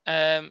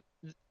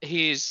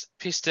 His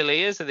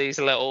Pistoliers are these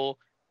little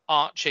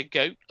archer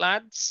goat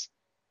lads.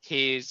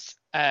 His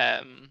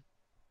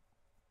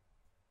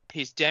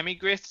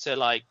Demigryphs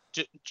are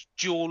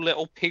dual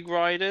little pig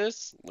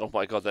riders. Oh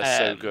my god, they're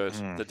so good.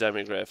 The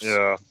Demigryphs.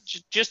 Yeah.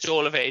 Just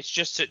all of it. It's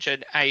just such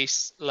an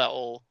ace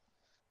little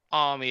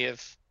army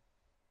of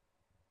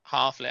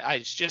halfling.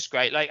 It's just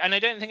great. And I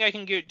don't think I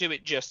can do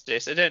it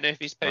justice. I don't know if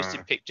he's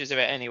posted pictures of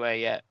it anywhere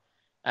yet.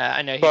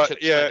 I know he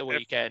took some at the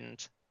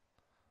weekend.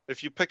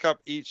 If you pick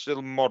up each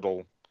little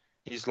model,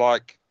 he's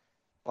like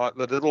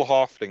the little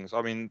halflings.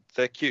 I mean,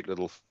 they're cute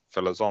little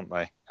fellas, aren't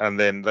they? And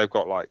then they've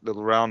got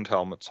little round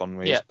helmets on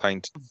where he's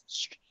painted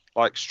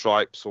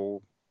stripes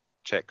or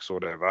checks or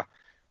whatever.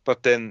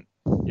 But then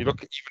you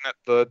look even at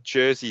the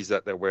jerseys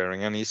that they're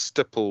wearing, and he's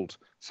stippled,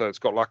 so it's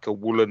got a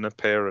woolen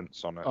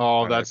appearance on it.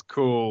 Oh, that's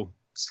cool.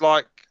 It's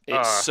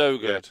it's so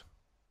good.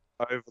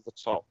 Over the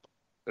top.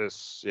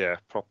 It's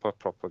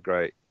proper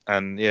great.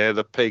 And yeah,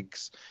 the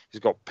pigs. He's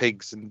got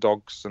pigs and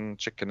dogs and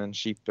chicken and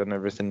sheep and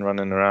everything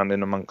running around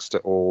in amongst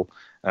it all.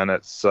 And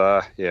it's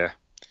yeah.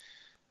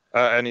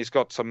 And he's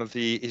got some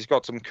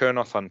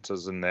Kurnoth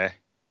hunters in there.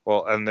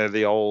 Well, and they're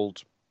the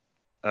old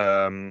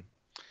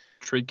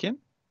Treekin?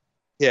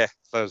 yeah,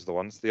 those are the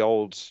ones. The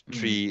old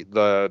tree,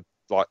 the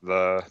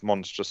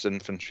monstrous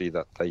infantry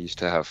that they used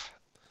to have.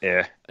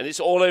 Yeah. And it's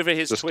all over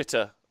his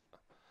Twitter.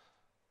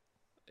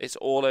 It's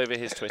all over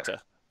his Twitter.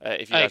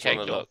 If you guys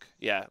want to look.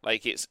 Yeah,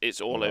 like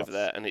it's all over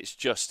there, and it's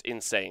just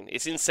insane.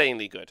 It's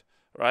insanely good,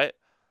 right?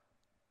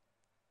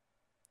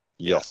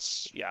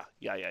 Yes. Yeah.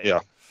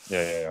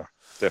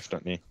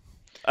 Definitely.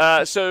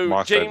 So,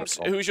 My James,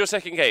 who was your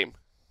second game?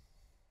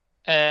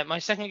 My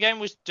second game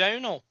was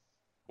Donal.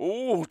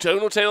 Ooh,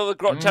 Donal Taylor, the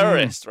Grot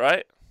Terrorist,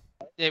 right?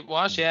 It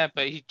was, yeah,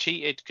 but he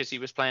cheated because he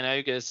was playing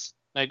ogres.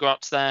 No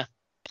grots there.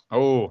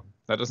 Oh,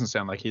 that doesn't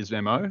sound like his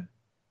MO.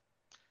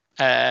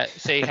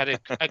 So he had a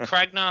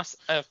Kragnos,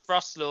 a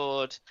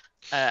Frostlord,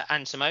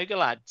 and some ogre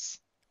lads.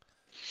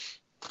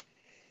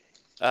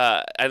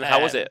 And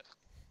how was it?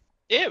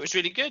 Yeah, it was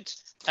really good.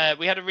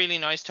 We had a really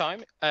nice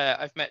time.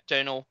 I've met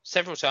Donal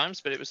several times,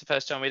 but it was the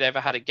first time we'd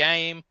ever had a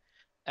game.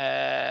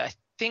 I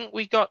think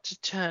we got to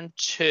turn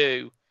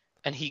 2,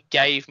 and he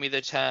gave me the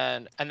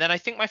turn. And then I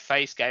think my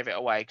face gave it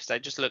away because I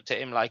just looked at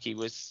him like he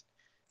was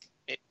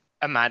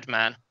a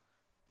madman.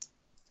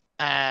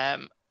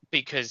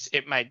 Because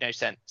it made no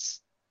sense.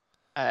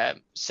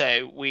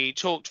 So we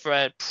talked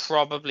for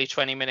probably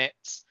 20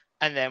 minutes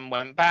and then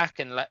went back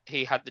and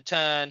he had the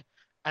turn,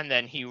 and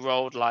then he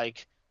rolled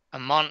like a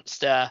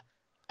monster.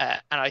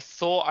 And I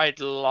thought I'd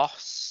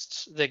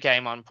lost the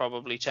game on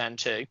probably turn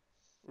 2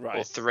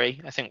 or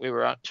 3. I think we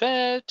were on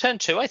turn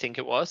 2, I think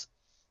it was.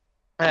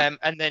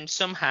 And then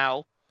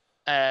somehow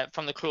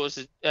from the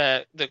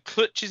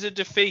clutches of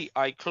defeat,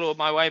 I clawed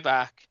my way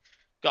back,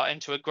 got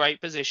into a great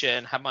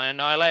position, had my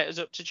Annihilators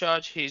up to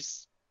charge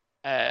his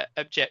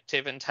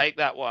objective and take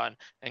that one,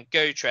 and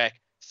Gotrek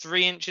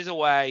 3 inches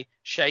away,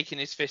 shaking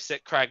his fists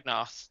at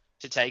Kragnos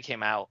to take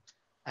him out.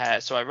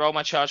 So I rolled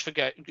my charge for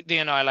the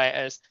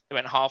Annihilators. They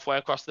went halfway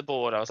across the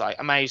board. I was like,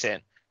 amazing.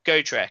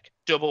 Gotrek,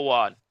 double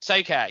 1. It's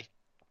okay.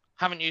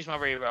 Haven't used my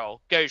reroll.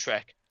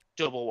 Gotrek,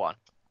 double 1.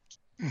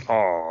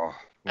 Oh,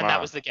 and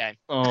that was the game.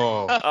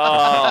 Oh,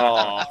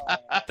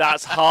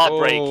 that's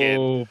heartbreaking.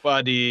 Oh,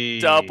 buddy.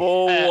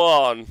 Double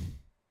 1.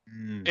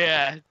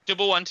 Yeah,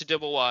 double 1 to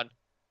double 1.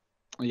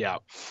 Yeah.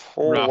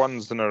 4 rough.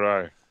 ones in a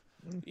row.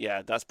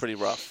 Yeah, that's pretty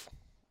rough.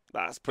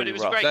 That's pretty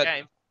But it was rough. a great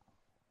game.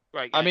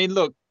 Great game. I mean,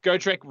 look,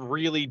 Gotrek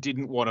really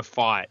didn't want to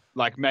fight.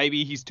 Like,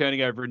 maybe he's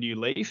turning over a new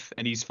leaf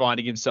and he's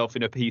finding himself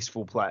in a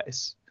peaceful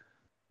place.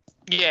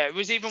 Yeah, it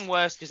was even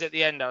worse because at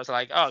the end I was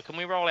like, oh, can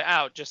we roll it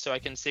out just so I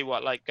can see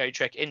what like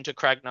Gotrek into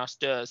Kragnos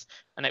does?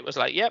 And it was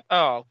like, yep,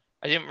 I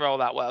didn't roll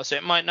that well. So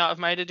it might not have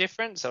made a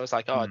difference. I was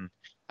like, I've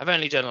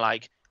only done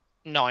like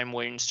 9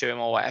 wounds to him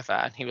or whatever.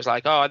 And he was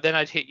like, then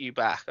I'd hit you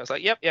back. I was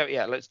like, yep,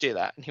 let's do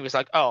that. And he was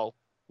like, 1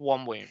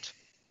 wound.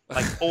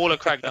 Like all of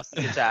Kragnos'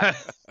 attack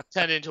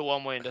turned into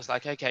 1 wound. I was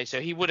like, okay, so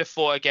he would have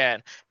fought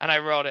again. And I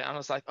rolled it and I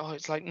was like,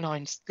 it's like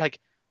 9, like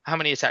how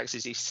many attacks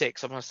is he?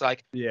 6. I was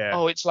like,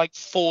 yeah. It's like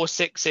 4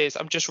 6s.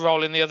 I'm just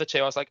rolling the other 2.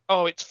 I was like,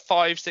 it's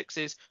 5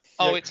 6s.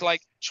 It's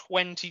like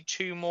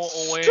 22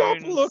 mortal wounds.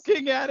 Stop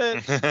looking at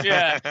it.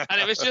 Yeah, and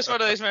it was just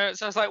one of those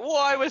moments. I was like,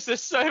 why was there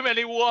so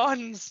many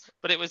 1s?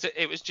 But it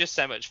was just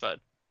so much fun.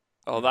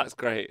 Oh, that's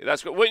great.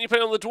 That's great. Weren't you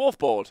playing on the dwarf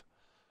board?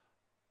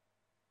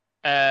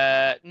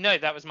 No,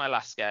 that was my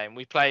last game.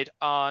 We played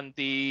on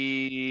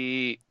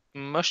the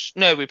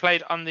we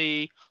played on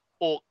the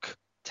Orc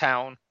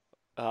Town.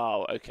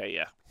 Oh, okay,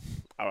 yeah.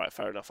 All right,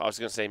 fair enough. I was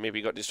going to say maybe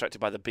he got distracted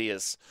by the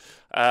beers.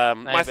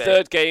 My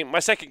second game, I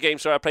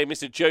played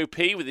Mr. Joe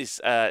P with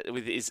his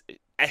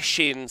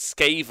Eshin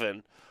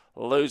Skaven.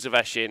 Loads of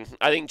Eshin.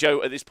 I think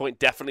Joe at this point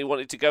definitely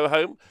wanted to go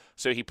home,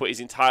 so he put his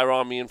entire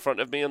army in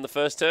front of me on the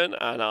first turn,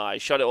 and I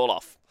shut it all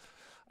off.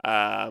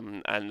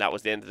 And that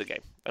was the end of the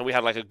game. And we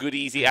had like a good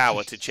easy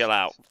hour to chill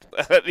out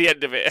at the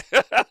end of it.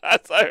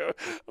 So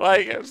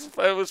like it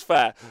was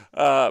fair,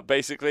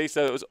 basically.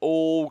 So it was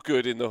all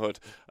good in the hood.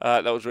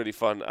 That was really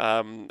fun.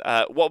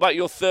 What about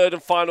your third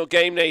and final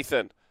game,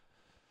 Nathan?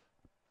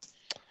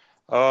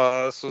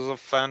 This was a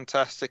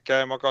fantastic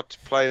game. I got to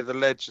play the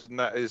legend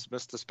that is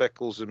Mr.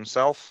 Speckles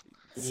himself.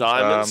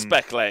 Simon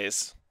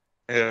Speckles.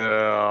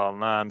 Yeah,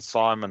 man,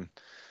 Simon.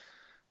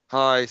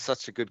 Hi,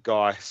 such a good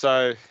guy.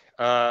 So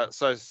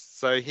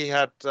he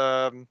had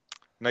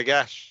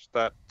Nagash,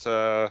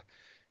 that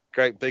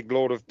great big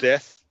lord of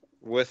death,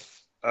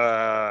 with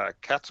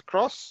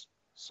Catacross.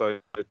 So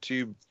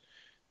two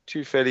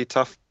fairly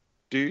tough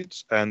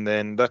dudes, and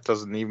then that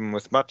doesn't even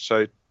with much.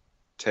 So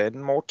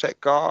 10 more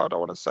Tech Guard, I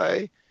want to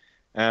say,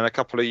 and a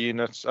couple of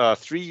units,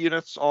 3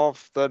 units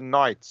of the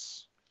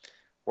Knights,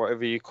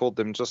 whatever you called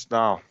them just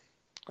now.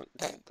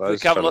 The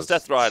Cavallos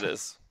Death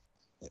Riders.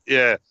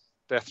 Yeah,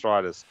 Death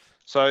Riders.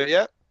 So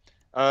yeah.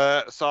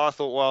 So I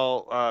thought,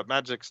 well,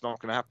 Magic's not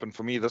going to happen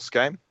for me this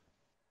game,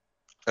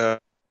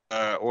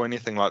 or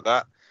anything like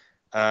that.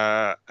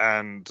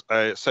 And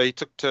so he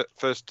took to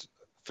first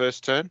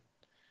first turn.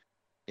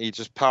 He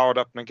just powered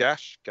up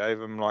Nagash,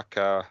 gave him like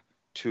a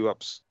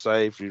 2-up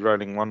save,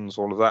 rerolling ones,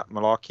 all of that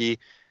malarkey.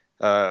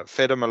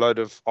 Fed him a load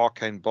of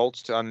arcane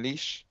bolts to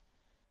unleash,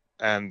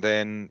 and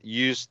then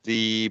used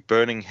the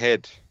burning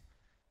head,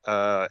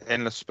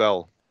 endless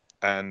spell,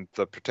 and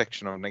the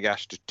protection of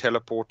Nagash to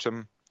teleport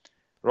him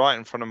right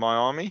in front of my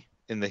army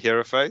in the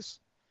hero phase.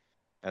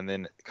 And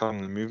then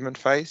come the movement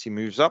phase, he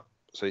moves up,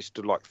 so he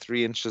stood like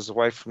 3 inches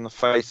away from the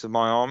face of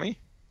my army.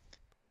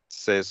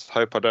 Says,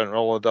 hope I don't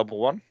roll a double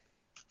one.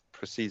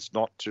 Proceeds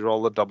not to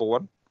roll a double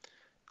one.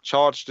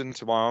 Charged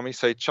into my army,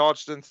 so he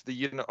charged into the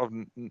unit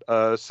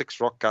of 6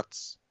 rock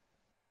guts.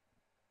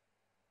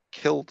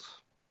 Killed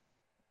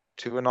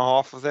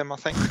 2.5 of them, I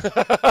think.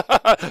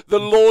 The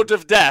Lord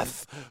of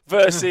Death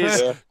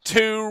versus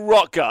 2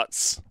 rock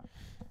guts.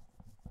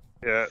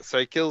 Yeah, so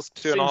he kills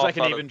 2.5. Seems like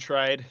an even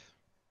trade.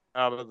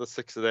 Out of the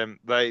 6 of them.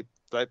 They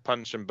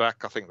punch him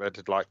back. I think they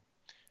did like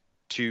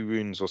 2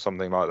 wounds or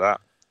something like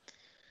that.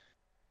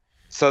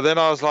 So then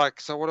I was like,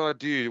 so what do I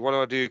do? What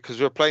do I do? Because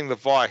we were playing the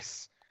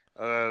Vice.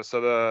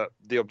 So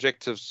the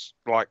objectives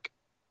like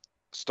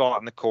start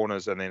in the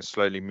corners and then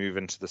slowly move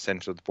into the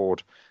center of the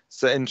board.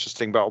 It's an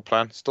interesting battle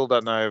plan. Still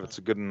don't know if it's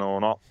a good one or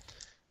not.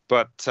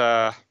 But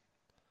so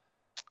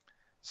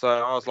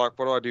I was like,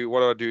 what do I do?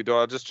 What do I do? Do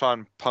I just try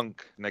and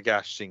punk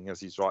Nagash, seeing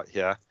as he's right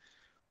here?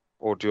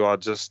 Or do I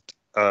just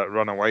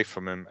run away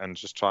from him and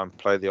just try and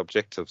play the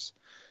objectives?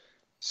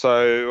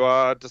 So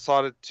I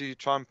decided to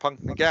try and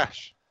punk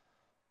Nagash.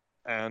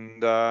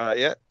 And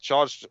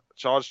charged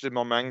him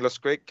on Mangler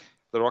Squig.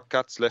 The rock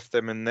cuts, left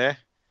them in there,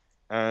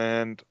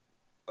 and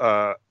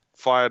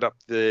fired up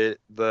the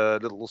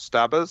little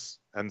stabbers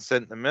and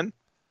sent them in.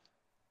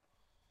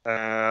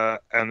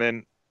 And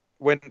then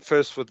went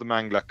first with the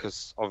Mangler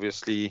because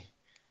obviously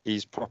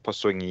he's proper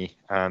swingy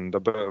and a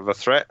bit of a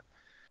threat.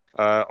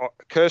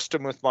 Cursed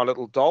him with my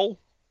little doll,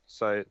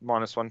 so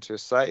 -1 to a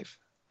save.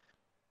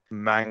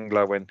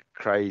 Mangler went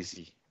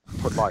crazy,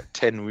 put like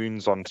 10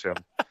 wounds onto him.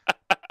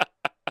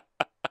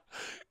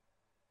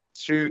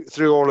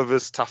 Through all of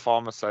his tough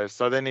armor saves.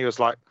 So then he was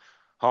like,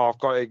 oh, I've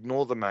got to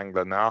ignore the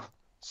Mangler now.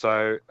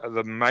 So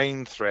the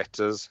main threat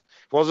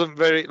wasn't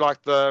very,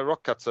 like the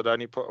rock cuts had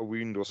only put a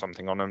wound or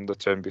something on him the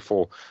turn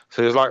before.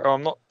 So he was like, oh,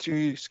 I'm not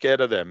too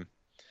scared of them,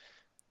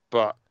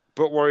 but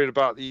worried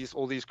about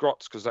all these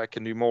grots because they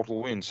can do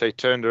mortal wounds. So he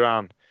turned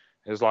around.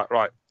 He was like,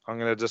 right, I'm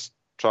going to just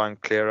try and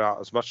clear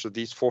out as much of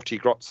these 40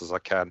 grots as I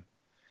can.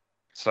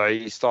 So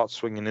he starts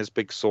swinging his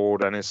big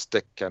sword and his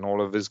stick and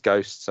all of his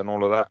ghosts and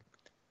all of that.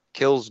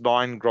 Kills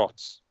 9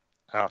 grots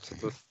out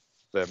of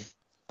them.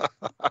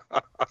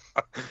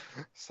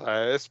 So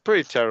it's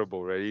pretty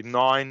terrible, really.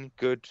 9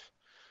 good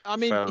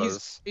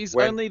fellas. He's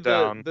only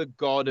the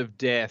god of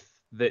death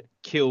that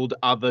killed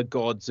other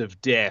gods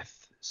of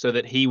death so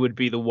that he would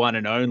be the one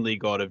and only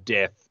god of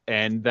death.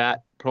 And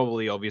that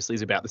probably obviously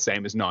is about the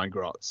same as 9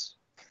 grots.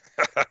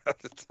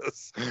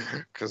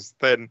 Because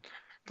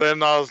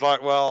then I was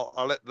like, well,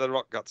 I'll let the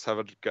rock guts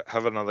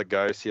have another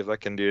go, see if they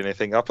can do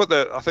anything. I think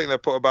they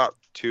put about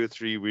 2 or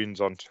 3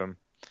 wounds onto him,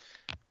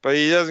 but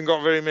he hasn't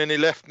got very many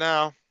left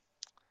now.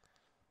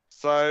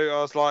 So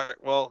I was like,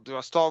 well, do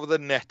I start with the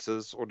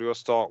netters or do I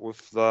start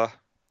with the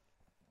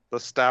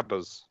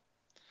stabbers?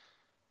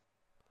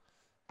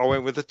 I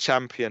went with the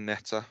champion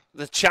netter.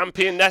 The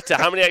champion netter.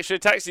 How many extra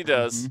attacks he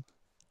does?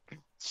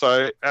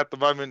 So at the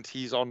moment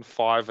he's on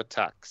 5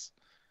 attacks.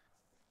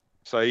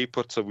 So he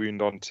puts a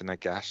wound onto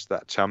Nagash.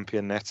 That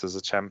champion net as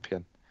a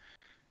champion.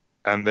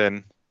 And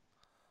then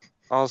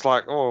I was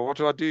like, oh, what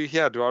do I do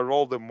here? Do I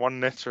roll them 1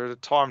 netter at a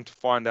time to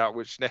find out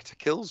which netter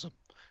kills them?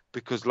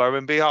 Because lo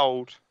and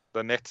behold,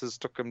 the netters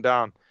took him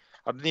down.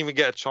 I didn't even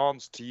get a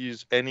chance to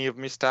use any of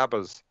my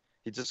stabbers.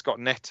 He just got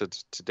netted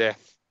to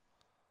death.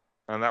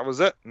 And that was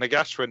it.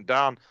 Nagash went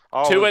down.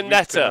 To a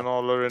netter.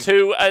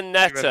 To a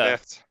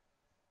netter.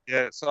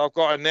 Yeah, so I've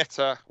got a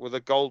netter with a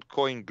gold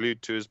coin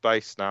glued to his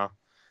base now.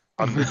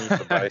 Underneath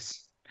the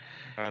base.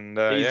 And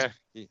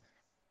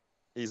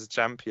he's a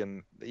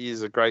champion.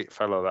 He's a great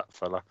fellow, that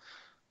fella.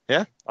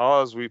 Yeah, I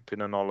was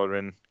whooping and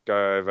hollering.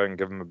 Go over and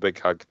give him a big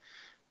hug.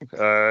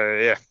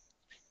 So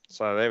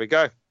there we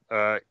go.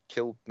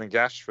 Killed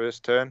Nagash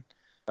first turn.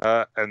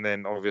 And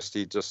then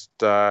obviously just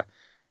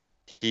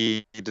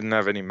he didn't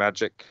have any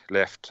magic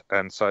left.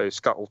 And so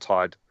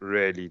Scuttletide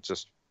really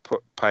just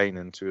put pain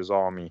into his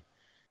army.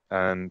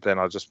 And then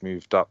I just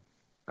moved up.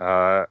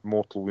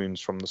 Mortal wounds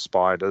from the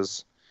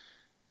spiders.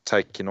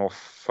 Taking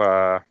off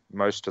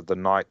most of the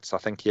knights. I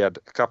think he had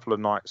a couple of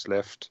knights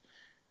left,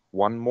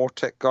 1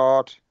 Mortec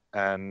guard,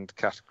 and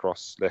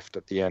Catacross left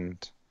at the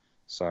end.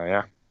 So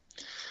yeah,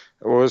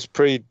 it was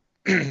pretty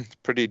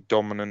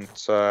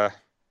dominant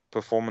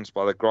performance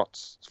by the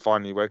Grots.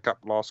 Finally woke up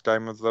last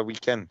game of the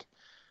weekend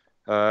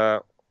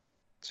to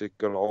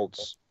good old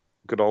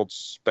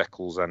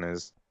Speckles and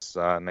his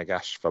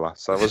Nagash fella.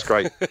 So it was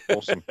great,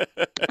 awesome.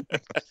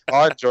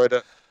 I enjoyed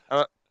it.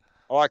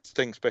 I like to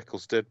think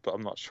Speckles did, but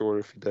I'm not sure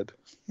if he did.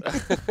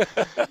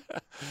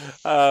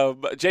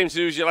 James,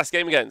 who was your last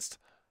game against?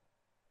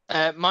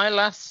 My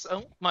last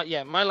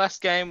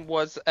game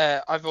was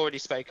I've already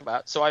spoke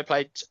about. So I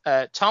played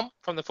Tom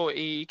from the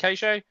 40k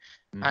show,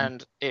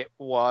 and it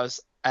was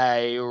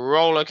a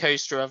roller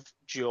coaster of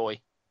joy.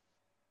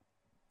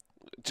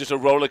 Just a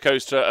roller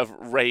coaster of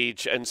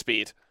rage and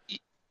speed.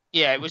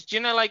 Yeah, it was. Do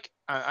you know, like,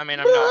 I mean,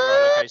 I'm not a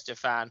roller coaster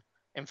fan.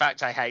 In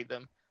fact, I hate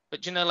them.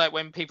 But do you know, like,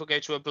 when people go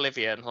to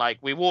Oblivion, like,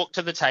 we walked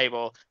to the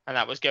table and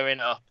that was going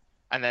up,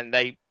 and then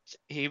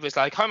he was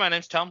like, "Hi, my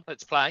name's Tom.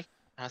 Let's play." And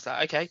I was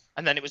like, "Okay,"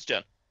 and then it was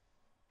done.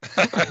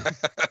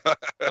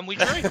 And we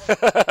drew.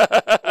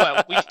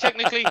 Well,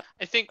 I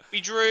think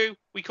we drew.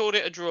 We called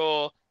it a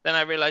draw. Then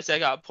I realised I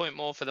got a point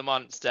more for the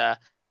monster,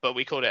 but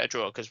we called it a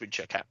draw because we'd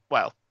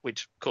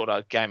we'd called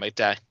our game a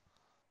day.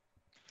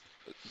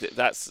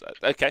 That's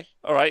okay.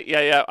 All right.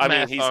 Yeah. I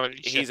mean,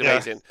 he's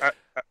amazing.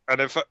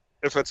 And if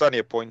it's only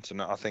a point in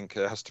it, I think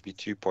it has to be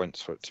 2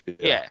 points for it to be.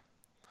 Yeah.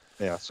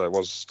 Yeah. So it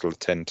was still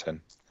 10-10.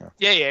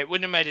 Yeah. It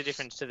wouldn't have made a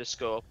difference to the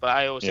score, but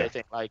I also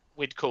think like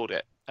we'd called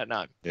it at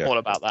 9. Yeah. All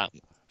about that.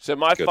 So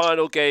my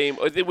final game,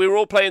 we were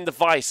all playing the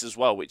Vice as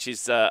well, which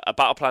is a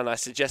battle plan I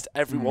suggest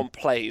everyone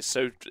plays.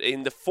 So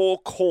in the 4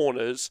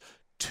 corners,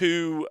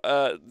 for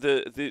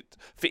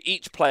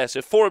each player,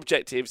 so 4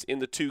 objectives in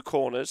the 2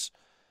 corners.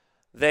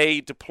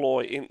 They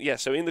deploy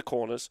so in the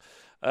corners,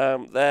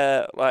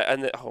 they're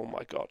like, oh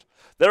my god,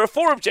 there are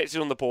 4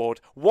 objectives on the board,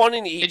 1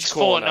 in each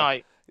corner.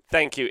 Fortnite.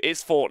 Thank you.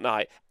 It's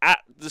Fortnite. At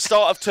the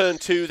start of turn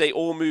 2, they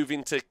all move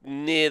into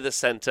near the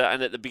center,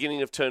 and at the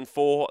beginning of turn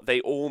 4, they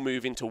all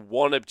move into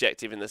 1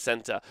 objective in the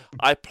center.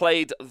 I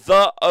played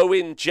the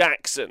Owen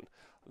Jackson,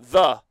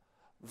 the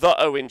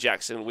Owen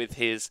Jackson with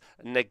his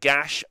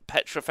Nagash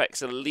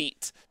Petrifex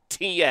Elite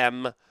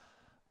TM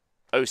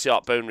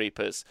OCR Bone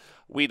Reapers.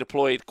 We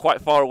deployed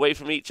quite far away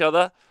from each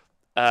other,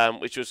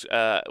 which was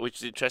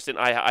interesting.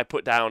 I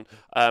put down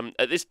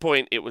at this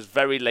point it was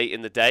very late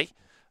in the day,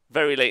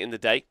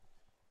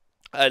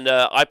 and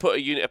I put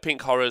a unit of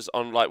pink horrors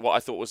on like what I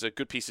thought was a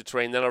good piece of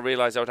terrain. Then I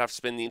realised I would have to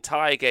spend the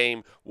entire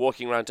game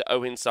walking around to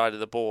Owen's side of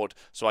the board,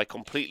 so I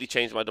completely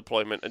changed my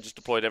deployment and just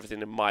deployed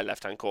everything in my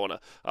left-hand corner.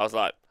 I was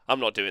like, I'm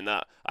not doing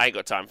that. I ain't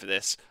got time for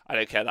this. I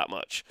don't care that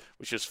much,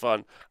 which was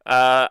fun.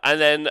 And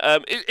then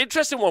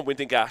interesting one with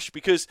Nagash,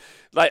 because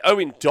like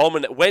Owen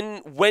dominated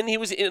when he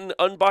was in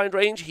unbind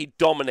range, he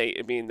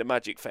dominated me in the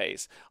magic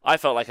phase. I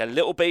felt like a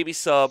little baby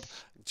sub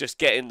just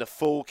getting the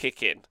full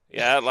kick in.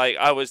 Yeah, like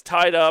I was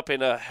tied up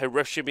in a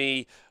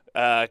Hiroshima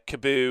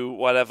Kaboo,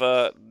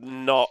 whatever,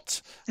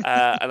 knot,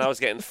 and I was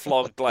getting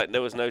flogged like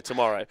there was no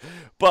tomorrow.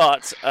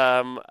 But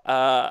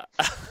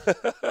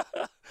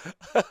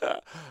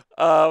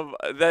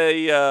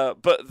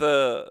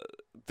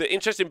the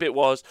interesting bit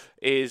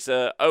is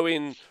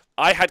Owen.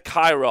 I had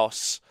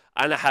Kairos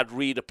and I had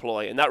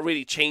redeploy, and that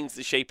really changed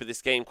the shape of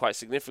this game quite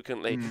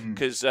significantly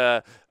because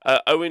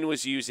Owen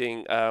was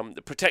using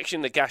the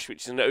protection, the gash,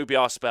 which is an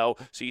OBR spell,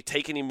 so you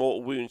take any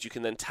mortal wounds, you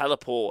can then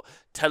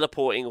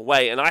teleporting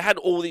away, and I had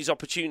all these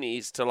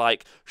opportunities to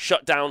like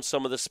shut down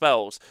some of the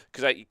spells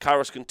because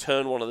Kairos can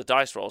turn one of the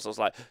dice rolls. I was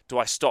like, do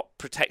I stop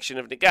protection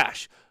of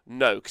Nagash?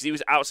 No, because he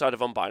was outside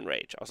of Unbind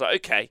Rage. I was like,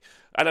 okay.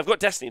 And I've got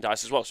Destiny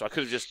Dice as well, so I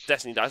could have just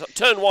Destiny Dice.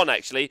 Turn 1,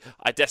 actually,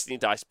 I Destiny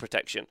Dice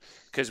protection,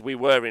 because we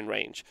were in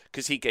range,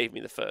 because he gave me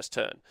the first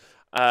turn.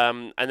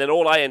 And then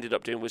all I ended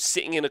up doing was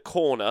sitting in a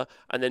corner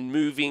and then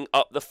moving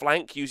up the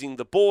flank using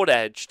the board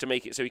edge to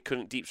make it so he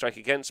couldn't deep strike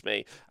against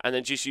me, and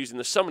then just using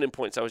the summoning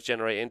points I was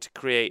generating to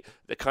create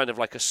the kind of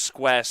like a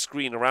square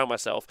screen around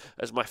myself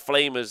as my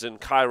flamers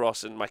and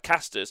Kairos and my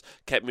casters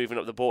kept moving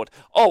up the board.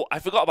 Oh, I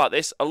forgot about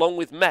this. Along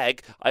with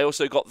Meg, I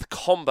also got the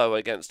combo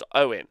against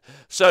Owen.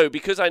 So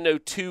because I know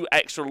 2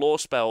 extra lore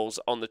spells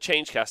on the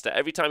change caster,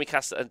 every time he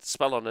casts a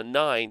spell on a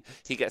 9,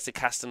 he gets to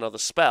cast another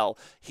spell.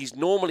 He's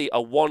normally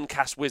a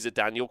 1-cast wizard.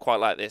 Dan, you'll quite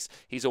like this.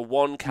 He's a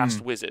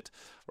 1-cast wizard,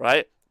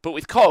 right? But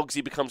with Cogs,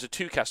 he becomes a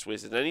 2-cast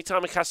wizard. And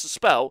anytime I cast a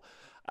spell,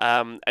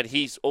 and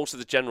he's also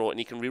the general, and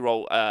he can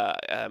reroll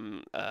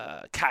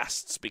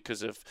casts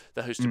because of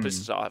the Host of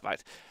Blisters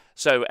artifact.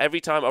 So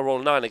every time I roll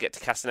a 9, I get to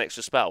cast an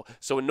extra spell.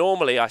 So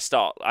normally I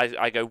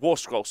go War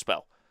Scroll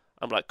spell.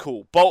 I'm like,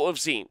 cool. Bolt of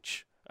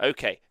Tzeentch.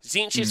 Okay.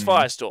 Tzeentch is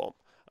Firestorm.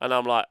 And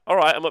I'm like, all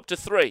right, I'm up to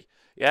 3.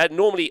 Yeah.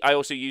 Normally I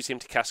also use him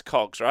to cast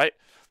Cogs, right?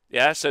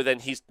 Yeah, so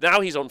then he's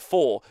on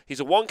 4. He's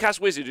a 1-cast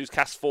wizard who's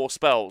cast 4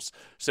 spells.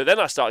 So then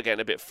I start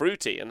getting a bit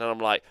fruity, and then I'm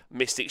like,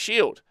 Mystic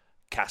Shield,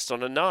 cast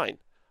on a 9.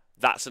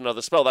 That's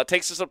another spell. That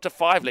takes us up to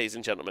 5, ladies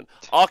and gentlemen.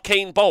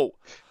 Arcane Bolt.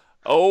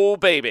 Oh,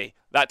 baby.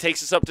 That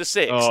takes us up to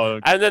 6. Oh.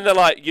 And then they're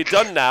like, you're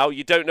done now.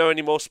 You don't know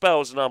any more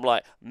spells. And I'm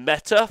like,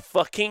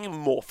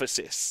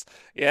 Meta-fucking-Morphosis.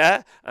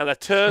 Yeah? And I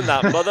turn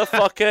that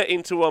motherfucker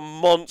into a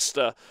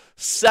monster.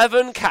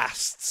 7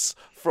 casts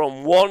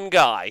from 1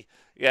 guy.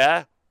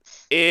 Yeah?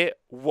 It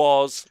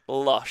was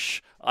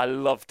lush. I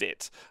loved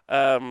it.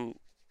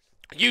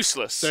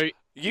 Useless.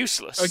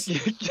 Useless.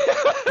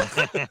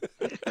 Okay.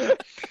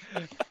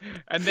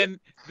 And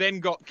then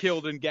got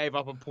killed and gave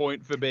up a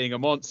point for being a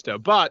monster.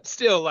 But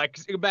still, like,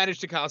 you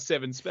managed to cast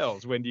 7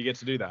 spells. When do you get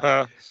to do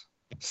that?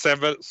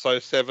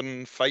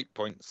 7 fate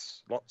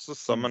points. Lots of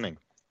summoning.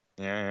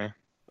 Yeah.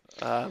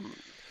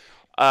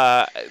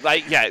 Yeah,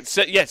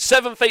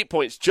 7 fate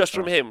points just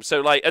from him.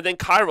 So and then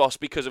Kairos,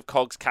 because of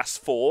Cogs, casts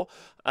 4,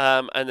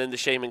 and then the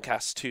Shaman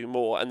casts 2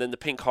 more, and then the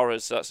Pink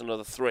Horrors, so that's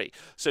another 3.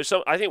 So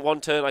I think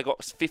one turn I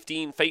got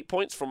 15 fate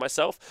points from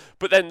myself.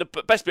 But then the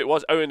best bit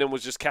was Owen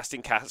was just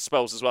casting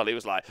spells as well. He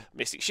was like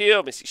Mystic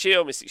Shield, Mystic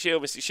Shield, Mystic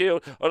Shield, Mystic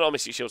Shield. Oh, not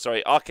Mystic Shield,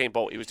 sorry, Arcane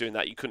Bolt. He was doing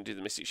that. You couldn't do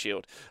the Mystic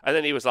Shield. And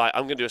then he was like,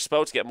 I'm going to do a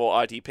spell to get more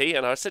IDP.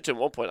 And I said to him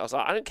at one point, I was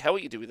like, I don't care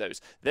what you do with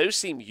those. Those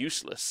seem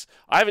useless.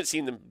 I haven't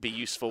seen them be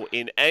useful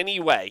in any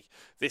way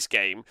this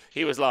game.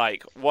 He was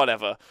like,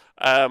 whatever.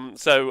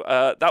 So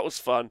that was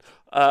fun.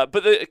 But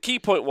the key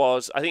point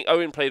was, I think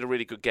Owen played a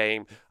really good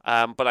game.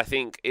 But I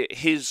think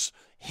his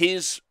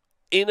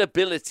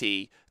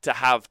inability to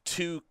have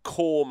 2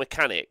 core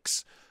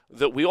mechanics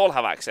that we all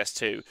have access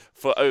to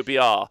for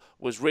OBR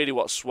was really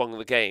what swung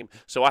the game.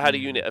 So I had a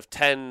unit of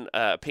 10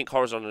 Pink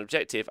Horrors on an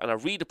objective, and I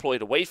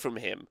redeployed away from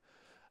him.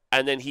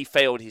 And then he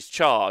failed his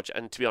charge.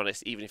 And to be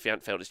honest, even if he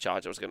hadn't failed his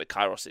charge, I was going to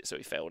Kairos it, so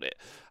he failed it.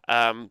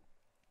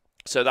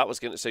 So that was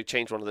going to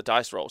change one of the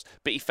dice rolls.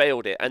 But he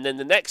failed it. And then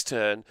the next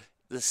turn,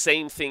 the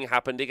same thing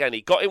happened again.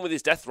 He got in with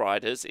his Death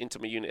Riders into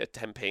my unit of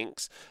 10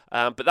 pinks.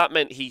 But that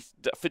meant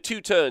for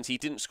 2 turns, he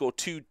didn't score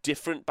 2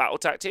 different battle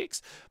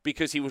tactics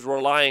because he was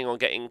relying on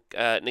getting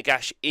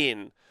Nagash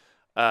in.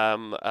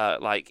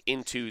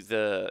 Into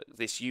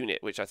this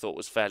unit, which I thought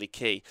was fairly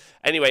key.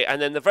 Anyway, and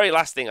then the very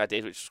last thing I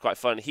did, which was quite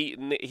fun,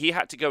 he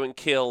had to go and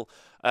kill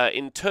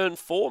in turn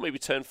 4, maybe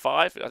turn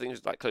 5. I think it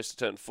was like close to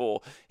turn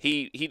 4.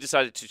 He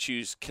decided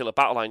to kill a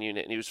battle line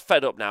unit, and he was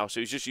fed up now, so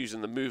he was just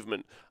using the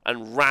movement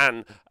and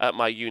ran at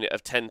my unit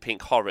of 10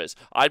 Pink Horrors.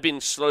 I'd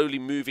been slowly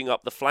moving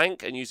up the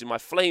flank and using my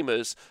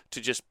flamers to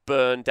just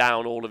burn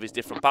down all of his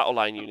different battle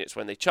line units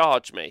when they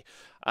charged me.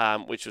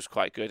 Which was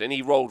quite good. And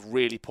he rolled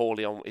really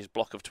poorly on his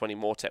block of 20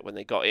 Mortet when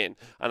they got in.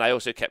 And I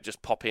also kept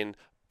just popping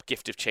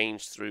Gift of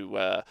Change through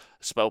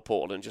Spell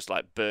Portal and just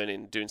like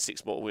burning, doing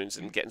 6 mortal wounds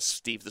and getting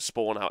Steve the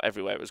Spawn out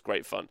everywhere. It was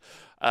great fun.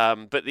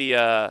 But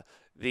the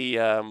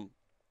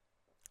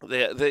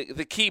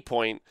key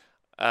point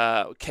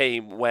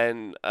came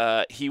when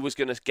he was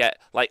going to get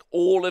like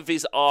all of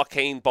his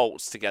arcane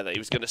bolts together. He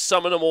was going to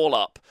summon them all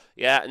up,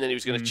 and then he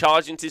was going to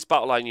charge into his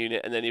battle line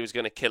unit, and then he was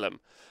going to kill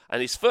him.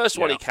 And his first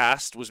one he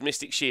cast was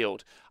Mystic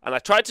Shield. And I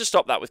tried to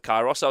stop that with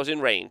Kairos. I was in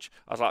range.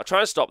 I was like, I'll try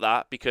and stop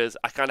that because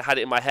I kind of had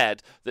it in my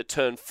head that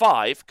turn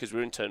 5, because we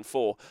were in turn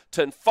 4,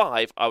 turn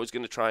 5, I was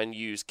going to try and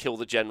use Kill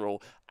the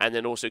General and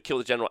then also Kill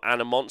the General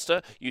and a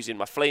monster using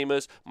my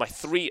Flamers. My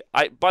 3...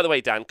 by the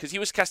way, Dan, because he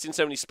was casting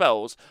so many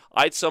spells,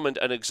 I'd summoned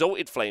an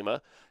Exalted Flamer,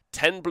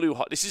 10 blue...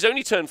 This is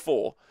only turn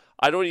 4.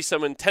 I'd already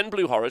summoned 10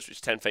 blue horrors, which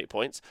is 10 fate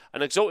points,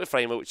 an Exalted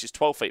Flamer, which is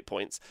 12 fate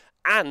points,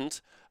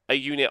 and a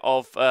unit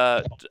of 3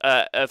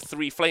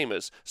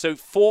 flamers. So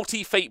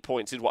 40 fate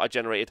points is what I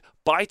generated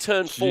by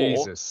turn 4.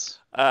 Jesus.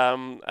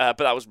 But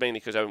that was mainly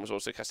because Owen was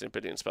also casting a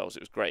billion spells.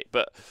 It was great.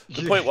 But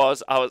the point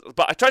was, I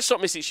tried to stop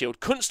Mystic Shield,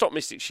 couldn't stop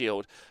Mystic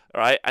Shield,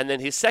 right? And then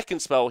his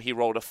second spell, he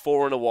rolled a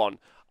 4 and a 1.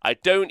 I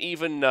don't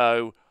even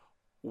know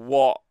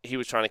what he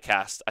was trying to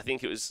cast. I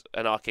think it was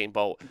an Arcane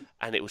Bolt.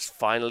 And it was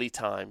finally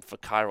time for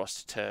Kairos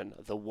to turn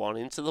the 1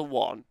 into the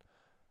 1.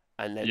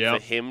 And then for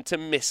him to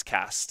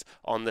miscast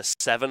on the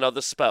 7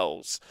 other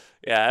spells.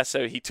 Yeah,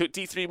 so he took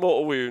D3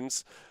 mortal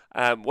wounds,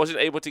 wasn't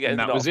able to get in.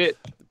 That was it.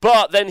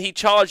 But then he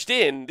charged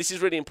in. This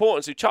is really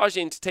important. So he charged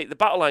in to take the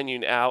battle line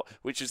unit out,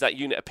 which was that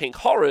unit of Pink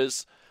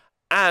Horrors.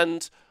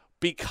 And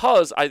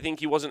because I think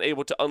he wasn't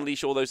able to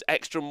unleash all those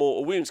extra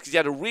mortal wounds, because he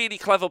had a really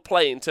clever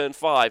play in turn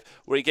 5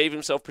 where he gave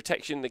himself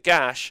protection in the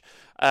gash.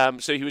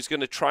 So he was going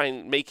to try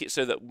and make it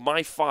so that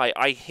my fight,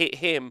 I hit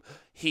him,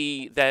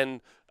 he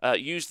then...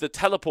 used the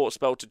teleport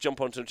spell to jump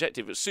onto an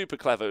objective. It was super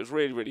clever. It was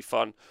really, really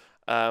fun.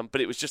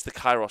 But it was just the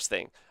Kairos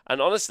thing. And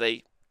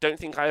honestly, don't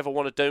think I ever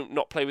want to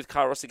not play with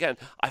Kairos again.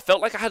 I felt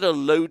like I had a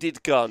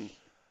loaded gun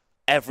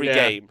every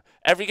game.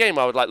 Every game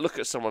I would like look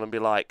at someone and be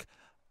like,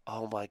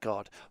 oh my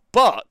God.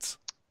 But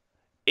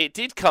it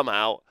did come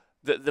out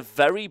that the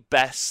very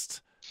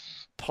best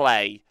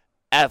play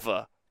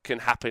ever can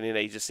happen in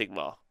Age of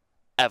Sigmar.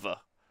 Ever.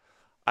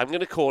 I'm going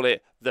to call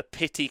it the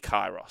Pity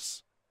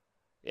Kairos.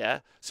 Yeah.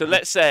 So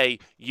let's say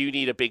you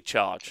need a big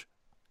charge.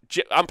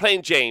 I'm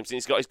playing James and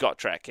he's got his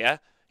Gotrek. Yeah.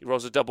 He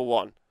rolls a double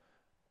 1.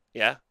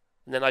 Yeah.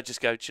 And then I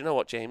just go, do you know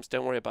what, James?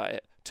 Don't worry about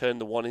it. Turn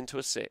the 1 into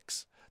a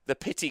 6. The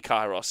Pity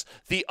Kairos.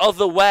 The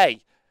other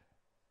way.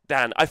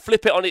 Dan, I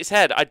flip it on its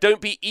head. I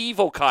don't be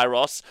evil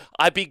Kairos.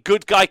 I be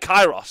good guy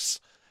Kairos.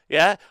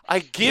 Yeah. I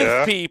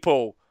give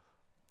people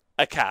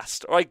a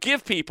cast, or I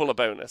give people a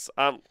bonus.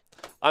 I'm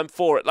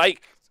for it.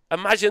 Like,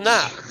 imagine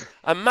that.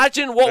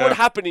 Imagine what would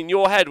happen in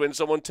your head when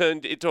someone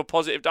turned into a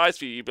positive dice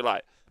for you. You'd be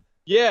like,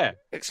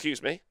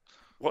 excuse me,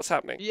 what's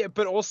happening? Yeah,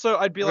 but also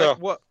I'd be like,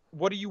 what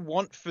do you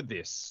want for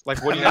this?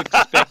 Like, what are you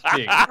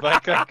expecting? I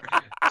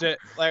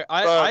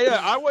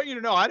want you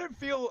to know I don't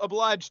feel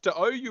obliged to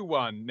owe you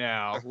one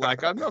now.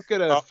 Like, I'm not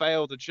going to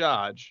fail to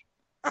charge.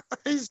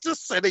 He's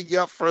just setting you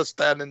up for a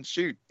stand and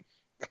shoot.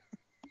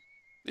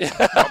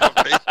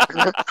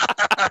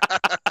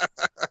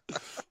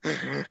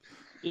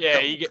 Yeah,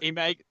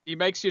 he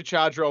makes your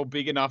charge roll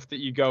big enough that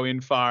you go in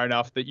far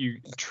enough that you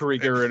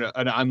trigger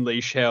an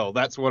unleash hell.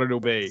 That's what it'll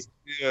be.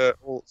 Yeah,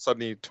 all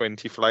suddenly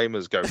 20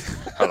 flamers go,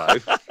 hello.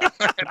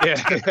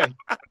 Yeah.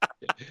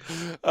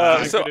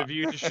 So- Good of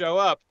you to show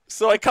up.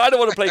 So I kind of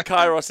want to play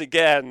Kairos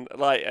again,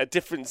 like a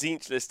different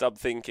Zinch list. I'm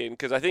thinking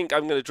because I think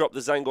I'm going to drop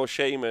the Zangor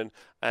Shaman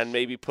and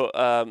maybe put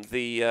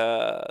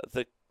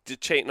the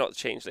chain, not the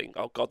changeling.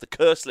 Oh god, the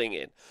Curseling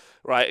in,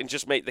 right, and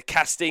just make the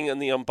casting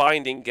and the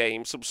unbinding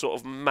game some sort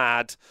of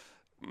mad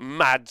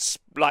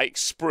like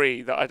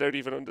spree that I don't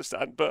even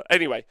understand. But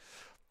anyway,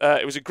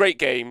 it was a great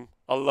game.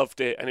 I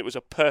loved it, and it was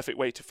a perfect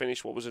way to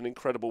finish what was an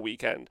incredible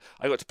weekend.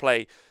 I got to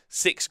play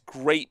 6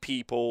 great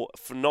people,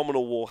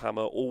 phenomenal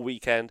Warhammer all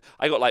weekend.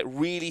 I got like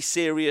really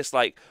serious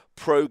like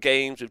pro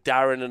games with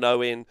Darren and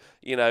Owen.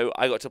 You know,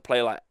 I got to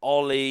play like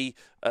Ollie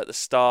at the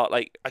start.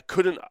 Like I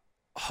couldn't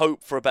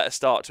hope for a better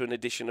start to an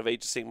edition of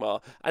Age of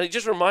Sigmar, and it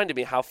just reminded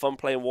me how fun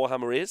playing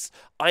Warhammer is.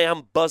 I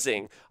am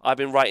buzzing. I've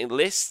been writing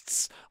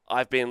lists.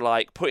 I've been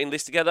like putting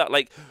lists together.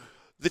 Like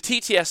the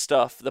TTS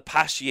stuff, the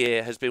past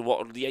year has been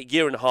a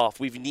year and a half.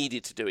 We've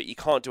needed to do it. You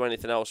can't do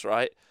anything else,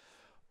 right?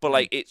 But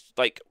like it's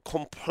like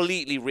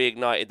completely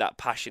reignited that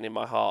passion in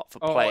my heart for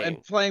playing.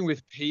 And playing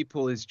with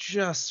people is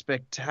just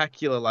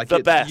spectacular. Like the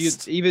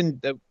best.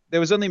 There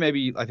was only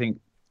maybe I think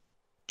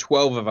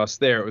 12 of us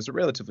there. It was a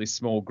relatively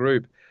small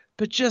group,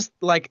 but just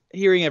like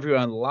hearing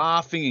everyone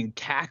laughing and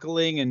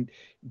cackling and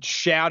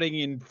shouting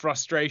in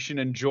frustration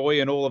and joy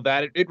and all of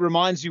that, it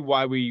reminds you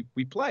why we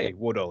play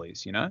War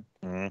Dollies, you know?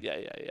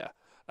 Yeah.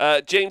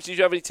 James, did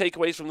you have any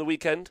takeaways from the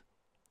weekend?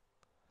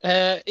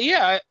 I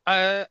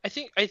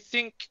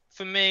think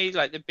for me,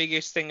 like the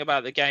biggest thing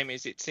about the game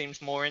is it seems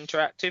more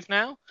interactive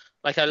now.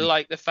 Like I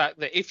like the fact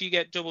that if you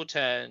get double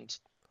turned,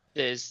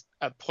 there's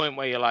a point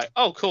where you're like,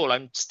 oh cool,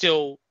 I've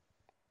still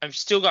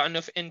got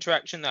enough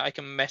interaction that I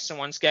can mess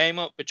someone's game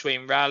up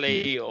between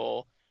rally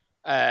or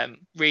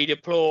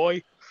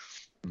redeploy.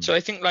 So I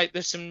think like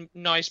there's some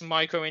nice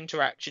micro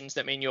interactions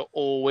that mean you're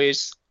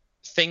always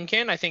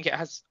thinking. I think it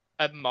has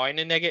a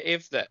minor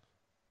negative that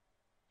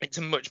it's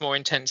a much more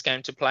intense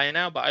game to play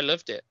now, but I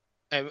loved it.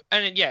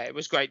 And yeah, it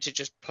was great to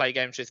just play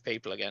games with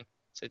people again.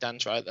 So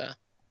Dan's right there.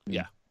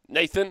 Yeah.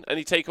 Nathan,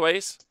 any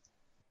takeaways?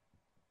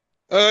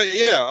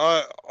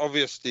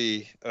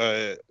 Obviously,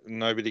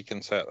 nobody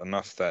can say it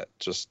enough that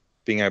just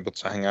being able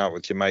to hang out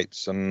with your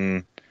mates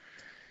and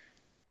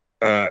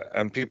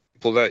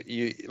people that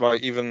you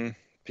like, even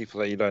people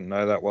that you don't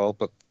know that well,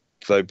 but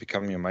they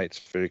become your mates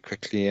very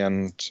quickly,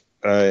 and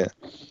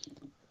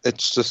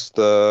it's just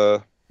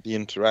the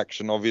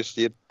interaction.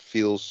 Obviously, it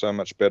feels so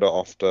much better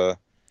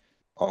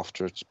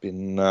after it's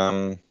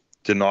been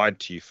denied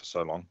to you for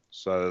so long.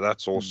 So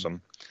that's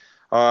awesome.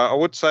 I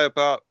would say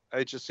about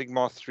Age of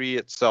Sigmar 3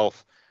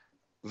 itself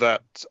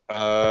that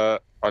I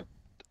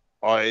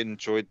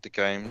enjoyed the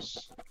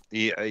games,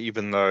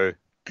 even though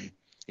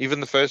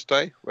the first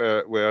day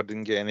where I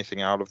didn't get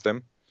anything out of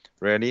them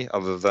really,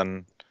 other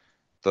than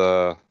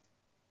I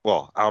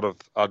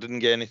didn't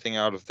get anything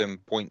out of them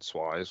points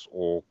wise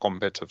or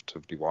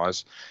competitively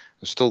wise.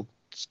 They're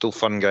still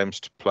fun games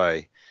to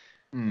play.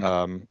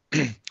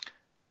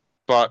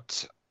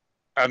 But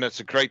it's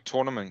a great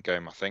tournament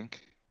game, I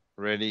think.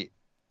 Really,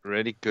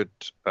 really good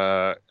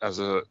as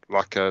a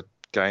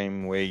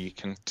game where you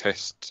can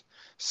test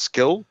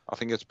skill. I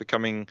think it's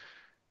becoming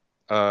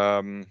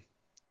a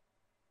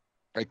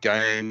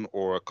game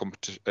or a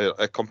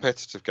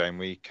competitive game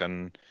where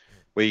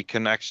you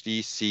can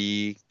actually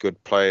see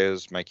good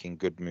players making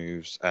good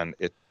moves and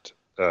it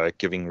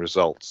giving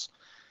results.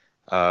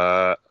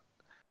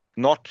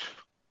 Not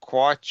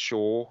quite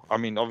sure. I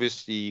mean,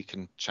 obviously you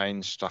can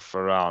change stuff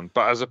around,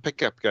 but as a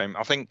pickup game,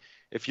 I think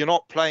if you're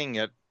not playing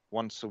it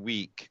once a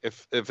week,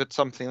 if it's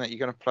something that you're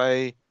going to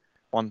play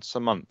once a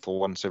month or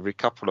once every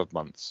couple of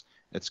months,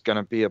 it's going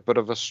to be a bit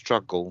of a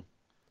struggle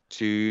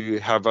to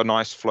have a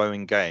nice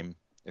flowing game,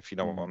 if you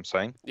know what I'm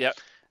saying. Yeah.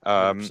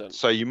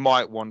 So you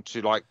might want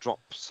to like drop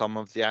some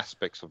of the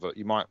aspects of it.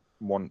 You might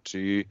want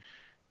to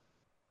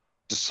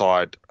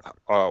decide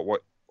how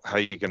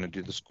you're going to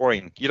do the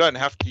scoring. You don't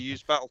have to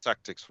use battle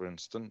tactics, for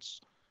instance,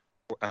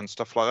 and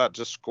stuff like that.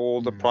 Just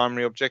score the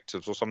primary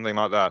objectives or something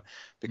like that.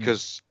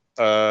 Because,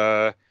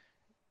 as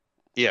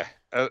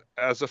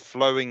a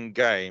flowing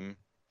game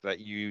that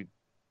if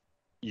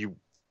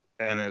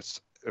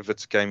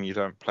it's a game you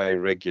don't play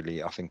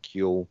regularly, I think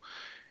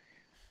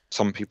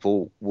some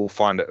people will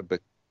find it a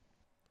bit.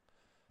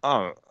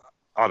 I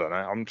don't know.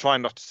 I'm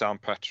trying not to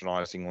sound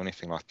patronizing or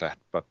anything like that,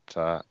 but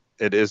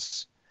it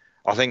is.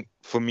 I think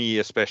for me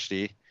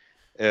especially,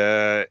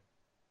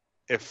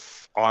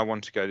 if I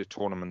want to go to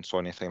tournaments or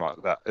anything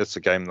like that, it's a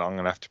game that I'm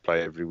going to have to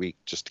play every week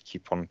just to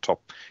keep on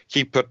top,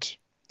 keep it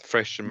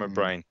fresh in my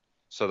brain,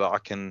 so that I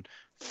can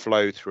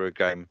flow through a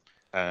game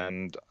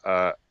and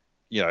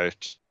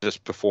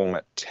just perform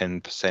at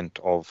 10%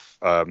 of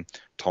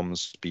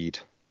Tom's speed.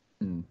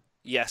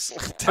 Yes,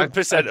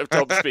 10% of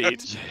Tom's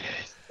speed,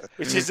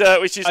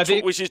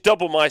 which is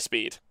double my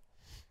speed.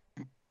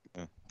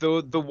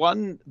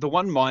 The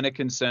one minor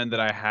concern that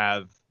I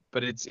have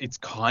but it's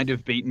kind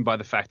of beaten by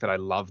the fact that I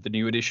love the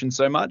new edition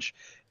so much,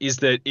 is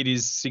that it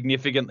is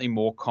significantly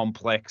more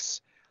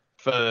complex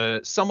for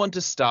someone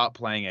to start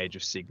playing Age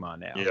of Sigmar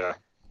now. Yeah.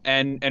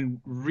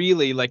 And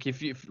really, like,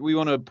 if we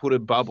want to put a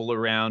bubble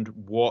around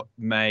what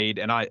made,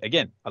 and I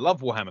love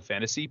Warhammer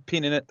Fantasy,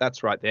 pin in it,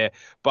 that's right there,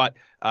 but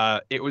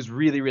it was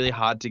really, really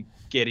hard to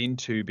get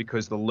into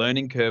because the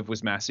learning curve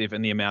was massive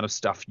and the amount of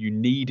stuff you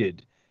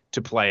needed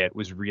to play it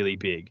was really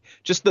big.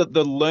 Just the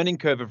learning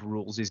curve of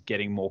rules is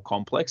getting more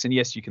complex, and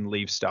yes, you can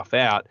leave stuff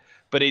out,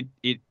 but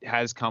it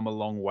has come a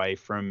long way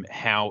from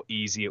how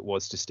easy it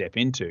was to step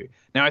into.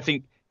 Now, I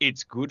think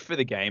it's good for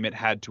the game. It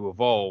had to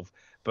evolve.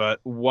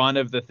 But one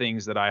of the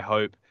things that I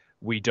hope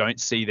we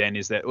don't see then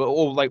is that,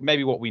 or like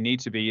maybe what we need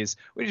to be is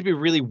we need to be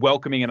really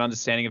welcoming and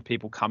understanding of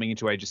people coming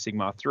into Age of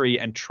Sigmar 3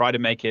 and try to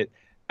make it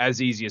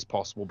as easy as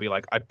possible. Be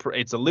like,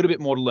 it's a little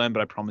bit more to learn,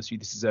 but I promise you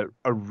this is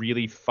a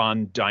really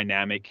fun,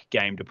 dynamic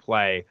game to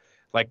play.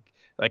 Like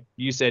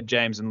you said,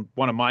 James, and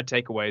one of my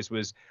takeaways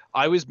was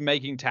I was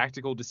making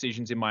tactical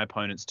decisions in my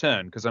opponent's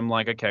turn because I'm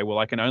like, okay, well,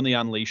 I can only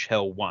unleash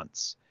hell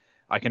once.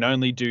 I can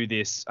only do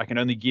this. I can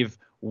only give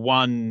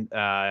one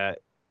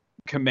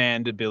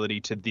command ability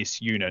to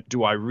this unit.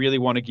 Do I really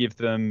want to give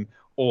them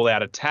all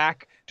out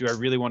attack? Do I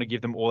really want to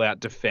give them all out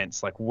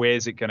defense? Like,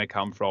 where's it going to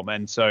come from?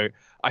 And so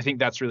I think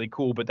that's really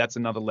cool, but that's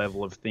another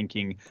level of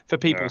thinking for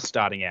people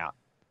starting out.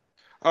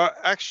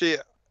 Actually,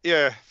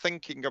 yeah,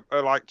 thinking of,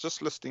 like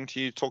just listening to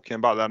you talking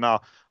about that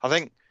now, I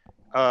think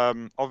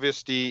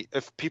obviously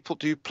if people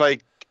do play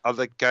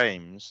other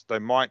games, they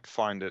might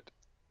find it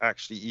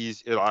actually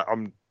easy.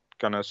 I'm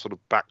going to sort of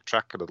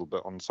backtrack a little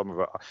bit on some of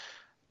it.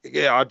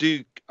 Yeah, I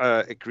do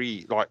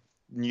agree. Like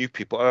new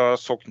people, I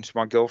was talking to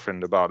my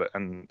girlfriend about it,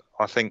 and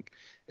I think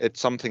it's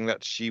something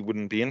that she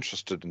wouldn't be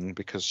interested in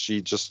because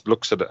she just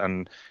looks at it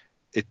and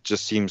it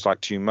just seems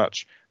like too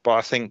much. But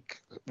I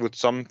think with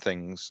some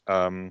things,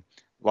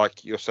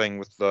 like you're saying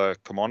with the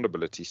command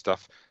ability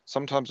stuff,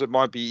 sometimes it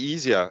might be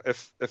easier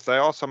if they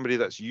are somebody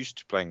that's used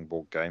to playing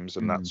board games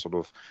and that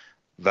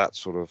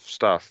sort of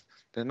stuff.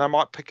 Then they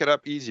might pick it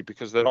up easy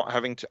because they're not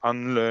having to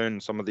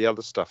unlearn some of the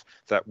other stuff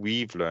that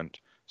we've learned.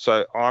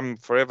 So I'm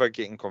forever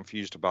getting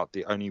confused about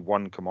the only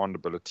one command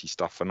ability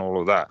stuff and all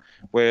of that.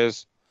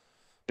 Whereas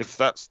if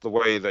that's the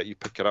way that you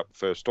pick it up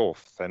first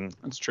off, then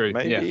that's true.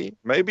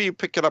 Maybe you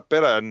pick it up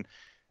better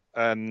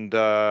and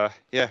there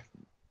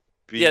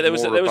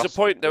was a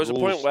point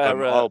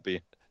where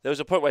there was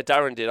a point where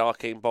Darren did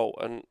Arcane Bolt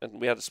and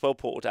we had a spell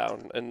portal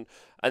down and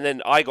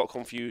then I got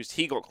confused,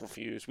 he got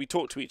confused, we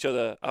talked to each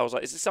other. I was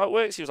like, is this how it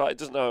works? He was like, it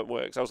doesn't know how it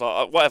works. I was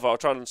like, whatever, I'll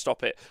try and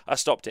stop it. I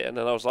stopped it and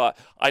then I was like,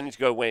 I need to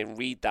go away and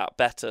read that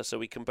better so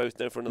we can both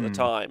know for another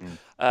time.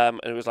 And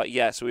it was like,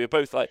 so we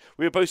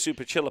were both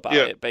super chill about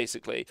it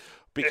basically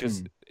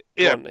because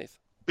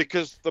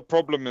because the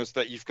problem is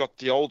that you've got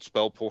the old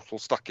spell portal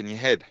stuck in your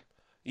head.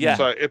 Yeah.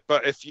 So,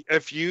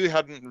 if you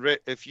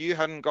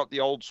hadn't got the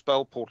old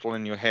spell portal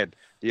in your head,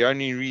 the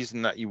only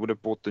reason that you would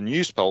have bought the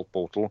new spell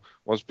portal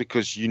was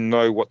because you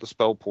know what the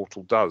spell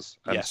portal does,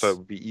 and so it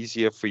would be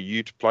easier for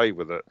you to play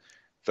with it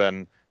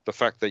than the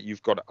fact that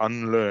you've got to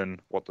unlearn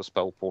what the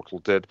spell portal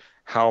did,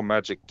 how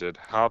magic did,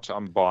 how to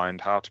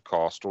unbind, how to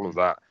cast, all of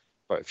that.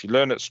 But if you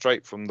learn it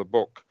straight from the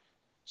book,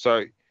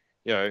 so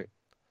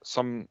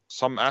some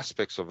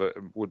aspects of it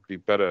would be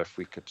better if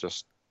we could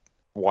just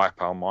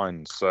wipe our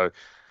minds. So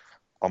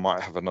I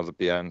might have another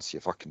beer and see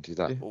if I can do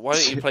that. Well, why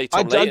don't you play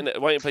Tom Layton?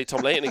 Why don't you play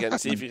Tom Layton again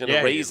and see if you can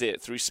raise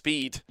it through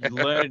speed? You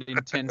learn it in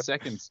 10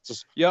 seconds.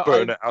 Just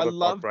burn it out of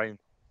my brain.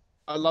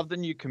 I love the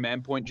new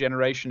command point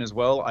generation as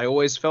well. I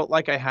always felt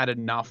like I had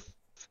enough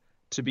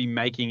to be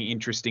making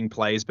interesting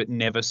plays, but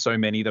never so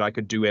many that I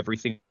could do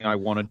everything I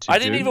wanted to. I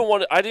didn't even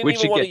want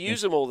to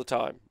use them all the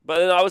time. But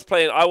then I don't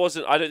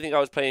think I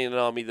was playing an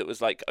army that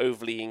was like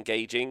overly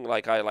engaging.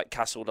 Like I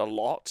castled a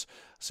lot.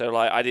 So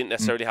like I didn't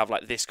necessarily have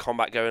like this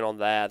combat going on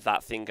there,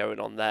 that thing going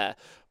on there.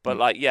 But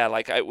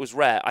it was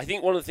rare. I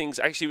think one of the things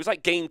actually it was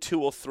like game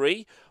 2 or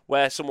 3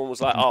 where someone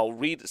was like,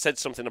 said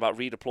something about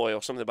redeploy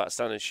or something about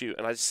stand and shoot,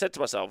 and I just said to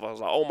myself, I was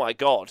like, oh my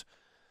god,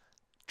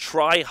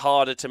 try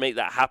harder to make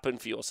that happen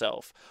for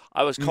yourself.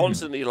 I was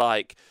constantly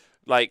like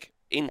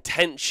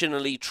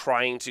intentionally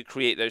trying to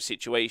create those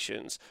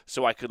situations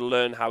so I could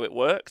learn how it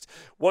worked.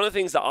 One of the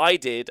things that I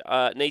did,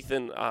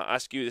 Nathan,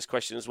 ask you this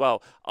question as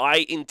well.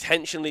 I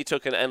intentionally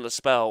took an endless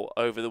spell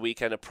over the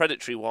weekend, a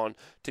predatory one,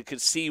 to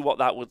see what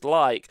that would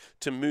like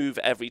to move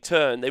every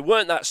turn. They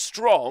weren't that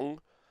strong.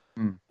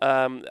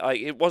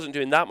 It wasn't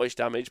doing that much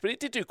damage, but it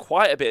did do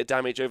quite a bit of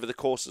damage over the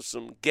course of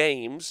some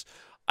games,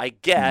 I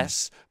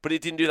guess. But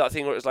it didn't do that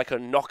thing where it was like a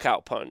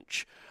knockout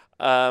punch.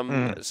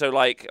 So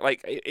like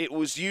it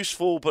was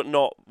useful but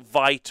not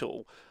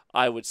vital,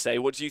 I would say.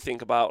 What do you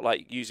think about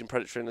like using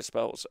predatory in the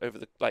spells over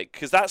the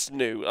because that's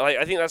new.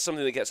 I think that's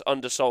something that gets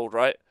undersold,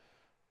 right?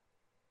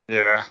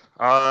 Yeah.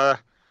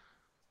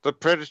 The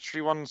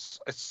predatory ones,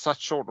 it's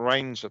such short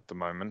range at the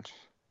moment,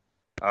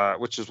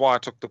 which is why I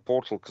took the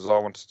portal, because I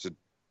wanted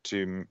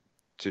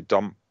to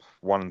dump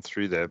one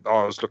through there.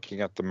 I was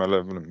looking at the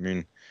Malevolent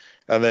Moon,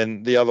 and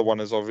then the other one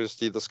is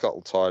obviously the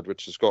Scuttle Tide,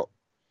 which has got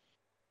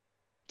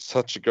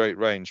such a great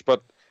range,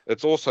 but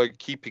it's also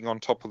keeping on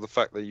top of the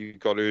fact that you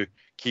got to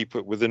keep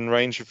it within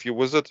range of your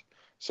wizard,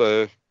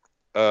 so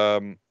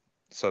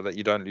so that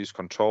you don't lose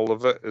control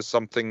of it is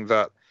something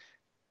that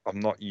I'm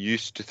not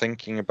used to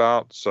thinking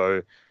about.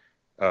 So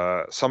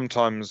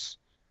sometimes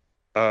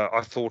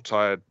I thought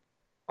I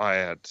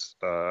had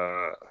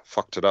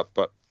fucked it up,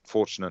 but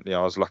fortunately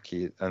I was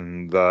lucky,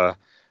 and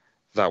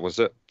that was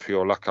it.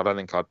 Pure luck. I don't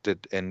think I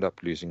did end up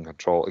losing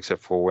control,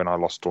 except for when I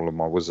lost all of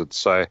my wizards.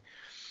 So,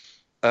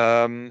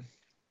 yeah,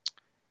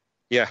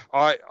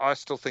 I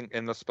still think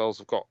Endless Spells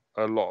have got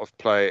a lot of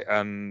play,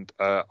 and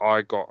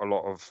I got a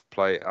lot of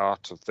play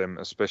out of them,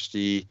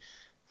 especially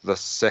the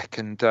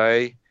second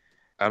day,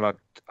 and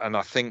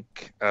I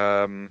think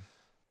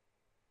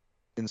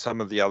in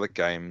some of the other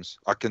games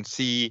I can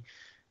see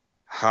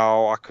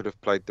how I could have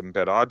played them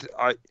better.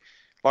 I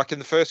like in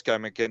the first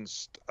game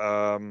against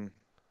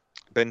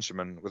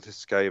Benjamin with his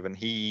Skaven,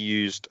 he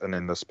used an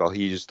Endless Spell.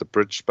 He used the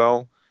Bridge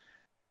spell.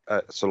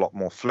 It's a lot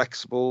more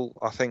flexible,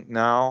 I think,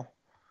 now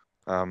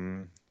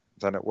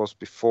than it was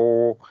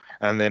before.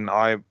 And then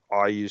I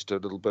used a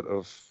little bit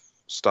of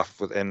stuff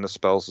with Endless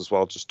Spells as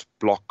well, just to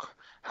block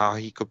how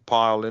he could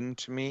pile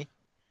into me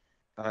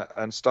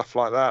and stuff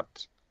like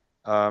that.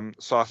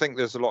 So I think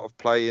there's a lot of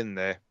play in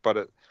there,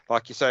 but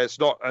like you say, it's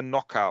not a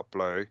knockout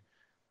blow,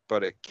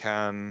 but it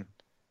can.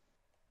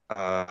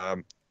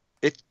 But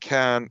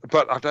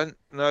I don't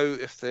know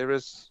if there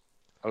is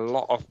a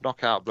lot of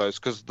knockout blows,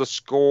 because the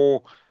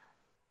score,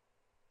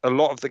 a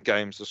lot of the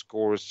games, the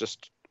score is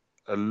just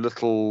a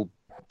little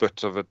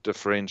bit of a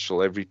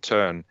differential every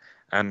turn,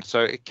 and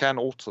so it can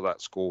alter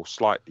that score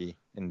slightly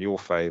in your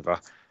favour.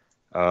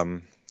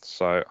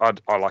 So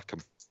I like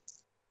them.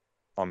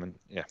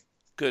 Yeah.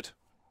 Good.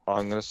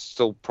 I'm going to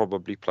still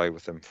probably play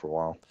with them for a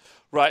while.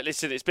 Right,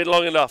 listen, it's been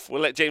long enough.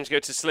 We'll let James go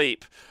to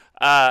sleep.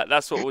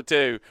 That's what we'll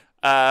do.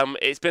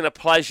 It's been a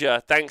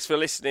pleasure. Thanks for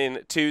listening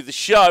to the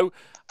show.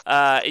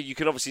 You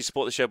can obviously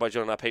support the show by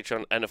joining our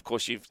Patreon. And, of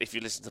course, if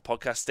you listen to the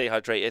podcast, stay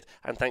hydrated.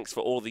 And thanks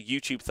for all the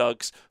YouTube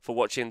thugs for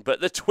watching.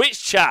 But the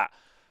Twitch chat,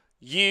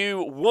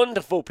 you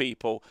wonderful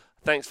people,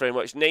 thanks very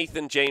much.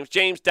 Nathan, James,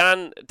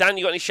 Dan,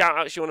 you got any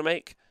shout-outs you want to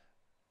make?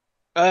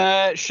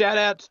 Shout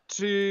out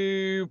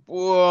to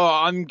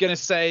I'm gonna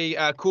say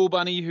Cool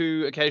Bunny,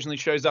 who occasionally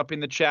shows up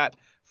in the chat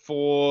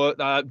for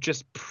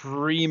just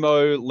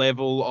primo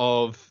level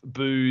of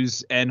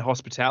booze and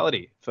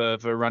hospitality for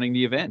running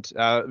the event.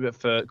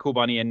 For Cool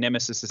Bunny and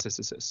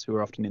Nemesis, who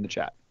are often in the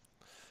chat.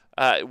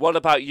 What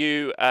about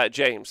you,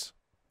 James?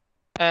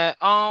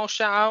 I'll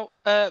shout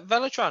out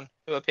Velotron,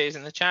 who appears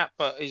in the chat,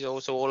 but he's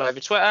also all over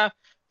Twitter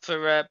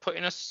for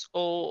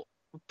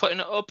putting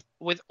it up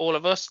with all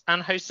of us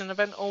and hosting an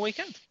event all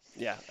weekend.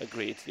 Yeah,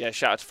 agreed. Yeah,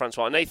 shout out to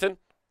Francois. Nathan?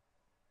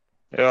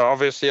 Yeah,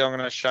 obviously I'm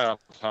going to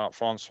shout out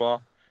Francois,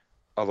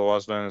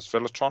 otherwise known as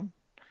Velotron,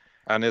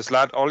 and his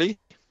lad Ollie,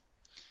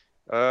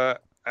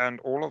 and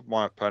all of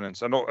my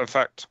opponents, and in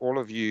fact all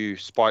of you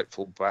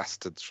spiteful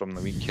bastards from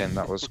the weekend.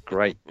 That was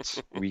great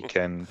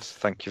weekend.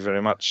 Thank you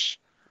very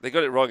much. They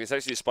got it wrong. It's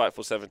actually a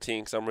Spiteful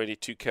 17 because I'm really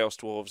 2 Chaos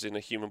Dwarves in a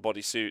human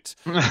body suit.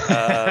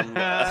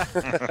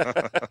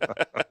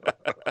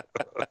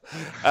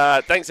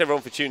 Thanks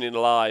everyone for tuning in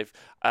live.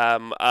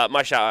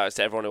 My shout outs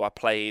to everyone who I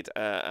played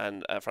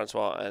and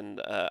Francois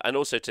and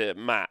also to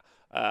Matt.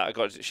 I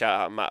got to shout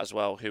out Matt as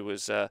well, who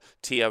was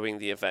TOing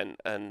the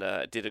event and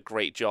did a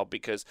great job,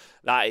 because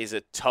that is a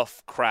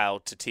tough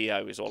crowd to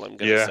TO is all I'm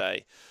going to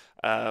say.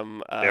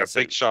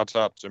 Big shout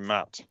out to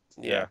Matt.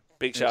 Yeah,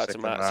 big shout out to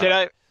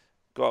Matt.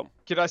 Go on.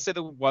 Can I say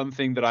the one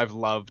thing that I've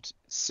loved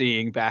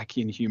seeing back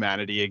in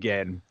humanity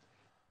again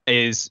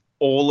is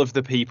all of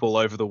the people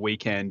over the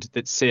weekend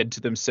that said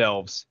to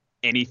themselves,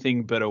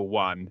 anything but a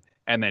 1,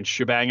 and then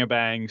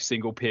shebang-a-bang,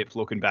 single pip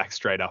looking back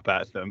straight up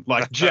at them.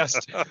 Like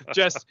just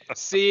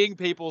seeing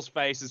people's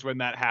faces when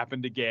that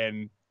happened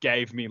again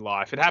gave me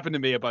life. It happened to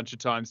me a bunch of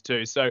times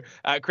too. So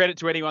credit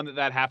to anyone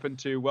that happened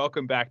to.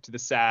 Welcome back to the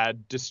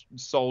sad,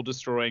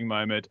 soul-destroying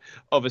moment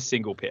of a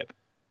single pip.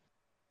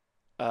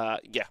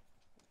 Yeah.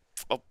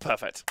 Oh,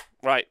 perfect.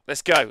 Right,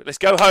 let's go. Let's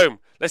go home.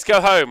 Let's go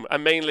home,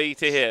 and mainly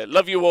to here.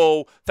 Love you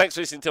all. Thanks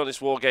for listening to On This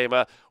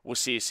Wargamer. We'll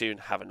see you soon.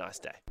 Have a nice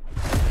day.